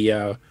adapting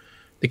the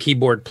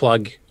keyboard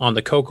plug on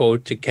the Coco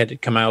to get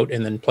it come out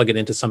and then plug it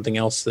into something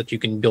else that you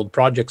can build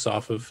projects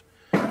off of,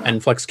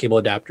 and flex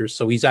cable adapters.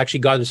 So he's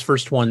actually got his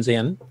first ones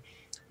in,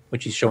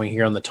 which he's showing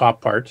here on the top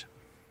part.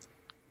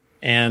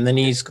 And then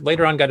he's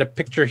later on got a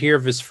picture here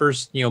of his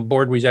first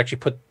board where he's actually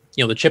put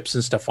the chips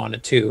and stuff on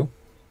it too.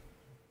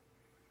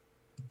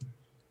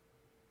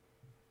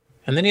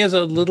 And then he has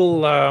a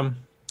little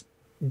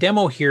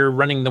demo here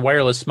running the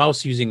wireless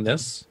mouse using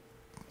this.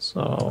 So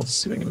let's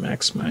see if I can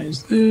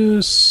maximize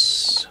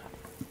this.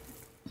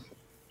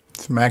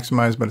 It's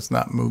maximized, but it's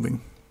not moving.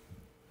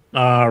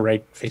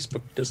 Right.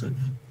 Facebook doesn't.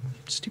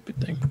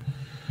 Stupid thing.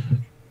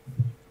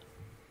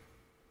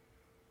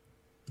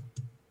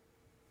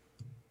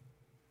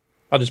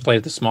 I'll just play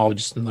it this small,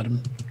 just and let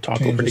him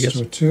talk over it, I guess.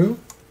 To a 2.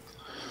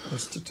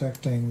 It's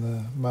detecting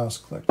the mouse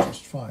click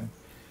just fine.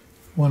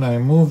 When I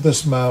move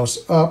this mouse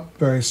up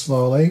very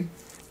slowly,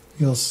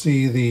 you'll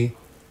see the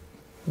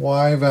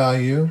Y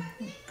value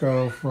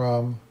go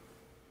from.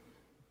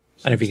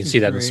 I don't know if you can see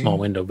that in a small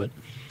window, but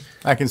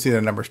I can see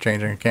the numbers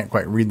changing. I can't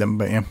quite read them,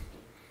 but yeah.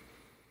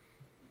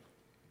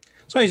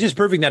 So he's just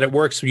proving that it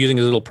works using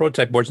his little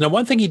prototype boards. Now,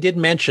 one thing he did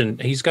mention,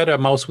 he's got a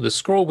mouse with a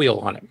scroll wheel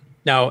on it.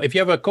 Now, if you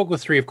have a Coco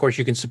 3, of course,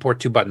 you can support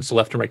 2 buttons, so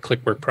left and right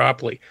click work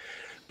properly.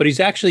 But he's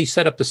actually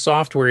set up the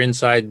software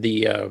inside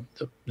the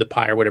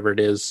Pi or whatever it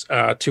is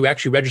to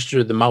actually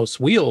register the mouse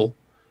wheel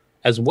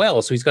as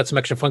well. So he's got some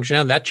extra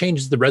functionality. That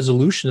changes the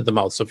resolution of the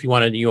mouse. So if you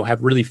want to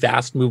have really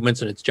fast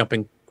movements and it's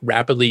jumping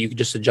rapidly, you can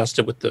just adjust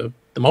it with the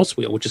mouse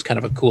wheel, which is kind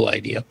of a cool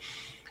idea.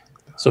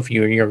 So if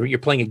you're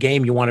playing a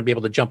game, you want to be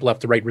able to jump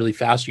left to right really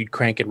fast, you'd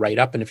crank it right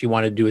up. And if you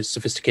want to do a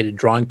sophisticated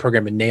drawing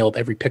program and nail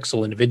every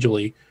pixel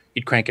individually,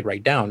 you'd crank it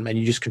right down, and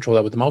you just control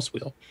that with the mouse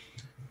wheel.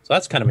 So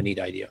that's kind of a neat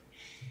idea.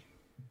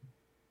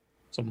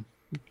 So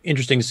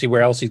interesting to see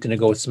where else he's going to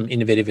go with some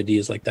innovative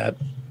ideas like that.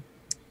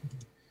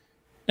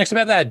 Next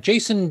about that,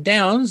 Jason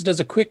Downs does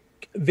a quick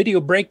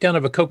video breakdown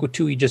of a Coco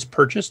 2 he just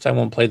purchased. I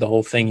won't play the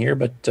whole thing here,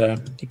 but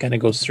he kind of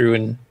goes through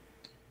and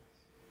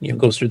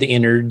goes through the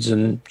innards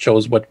and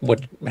shows what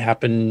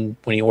happened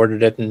when he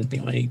ordered it and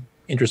any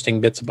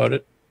interesting bits about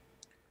it.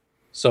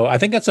 So I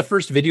think that's the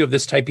first video of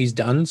this type he's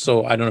done.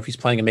 So I don't know if he's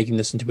planning on making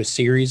this into a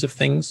series of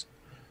things.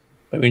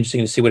 But it'll be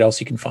interesting to see what else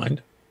he can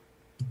find.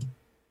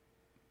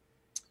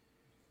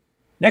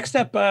 Next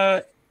up,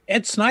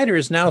 Ed Snyder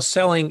is now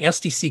selling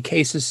SDC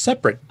cases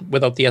separate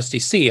without the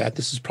SDC.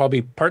 This is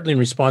probably partly in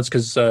response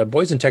because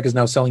Boys Tech is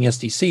now selling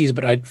SDCs,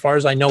 but as far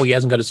as I know, he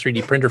hasn't got his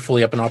 3D printer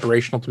fully up and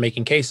operational to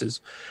making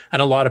cases.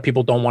 And a lot of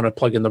people don't want to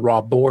plug in the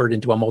raw board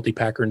into a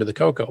multi-packer into the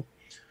Coco.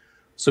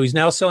 So he's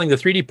now selling the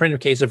 3D printer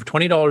cases for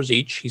 $20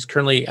 each. He's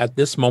currently, at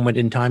this moment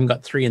in time,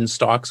 got 3 in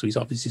stock, so he's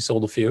obviously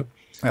sold a few.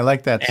 I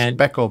like that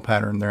speckle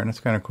pattern there, and it's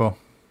kind of cool.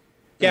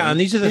 Yeah, and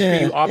these are the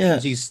 3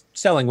 options he's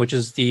selling, which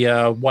is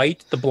the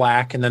white, the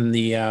black, and then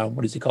the,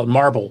 what is he called?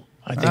 Marble,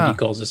 I think he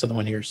calls this other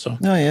one here. So.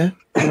 Oh, yeah.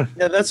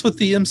 Yeah, that's what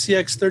the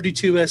MCX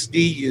 32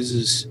 SD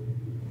uses.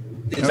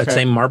 Is that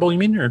same marble you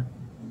mean? Or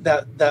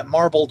that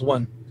marbled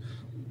one.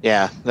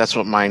 Yeah, that's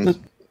what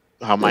mine,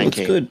 how mine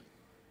came. Good.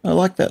 I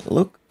like that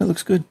look. That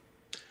looks good.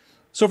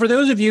 So for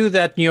those of you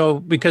that,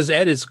 because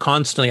Ed is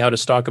constantly out of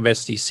stock of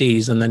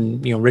SDCs, and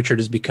then, Richard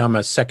has become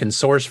a second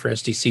source for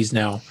SDCs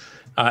now.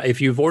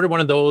 If you've ordered one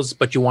of those,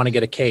 but you want to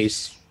get a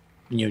case,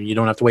 you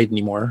don't have to wait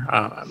anymore.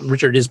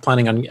 Richard is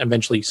planning on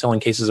eventually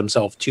selling cases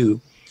himself too.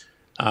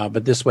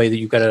 But this way that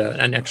you've got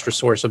an extra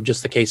source of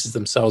just the cases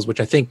themselves, which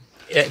I think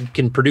Ed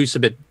can produce a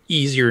bit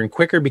easier and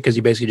quicker because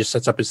he basically just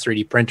sets up his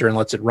 3D printer and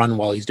lets it run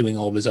while he's doing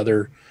all of his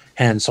other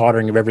hand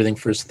soldering of everything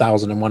for his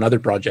 1,001 other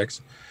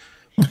projects.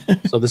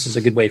 So this is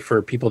a good way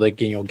for people that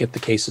get the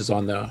cases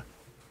on the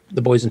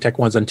Boys Tech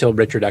ones until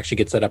Richard actually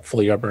gets that up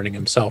fully up running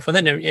himself. And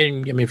then,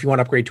 if you want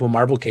to upgrade to a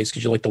marble case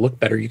because you like to look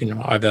better, you can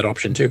have that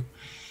option too.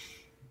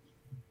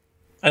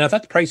 And if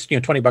that's priced,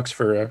 $20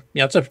 for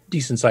it's a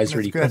decent size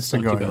 3D. That's the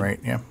going right,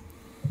 yeah.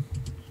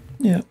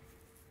 Yeah.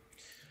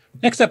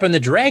 Next up in the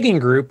Dragon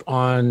group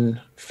on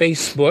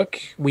Facebook,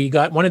 we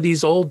got one of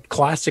these old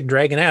classic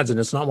Dragon ads, and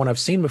it's not one I've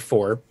seen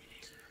before,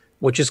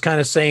 which is kind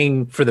of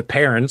saying for the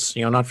parents,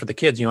 not for the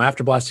kids,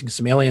 after blasting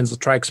some aliens,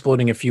 try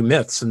exploding a few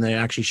myths, and they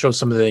actually show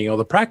some of the,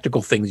 the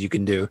practical things you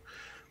can do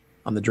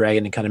on the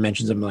Dragon. And kind of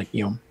mentions them like,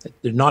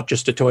 they're not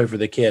just a toy for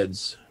the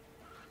kids,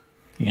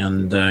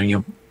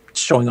 and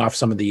showing off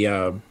some of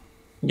the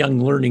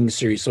young learning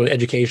series, so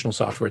educational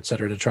software, et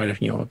cetera, to try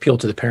to appeal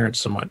to the parents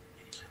somewhat.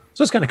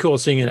 So it's kind of cool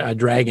seeing a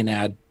Dragon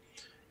ad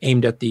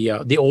aimed at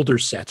the older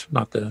set,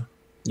 not the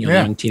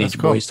young teenage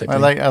boys type. I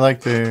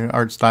like the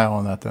art style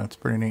on that though. It's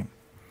pretty neat.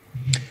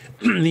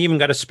 They even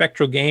got a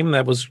Spectral game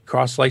that was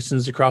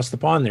cross-licensed across the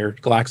pond there.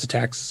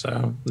 Galaxitax,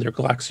 their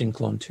Galaxian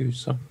clone too.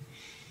 So,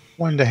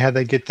 wonder how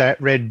they get that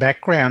red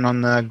background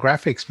on the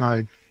graphics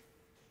mode.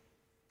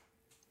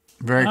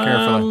 Very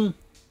carefully.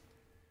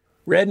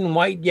 Red and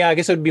white. Yeah, I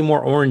guess it would be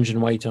more orange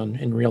and white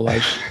in real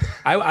life.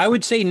 I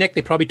would say, Nick,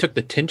 they probably took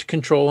the tint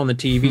control on the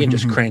TV and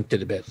just cranked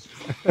it a bit.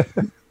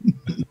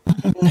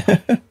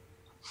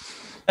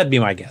 That'd be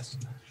my guess.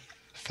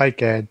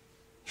 Fake ad.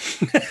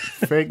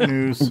 Fake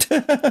news.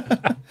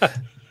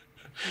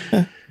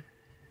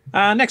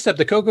 Next up,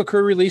 the Coco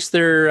Crew released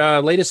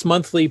their latest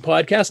monthly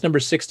podcast, number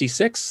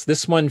 66.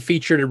 This one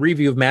featured a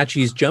review of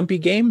Matchy's Jumpy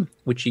game,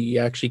 which he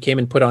actually came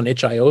and put on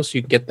itch.io, so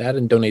you can get that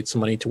and donate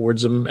some money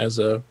towards them as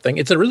a thing.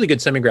 It's a really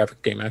good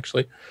semi-graphic game,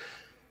 actually.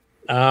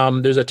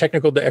 There's a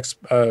technical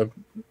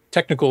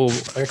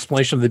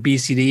explanation of the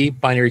BCD,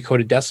 binary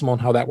coded decimal,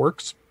 and how that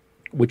works,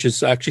 which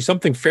is actually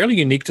something fairly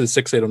unique to the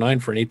 6809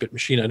 for an 8-bit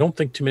machine. I don't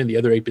think too many of the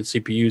other 8-bit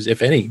CPUs,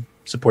 if any,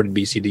 supported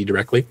BCD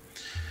directly.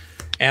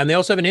 And they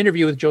also have an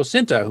interview with Joe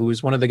Cinta, who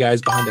is one of the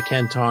guys behind the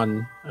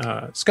Canton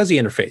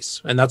SCSI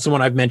interface. And that's the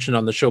one I've mentioned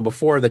on the show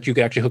before, that you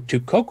could actually hook 2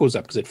 Cocos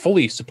up because it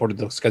fully supported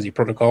the SCSI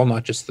protocol,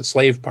 not just the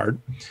slave part.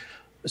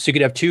 So you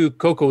could have 2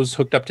 Cocos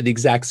hooked up to the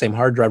exact same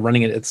hard drive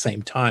running it at the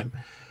same time.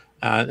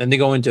 And they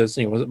go into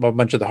a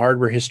bunch of the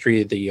hardware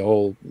history, the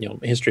whole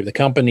history of the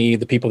company,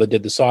 the people that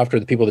did the software,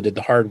 the people that did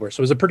the hardware. So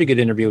it was a pretty good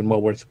interview and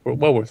well worth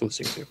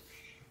listening to.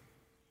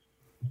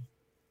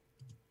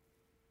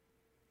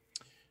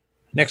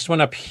 Next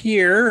one up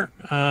here,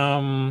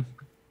 Ben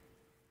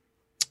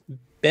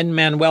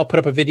Manuel put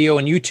up a video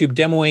on YouTube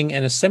demoing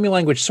a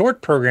semi-language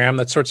sort program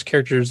that sorts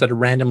characters that are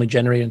randomly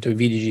generated into a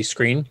VDG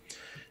screen.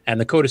 And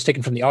the code is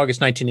taken from the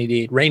August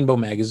 1988 Rainbow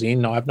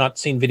magazine. Now, I've not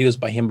seen videos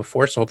by him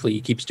before, so hopefully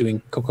he keeps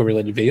doing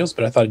Coco-related videos,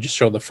 but I thought I'd just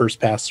show the first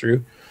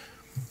pass-through.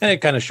 And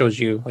it kind of shows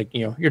you,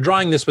 you're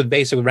drawing this with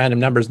basic random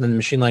numbers, and then the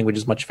machine language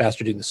is much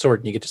faster doing the sort,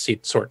 and you get to see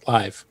it sort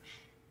live.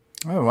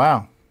 Oh,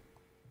 wow.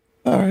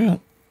 Oh, yeah.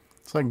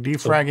 It's like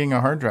defragging a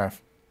hard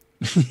drive.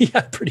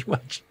 Yeah, pretty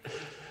much.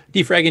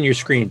 Defragging your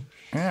screen.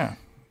 Yeah.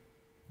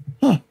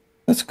 Huh.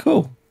 That's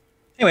cool.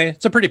 Anyway,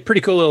 it's a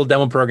pretty cool little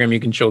demo program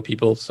you can show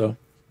people, so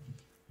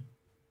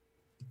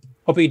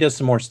hopefully he does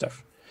some more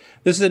stuff.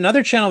 This is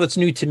another channel that's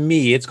new to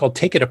me. It's called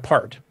Take It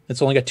Apart.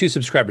 It's only got 2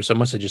 subscribers, so it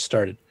must have just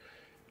started.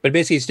 But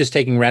basically, it's just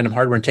taking random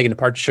hardware and taking it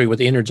apart to show you what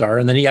the innards are,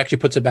 and then he actually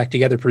puts it back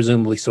together,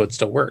 presumably, so it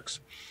still works,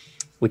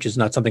 which is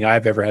not something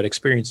I've ever had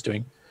experience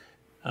doing.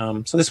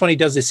 So this one he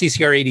does the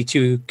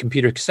CCR82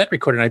 computer cassette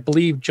recorder. And I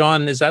believe,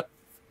 John, is that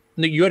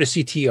you had a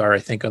CTR, I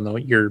think, on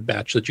your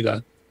batch that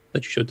you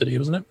showed today,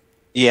 wasn't it?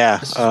 Yeah.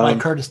 This is why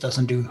Curtis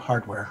doesn't do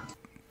hardware.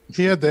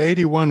 He had the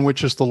 81,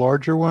 which is the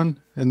larger one,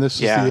 and this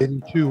is the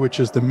 82, which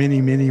is the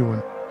mini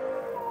one.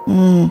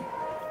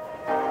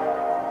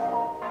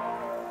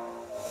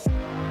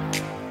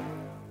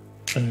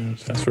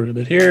 Fast forward a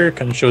bit here,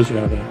 kind of shows you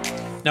how the.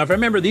 Now, if I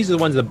remember, these are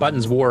the ones the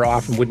buttons wore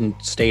off and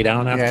wouldn't stay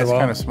down after a while.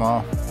 Yeah, it's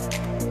kind of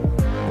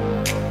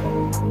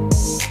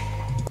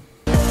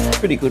small.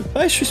 Pretty good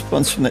bass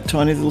response from that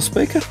tiny little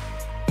speaker.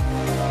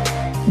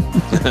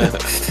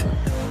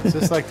 Is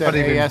this like that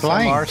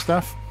ASMR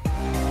stuff?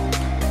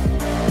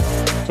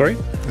 Sorry?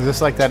 Is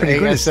this like that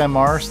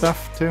ASMR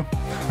stuff too?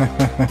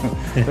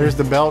 There's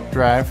the belt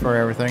drive for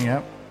everything,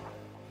 yep.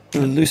 A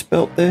loose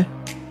belt there.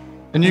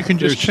 And you can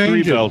just There's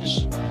change 3 it.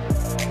 belts.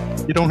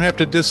 You don't have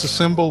to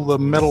disassemble the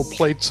metal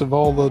plates of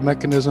all the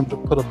mechanism to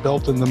put a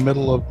belt in the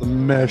middle of the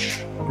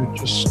mesh. It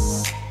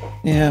just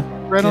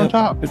right on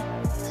top.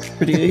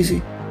 Pretty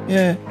easy.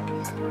 Yeah.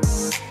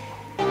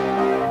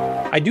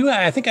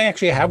 I think I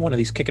actually have one of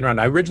these kicking around.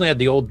 I originally had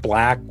the old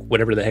black,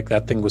 whatever the heck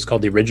that thing was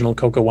called, the original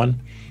Coco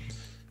One,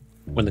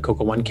 when the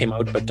Coco One came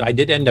out. But I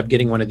did end up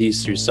getting one of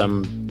these through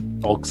some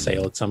bulk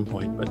sale at some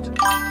point. But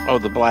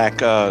the black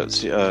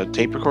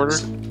tape recorder.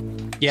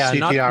 Yeah,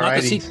 not the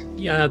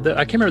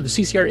I can't remember the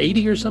CCR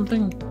 80 or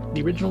something,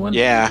 the original one.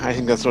 Yeah, I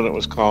think that's what it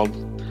was called.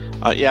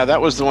 Yeah,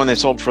 that was the one they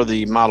sold for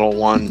the Model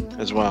 1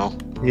 as well.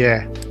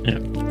 Yeah.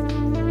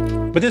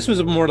 But this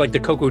was more like the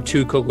Coco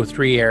 2, Coco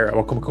 3 era,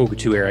 or Coco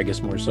 2 era, I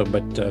guess more so.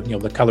 But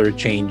the color had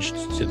changed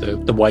to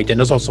the white, and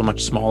it was also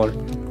much smaller.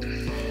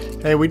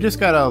 Hey, we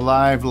just got a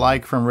live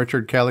like from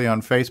Richard Kelly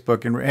on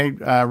Facebook, and hey,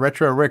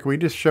 Retro Rick, we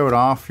just showed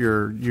off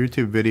your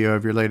YouTube video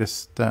of your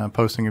latest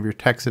posting of your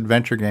Tex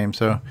Adventure game.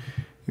 So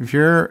if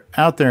you're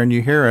out there and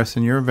you hear us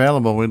and you're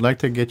available, we'd like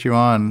to get you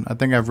on. I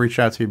think I've reached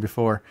out to you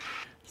before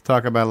to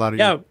talk about a lot of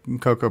your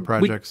Coco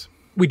projects.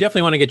 We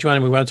definitely want to get you on,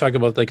 and we want to talk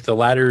about like the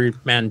Ladder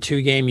Man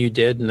 2 game you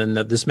did, and then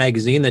this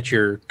magazine that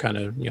you're kind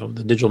of,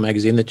 the digital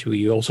magazine that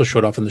you also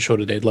showed off on the show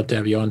today. I'd love to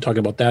have you on talking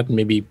about that, and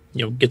maybe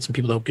get some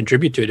people to help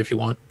contribute to it if you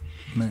want.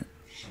 Right.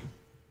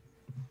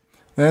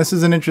 This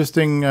is an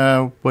interesting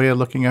way of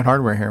looking at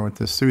hardware here with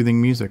this soothing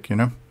music,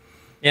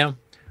 Yeah.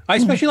 I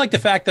especially like the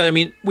fact that,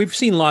 we've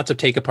seen lots of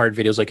take-apart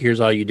videos, like here's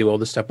how you do all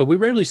this stuff, but we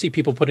rarely see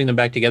people putting them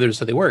back together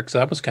so they work. So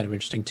that was kind of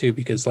interesting, too,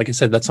 because, like I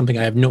said, that's something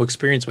I have no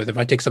experience with. If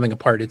I take something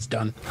apart, it's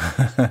done.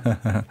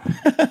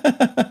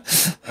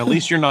 At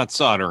least you're not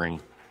soldering.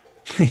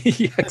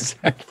 Yeah,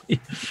 exactly.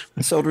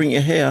 Soldering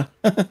your hair.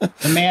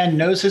 The man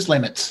knows his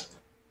limits.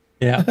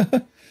 Yeah.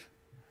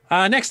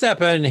 Next up,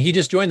 and he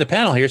just joined the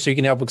panel here, so you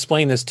can help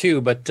explain this,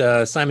 too, but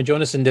Simon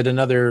Jonassen did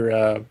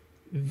another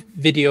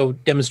video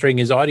demonstrating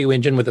his audio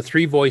engine with a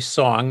 3-voice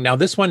song. Now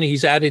this one,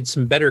 he's added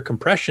some better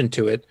compression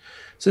to it.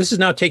 So this is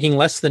now taking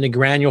less than a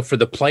granule for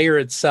the player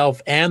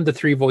itself and the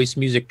 3-voice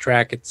music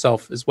track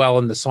itself as well.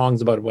 And the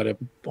song's about,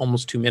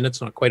 almost 2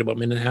 minutes, not quite, about a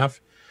minute and a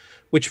half,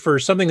 which for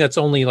something that's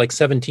only like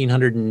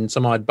 1,700 and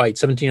some odd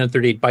bytes,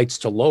 1,738 bytes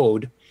to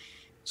load,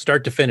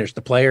 start to finish,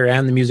 the player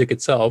and the music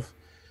itself,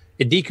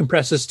 it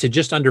decompresses to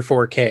just under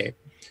 4K.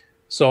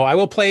 So I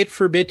will play it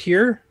for a bit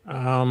here,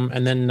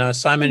 and then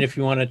Simon, if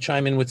you want to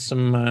chime in with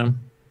some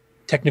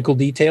technical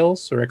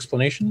details or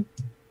explanation.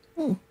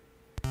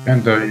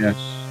 And yes.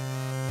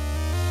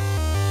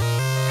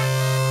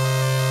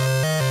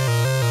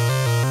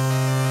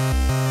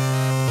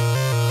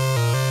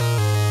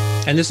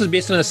 And this is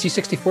based on a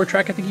C64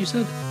 track, I think you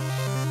said?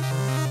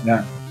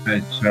 Yeah,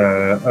 it's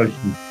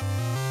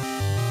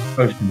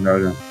Ocean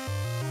Loader.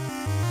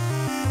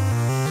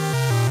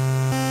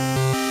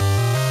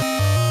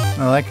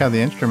 I like how the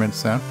instruments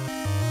sound.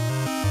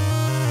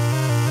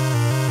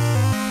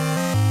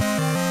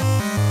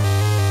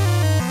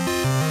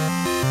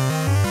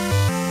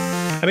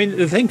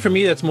 The thing for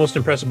me that's most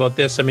impressive about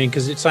this,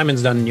 because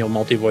Simon's done,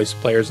 multi-voice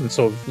players and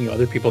so,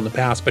 other people in the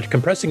past, but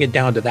compressing it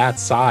down to that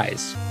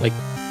size, like,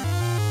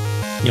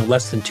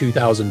 less than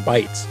 2,000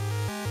 bytes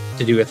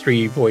to do a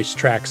 3-voice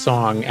track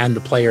song and the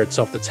player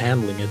itself that's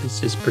handling it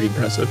is pretty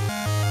impressive.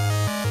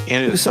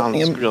 And it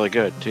sounds really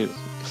good, too.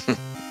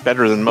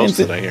 Better than most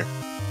that I hear.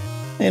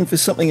 And for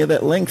something of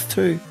that length,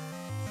 too.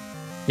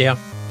 Yeah.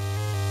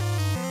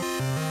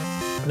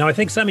 Now, I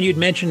think, Simon, you'd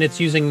mentioned it's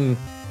using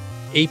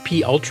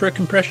AP Ultra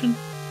compression?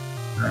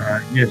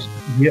 Yes,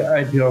 the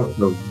AP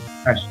Ultra,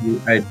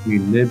 actually AP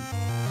Lib.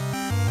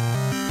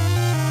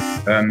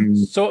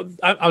 So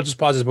I'll just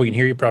pause this so we can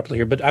hear you properly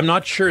here, but I'm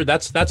not sure.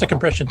 That's a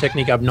compression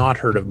technique I've not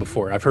heard of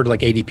before. I've heard like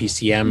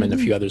ADPCM and a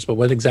few others, but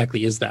what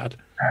exactly is that?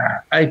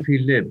 AP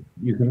Lib,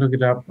 you can look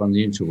it up on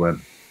the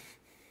interweb.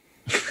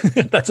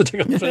 That's a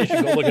technical term. You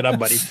should go look it up,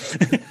 buddy.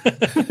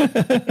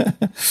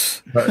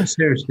 But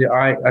seriously,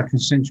 I can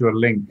send you a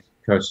link,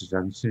 Curtis.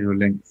 I can send you a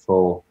link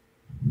for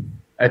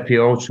AP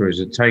Ultra is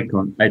a take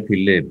on AP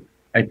Lib.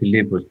 AP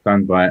Lib was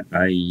done by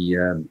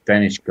a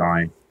Danish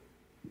guy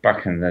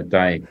back in the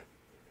day.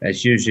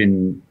 It's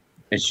using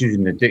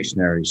the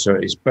dictionary, so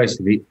it's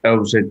basically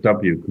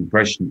LZW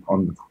compression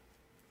on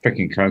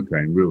picking cocoa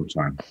in real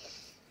time.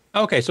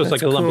 Okay, so it's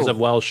That's like a lump cool. of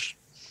Welsh,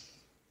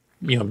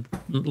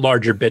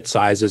 larger bit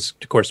sizes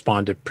to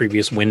correspond to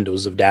previous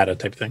windows of data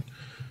type thing.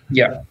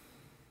 Yeah.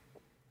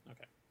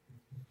 Okay.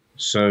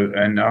 So,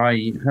 and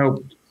I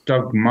helped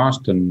Doug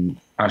Marston.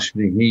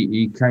 Actually,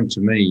 he came to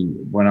me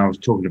when I was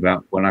talking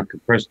about when I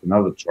compressed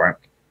another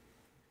track.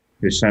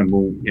 He was saying,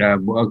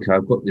 okay,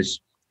 I've got this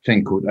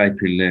thing called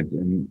APLib,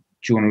 and do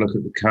you want to look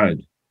at the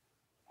code?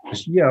 I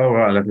said, yeah, all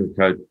right, I'll look at the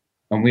code.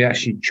 And we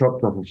actually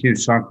chopped off a few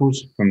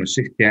cycles from the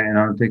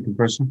 6089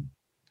 decompressor.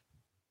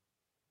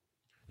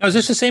 Now, is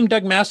this the same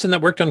Doug Maston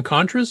that worked on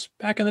Contras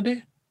back in the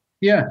day?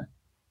 Yeah.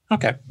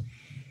 Okay.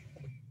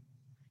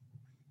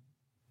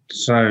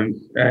 So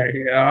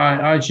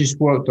I just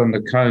worked on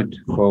the code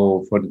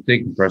for the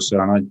decompressor,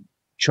 and I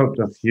chopped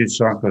off a few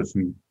cycles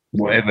and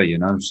whatever,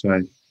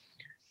 So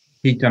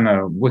he'd done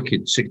a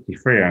wicked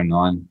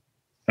 6309,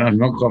 and I've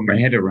not got my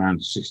head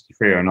around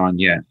 6309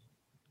 yet.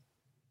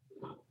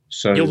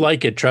 So You'll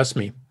like it, trust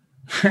me.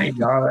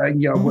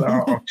 yeah, well,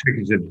 I'll take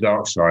it to the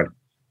dark side.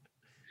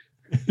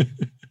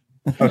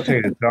 I'll take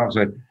it to the dark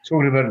side.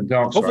 Talking about the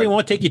dark Hopefully, side. it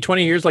won't take you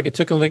 20 years like it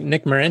took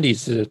Nick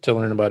Morandis to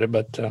learn about it.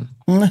 But Talking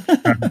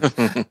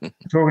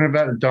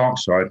about the dark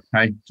side,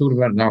 hey? Talking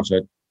about the dark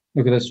side.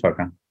 Look at this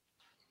fucker.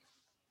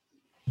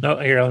 no,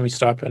 here, let me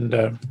stop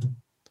and.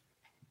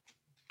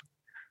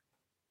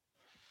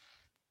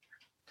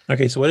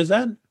 Okay, so what is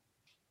that?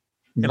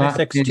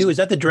 MSX2. Is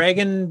that the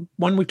Dragon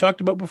one we talked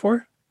about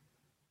before?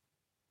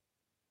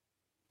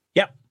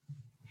 Yeah.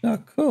 Oh,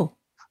 cool.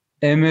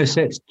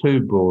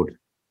 MSX2 board.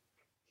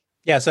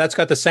 Yeah, so that's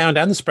got the sound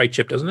and the sprite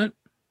chip, doesn't it?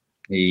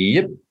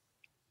 Yep.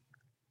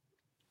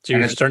 So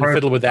you're starting to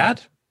fiddle with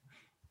that?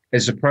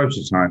 It's a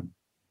prototype.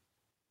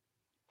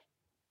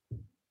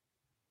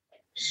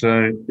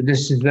 So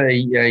this is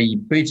a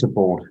beta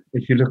board.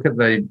 If you look at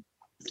the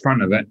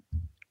front of it,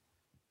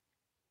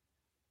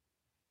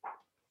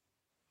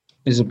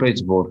 it's a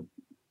beta board.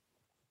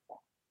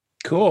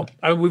 Cool.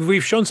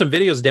 We've shown some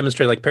videos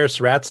demonstrate, like Paris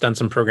Surratt's done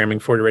some programming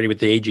for it already with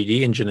the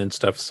AGD engine and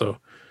stuff. So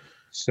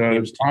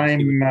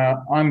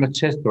I'm a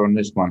tester on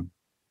this one.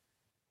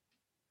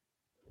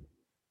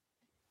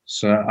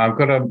 So I've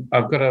got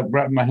to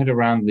wrap my head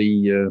around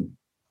the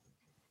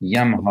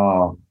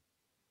Yamaha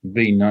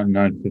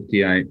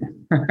V9958.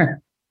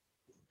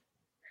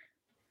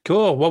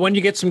 cool. Well, when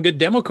you get some good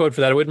demo code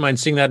for that, I wouldn't mind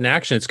seeing that in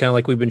action. It's kind of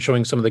like we've been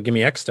showing some of the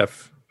Gimme X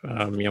stuff.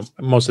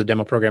 Most of the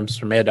demo programs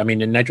from Ed. I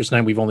mean, in Nitrous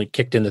 9, we've only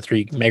kicked in the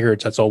 3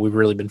 megahertz. That's all we've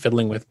really been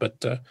fiddling with, but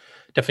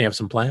definitely have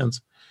some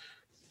plans.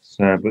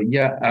 So, but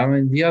yeah, I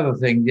mean, the other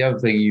thing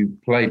you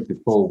played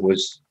before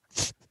was,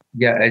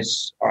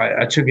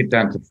 I took it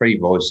down to 3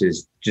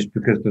 voices just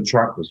because the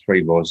track was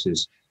 3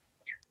 voices.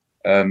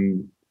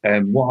 And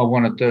what I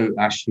want to do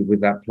actually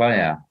with that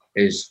player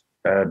is,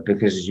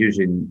 because it's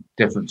using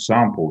different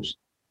samples,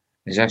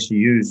 is actually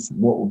use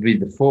what would be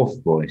the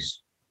 4th voice.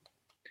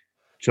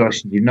 So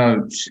actually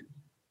denote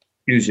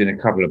using a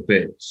couple of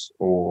bits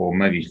or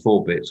maybe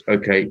 4 bits.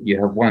 Okay, you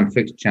have 1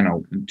 fixed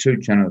channel and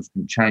 2 channels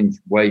can change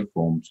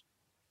waveforms.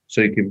 So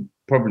you can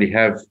probably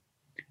have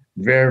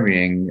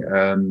varying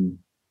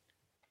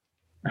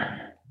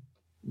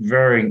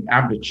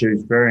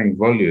amplitudes, varying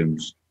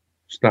volumes,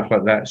 stuff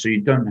like that. So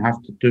you don't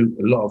have to do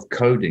a lot of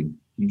coding.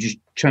 You just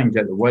change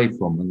out the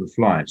waveform on the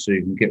fly. So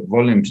you can get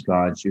volume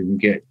slides, you can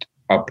get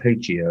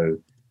arpeggio,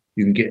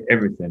 you can get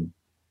everything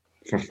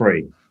for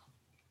free.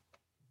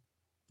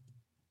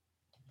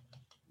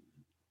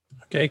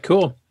 Okay,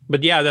 cool.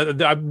 But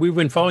yeah, we've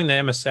been following the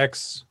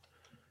MSX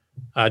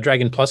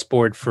Dragon Plus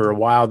board for a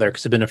while there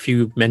because there've been a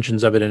few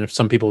mentions of it, and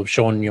some people have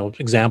shown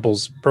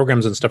examples,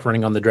 programs and stuff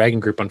running on the Dragon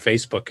group on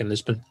Facebook, and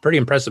there's been pretty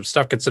impressive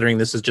stuff considering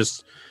this is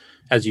just,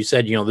 as you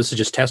said, this is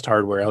just test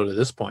hardware out at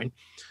this point,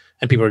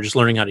 and people are just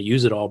learning how to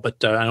use it all.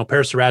 But I know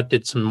Paris Surratt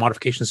did some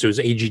modifications to his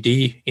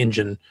AGD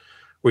engine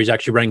where he's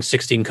actually running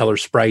 16 color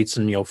sprites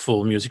and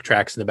full music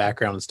tracks in the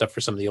background and stuff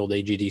for some of the old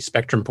AGD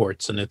Spectrum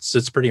ports, and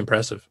it's pretty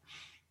impressive.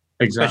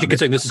 Exactly. Especially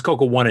considering this is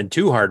Coco 1 and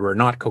 2 hardware,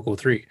 not Coco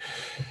 3.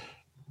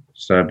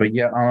 So, but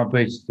yeah, I'm a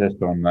beta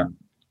tester on that.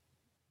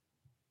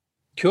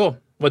 Cool.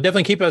 Well,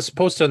 definitely keep us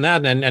posted on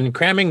that. And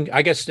cramming,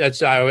 I guess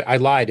I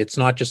lied. It's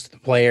not just the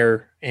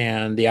player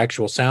and the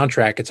actual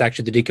soundtrack. It's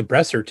actually the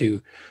decompressor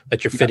too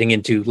that you're fitting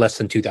into less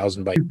than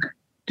 2,000 bytes.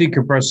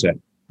 Decompressor.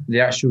 The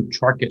actual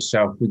track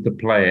itself with the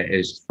player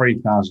is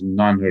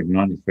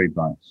 3,993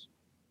 bytes.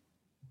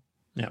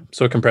 Yeah.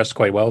 So it compressed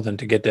quite well then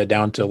to get that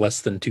down to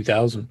less than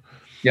 2,000.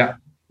 Yeah.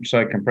 So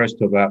it compressed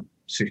to about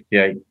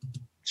 68%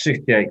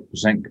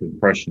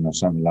 compression or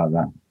something like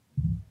that.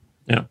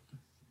 Yeah.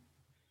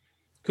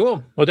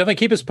 Cool. Well, definitely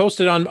keep us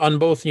posted on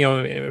both,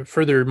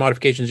 further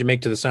modifications you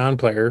make to the sound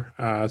player,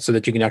 so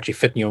that you can actually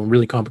fit,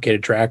 really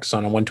complicated tracks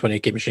on a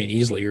 128K machine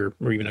easily, or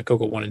even a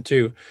Coco 1 and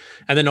 2.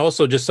 And then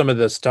also just some of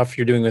the stuff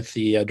you're doing with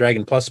the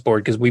Dragon Plus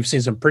board, because we've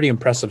seen some pretty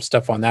impressive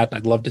stuff on that. And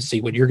I'd love to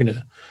see what you're going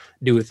to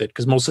do with it,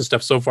 because most of the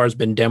stuff so far has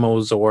been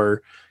demos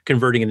or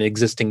converting an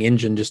existing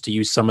engine just to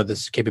use some of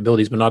this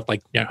capabilities, but not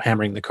like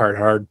hammering the card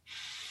hard.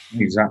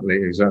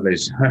 Exactly. So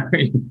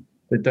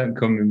they don't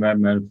call me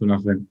Madman for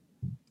nothing.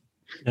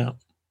 Yeah.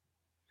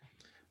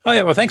 Oh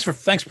yeah, well, thanks for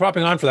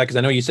popping on for that, because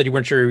I know you said you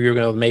weren't sure you were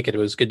going to make it. It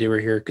was good you were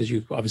here because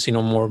you obviously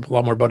know a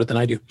lot more about it than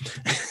I do.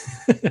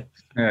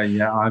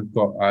 Yeah, I've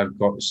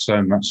got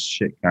so much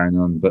shit going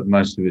on, but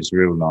most of it's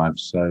real life.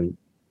 So,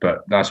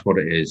 but that's what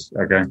it is.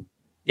 Okay.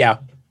 Yeah,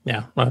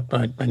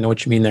 I know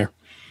what you mean there.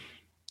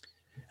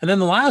 And then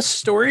the last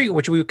story,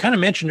 which we kind of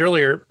mentioned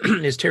earlier,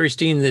 is Terry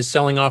Steen is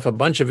selling off a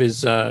bunch of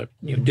his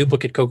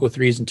duplicate Coco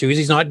 3s and 2s.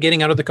 He's not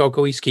getting out of the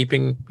Coco. He's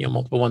keeping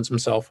multiple ones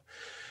himself.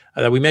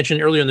 That we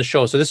mentioned earlier in the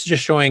show. So this is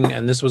just showing,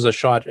 and this was a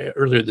shot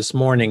earlier this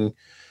morning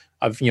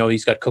of,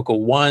 he's got Coco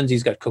 1s,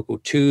 he's got Coco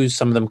 2s.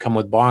 Some of them come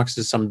with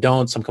boxes, some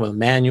don't. Some come with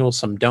manuals,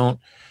 some don't.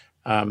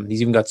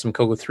 He's even got some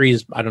Coco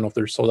 3s. I don't know if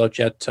they're sold out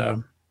yet.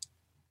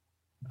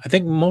 I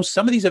think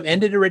some of these have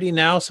ended already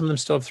now. Some of them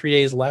still have 3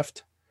 days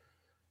left.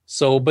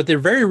 So, but they're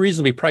very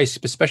reasonably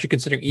priced, especially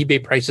considering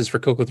eBay prices for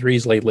Coco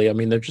 3s lately. I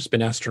mean, they've just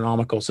been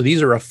astronomical. So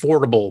these are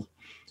affordable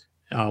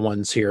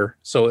ones here.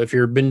 So if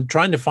you've been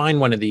trying to find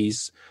one of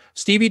these,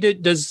 Stevie,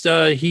 does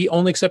he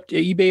only accept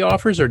eBay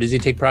offers, or does he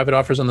take private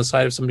offers on the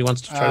side if somebody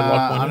wants to try to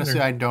lock one honestly,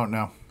 in? I don't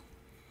know.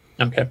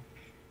 Okay.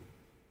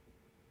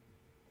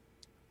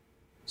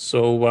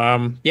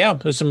 So,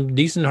 there's some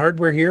decent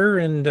hardware here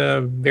and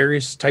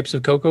various types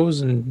of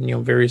Cocos and,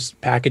 various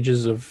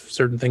packages of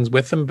certain things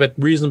with them, but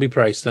reasonably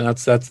priced. And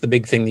that's the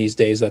big thing these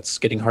days. That's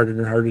getting harder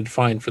and harder to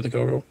find for the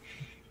Coco.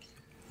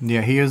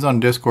 Yeah, he is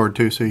on Discord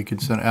too, so you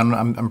could send.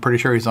 I'm pretty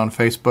sure he's on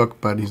Facebook,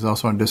 but he's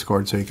also on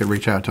Discord, so you could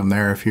reach out to him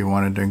there if you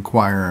wanted to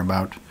inquire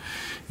about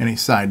any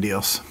side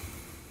deals.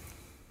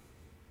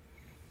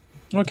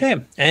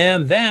 Okay,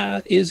 and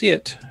that is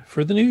it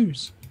for the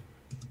news.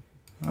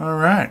 All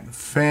right,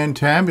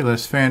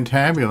 fantabulous.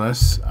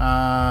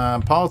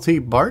 Paul T.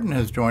 Barton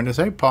has joined us.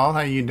 Hey, Paul, how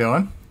you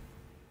doing?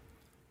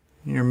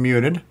 You're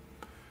muted.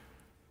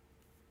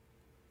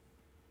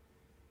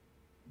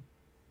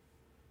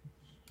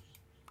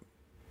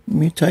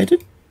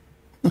 Mutated?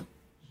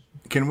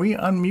 Can we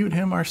unmute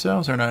him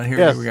ourselves or not? Here,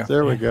 yes, we go.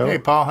 There we go. Hey,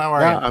 Paul, how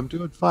are you? I'm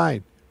doing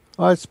fine.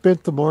 I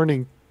spent the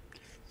morning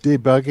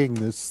debugging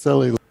this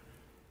silly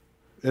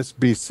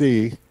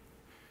SBC.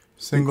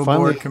 Single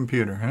board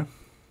computer, huh?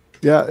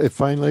 Yeah, it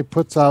finally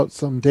puts out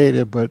some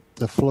data, but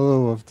the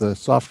flow of the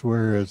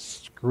software is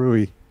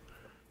screwy.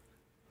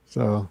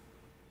 So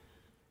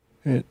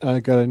I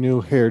got a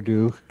new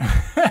hairdo.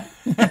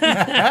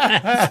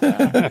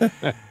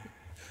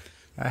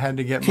 I had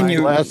to get my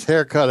last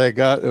haircut I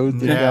got. The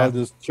guy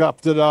just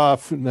chopped it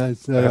off, and I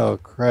said, "Oh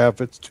crap,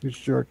 it's too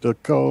short to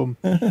comb."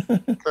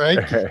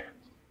 Right?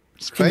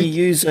 Can you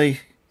use an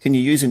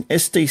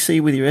SDC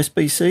with your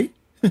SBC?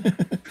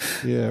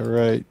 Yeah,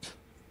 right.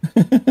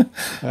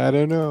 I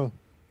don't know.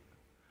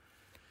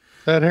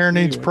 That hair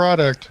needs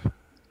product.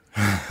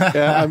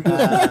 Yeah,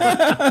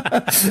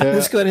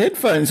 It's got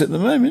headphones at the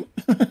moment.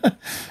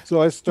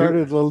 So I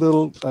started a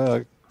little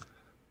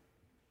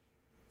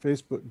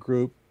Facebook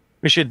group.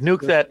 We should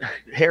nuke that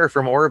hair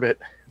from orbit.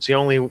 It's the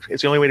only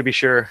way to be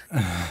sure.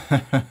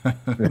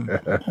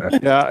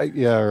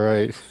 Yeah,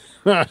 right.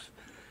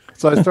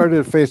 So I started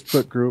a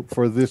Facebook group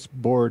for this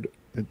board,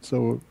 and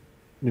so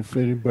if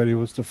anybody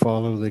was to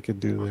follow, they could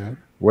do that.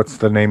 What's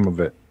the name of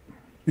it?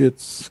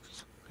 It's,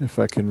 if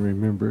I can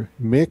remember,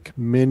 Mick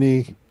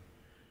Mini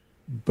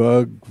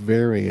Bug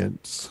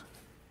Variants.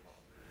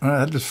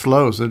 That just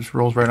flows. It just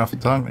rolls right off the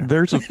tongue there.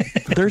 There's a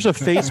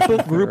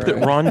Facebook group that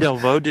Ron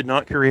Delvaux did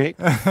not create.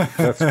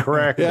 That's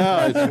correct.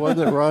 Yeah, it's one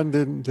that Ron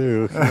didn't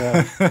do.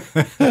 Yeah.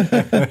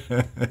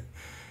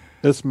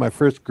 This is my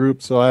first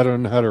group, so I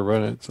don't know how to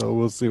run it. So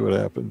we'll see what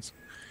happens.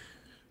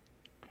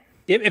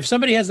 If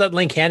somebody has that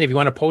link handy, if you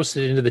want to post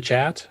it into the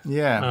chat, on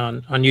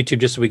YouTube,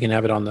 just so we can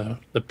have it on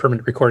the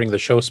permanent recording of the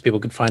show, so people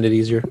can find it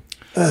easier.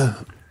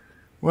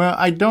 Well,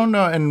 I don't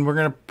know, and we're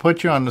going to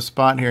put you on the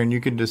spot here, and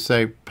you can just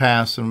say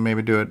pass and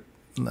maybe do it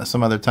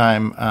some other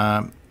time,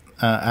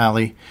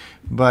 Ali.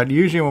 But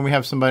usually when we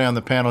have somebody on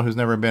the panel who's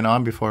never been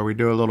on before, we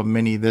do a little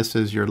mini This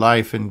Is Your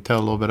Life and tell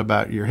a little bit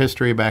about your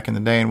history back in the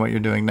day and what you're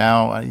doing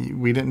now.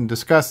 We didn't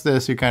discuss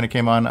this. You kind of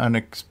came on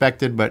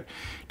unexpected, but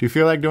do you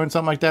feel like doing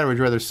something like that, or would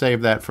you rather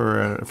save that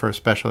for a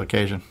special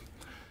occasion?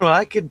 Well,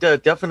 I could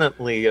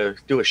definitely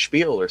do a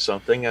spiel or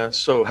something.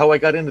 So how I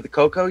got into the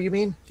Coco, you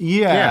mean?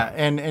 Yeah.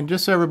 And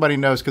just so everybody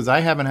knows, because I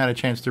haven't had a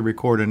chance to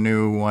record a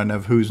new one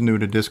of Who's New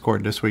to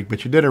Discord this week,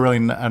 but you did a really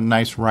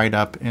nice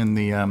write-up in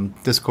the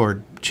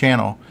Discord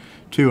channel,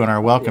 too, on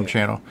our welcome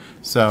channel.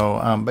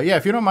 So, but yeah,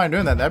 if you don't mind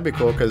doing that, that'd be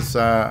cool, because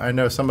I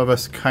know some of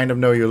us kind of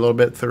know you a little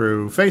bit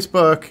through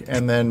Facebook,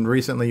 and then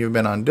recently you've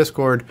been on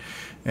Discord,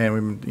 and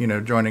we've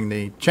been, joining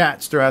the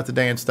chats throughout the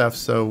day and stuff.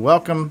 So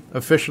welcome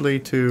officially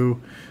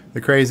to the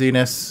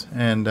craziness,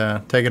 and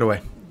take it away.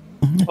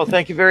 Well,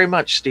 thank you very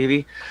much,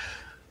 Stevie.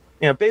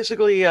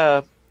 Basically,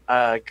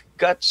 I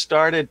got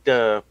started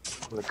on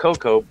the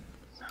Coco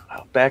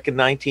back in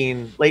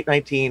late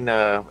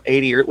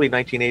 1980, early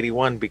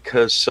 1981,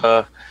 because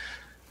I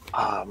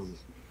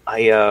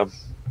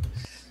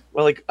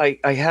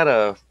had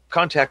a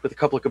contact with a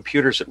couple of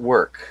computers at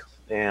work,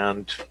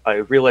 and I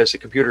realized that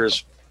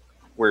computers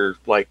were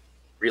like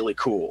really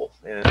cool,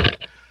 and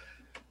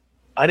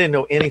I didn't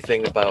know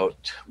anything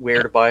about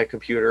where to buy a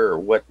computer or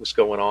what was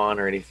going on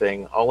or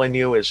anything. All I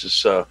knew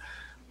is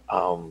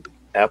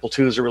Apple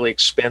IIs are really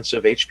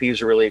expensive,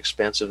 HPs are really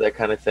expensive, that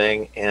kind of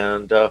thing.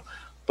 And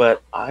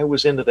but I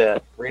was into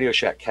that Radio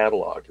Shack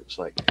catalog. It was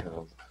like,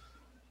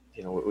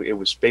 it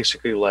was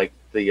basically like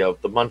the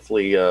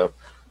monthly, one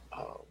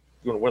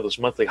of those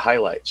monthly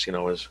highlights.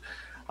 Is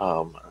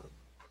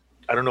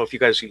I don't know if you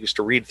guys used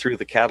to read through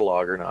the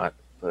catalog or not,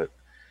 but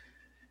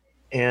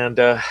and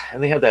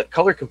they had that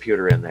color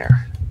computer in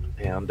there,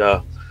 and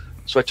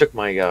so I took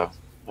my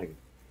my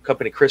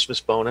company Christmas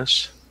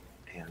bonus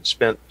and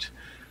spent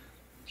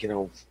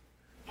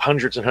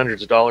hundreds and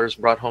hundreds of dollars,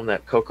 brought home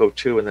that Coco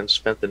 2, and then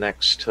spent the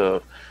next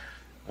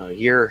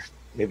year,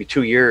 maybe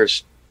 2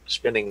 years,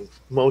 spending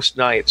most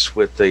nights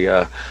with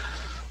the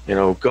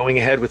going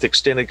ahead with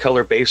Extended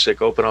Color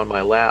Basic open on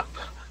my lap,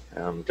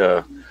 and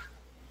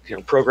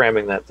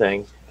programming that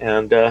thing.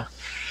 And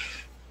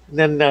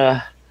then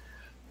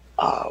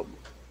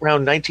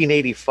around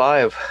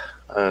 1985,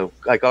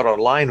 I got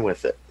online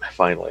with it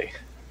finally,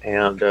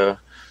 and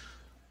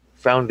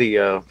found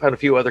a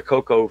few other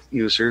Coco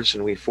users,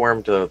 and we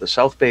formed the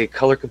South Bay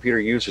Color Computer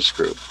Users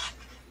Group.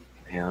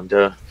 And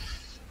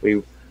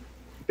we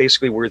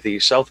basically were the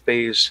South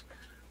Bay's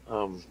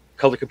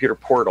color computer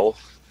portal.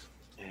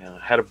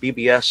 Had a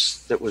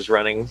BBS that was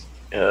running.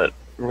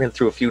 Ran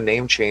through a few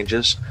name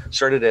changes.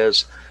 Started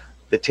as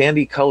the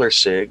Tandy Color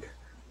SIG,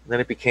 and then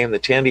it became the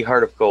Tandy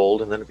Heart of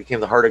Gold, and then it became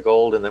the Heart of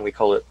Gold, and then we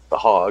call it the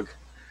Hog.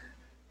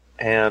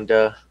 And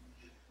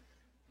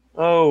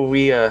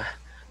we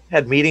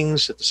had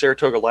meetings at the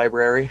Saratoga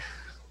Library.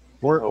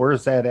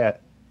 Where's that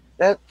at?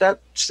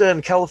 That's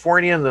in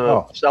California, in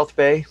the South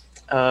Bay,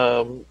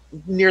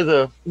 near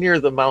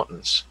the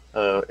mountains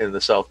in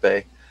the South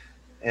Bay,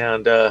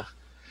 and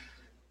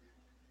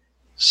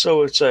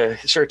so it's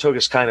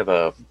Saratoga's kind of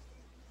a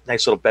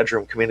nice little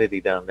bedroom community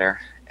down there,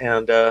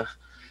 and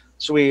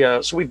so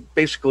we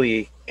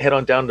basically head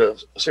on down to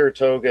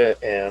Saratoga,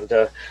 and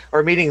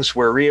our meetings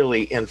were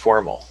really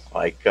informal,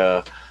 like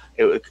a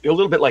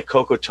little bit like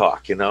Coco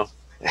Talk,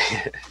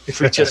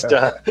 We just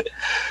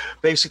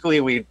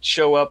basically we'd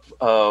show up.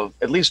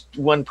 At least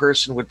one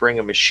person would bring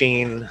a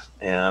machine,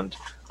 and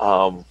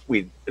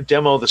we'd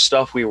demo the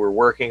stuff we were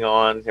working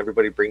on.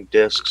 Everybody bring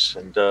discs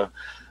and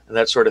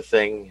that sort of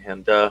thing,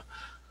 and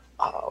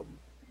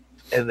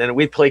then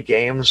we'd play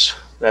games,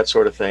 that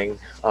sort of thing.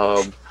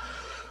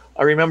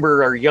 I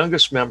remember our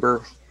youngest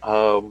member.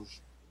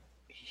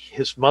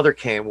 His mother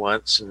came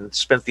once and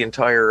spent the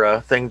entire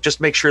thing just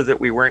to make sure that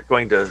we weren't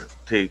going to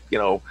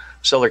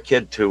sell her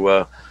kid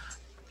to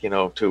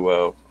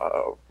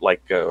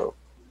like I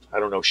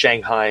don't know,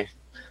 Shanghai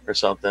or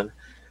something.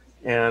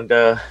 And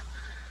but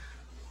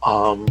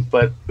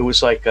it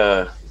was like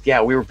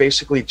we were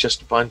basically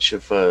just a bunch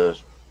of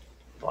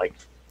like,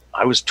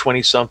 I was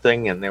 20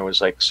 something, and there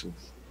was like some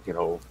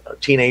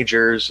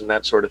teenagers and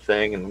that sort of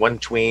thing, and one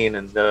tween,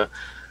 and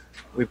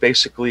we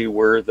basically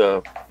were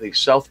the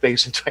South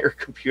Bay's entire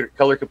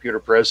color computer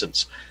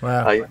presence.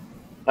 Wow.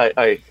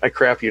 I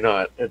crap you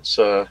not. It's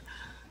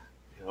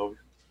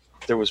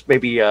there was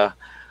maybe a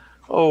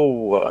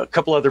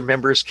couple other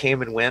members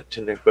came and went,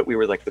 but we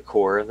were like the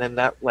core, and then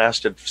that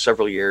lasted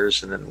several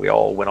years, and then we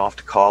all went off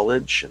to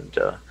college, and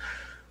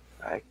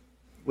I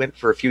went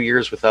for a few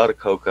years without a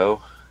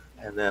Coco,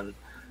 and then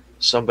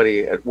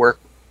somebody at work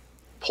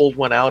pulled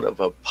one out of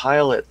a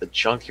pile at the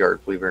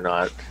junkyard, believe it or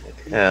not,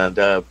 and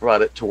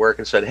brought it to work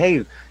and said,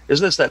 "Hey,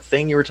 isn't this that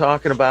thing you were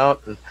talking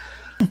about?" And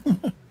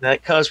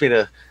that caused me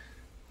to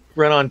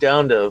run on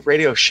down to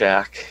Radio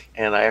Shack,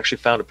 and I actually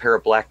found a pair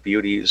of Black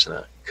Beauties and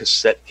a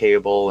cassette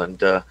cable,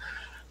 and I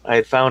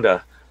had found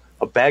a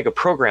bag of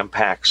program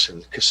packs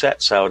and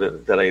cassettes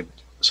out that I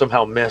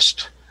somehow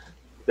missed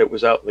that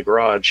was out in the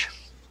garage.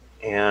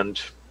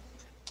 And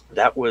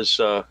that was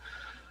there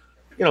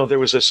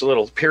was this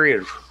little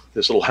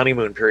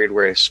honeymoon period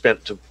where I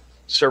spent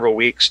several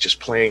weeks just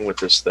playing with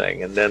this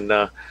thing, and then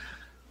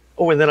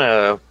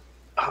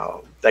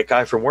that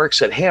guy from work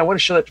said, "Hey, I want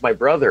to show that to my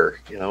brother,"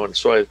 and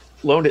so I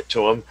loaned it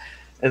to him,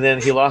 and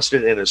then he lost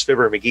it in his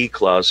Fibber McGee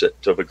closet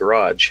of a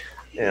garage,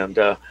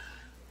 and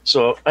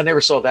so I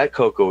never saw that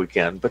Coco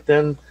again. But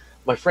then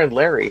my friend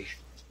Larry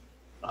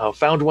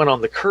found one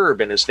on the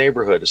curb in his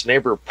neighborhood. His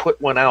neighbor put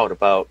one out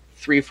about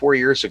 3-4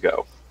 years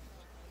ago,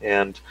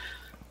 and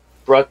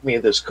brought me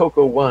this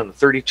Coco 1,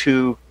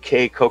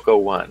 32K Coco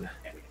 1,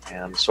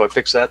 and so I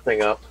fixed that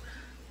thing up,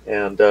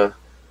 and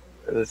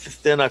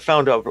then I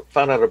found out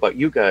about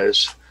you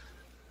guys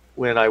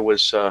when I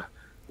was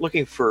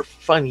looking for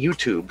fun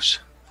YouTubes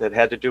that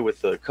had to do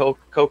with the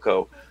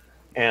Coco,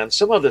 and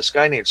some of this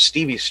guy named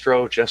Stevie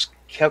Stroh just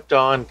kept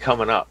on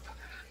coming up,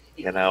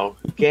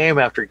 game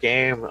after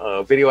game,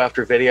 video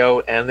after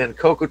video, and then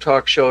Coco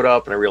Talk showed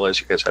up, and I realized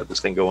you guys had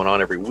this thing going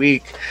on every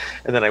week,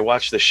 and then I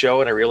watched the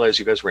show, and I realized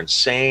you guys were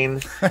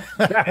insane.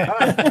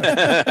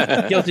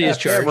 Guilty as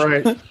charged.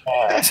 Right.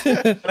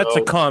 That's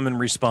a common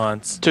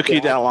response. Took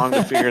you that long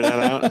to figure that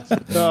out?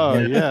 Oh,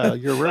 yeah,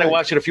 you're right. I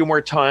watched it a few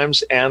more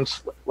times, and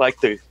like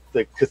the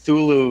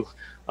Cthulhu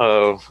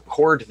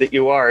horde that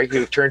you are,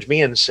 you turned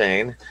me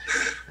insane.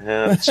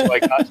 So I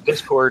got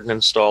Discord and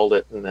installed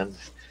it, and then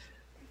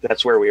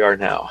that's where we are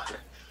now.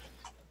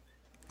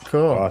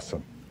 Cool.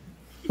 Awesome.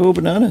 Cool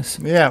bananas.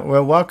 Yeah.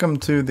 Well, welcome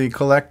to the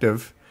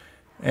collective.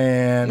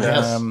 And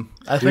Yes.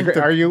 I think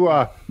Are you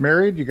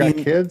married? You got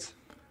kids?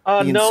 No,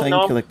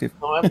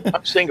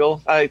 I'm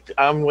single.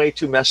 I'm way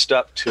too messed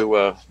up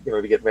to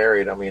to get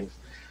married. I mean,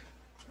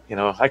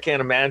 I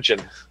can't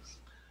imagine,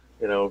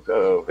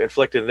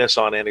 inflicting this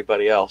on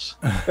anybody else.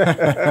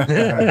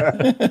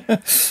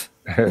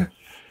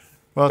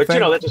 Well, but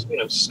that doesn't mean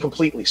I'm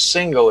completely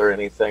single or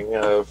anything.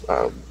 As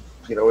a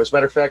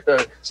matter of fact,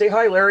 say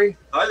hi, Larry.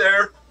 Hi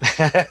there.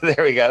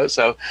 There we go.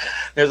 So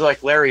there's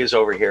Larry is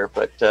over here,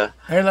 but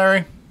hey,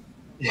 Larry.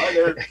 Hi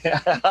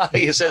there.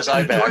 He says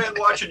hi back. Enjoying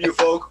watching you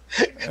folk.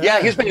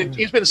 Yeah, he's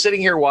been sitting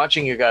here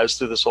watching you guys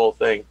through this whole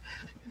thing.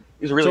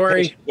 He's a really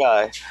patient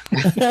guy.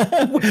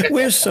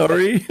 We're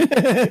sorry.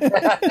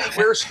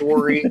 We're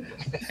sorry.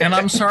 And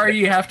I'm sorry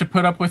you have to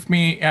put up with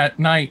me at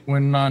night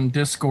when on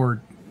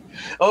Discord.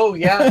 Oh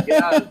yeah,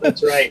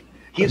 that's right.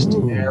 He's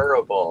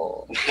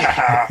terrible.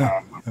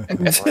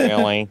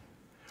 Really?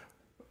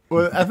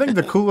 Well, I think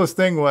the coolest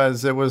thing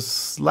was it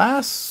was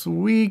last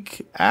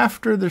week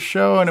after the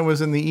show, and it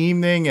was in the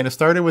evening, and it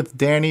started with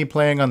Danny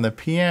playing on the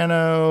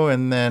piano,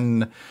 and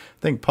then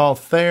I think Paul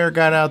Thayer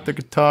got out the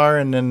guitar,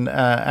 and then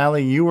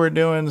Allie, you were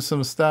doing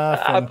some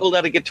stuff. I pulled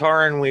out a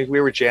guitar and we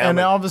were jamming. And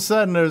all of a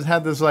sudden, it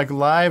had this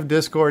live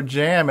Discord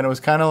jam, and it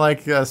was kind of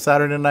like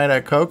Saturday night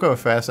at Cocoa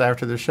Fest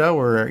after the show,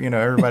 where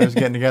everybody was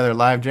getting together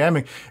live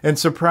jamming. And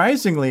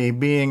surprisingly,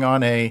 being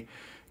on a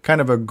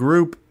kind of a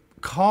group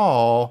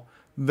call,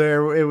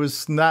 it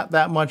was not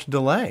that much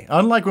delay.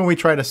 Unlike when we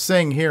try to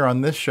sing here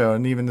on this show,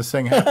 and even to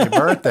sing Happy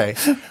Birthday.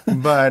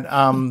 But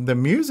the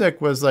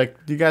music was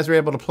you guys were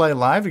able to play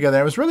live together.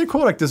 It was really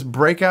cool. This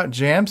breakout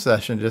jam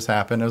session just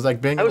happened. It was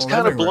like being. I was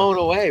kind of blown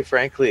away,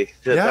 frankly.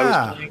 That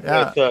I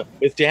was playing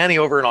with Danny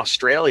over in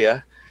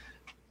Australia.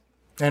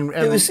 And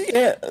it was,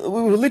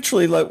 we were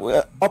literally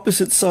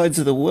opposite sides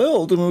of the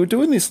world, and we were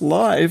doing this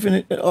live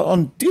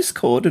on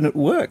Discord, and it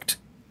worked.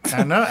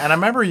 I know, and I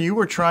remember you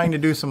were trying to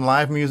do some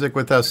live music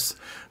with us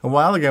a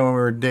while ago when we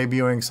were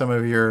debuting some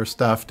of your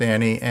stuff,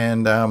 Danny,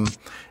 and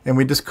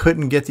we just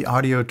couldn't get the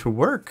audio to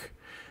work.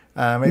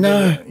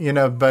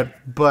 No.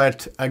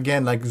 But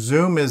again,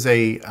 Zoom is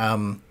a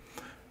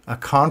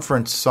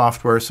conference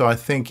software, so I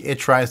think it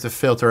tries to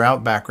filter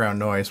out background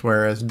noise,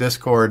 whereas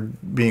Discord,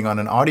 being on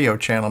an audio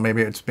channel,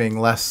 maybe it's being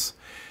less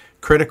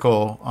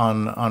critical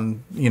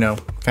on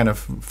kind of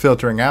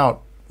filtering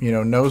out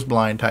nose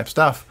blind type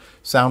stuff.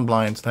 Sound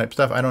blinds type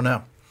stuff. I don't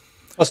know.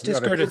 Plus,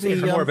 Discord is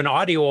more of an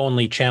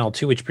audio-only channel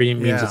too, which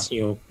means it's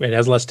it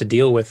has less to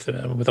deal with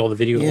all the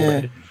video.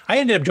 Yeah. I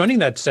ended up joining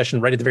that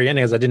session right at the very end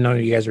because I didn't know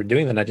you guys were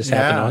doing that. I just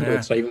happened onto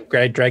it, so I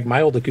even dragged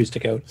my old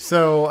acoustic out.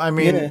 So I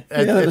mean,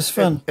 that was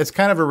fun. It's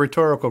kind of a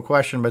rhetorical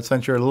question, but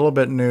since you're a little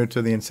bit new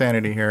to the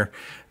insanity here,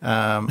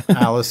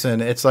 Allison,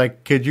 it's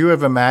could you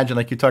have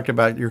imagined, you talked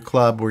about your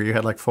club where you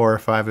had 4 or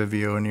 5 of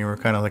you, and you were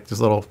kind of this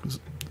little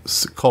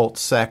cult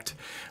sect.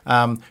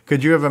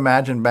 Could you have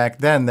imagined back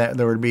then that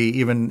there would be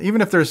even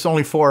if there's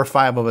only 4 or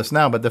 5 of us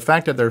now, but the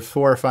fact that there's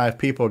 4 or 5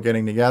 people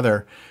getting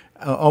together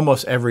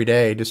almost every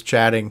day, just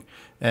chatting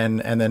and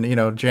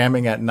then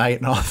jamming at night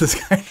and all this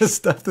kind of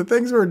stuff, the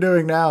things we're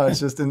doing now, it's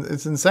just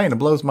it's insane. It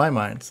blows my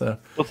mind. So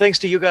well, thanks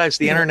to you guys,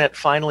 the internet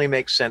finally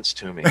makes sense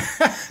to me.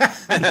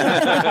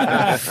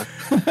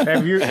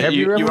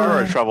 You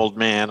are a troubled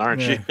man,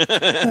 aren't you?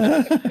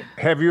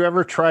 Have you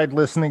ever tried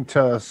listening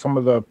to some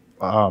of the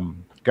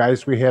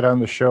guys we had on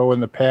the show in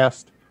the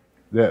past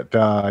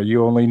that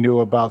you only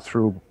knew about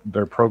through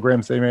their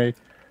programs they made?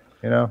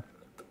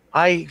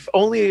 I've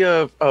only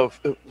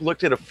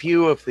looked at a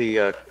few of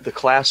the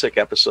classic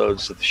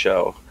episodes of the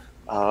show.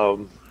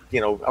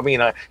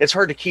 It's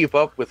hard to keep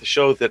up with a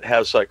show that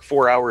has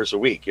 4 hours a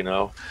week.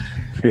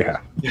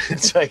 Yeah,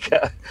 it's right.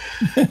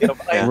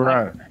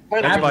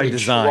 I by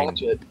design.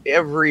 Watch it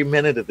every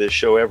minute of this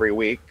show every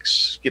week.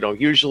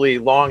 Usually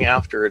long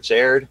after it's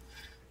aired.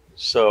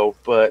 So,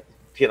 but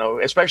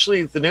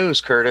especially the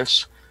news,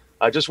 Curtis.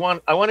 I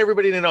want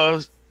everybody to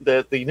know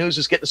that the news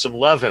is getting some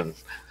loving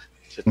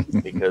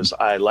because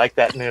I like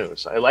that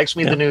news. I likes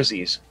me the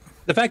newsies.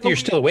 The fact that you're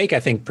still awake, I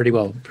think, pretty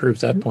well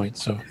proves that point.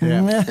 So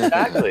yeah,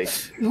 exactly.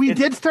 We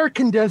did start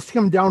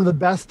condensing them down to the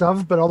best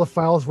of, but all the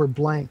files were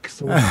blank.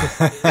 So.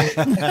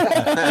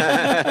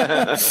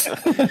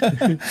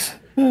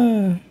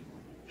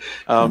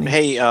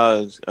 Hey,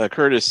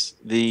 Curtis,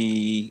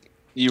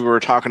 you were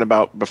talking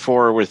about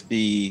before with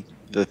the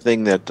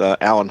thing that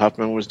Alan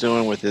Huffman was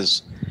doing with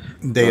his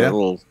data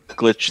little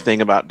glitch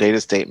thing about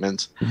data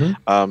statements.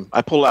 Mm-hmm.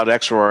 I pulled out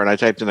XROAR and I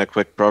typed in a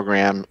quick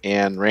program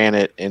and ran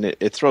it, and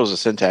it throws a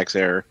syntax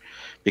error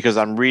because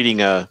I'm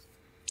reading a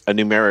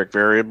numeric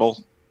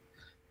variable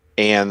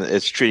and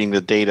it's treating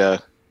the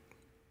data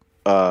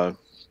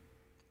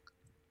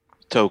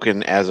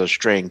token as a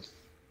string.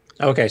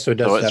 Okay, so it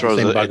does have the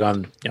same bug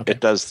on. Okay. It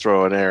does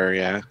throw an error,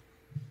 yeah.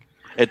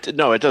 It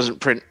doesn't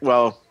print.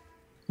 Well,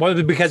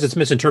 Well, because it's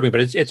misinterpreting,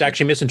 but it's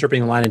actually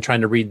misinterpreting the line and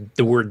trying to read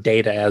the word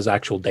data as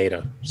actual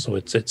data. So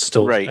it's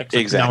still right.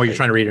 Exactly. Now you're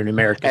trying to read a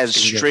numeric as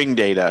string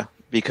data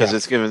because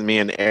it's giving me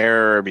an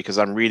error because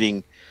I'm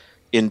reading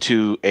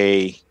into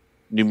a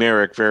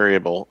numeric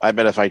variable. I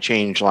bet if I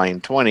change line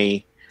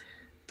 20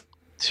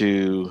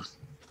 to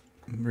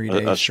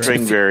a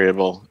string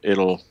variable,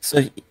 it'll.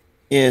 So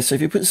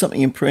if you put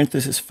something in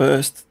parentheses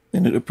first,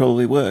 then it'll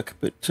probably work.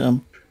 But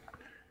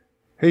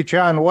hey,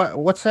 John,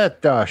 what's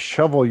that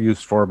shovel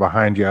used for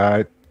behind you?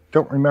 I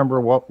don't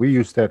remember what we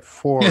used that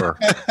for. You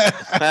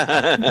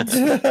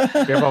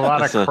have a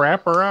lot of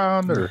crap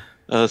around, or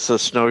it's a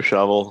snow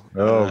shovel.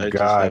 Oh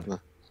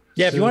God.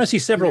 Yeah, if you want to see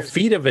several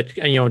feet of it,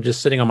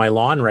 just sitting on my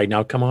lawn right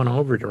now, come on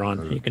over,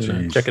 Ron. You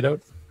can check it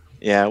out.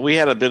 Yeah, we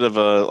had a bit of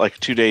a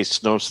 2-day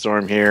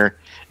snowstorm here.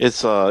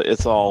 It's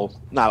all,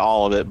 not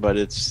all of it, but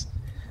it's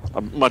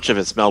much of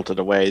it's melted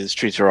away. The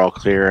streets are all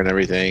clear and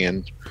everything,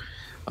 and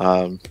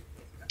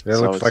it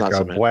looks like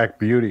a black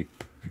beauty.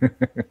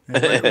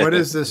 What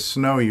is this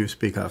snow you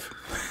speak of?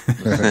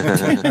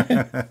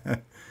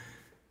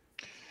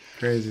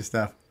 Crazy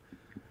stuff.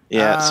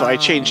 Yeah, so I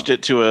changed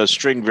it to a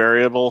string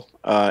variable,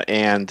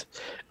 and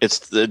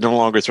it no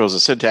longer throws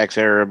a syntax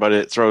error, but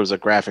it throws a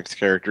graphics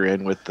character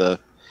in with the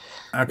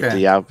output.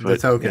 The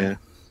token.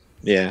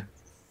 Yeah.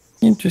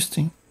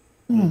 Interesting.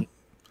 And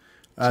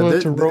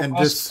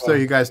just so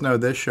you guys know,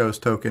 this show's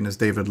token is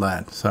David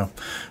Ladd. So,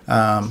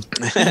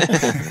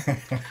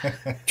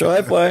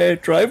 drive wire.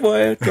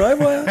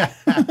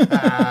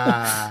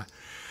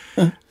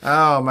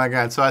 Oh my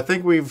God! So I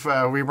think we've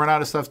run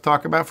out of stuff to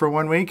talk about for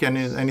 1 week. And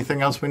is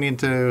anything else we need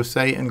to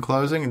say in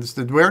closing?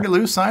 Did we already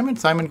lose Simon?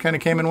 Simon kind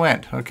of came and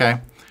went. Okay.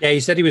 Yeah, he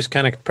said he was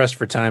kind of pressed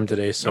for time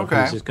today, so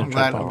okay. he's just going to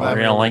I'm jump glad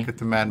on. we get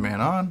the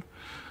madman on.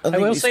 I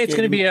will say it's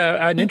going to be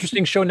an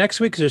interesting show next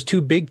week because there's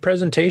 2 big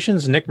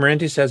presentations. Nick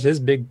Morentis has his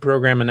big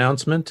program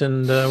announcement,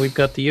 and we've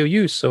got the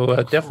UU, so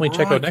definitely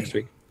check out next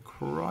week.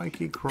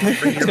 Crikey.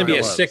 It's going to be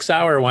a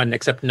 6-hour one,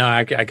 except no,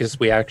 I guess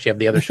we actually have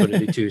the other show to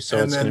do too. So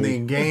and it's then the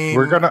game.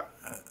 We're gonna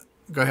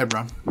go ahead,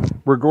 Ron.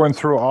 We're going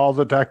through all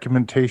the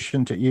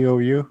documentation to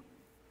EOU.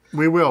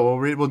 We will.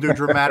 We'll do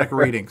dramatic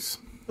readings.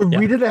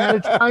 Read it ahead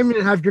of time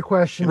and have your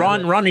question.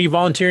 Ron, are you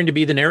volunteering to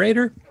be the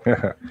narrator?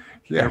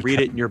 Yeah, read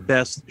it in your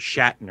best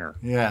Shatner.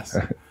 Yes.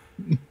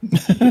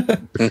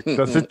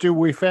 Does it do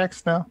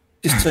WeFax now?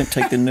 Just don't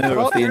take the nerve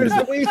off the end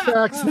of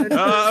it.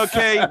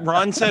 Okay,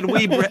 Ron said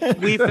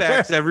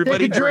WeFax.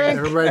 Everybody drink.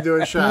 Everybody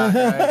do a shot.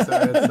 Right?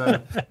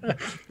 So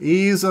it's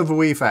ease of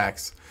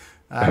WeFax.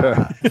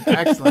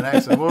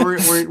 Excellent. Well,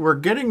 we're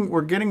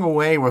getting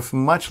away with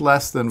much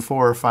less than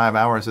 4 or 5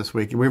 hours this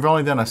week. We've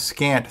only done a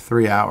scant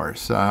 3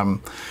 hours. Leave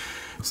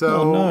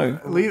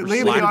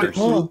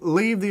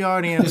the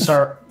audience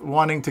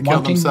wanting to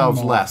kill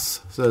themselves less.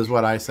 So is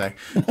what I say.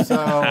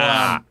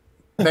 So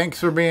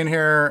thanks for being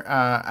here,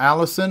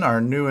 Allison,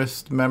 our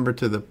newest member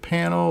to the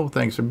panel.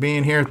 Thanks for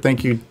being here.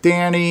 Thank you,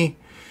 Danny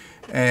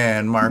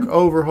and Mark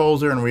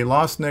Overholzer. And we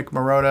lost Nick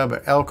Marotta,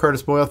 but L.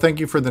 Curtis Boyle. Thank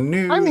you for the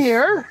news. I'm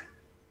here.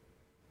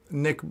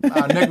 Nick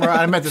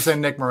I meant to say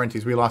Nick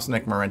Morentis. We lost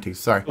Nick Morentis.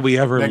 Sorry.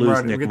 We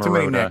lose Nick We get Marotta. Too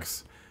many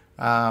Nicks.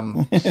 We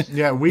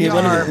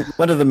are.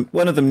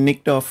 One of them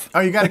nicked off.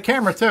 Oh, you got a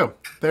camera too.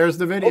 There's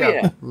the video. Oh,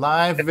 yeah.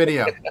 Live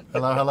video.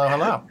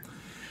 Hello.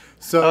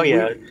 So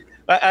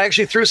I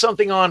actually threw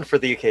something on for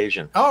the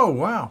occasion. Oh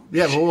wow.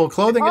 Yeah. Well,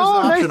 clothing is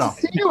optional. Nice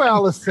to see you,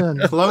 Allison.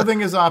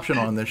 Clothing is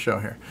optional in this show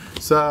here.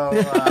 So.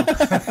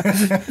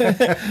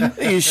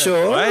 Are you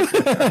sure? What?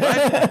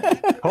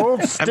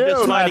 Hold I'm still.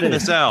 just finding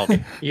this out.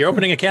 You're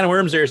opening a can of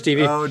worms there,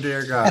 Stevie. Oh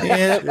dear God.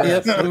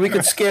 Yeah. We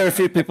could scare a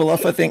few people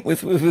off, I think, with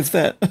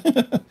that.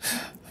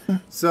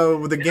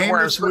 So the game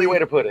Worms, this really week. way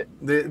to put it.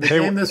 The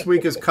game this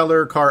week is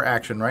Color Car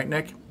Action, right,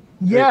 Nick?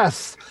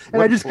 Yes, and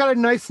I just got a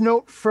nice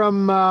note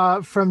from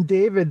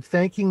David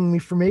thanking me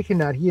for making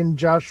that. He and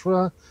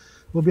Joshua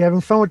will be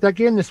having fun with that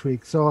game this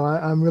week, so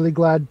I'm really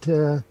glad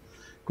to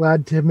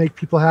make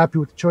people happy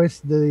with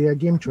the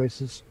game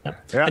choices.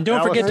 Yeah, and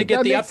don't forget to get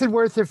that the makes it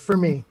worth it for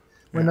me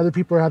when other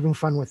people are having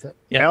fun with it.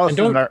 Yeah,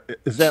 Allison,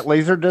 is that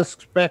laser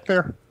discs back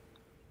there?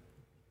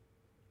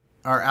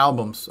 Our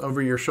albums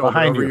over your shoulder,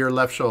 Behind over you. your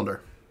left shoulder.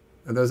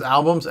 Are those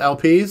albums,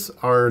 LPs,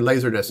 or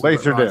Laserdisc?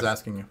 Laserdisc. Ron's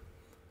asking you.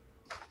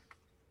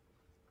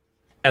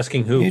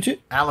 Asking who?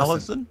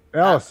 Allison.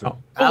 Oh,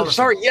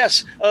 sorry.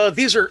 Yes,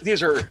 these are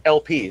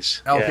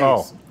LPs.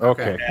 LPs. Oh,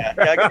 okay. Yeah,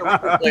 I got a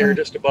record player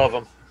just above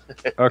them.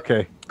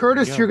 Okay.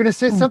 Curtis, you're going to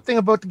say something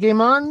about the game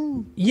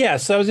on?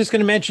 Yes, I was just going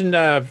to mention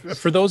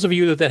for those of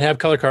you that have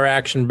Color Car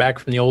Action back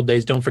from the old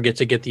days, don't forget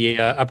to get the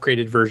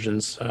upgraded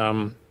versions.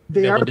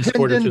 They are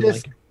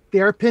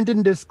pinned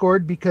in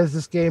Discord because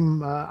this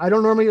game. I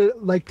don't normally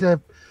like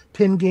to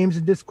pin games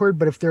in Discord,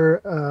 but if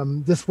they're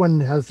this one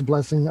has the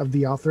blessing of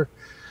the author.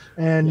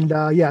 And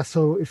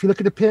so if you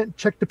look at the pin,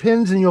 check the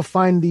pins, and you'll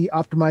find the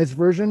optimized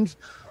versions.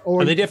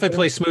 Or they definitely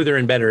play smoother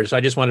and better. So I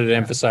just wanted to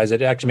emphasize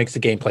it actually makes the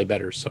gameplay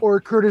better. So. Or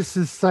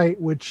Curtis's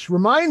site, which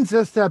reminds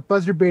us that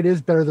Buzzard Bait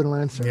is better than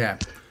Lancer. Yeah.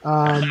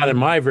 Not in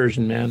my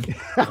version, man.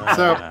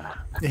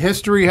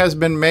 history has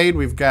been made.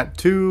 We've got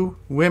 2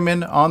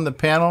 women on the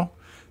panel.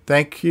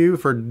 Thank you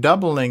for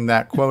doubling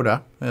that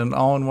quota and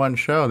all in one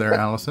show there,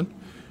 Allison.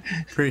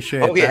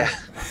 Appreciate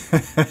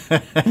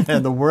that.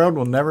 And the world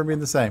will never be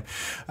the same.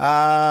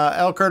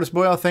 L. Curtis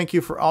Boyle, thank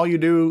you for all you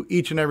do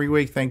each and every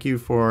week. Thank you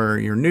for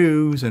your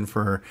news and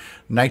for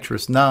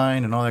Nitrous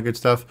 9 and all that good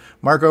stuff.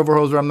 Mark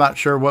Overholzer, I'm not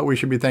sure what we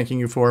should be thanking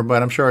you for,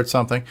 but I'm sure it's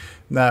something.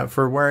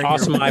 For wearing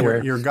awesome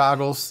eyewear. Your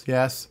goggles,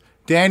 yes.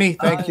 Danny,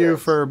 thank you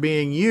for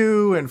being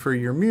you and for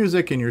your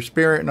music and your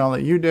spirit and all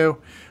that you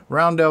do.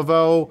 Round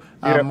Delvaux,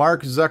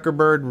 Mark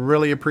Zuckerberg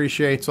really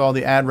appreciates all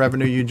the ad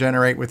revenue you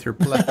generate with your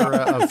plethora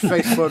of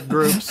Facebook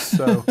groups.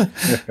 So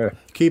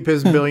keep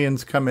his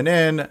billions coming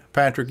in.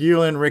 Patrick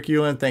Hewlin, Rick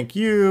Hewlin, thank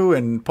you.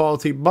 And Paul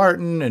T.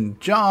 Barton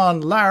and John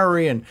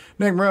Lowry and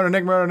Nick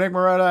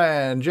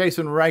Marotta, and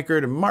Jason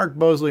Reichert and Mark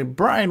Bosley,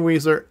 Brian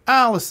Weasler,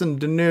 Allison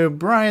Deneu,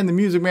 Brian the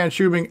Music Man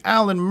Schubing,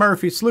 Alan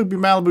Murphy, Sloopy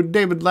Malibu,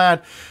 David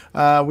Ladd.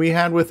 We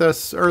had with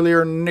us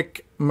earlier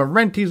Nick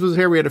Marentes was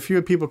here. We had a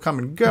few people come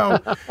and go.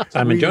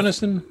 Simon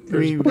Jonasson.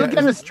 We'll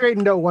get it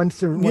straightened out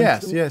once.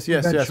 Yes.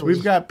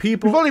 We've got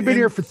people. We've only been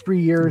here for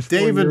 3 years.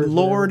 David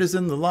Lord is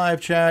in the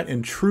live chat,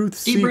 and Truth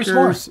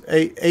Seekers,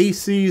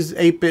 AC's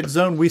 8-Bit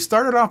Zone. We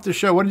started off the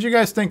show. What did you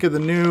guys think of the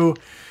new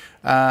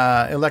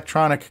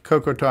electronic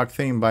Coco Talk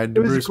theme by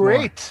Bruce Moore?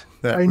 It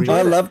was great.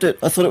 I loved it.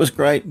 I thought it was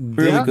great.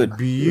 Really good.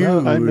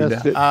 I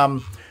missed it.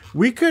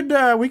 We could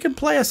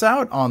play us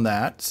out on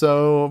that.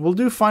 So we'll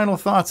do final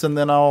thoughts, and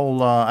then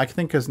I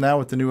think because now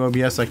with the new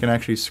OBS I can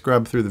actually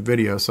scrub through the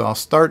video. So I'll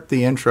start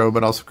the intro,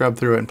 but I'll scrub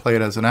through it and play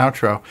it as an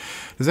outro.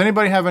 Does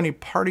anybody have any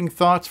parting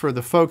thoughts for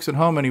the folks at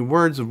home? Any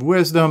words of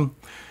wisdom?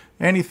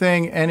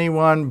 Anything?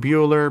 Anyone?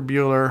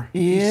 Bueller?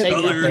 Yeah.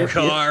 Color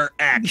car,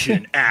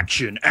 action.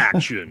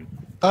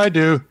 I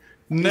do.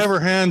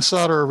 Never hand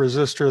solder a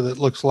resistor that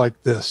looks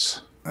like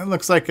this. It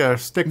looks like a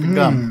stick of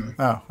gum.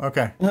 Oh,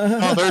 okay.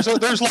 Oh,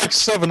 there's like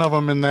 7 of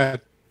them in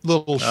that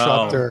little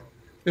shot there.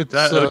 It's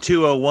that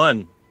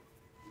 0201.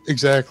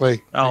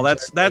 Exactly. Oh,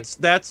 that's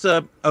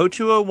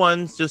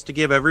 0201s. Just to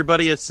give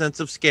everybody a sense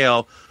of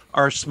scale,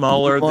 are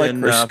smaller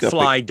than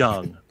fly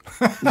dung.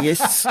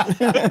 Yes.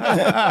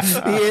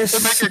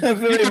 Yes,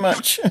 very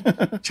much.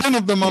 10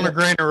 of them on a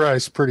grain of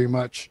rice, pretty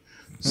much.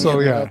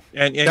 So yeah,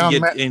 and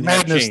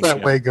madness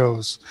that way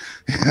goes.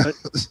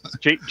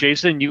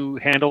 Jason, you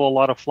handle a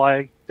lot of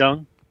fly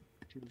dung?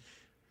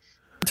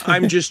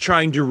 I'm just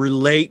trying to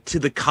relate to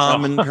the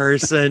common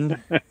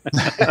person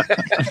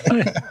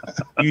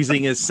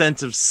using a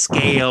sense of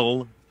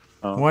scale.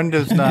 One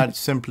does not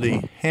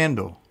simply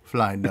handle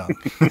fly dung.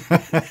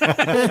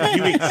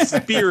 You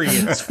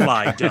experience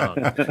fly dung.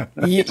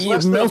 You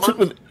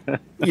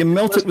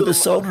melt it with a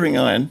soldering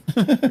iron.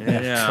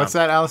 Yeah. What's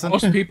that, Allison?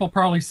 Most people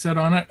probably sit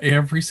on it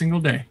every single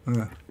day.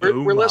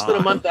 We're less than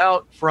a month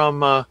out from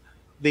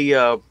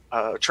the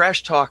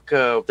Trash Talk.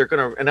 They're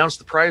going to announce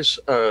the prize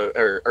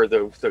or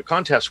the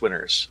contest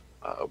winners.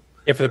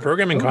 For the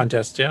programming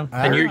contest, yeah.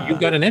 And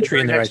you've got an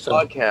entry in there, I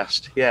saw.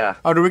 Podcast, yeah.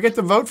 Oh, do we get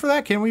to vote for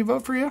that? Can we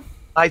vote for you?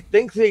 I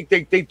think they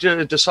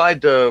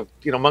decide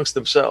amongst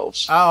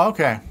themselves. Oh,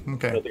 okay.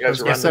 The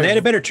guys They had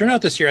a better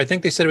turnout this year. I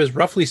think they said it was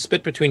roughly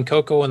split between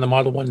Coco and the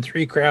Model 1 and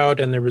 3 crowd,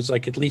 and there was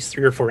like at least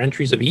 3 or 4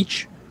 entries of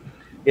each.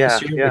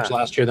 This year, which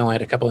last year they only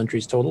had a couple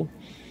entries total.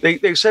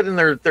 They said in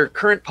their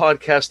current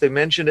podcast, they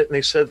mentioned it, and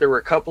they said there were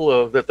a couple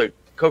of that the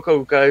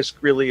Coco guys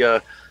really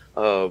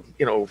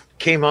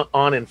came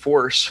on in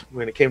force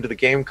when it came to the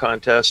game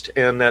contest,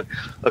 and that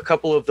a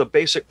couple of the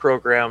basic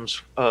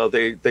programs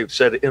they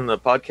said in the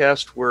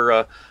podcast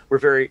were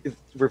very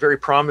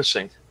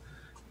promising,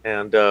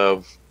 and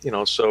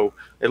so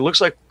it looks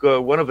like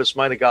one of us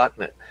might have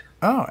gotten it.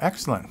 Oh,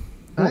 excellent!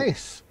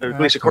 Nice. At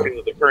least according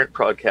to the current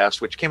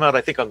broadcast, which came out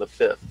I think on the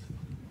 5th.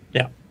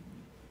 Yeah.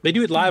 They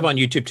do it live on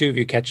YouTube too if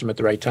you catch them at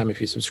the right time, if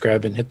you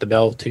subscribe and hit the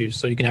bell too,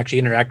 so you can actually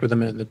interact with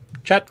them in the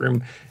chat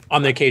room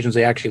on the occasions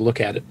they actually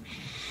look at it.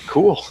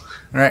 Cool. All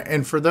right,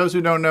 and for those who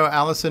don't know,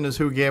 Allison is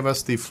who gave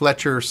us the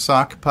Fletcher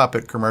sock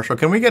puppet commercial.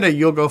 Can we get a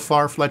 "You'll Go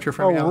Far," Fletcher,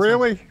 from you, Allison?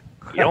 Really?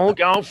 You'll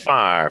go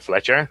far,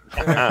 Fletcher.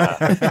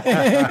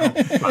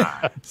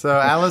 So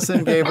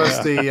Allison gave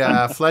us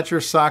the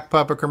Fletcher sock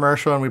puppet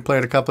commercial, and we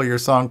played a couple of your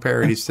song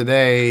parodies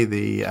today.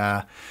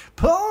 The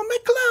 "Pull Me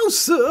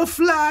Closer,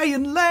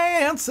 Flying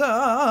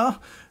Lancer."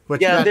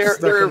 Yeah,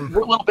 they're a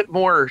little bit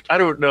more. I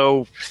don't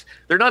know.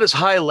 They're not as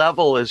high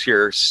level as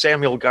your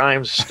Samuel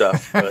Gimes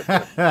stuff. But,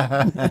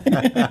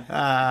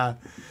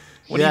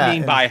 what do you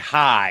mean by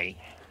high?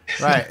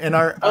 Right, and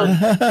our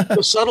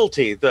the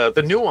subtlety,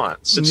 the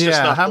nuance. It's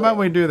just not how about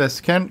we do this?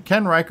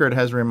 Ken Reichert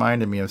has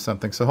reminded me of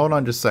something, so hold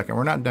on just a second.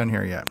 We're not done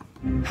here yet.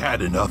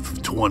 Had enough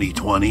of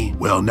 2020?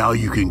 Well, now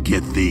you can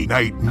get the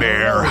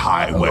Nightmare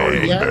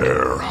Highway.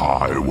 Nightmare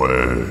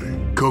Highway.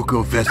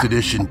 Coco Fest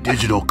Edition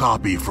digital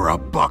copy for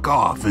 $1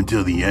 off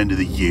until the end of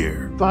the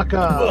year. Fuck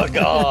off.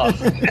 Fuck off.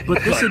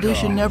 But this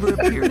edition never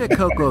appeared at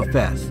Coco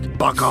Fest.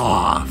 Buck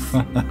off.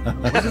 Was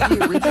it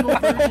the original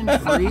version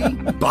free?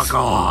 Buck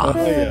off.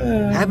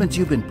 Haven't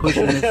you been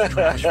pushing this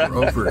trash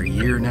for over a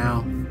year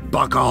now?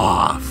 Buck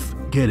off.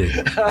 Get it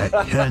at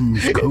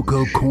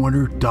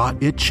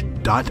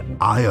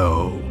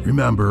kenscococorner.itch.io.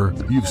 Remember,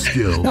 you've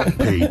still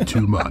paid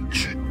too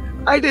much.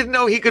 I didn't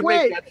know he could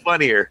make that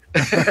funnier.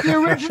 The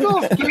original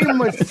game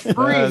was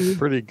free. That's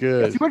pretty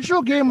good. If the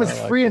original game was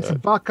free and it's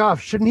 $1 off,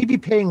 shouldn't he be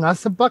paying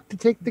us $1 to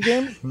take the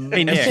game?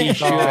 Hey, Nick, you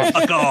should.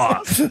 Fuck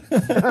off.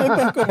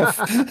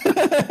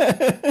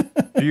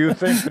 Do you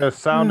think the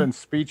sound and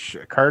speech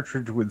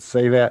cartridge would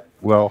say that?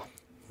 Well,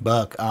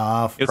 buck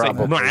off. It's like, I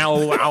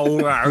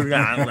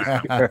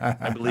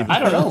believe. I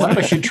don't know. One of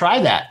us should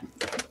try that.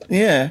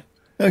 Yeah.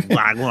 Okay.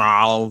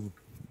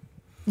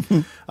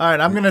 All right,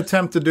 I'm going to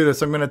attempt to do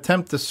this. I'm going to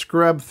attempt to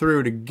scrub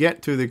through to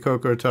get to the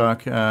Coco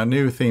Talk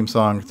new theme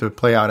song to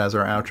play out as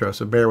our outro.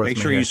 So bear with me.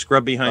 Make sure here. you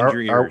scrub behind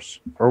your ears.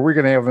 Are we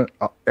going to have an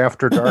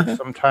after dark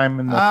sometime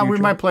in the future? We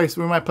might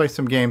play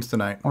some games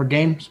tonight. Or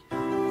games.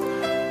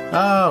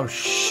 Oh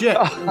shit!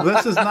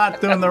 This is not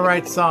doing the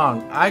right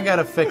song. I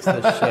gotta fix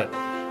this shit.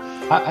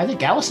 I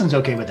think Allison's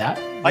okay with that.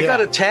 I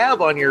got a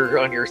tab on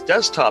your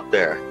desktop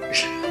there.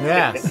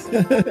 Yes.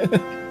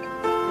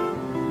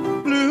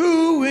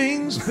 Blue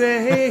wings,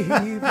 baby,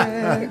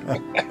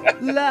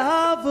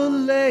 lava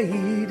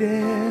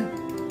lady.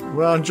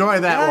 Well, enjoy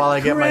that while I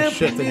get my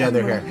shit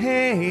together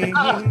here.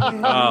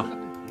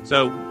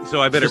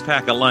 So I better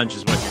pack a lunch,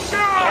 is what you're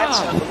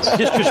saying.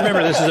 Just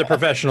remember, this is a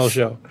professional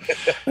show.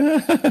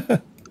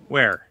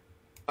 Where?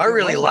 I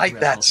really like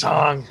that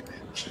song.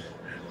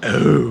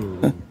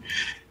 Oh.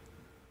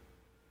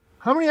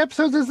 How many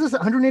episodes is this?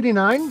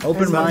 189?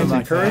 Open minds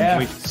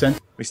encourage.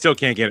 We still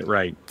can't get it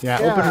right. Yeah.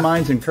 Open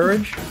minds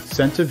encourage.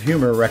 Sense of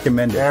humor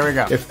recommended. There we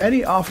go. If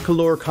any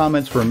off-color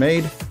comments were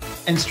made,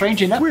 and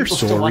strange enough, we're people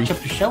sorry. still watch up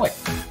to show it.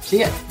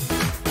 See it.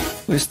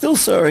 We're still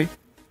sorry.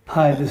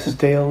 Hi, this is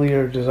Dale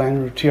Lear,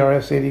 designer of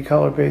TRS-80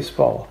 Color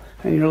Baseball,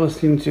 and you're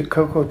listening to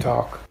Coco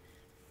Talk.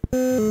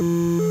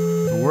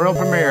 The world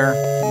premiere,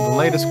 the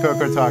latest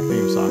Coco Talk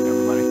theme song,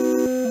 everybody.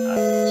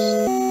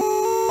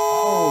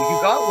 Oh, you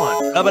got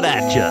one. Up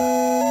at ya.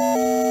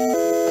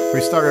 We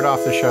started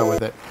off the show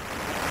with it.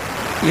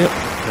 Yep.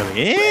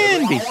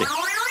 NBC.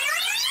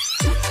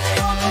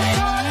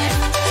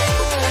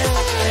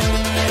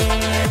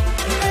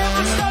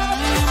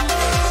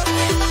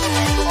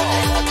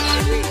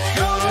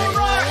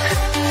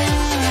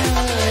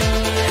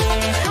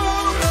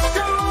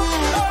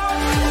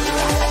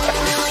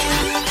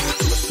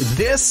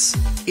 This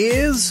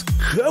is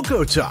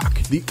Coco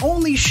Talk, the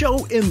only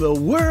show in the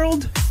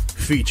world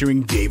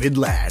featuring David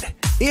Ladd.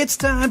 It's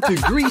time to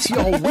grease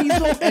your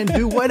weasel and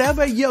do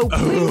whatever yo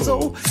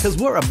pleasel, because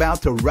we're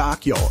about to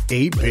rock your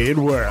 8-bit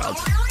world.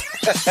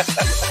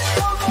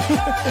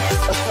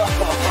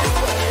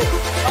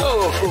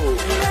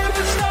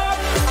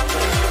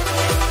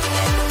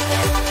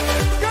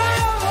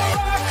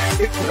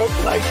 It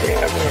broke like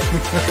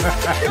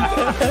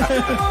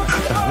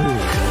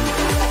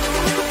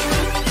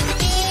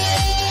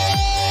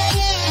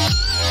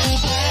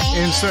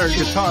Insert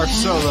guitar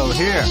solo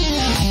here.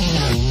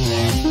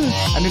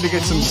 I need to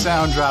get some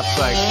sound drops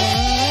like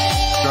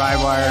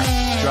Drivewire,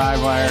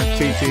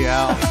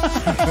 TTL,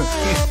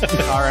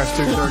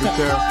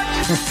 RS-232.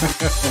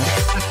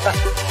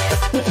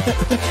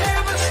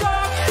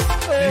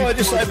 Oh, I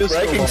just like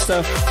breaking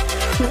stuff.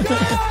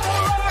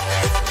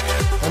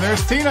 And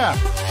there's Tina.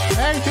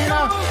 Hey,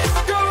 Tina.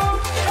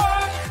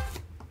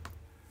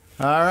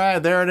 All right,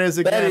 there it is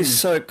again. That is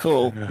so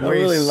cool. I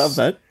really love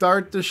that.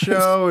 Start the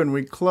show and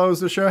we close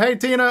the show. Hey,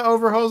 Tina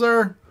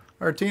Overholzer.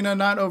 Or Tina,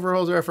 not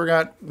Overholzer. I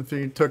forgot if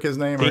you took his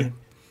name. Or...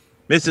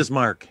 Mrs.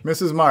 Mark.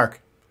 Mrs.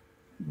 Mark.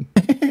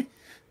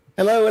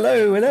 Hello.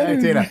 Hey,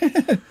 Tina.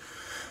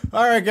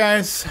 All right,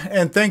 guys.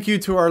 And thank you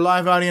to our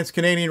live audience,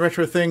 Canadian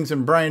Retro Things,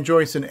 and Brian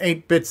Joyce and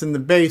 8 Bits in the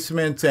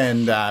Basement.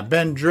 And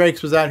Ben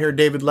Drakes was out here,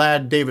 David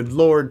Ladd, David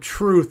Lord,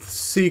 Truth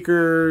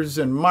Seekers,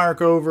 and Mark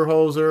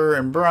Overholzer,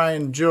 and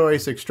Brian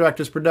Joyce,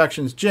 Extractus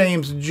Productions.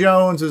 James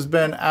Jones has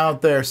been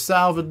out there.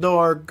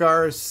 Salvador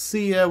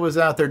Garcia was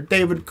out there.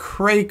 David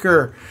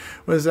Craker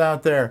was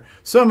out there.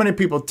 So many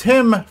people.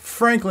 Tim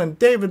Franklin,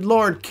 David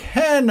Lord,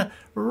 Ken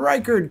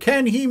Reichard.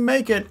 Can he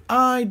make it?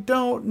 I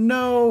don't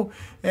know.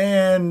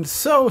 And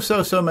so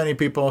many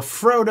people.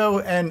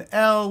 Frodo and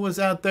L was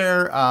out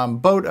there.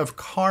 Boat of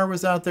Car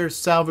was out there.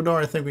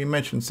 Salvador, I think we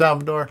mentioned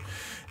Salvador.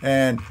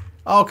 And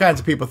all kinds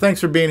of people.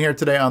 Thanks for being here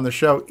today on the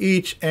show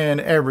each and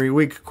every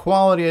week.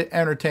 Quality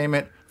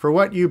entertainment for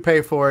what you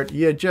pay for it.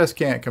 You just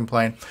can't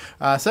complain.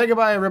 Say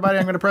goodbye, everybody.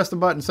 I'm going to press the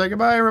button. Say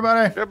goodbye,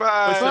 everybody.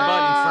 Goodbye. Push the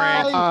button,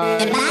 Frank.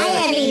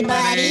 Goodbye,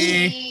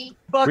 everybody.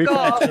 Buck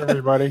off,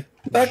 everybody.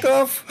 Back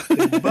off.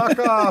 Buck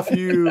off,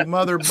 you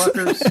mother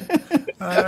buckers.